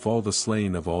shall fall the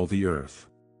slain of all the earth.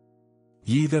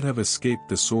 Ye that have escaped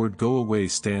the sword, go away,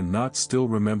 stand not still,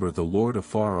 remember the Lord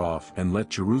afar off, and let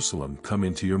Jerusalem come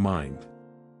into your mind.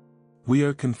 We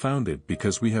are confounded,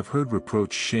 because we have heard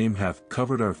reproach, shame hath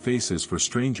covered our faces, for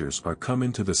strangers are come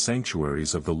into the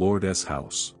sanctuaries of the Lord's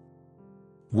house.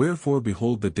 Wherefore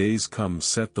behold, the days come,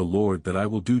 saith the Lord, that I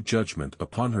will do judgment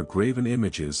upon her graven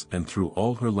images, and through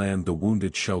all her land the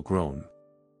wounded shall groan.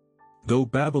 Though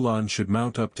Babylon should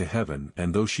mount up to heaven,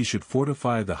 and though she should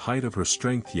fortify the height of her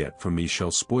strength, yet from me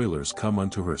shall spoilers come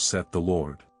unto her, saith the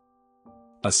Lord.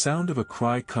 A sound of a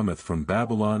cry cometh from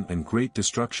Babylon, and great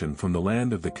destruction from the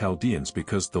land of the Chaldeans,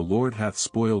 because the Lord hath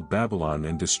spoiled Babylon,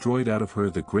 and destroyed out of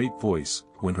her the great voice.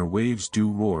 When her waves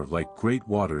do roar like great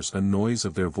waters, a noise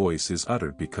of their voice is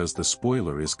uttered, because the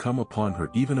spoiler is come upon her,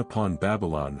 even upon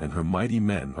Babylon, and her mighty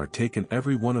men are taken,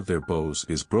 every one of their bows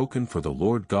is broken, for the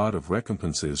Lord God of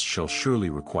recompenses shall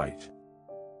surely requite.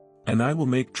 And I will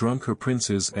make drunk her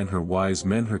princes and her wise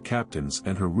men, her captains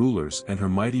and her rulers and her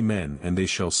mighty men, and they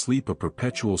shall sleep a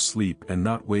perpetual sleep and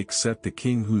not wake, saith the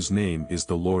King, whose name is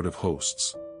the Lord of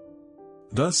hosts.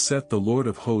 Thus saith the Lord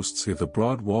of hosts, if the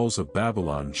broad walls of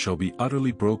Babylon shall be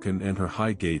utterly broken, and her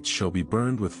high gates shall be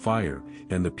burned with fire,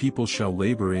 and the people shall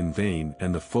labor in vain,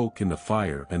 and the folk in the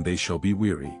fire, and they shall be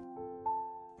weary.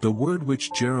 The word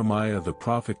which Jeremiah the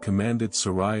prophet commanded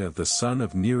Seraiah the son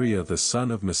of Neriah the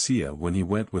son of Messiah, when he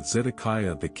went with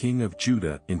Zedekiah the king of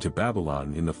Judah into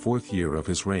Babylon in the 4th year of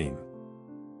his reign.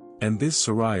 And this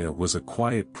Seraiah was a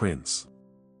quiet prince.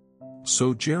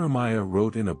 So Jeremiah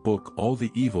wrote in a book all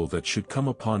the evil that should come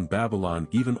upon Babylon,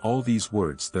 even all these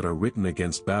words that are written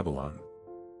against Babylon.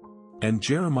 And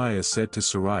Jeremiah said to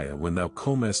Seraiah, when thou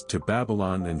comest to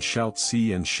Babylon, and shalt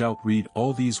see and shalt read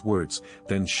all these words,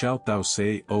 then shalt thou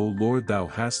say, O Lord, thou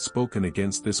hast spoken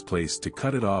against this place to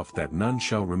cut it off, that none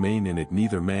shall remain in it,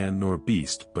 neither man nor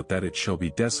beast, but that it shall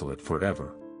be desolate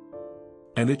forever.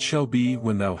 And it shall be,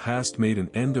 when thou hast made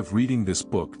an end of reading this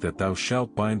book, that thou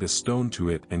shalt bind a stone to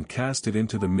it, and cast it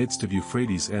into the midst of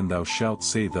Euphrates, and thou shalt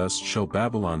say, Thus shall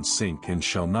Babylon sink, and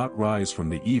shall not rise from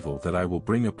the evil that I will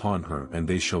bring upon her, and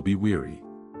they shall be weary.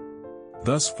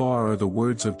 Thus far are the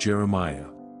words of Jeremiah.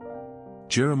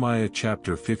 Jeremiah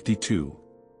chapter 52.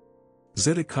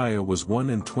 Zedekiah was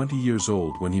 21 years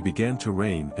old when he began to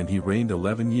reign, and he reigned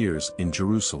 11 years in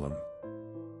Jerusalem.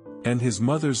 And his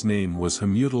mother's name was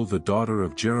Hamutal, the daughter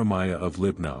of Jeremiah of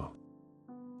Libnah.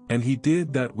 And he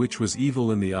did that which was evil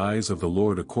in the eyes of the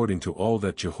Lord, according to all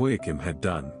that Jehoiakim had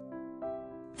done.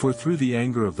 For through the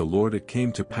anger of the Lord it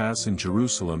came to pass in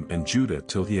Jerusalem and Judah,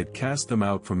 till he had cast them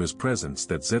out from his presence,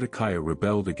 that Zedekiah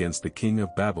rebelled against the king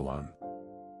of Babylon.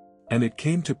 And it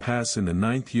came to pass in the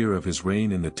 9th year of his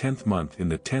reign, in the 10th month, in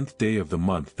the 10th day of the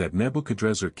month, that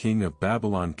Nebuchadrezzar king of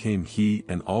Babylon came, he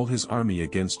and all his army,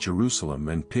 against Jerusalem,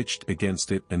 and pitched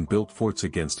against it, and built forts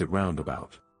against it round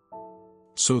about.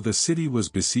 So the city was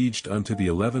besieged unto the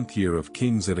 11th year of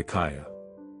King Zedekiah.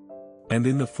 And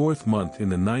in the 4th month, in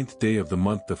the 9th day of the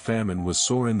month, the famine was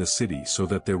sore in the city, so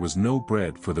that there was no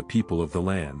bread for the people of the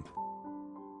land.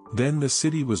 Then the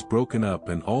city was broken up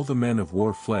and all the men of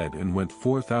war fled and went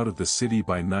forth out of the city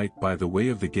by night by the way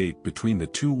of the gate between the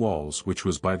two walls which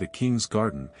was by the king's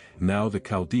garden. Now the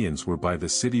Chaldeans were by the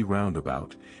city round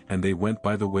about, and they went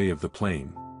by the way of the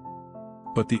plain.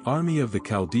 But the army of the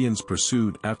Chaldeans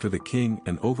pursued after the king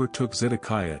and overtook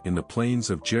Zedekiah in the plains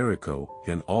of Jericho,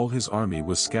 and all his army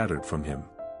was scattered from him.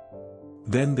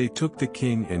 Then they took the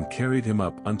king and carried him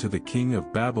up unto the king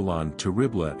of Babylon to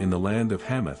Riblah in the land of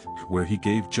Hamath, where he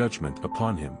gave judgment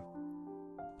upon him.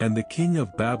 And the king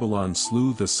of Babylon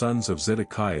slew the sons of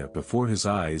Zedekiah before his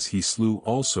eyes. He slew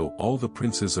also all the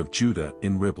princes of Judah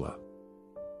in Riblah.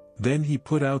 Then he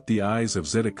put out the eyes of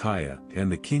Zedekiah,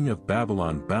 and the king of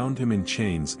Babylon bound him in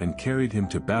chains and carried him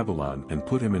to Babylon and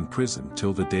put him in prison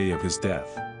till the day of his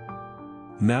death.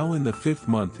 Now in the 5th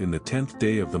month in the 10th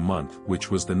day of the month, which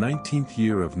was the 19th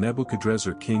year of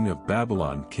Nebuchadrezzar king of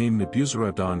Babylon, came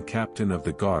Nebuzaradan captain of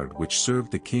the guard which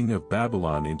served the king of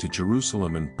Babylon into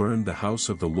Jerusalem and burned the house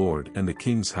of the Lord and the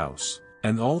king's house,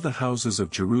 and all the houses of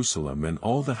Jerusalem and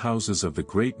all the houses of the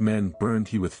great men burned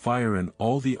he with fire, and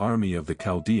all the army of the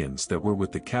Chaldeans that were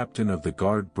with the captain of the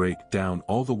guard brake down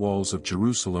all the walls of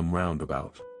Jerusalem round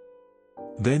about.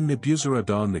 Then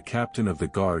Nebuzaradan the captain of the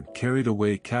guard carried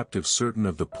away captive certain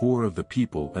of the poor of the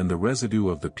people and the residue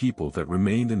of the people that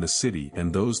remained in the city,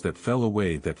 and those that fell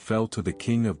away that fell to the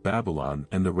king of Babylon,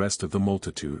 and the rest of the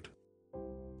multitude.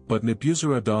 But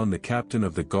Nebuzaradan the captain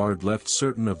of the guard left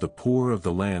certain of the poor of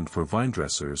the land for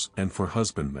vinedressers and for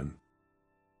husbandmen.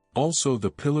 Also the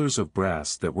pillars of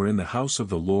brass that were in the house of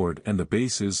the Lord and the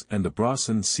bases and the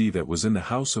brasen sea that was in the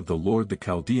house of the Lord the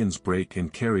Chaldeans brake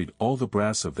and carried all the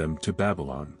brass of them to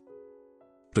Babylon.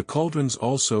 The cauldrons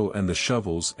also and the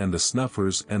shovels and the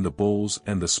snuffers and the bowls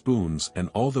and the spoons and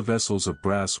all the vessels of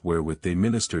brass wherewith they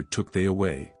ministered took they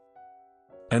away.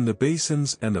 And the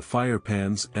basins and the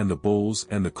firepans and the bowls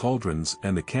and the cauldrons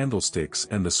and the candlesticks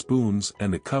and the spoons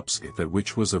and the cups, that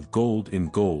which was of gold in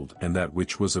gold and that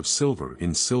which was of silver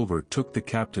in silver took the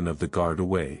captain of the guard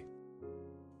away.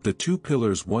 The 2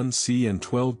 pillars 1 sea and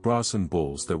 12 brasen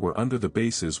bowls that were under the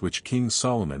bases which King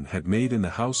Solomon had made in the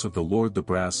house of the Lord, the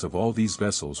brass of all these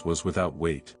vessels was without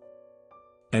weight.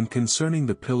 And concerning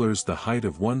the pillars, the height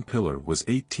of 1 pillar was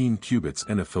 18 cubits,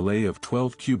 and a fillet of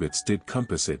 12 cubits did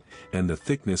compass it, and the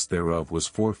thickness thereof was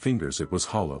 4 fingers, it was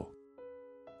hollow.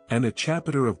 And a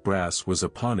chapiter of brass was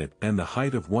upon it, and the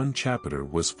height of 1 chapiter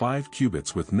was 5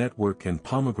 cubits, with network and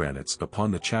pomegranates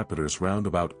upon the chapiters round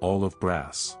about, all of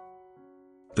brass.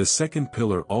 The 2nd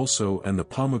pillar also and the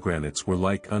pomegranates were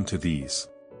like unto these.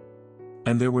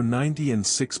 And there were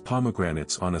 96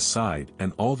 pomegranates on a side,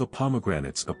 and all the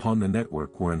pomegranates upon the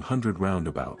network were 100 round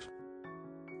about.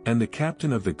 And the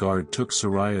captain of the guard took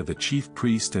Seraiah the chief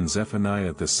priest and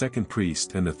Zephaniah the 2nd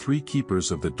priest and the 3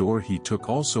 keepers of the door. He took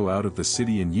also out of the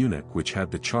city an eunuch which had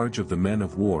the charge of the men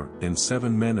of war, and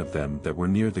 7 men of them that were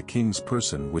near the king's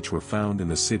person which were found in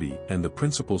the city, and the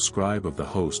principal scribe of the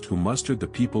host who mustered the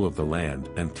people of the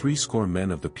land, and 60 men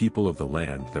of the people of the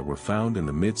land that were found in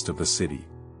the midst of the city.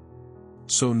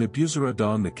 So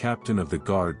Nebuzaradan the captain of the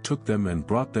guard took them and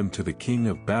brought them to the king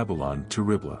of Babylon to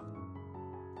Riblah.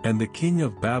 And the king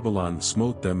of Babylon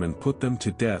smote them and put them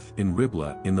to death in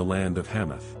Riblah in the land of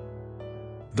Hamath.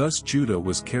 Thus Judah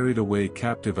was carried away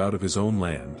captive out of his own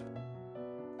land.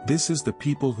 This is the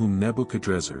people whom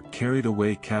Nebuchadrezzar carried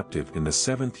away captive in the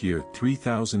 7th year,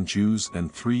 3,000 Jews,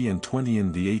 and 23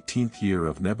 in the 18th year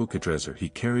of Nebuchadrezzar he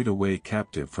carried away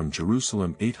captive from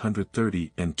Jerusalem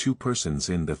 832 persons.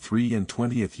 In the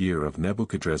 23rd year of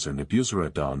Nebuchadrezzar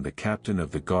Nebuzaradan the captain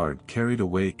of the guard carried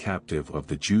away captive of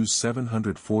the Jews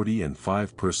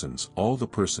 745 persons. All the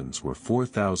persons were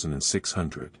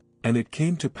 4,600. And it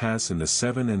came to pass in the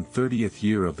 37th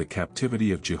year of the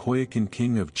captivity of Jehoiakim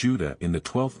king of Judah in the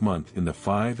 12th month in the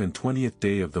 25th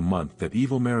day of the month that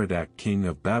Evil-Merodach king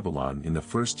of Babylon in the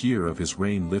 1st year of his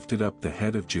reign lifted up the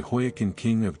head of Jehoiakim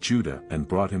king of Judah and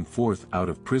brought him forth out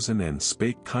of prison and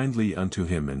spake kindly unto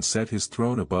him and set his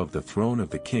throne above the throne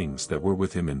of the kings that were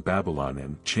with him in Babylon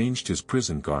and changed his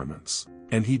prison garments,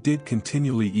 and he did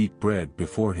continually eat bread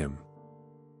before him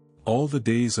all the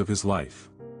days of his life.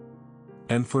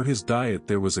 And for his diet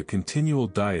there was a continual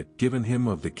diet given him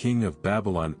of the king of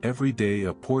Babylon every day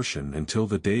a portion until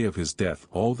the day of his death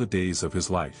all the days of his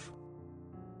life.